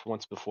been whooped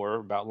once before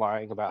about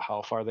lying about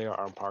how far they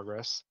are in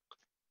progress.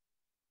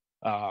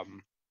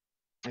 And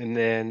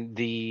then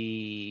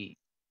the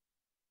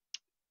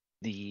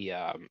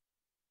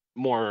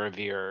more of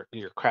your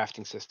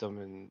crafting system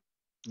and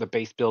the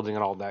base building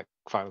and all that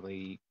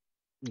finally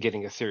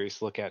getting a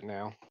serious look at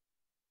now.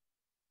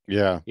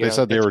 Yeah, they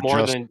said they were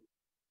just.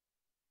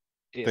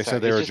 They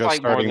said they were just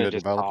starting to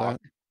develop talk.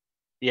 that.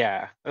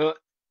 Yeah,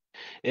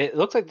 it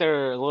looks like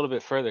they're a little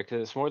bit further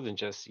because it's more than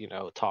just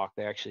talk.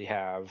 They actually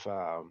have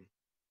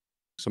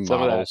some of that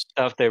models.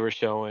 stuff they were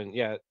showing.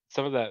 Yeah,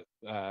 some of that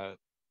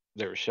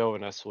they were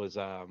showing us was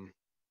a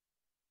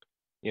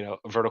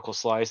vertical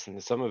slice,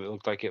 and some of it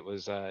looked like it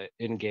was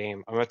in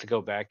game. I'm gonna have to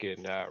go back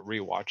and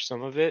rewatch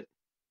some of it.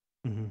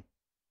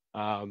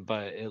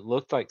 But it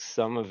looked like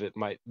some of it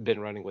might have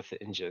been running with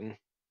the engine.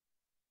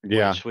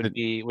 Yeah,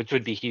 which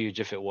would be huge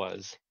if it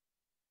was.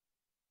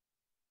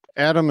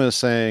 Adam is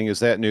saying, is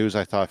that news?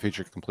 I thought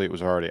Feature Complete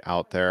was already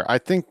out there. I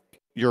think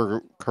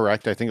you're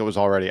correct. I think it was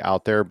already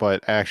out there,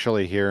 but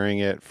actually hearing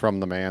it from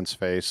the man's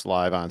face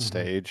live on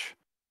stage,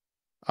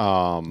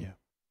 I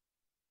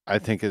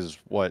think is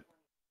what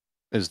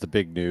is the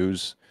big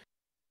news.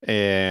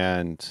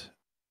 And,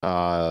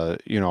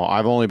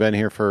 I've only been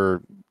here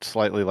for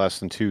slightly less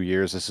than 2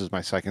 years. This is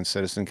my second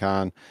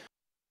CitizenCon.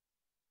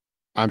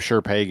 I'm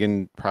sure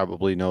Pagan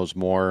probably knows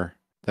more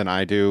than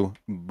I do,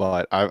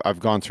 but I've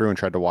gone through and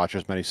tried to watch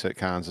as many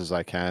sitcoms as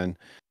I can,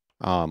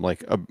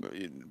 like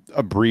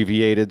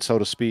abbreviated, so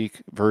to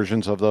speak,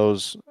 versions of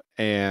those.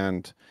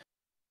 And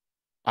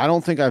I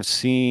don't think I've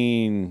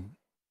seen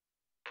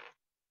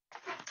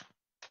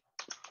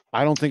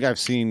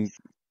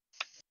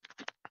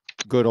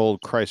good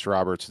old Christ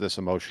Roberts this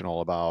emotional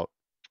about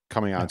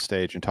coming on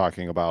stage and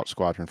talking about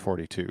Squadron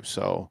 42.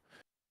 So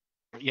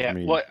yeah, I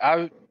mean,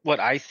 what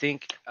I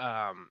think,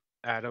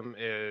 Adam,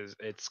 is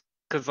it's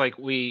because like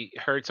we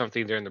heard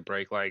something during the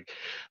break, like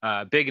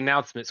big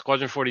announcement,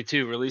 Squadron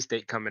 42 release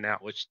date coming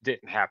out, which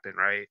didn't happen,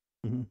 right?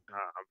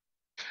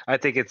 I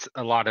think it's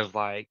a lot of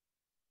like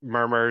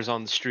murmurs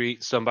on the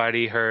street.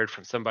 Somebody heard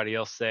from somebody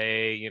else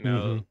say,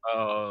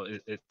 oh,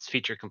 it's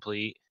feature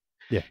complete.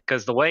 Yeah.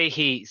 Because the way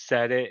he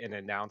said it and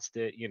announced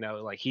it,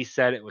 like he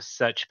said it with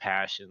such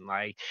passion.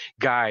 Like,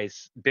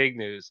 guys, big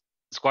news.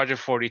 Squadron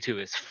 42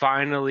 is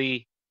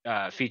finally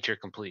feature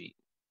complete.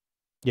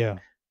 Yeah.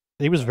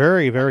 He was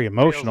very, very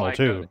emotional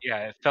too.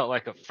 It felt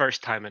like a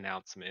first time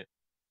announcement.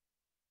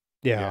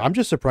 Yeah, I'm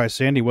just surprised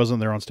Sandy wasn't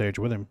there on stage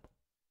with him.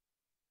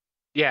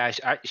 Yeah,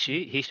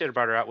 he should have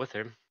brought her out with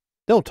him.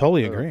 They'll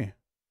totally agree.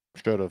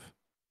 Should have.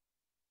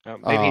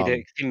 Maybe he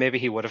did. Maybe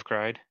he would have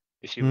cried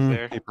if she was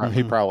there.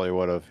 He probably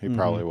would have. He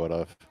probably would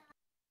have.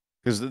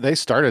 Because they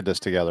started this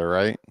together,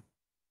 right?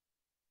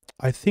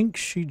 I think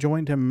she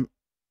joined him.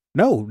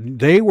 No,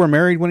 they were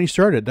married when he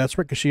started. That's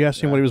right, because she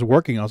asked him what he was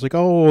working on. I was like,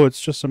 oh, it's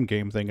just some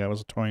game thing I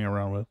was toying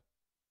around with.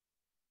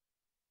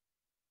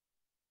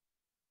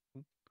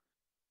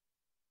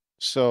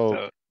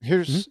 So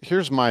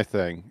here's my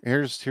thing.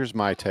 Here's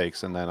my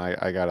takes, and then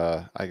I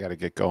gotta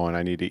get going.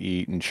 I need to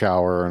eat and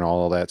shower and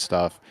all of that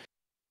stuff.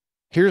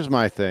 Here's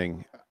my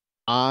thing.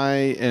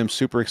 I am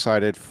super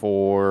excited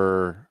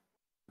for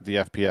the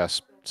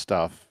FPS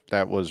stuff.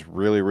 That was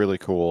really, really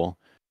cool.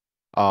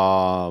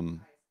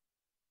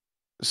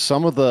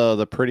 Some of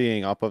the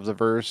prettying up of the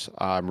verse,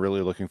 I'm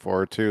really looking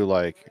forward to.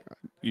 Like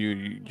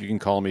you can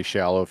call me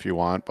shallow if you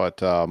want, but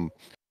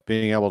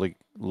being able to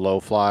low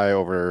fly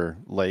over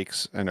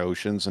lakes and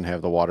oceans and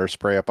have the water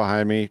spray up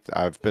behind me,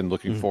 I've been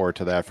looking forward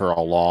to that for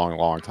a long,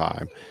 long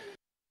time.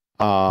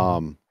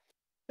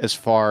 As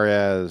far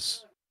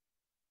as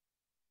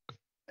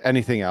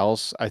anything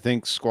else, I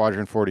think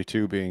Squadron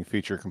 42 being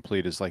feature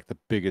complete is like the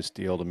biggest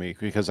deal to me,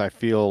 because I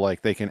feel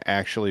like they can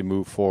actually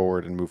move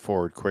forward and move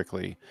forward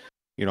quickly.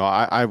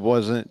 I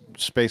wasn't,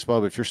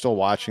 Spacebub, if you're still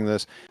watching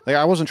this, like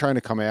I wasn't trying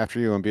to come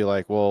after you and be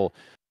like, well,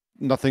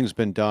 nothing's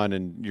been done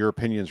and your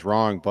opinion's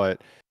wrong,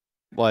 but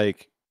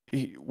like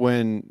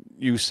when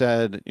you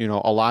said,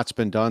 a lot's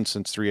been done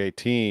since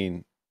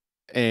 318,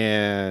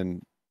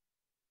 and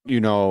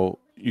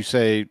you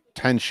say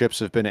 10 ships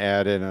have been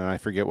added, and I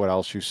forget what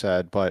else you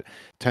said, but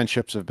 10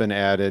 ships have been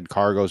added,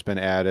 cargo's been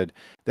added.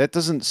 That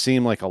doesn't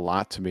seem like a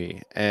lot to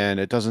me. And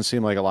it doesn't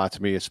seem like a lot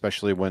to me,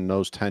 especially when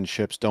those 10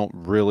 ships don't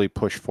really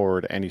push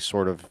forward any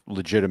sort of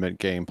legitimate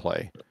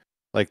gameplay.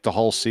 Like the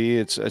Hull C,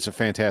 it's a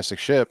fantastic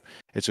ship.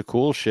 It's a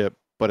cool ship,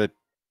 but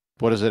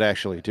what does it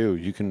actually do?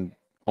 You can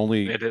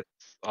only...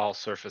 It's all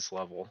surface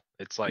level.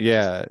 It's like...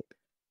 Yeah.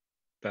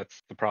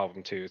 That's the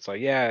problem too. It's like,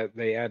 yeah,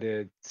 they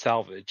added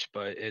salvage,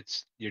 but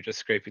you're just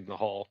scraping the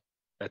hull.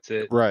 That's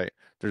it. Right.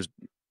 There's,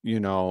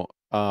 but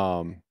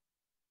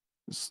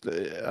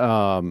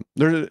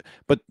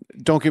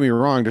don't get me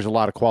wrong, there's a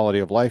lot of quality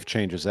of life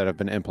changes that have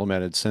been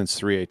implemented since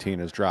 318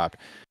 has dropped.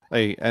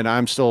 And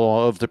I'm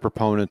still of the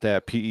proponent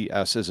that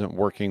PES isn't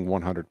working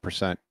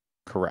 100%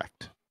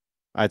 correct.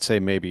 I'd say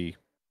maybe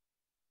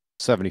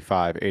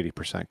 75,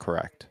 80%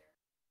 correct.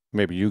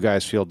 Maybe you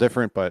guys feel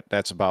different, but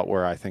that's about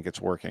where I think it's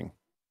working.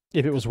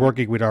 If it was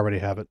working, we'd already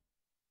have it.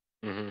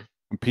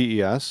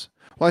 PES?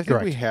 Well, I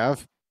think we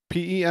have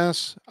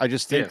PES. I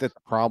just think that the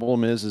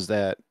problem is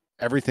that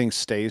everything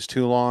stays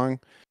too long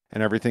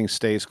and everything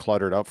stays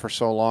cluttered up for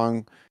so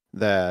long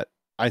that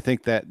I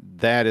think that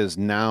is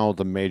now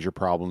the major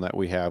problem that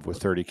we have with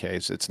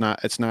 30Ks. It's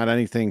not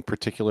anything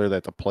particular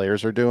that the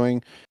players are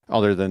doing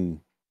other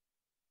than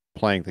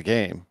playing the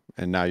game.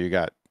 And now you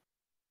got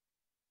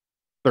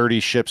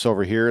 30 ships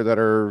over here that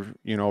are,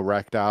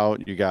 wrecked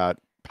out. You got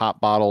pop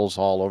bottles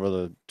all over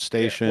the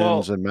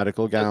stations and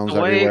medical gowns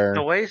everywhere.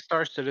 The way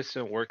Star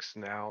Citizen works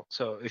now,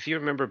 so if you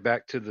remember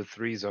back to the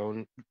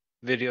 3-zone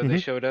video they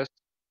showed us,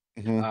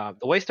 the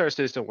way Star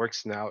Citizen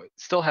works now, it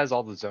still has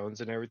all the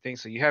zones and everything.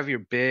 So you have your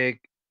big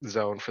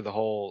zone for the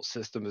whole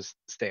system to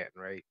stand,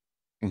 right?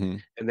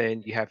 And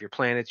then you have your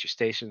planets, your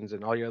stations,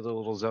 and all your other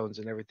little zones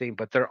and everything,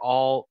 but they're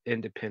all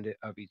independent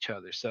of each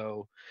other.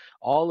 So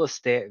all of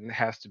Stanton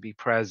has to be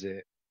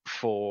present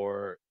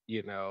for,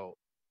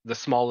 the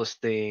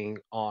smallest thing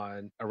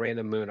on a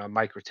random moon on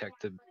Microtech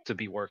to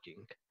be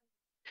working.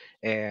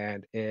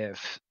 And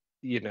if,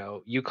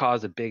 you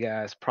cause a big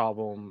ass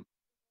problem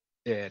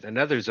in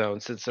another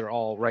zone, since they're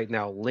all right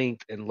now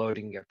linked and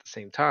loading at the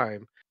same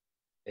time,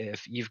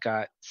 if you've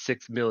got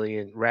 6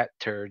 million rat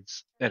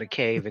turds in a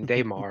cave in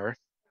Daymar,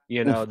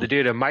 the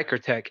dude in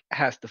Microtech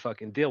has to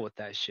fucking deal with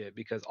that shit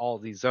because all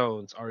these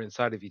zones are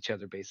inside of each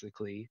other,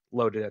 basically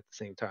loaded at the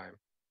same time.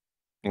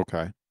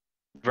 Okay.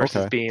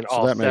 Versus being So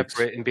all that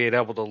separate and being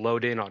able to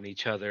load in on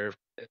each other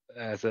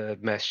as a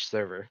mesh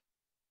server.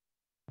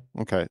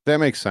 Okay, that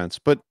makes sense.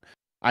 But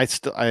I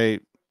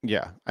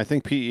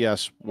think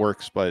PES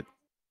works, but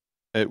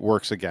it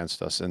works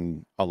against us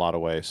in a lot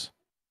of ways.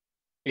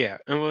 Yeah,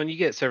 and when you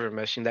get server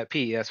meshing, that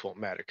PES won't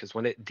matter because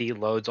when it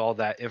deloads all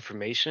that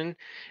information,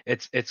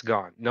 it's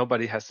gone.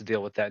 Nobody has to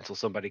deal with that until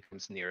somebody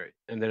comes near it,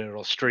 and then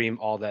it'll stream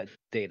all that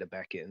data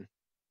back in.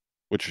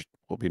 Which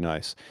will be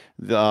nice.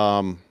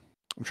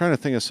 I'm trying to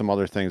think of some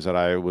other things that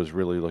I was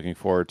really looking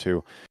forward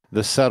to.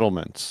 The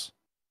settlements.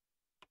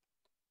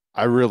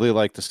 I really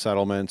liked the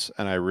settlements,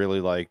 and I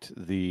really liked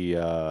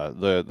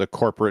the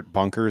corporate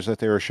bunkers that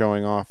they were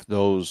showing off.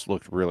 Those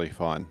looked really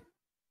fun.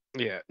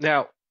 Yeah.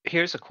 Now,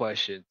 here's a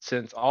question.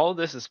 Since all of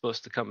this is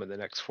supposed to come in the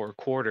next 4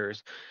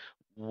 quarters,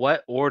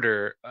 what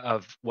order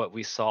of what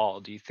we saw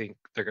do you think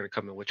they're going to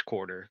come in which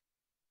quarter?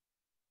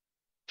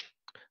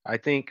 I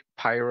think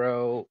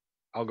Pyro,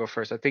 I'll go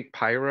first. I think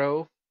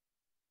Pyro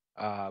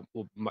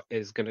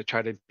is going to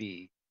try to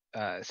be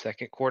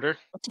second quarter.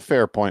 That's a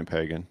fair point,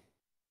 Pagan.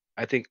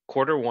 I think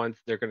quarter 1,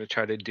 they're going to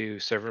try to do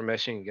server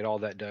meshing and get all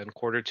that done.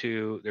 Quarter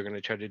 2, they're going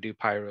to try to do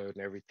Pyro and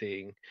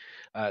everything.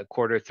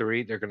 Quarter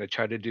 3, they're going to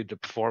try to do the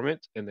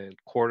performance. And then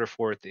quarter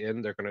 4 at the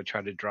end, they're going to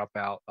try to drop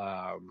out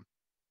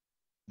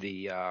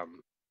the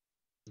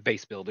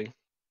base building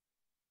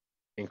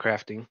and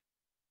crafting.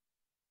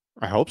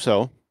 I hope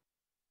so.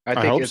 I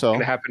think it's going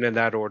to happen in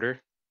that order.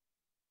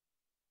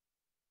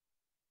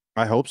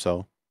 I hope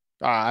so.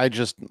 I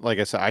just, like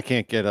I said, I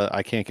can't get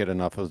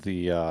enough of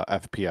the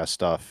FPS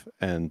stuff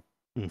and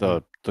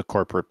the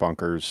corporate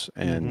bunkers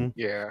and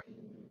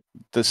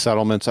the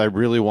settlements. I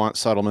really want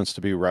settlements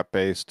to be rep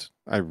based.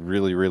 I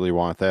really, really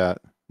want that.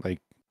 Like,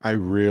 I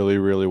really,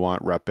 really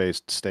want rep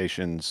based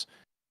stations,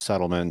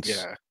 settlements.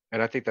 Yeah,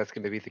 and I think that's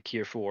going to be the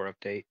Gear 4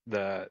 update,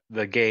 the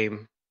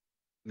game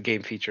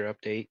feature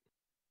update.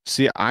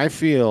 See, I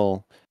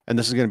feel, and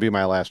this is going to be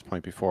my last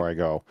point before I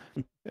go.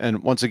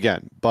 And once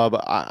again, Bub,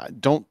 I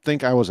don't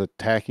think I was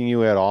attacking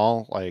you at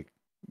all. Like,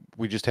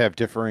 we just have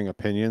differing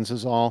opinions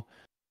is all.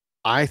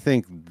 I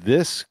think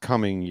this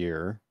coming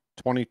year,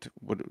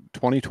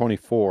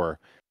 2024,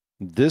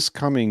 this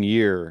coming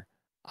year,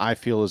 I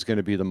feel is going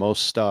to be the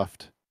most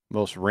stuffed,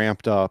 most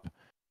ramped up,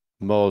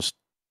 most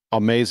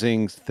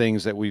amazing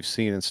things that we've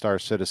seen in Star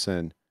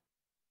Citizen,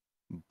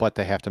 but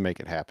they have to make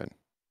it happen.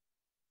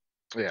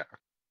 Yeah.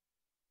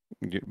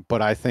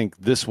 But I think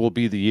this will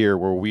be the year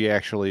where we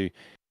actually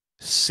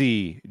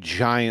see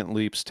giant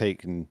leaps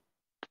taken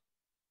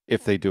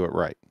if they do it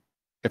right,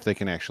 if they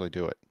can actually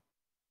do it.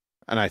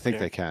 And I think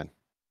they can.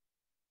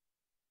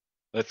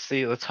 Let's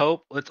see. Let's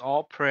hope. Let's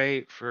all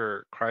pray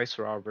for Christ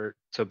Robert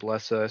to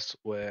bless us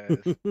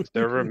with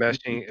server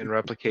meshing and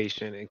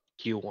replication in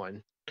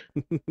Q1.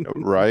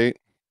 Right?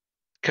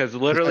 Because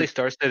literally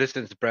Star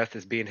Citizen's breath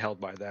is being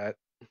held by that.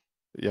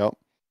 Yep.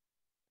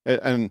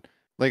 And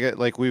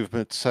like we've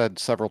said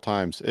several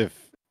times,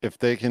 if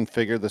they can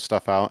figure this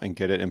stuff out and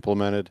get it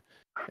implemented,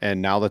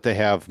 and now that they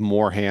have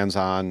more hands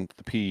on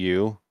the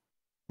PU,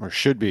 or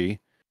should be,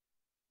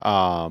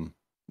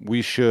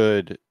 we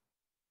should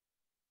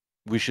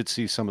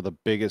see some of the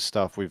biggest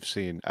stuff we've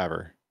seen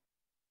ever.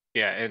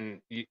 Yeah,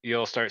 and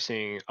you'll start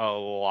seeing a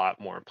lot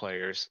more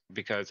players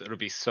because it'll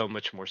be so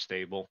much more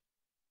stable.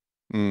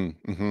 But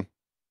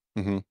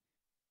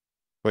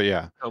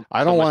yeah,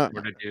 I so don't much want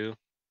more to do.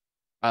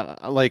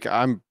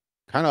 I'm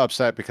kind of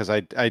upset because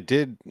I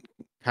did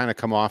kind of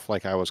come off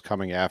like I was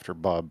coming after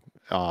Bub.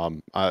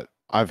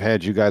 I've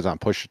had you guys on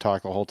push to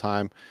talk the whole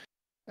time,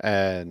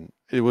 and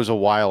it was a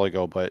while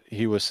ago, but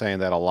he was saying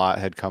that a lot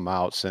had come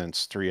out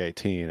since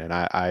 3.18, and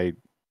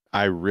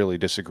I really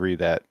disagree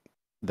that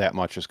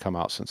much has come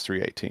out since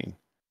 3.18.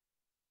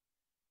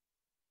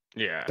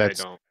 Yeah,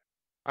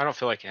 I don't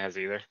feel like it has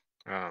either.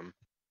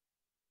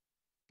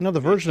 No, the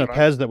version of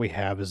PES that we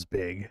have is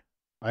big.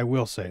 I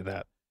will say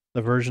that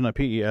the version of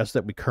PES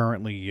that we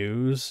currently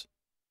use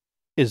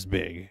is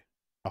big.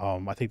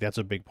 I think that's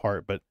a big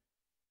part, but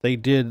they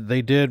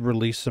did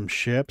release some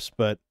ships,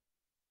 but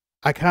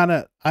I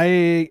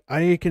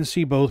can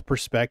see both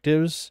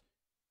perspectives.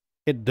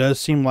 It does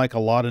seem like a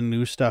lot of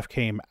new stuff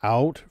came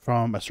out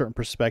from a certain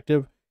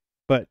perspective,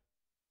 but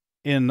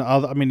I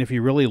mean, if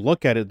you really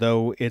look at it,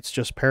 though, it's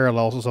just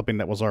parallels to something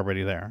that was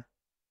already there.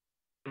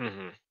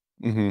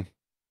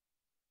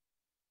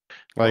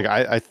 Like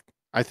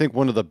I think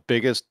one of the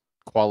biggest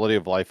quality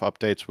of life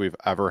updates we've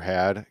ever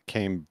had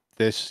came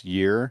this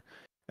year,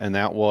 and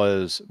that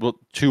was, well,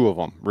 two of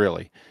them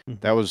really.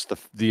 That was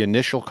the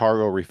initial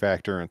cargo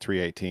refactor in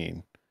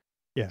 318.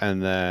 Yeah.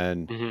 And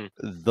then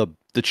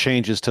the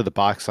changes to the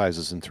box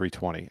sizes in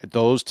 320.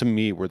 Those to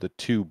me were the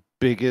two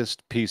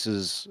biggest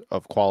pieces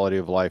of quality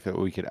of life that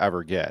we could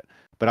ever get.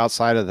 But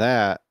outside of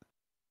that,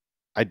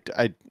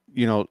 I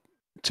you know,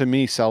 to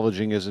me,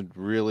 salvaging isn't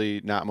really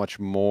not much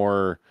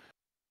more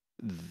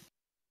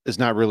is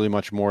not really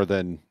much more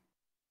than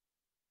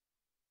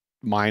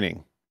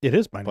mining. It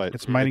is mining.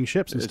 It's mining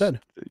ships instead.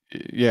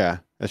 Yeah,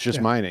 it's just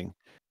mining.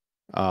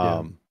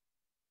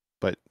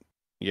 But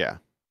yeah.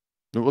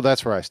 Well,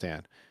 that's where I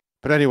stand.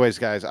 But anyways,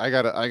 guys, I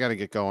gotta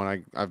get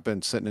going. I've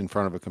been sitting in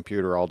front of a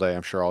computer all day.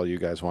 I'm sure all you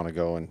guys want to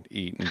go and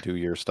eat and do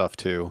your stuff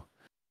too.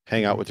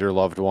 Hang out with your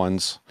loved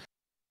ones.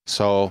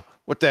 So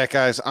with that,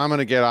 guys, I'm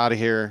gonna get out of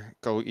here.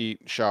 Go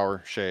eat,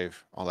 shower,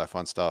 shave, all that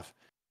fun stuff.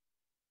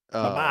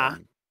 Bye.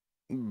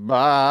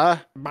 Bye.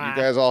 You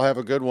guys all have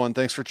a good one.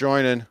 Thanks for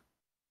joining.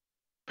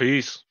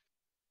 Peace.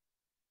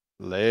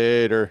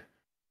 Later.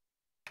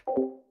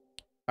 All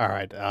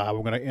right,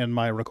 we're gonna end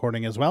my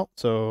recording as well.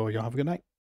 So y'all have a good night.